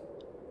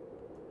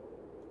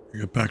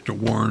 Get back to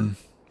Warren.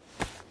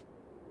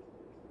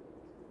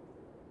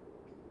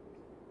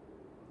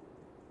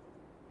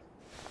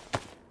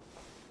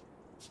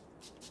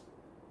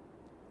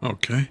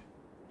 Okay.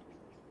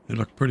 They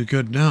look pretty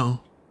good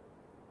now.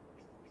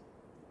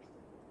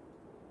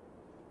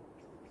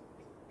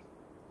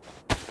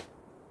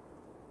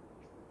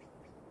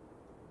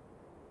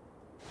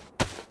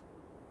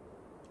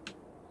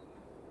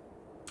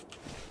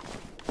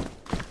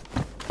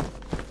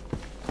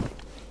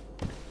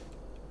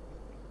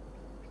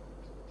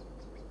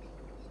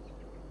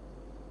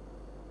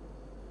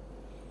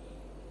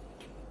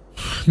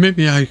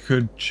 Maybe I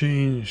could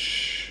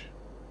change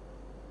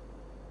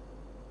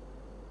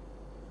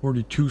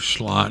 42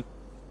 slot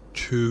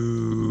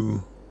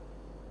to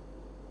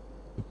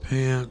the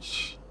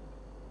pants,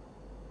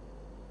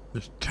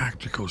 this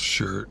tactical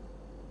shirt.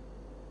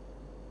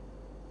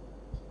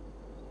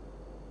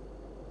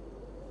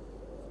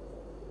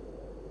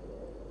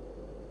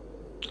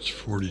 It's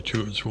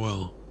 42 as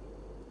well.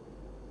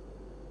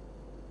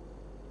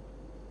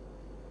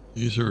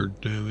 These are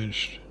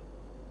damaged.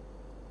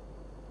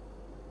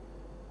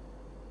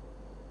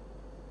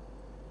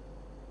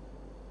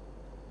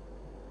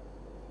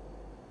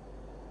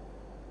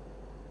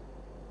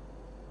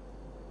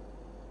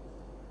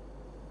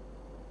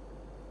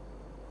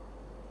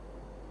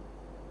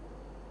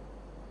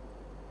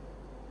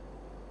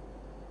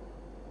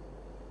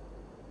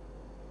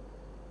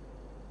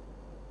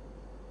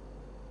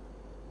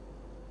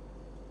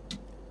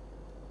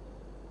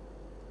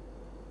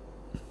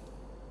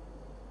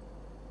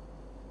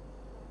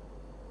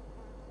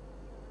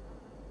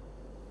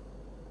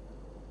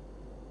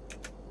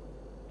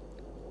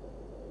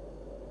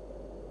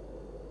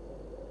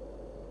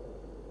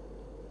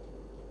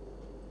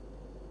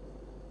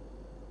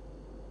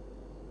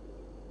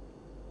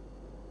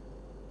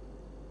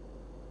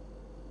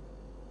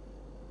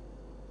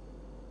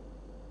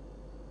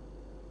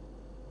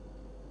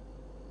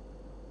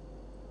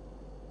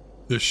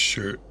 This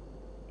shirt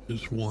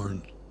is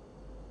worn.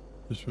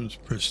 This one's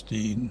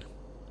pristine.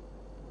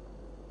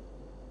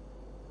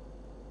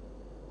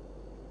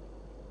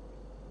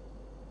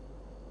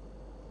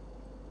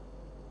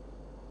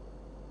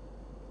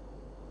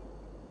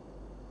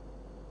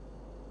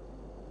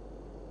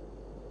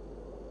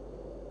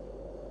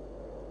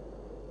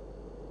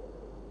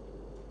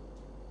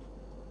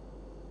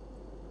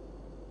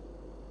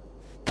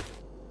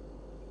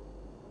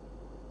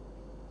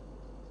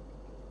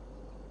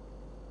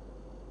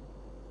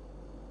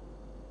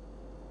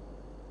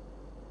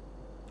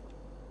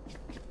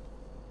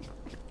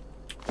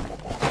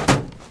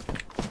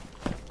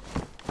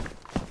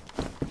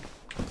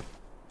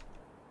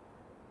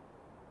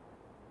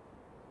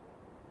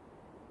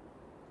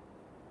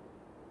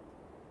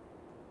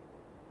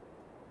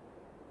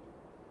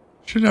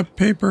 Should have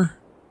paper.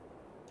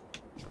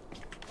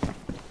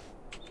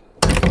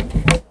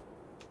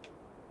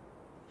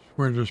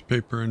 Where there's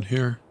paper in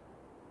here.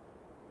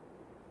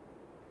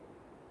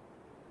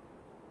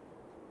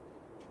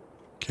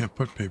 Can't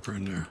put paper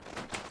in there.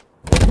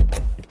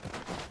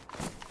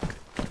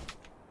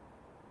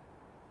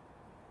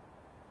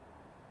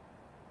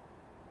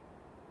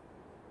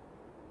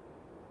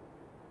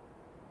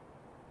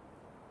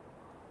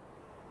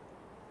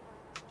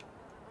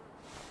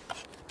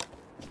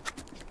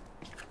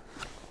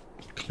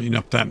 Clean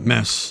up that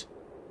mess.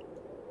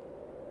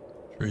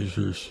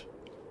 Razors.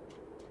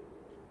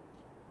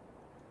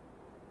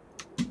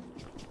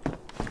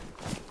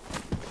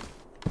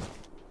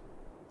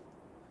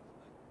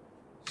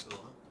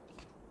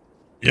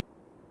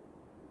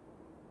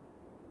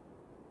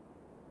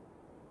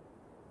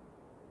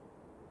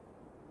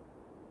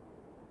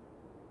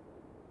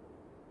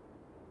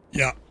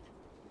 Yeah.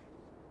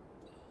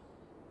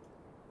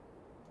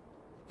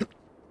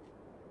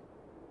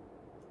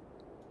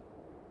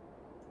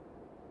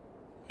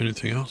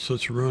 Anything else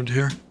that's ruined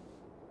here?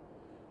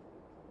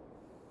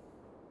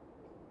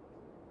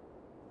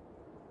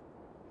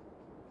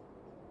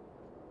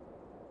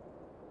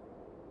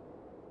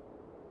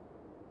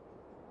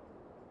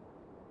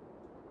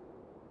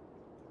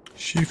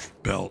 Sheath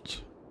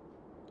belt.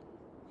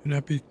 Can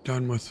that be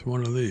done with one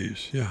of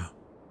these? Yeah.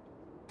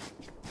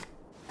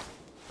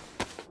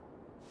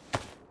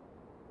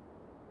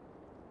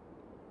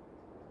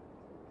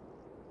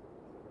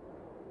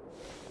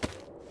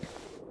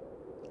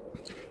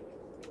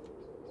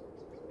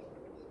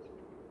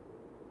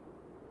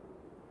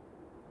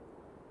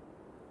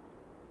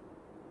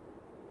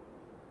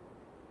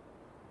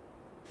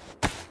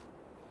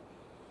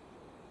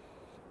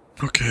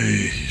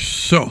 Okay,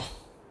 so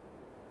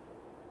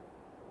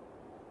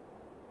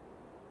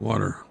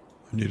water.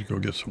 I need to go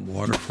get some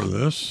water for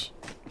this.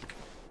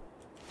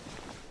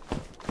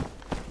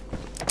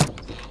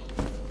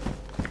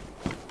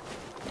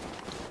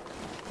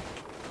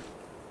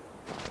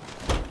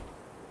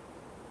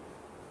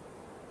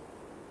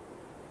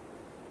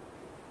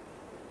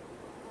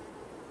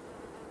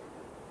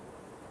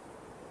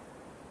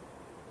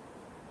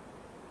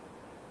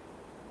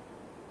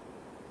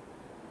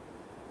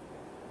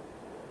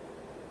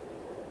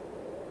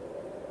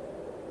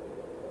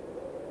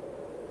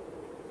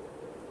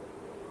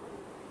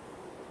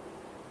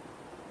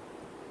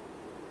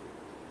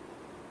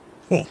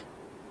 Oh.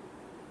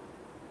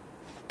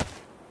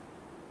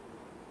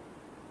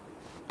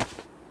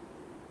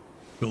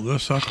 Fill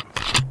this up.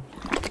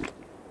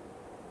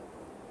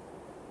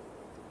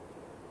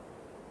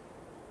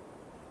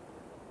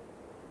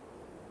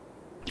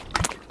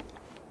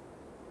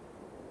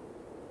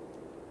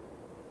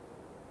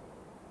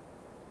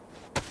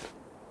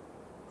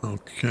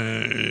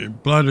 Okay,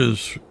 blood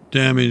is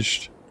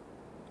damaged.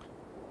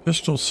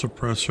 Pistol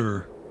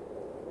suppressor.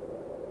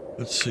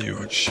 Let's see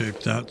what shape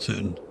that's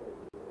in.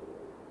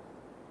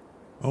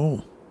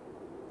 Oh.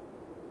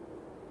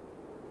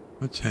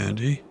 That's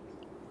handy.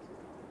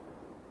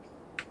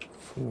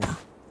 4.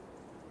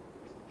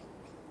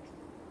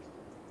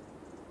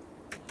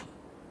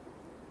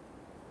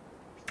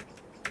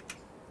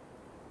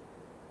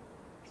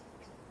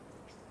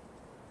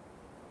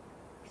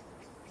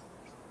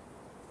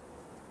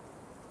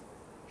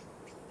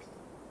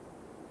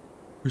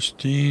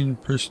 Pristine,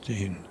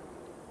 pristine.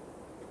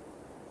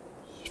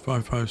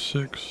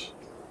 556.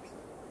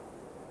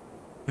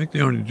 I think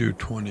they only do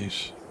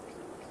 20s.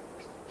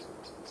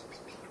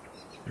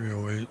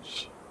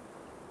 308s.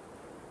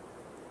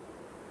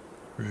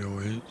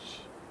 308s.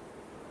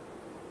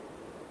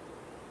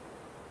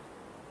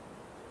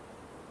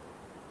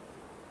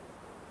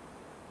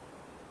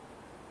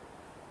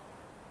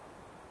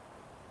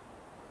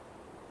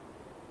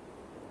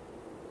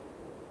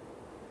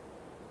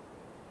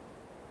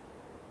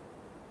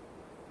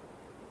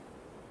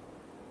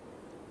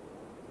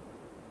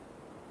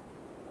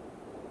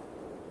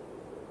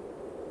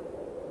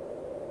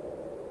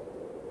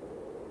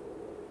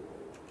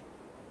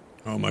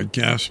 Oh, my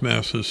gas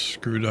mask is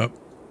screwed up.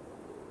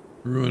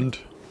 Ruined.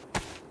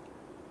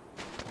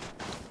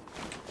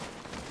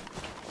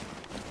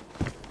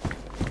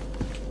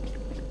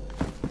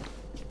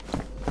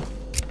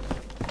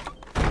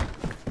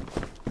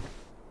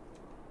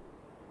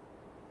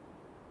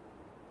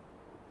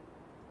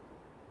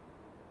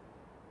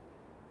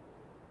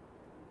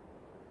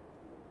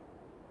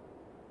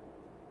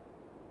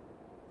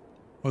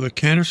 Well, the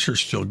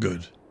canister's still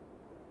good.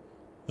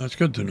 That's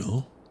good to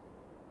know.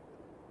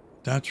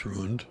 That's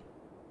ruined.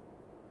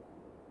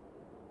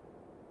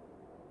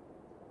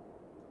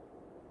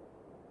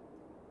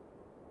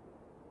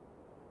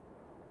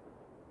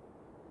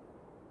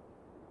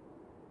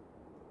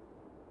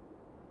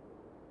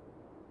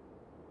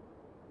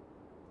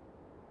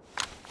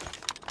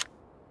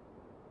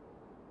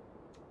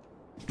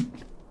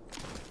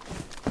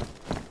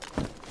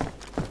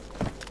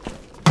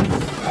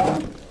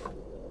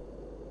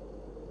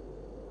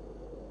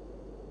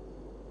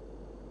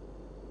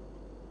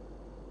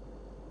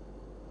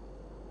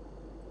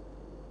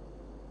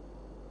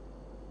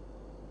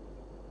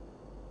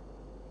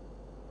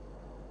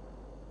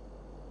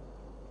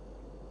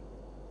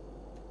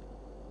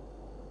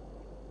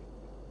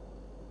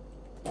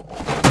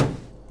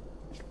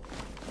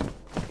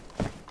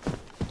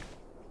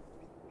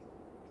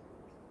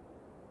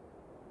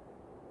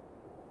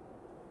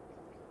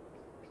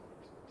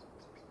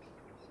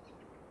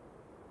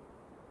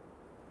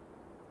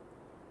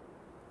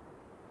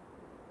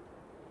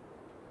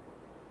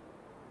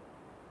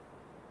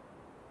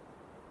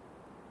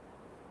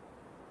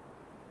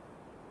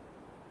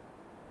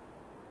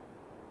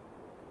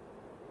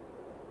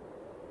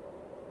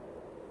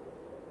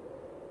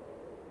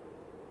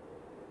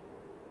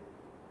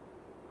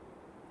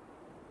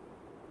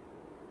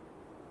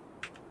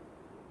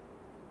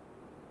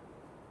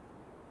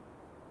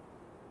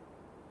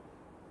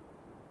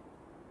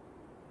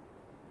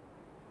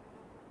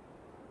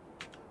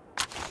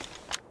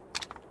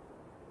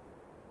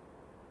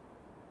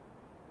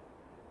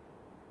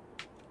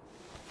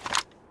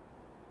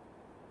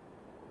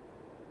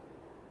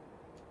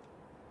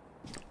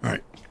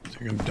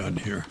 I'm done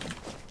here.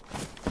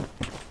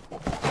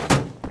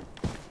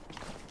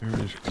 There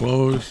is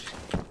closed.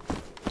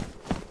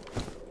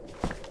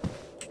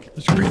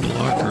 This green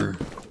locker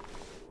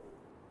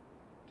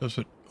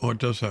doesn't. Oh, it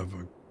does have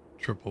a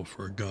triple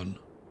for a gun.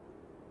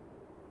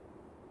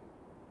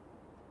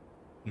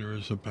 There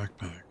is a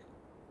backpack.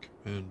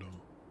 Commando.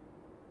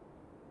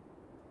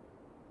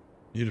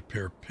 Need a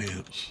pair of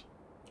pants.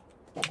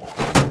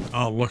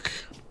 I'll look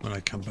when I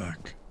come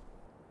back.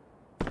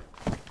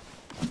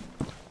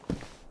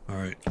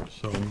 Alright,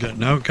 so I'm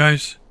getting out,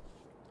 guys.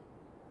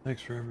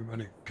 Thanks for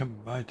everybody coming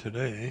by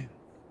today.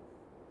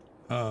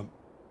 If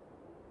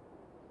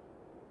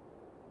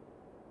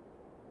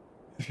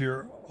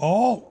you're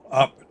all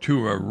up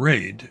to a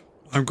raid,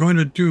 I'm going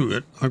to do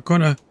it. I'm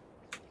going to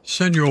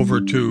send you over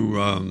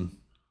to,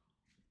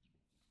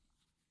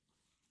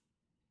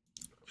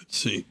 let's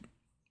see.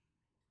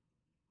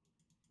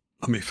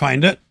 Let me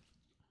find it.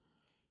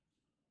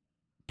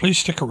 Please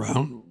stick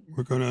around.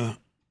 We're going to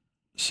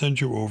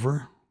send you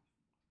over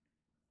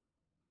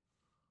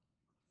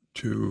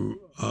to,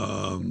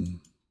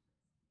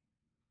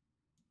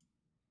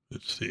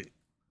 let's see,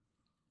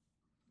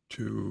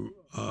 to,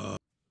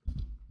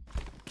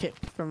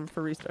 kicked for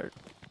restart.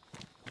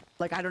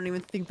 Like, I don't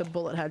even think the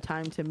bullet had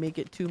time to make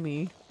it to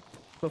me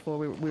before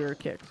we were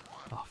kicked.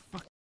 Oh,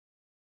 fuck.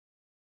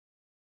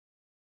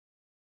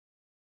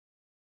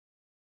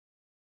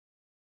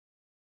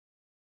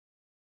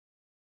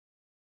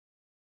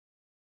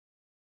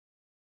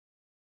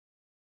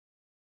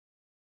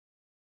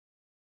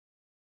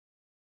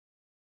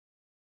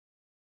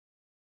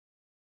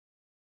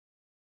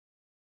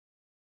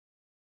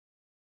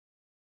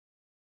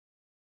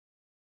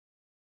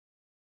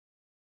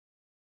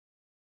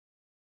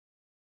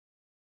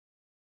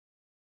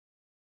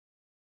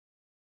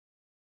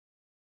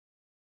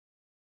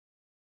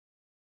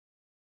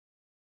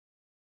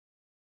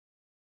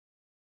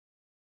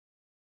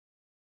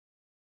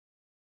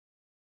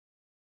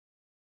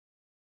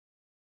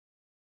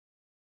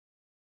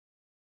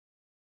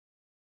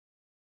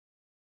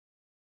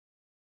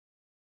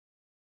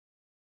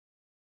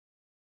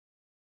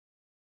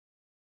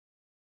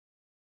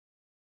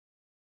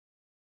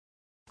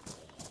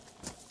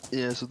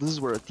 Yeah, so this is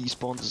where I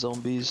despawn the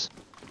zombies.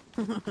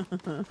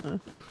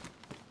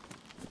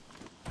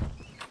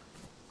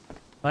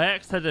 My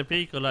ex had a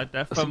beagle like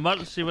that. For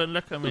months she wouldn't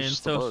look at me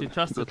until she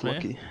trusted me.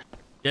 Lucky.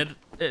 Yeah,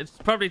 it's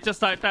probably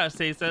just like that,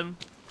 Season.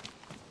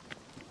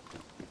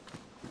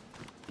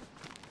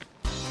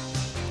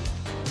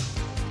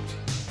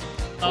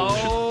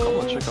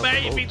 Oh,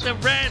 baby, the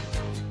red!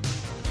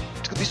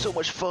 It's gonna be so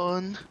much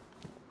fun.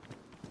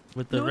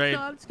 With the raid.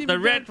 The The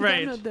red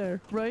raid.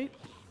 There, right?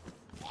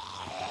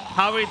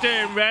 How we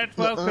doing, Red?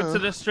 Welcome to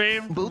the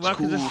stream.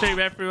 Welcome to the stream,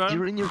 everyone.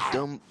 You're in your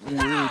dumb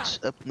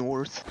woods up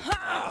north.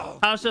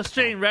 How's your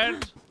stream,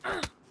 Red?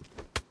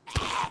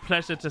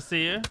 Pleasure to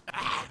see you.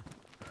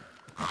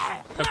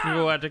 Hope you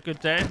all had a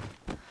good day.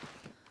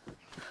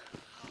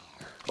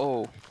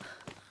 Oh.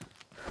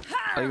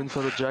 I even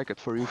found a jacket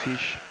for you,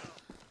 Fish.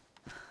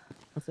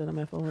 I'll set on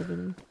my phone with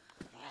me.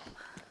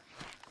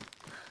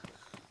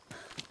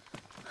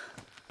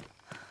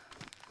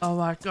 Oh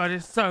my god,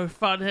 it's so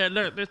fun here.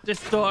 Look, this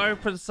door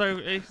opens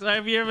so...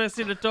 Have you ever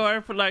seen a door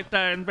open like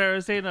that in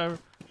Berezino?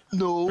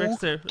 No.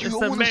 It's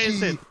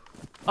amazing.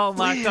 Oh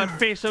my god,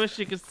 Fish, I wish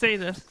you could see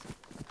this.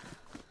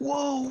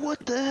 Whoa,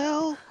 what the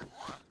hell?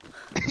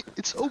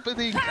 It's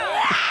opening.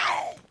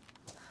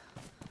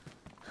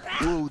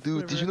 Whoa,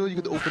 dude, did you know you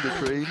could open the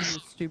trains?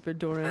 Stupid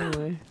door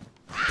anyway.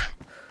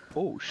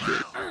 Oh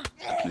shit.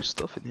 There's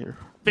stuff in here.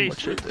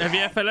 Fish, have you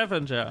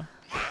F11, Joe?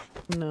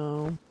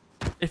 No.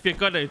 If you're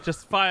gonna,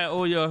 just fire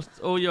all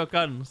your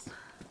guns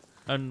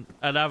and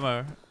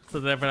ammo, so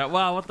they'll be like,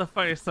 "Wow, what the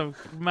fuck is some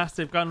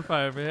massive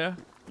gunfire over here?"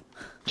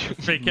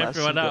 Freak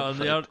everyone out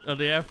on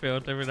the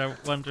airfield. They'll be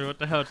like, wondering what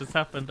the hell just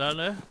happened down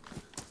there.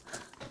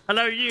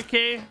 Hello,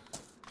 Yuki.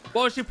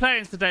 What was you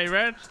playing today,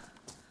 Red?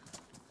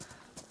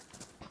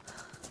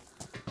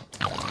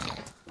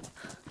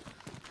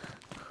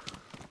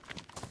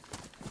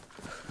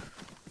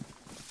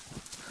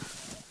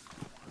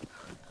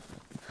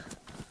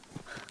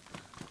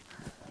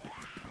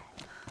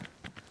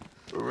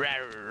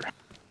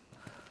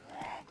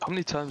 How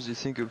many times do you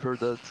think you've heard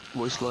that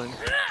voice line?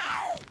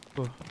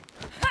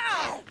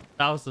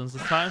 Thousands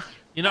of times.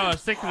 You know, I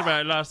was thinking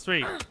about it last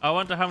week. I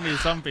wonder how many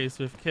zombies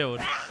we've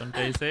killed on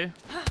DayZ.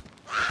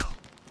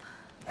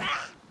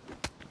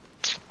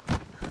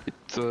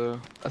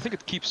 I think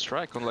it keeps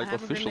track on like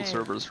official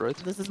servers, right?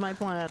 This is my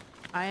plan.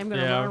 I am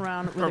gonna run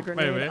around with a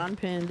grenade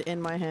unpinned in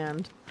my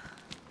hand.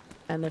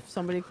 And if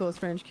somebody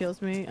close range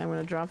kills me, I'm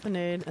gonna drop the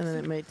nade and then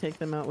it may take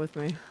them out with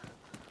me.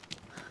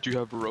 Do you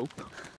have a rope?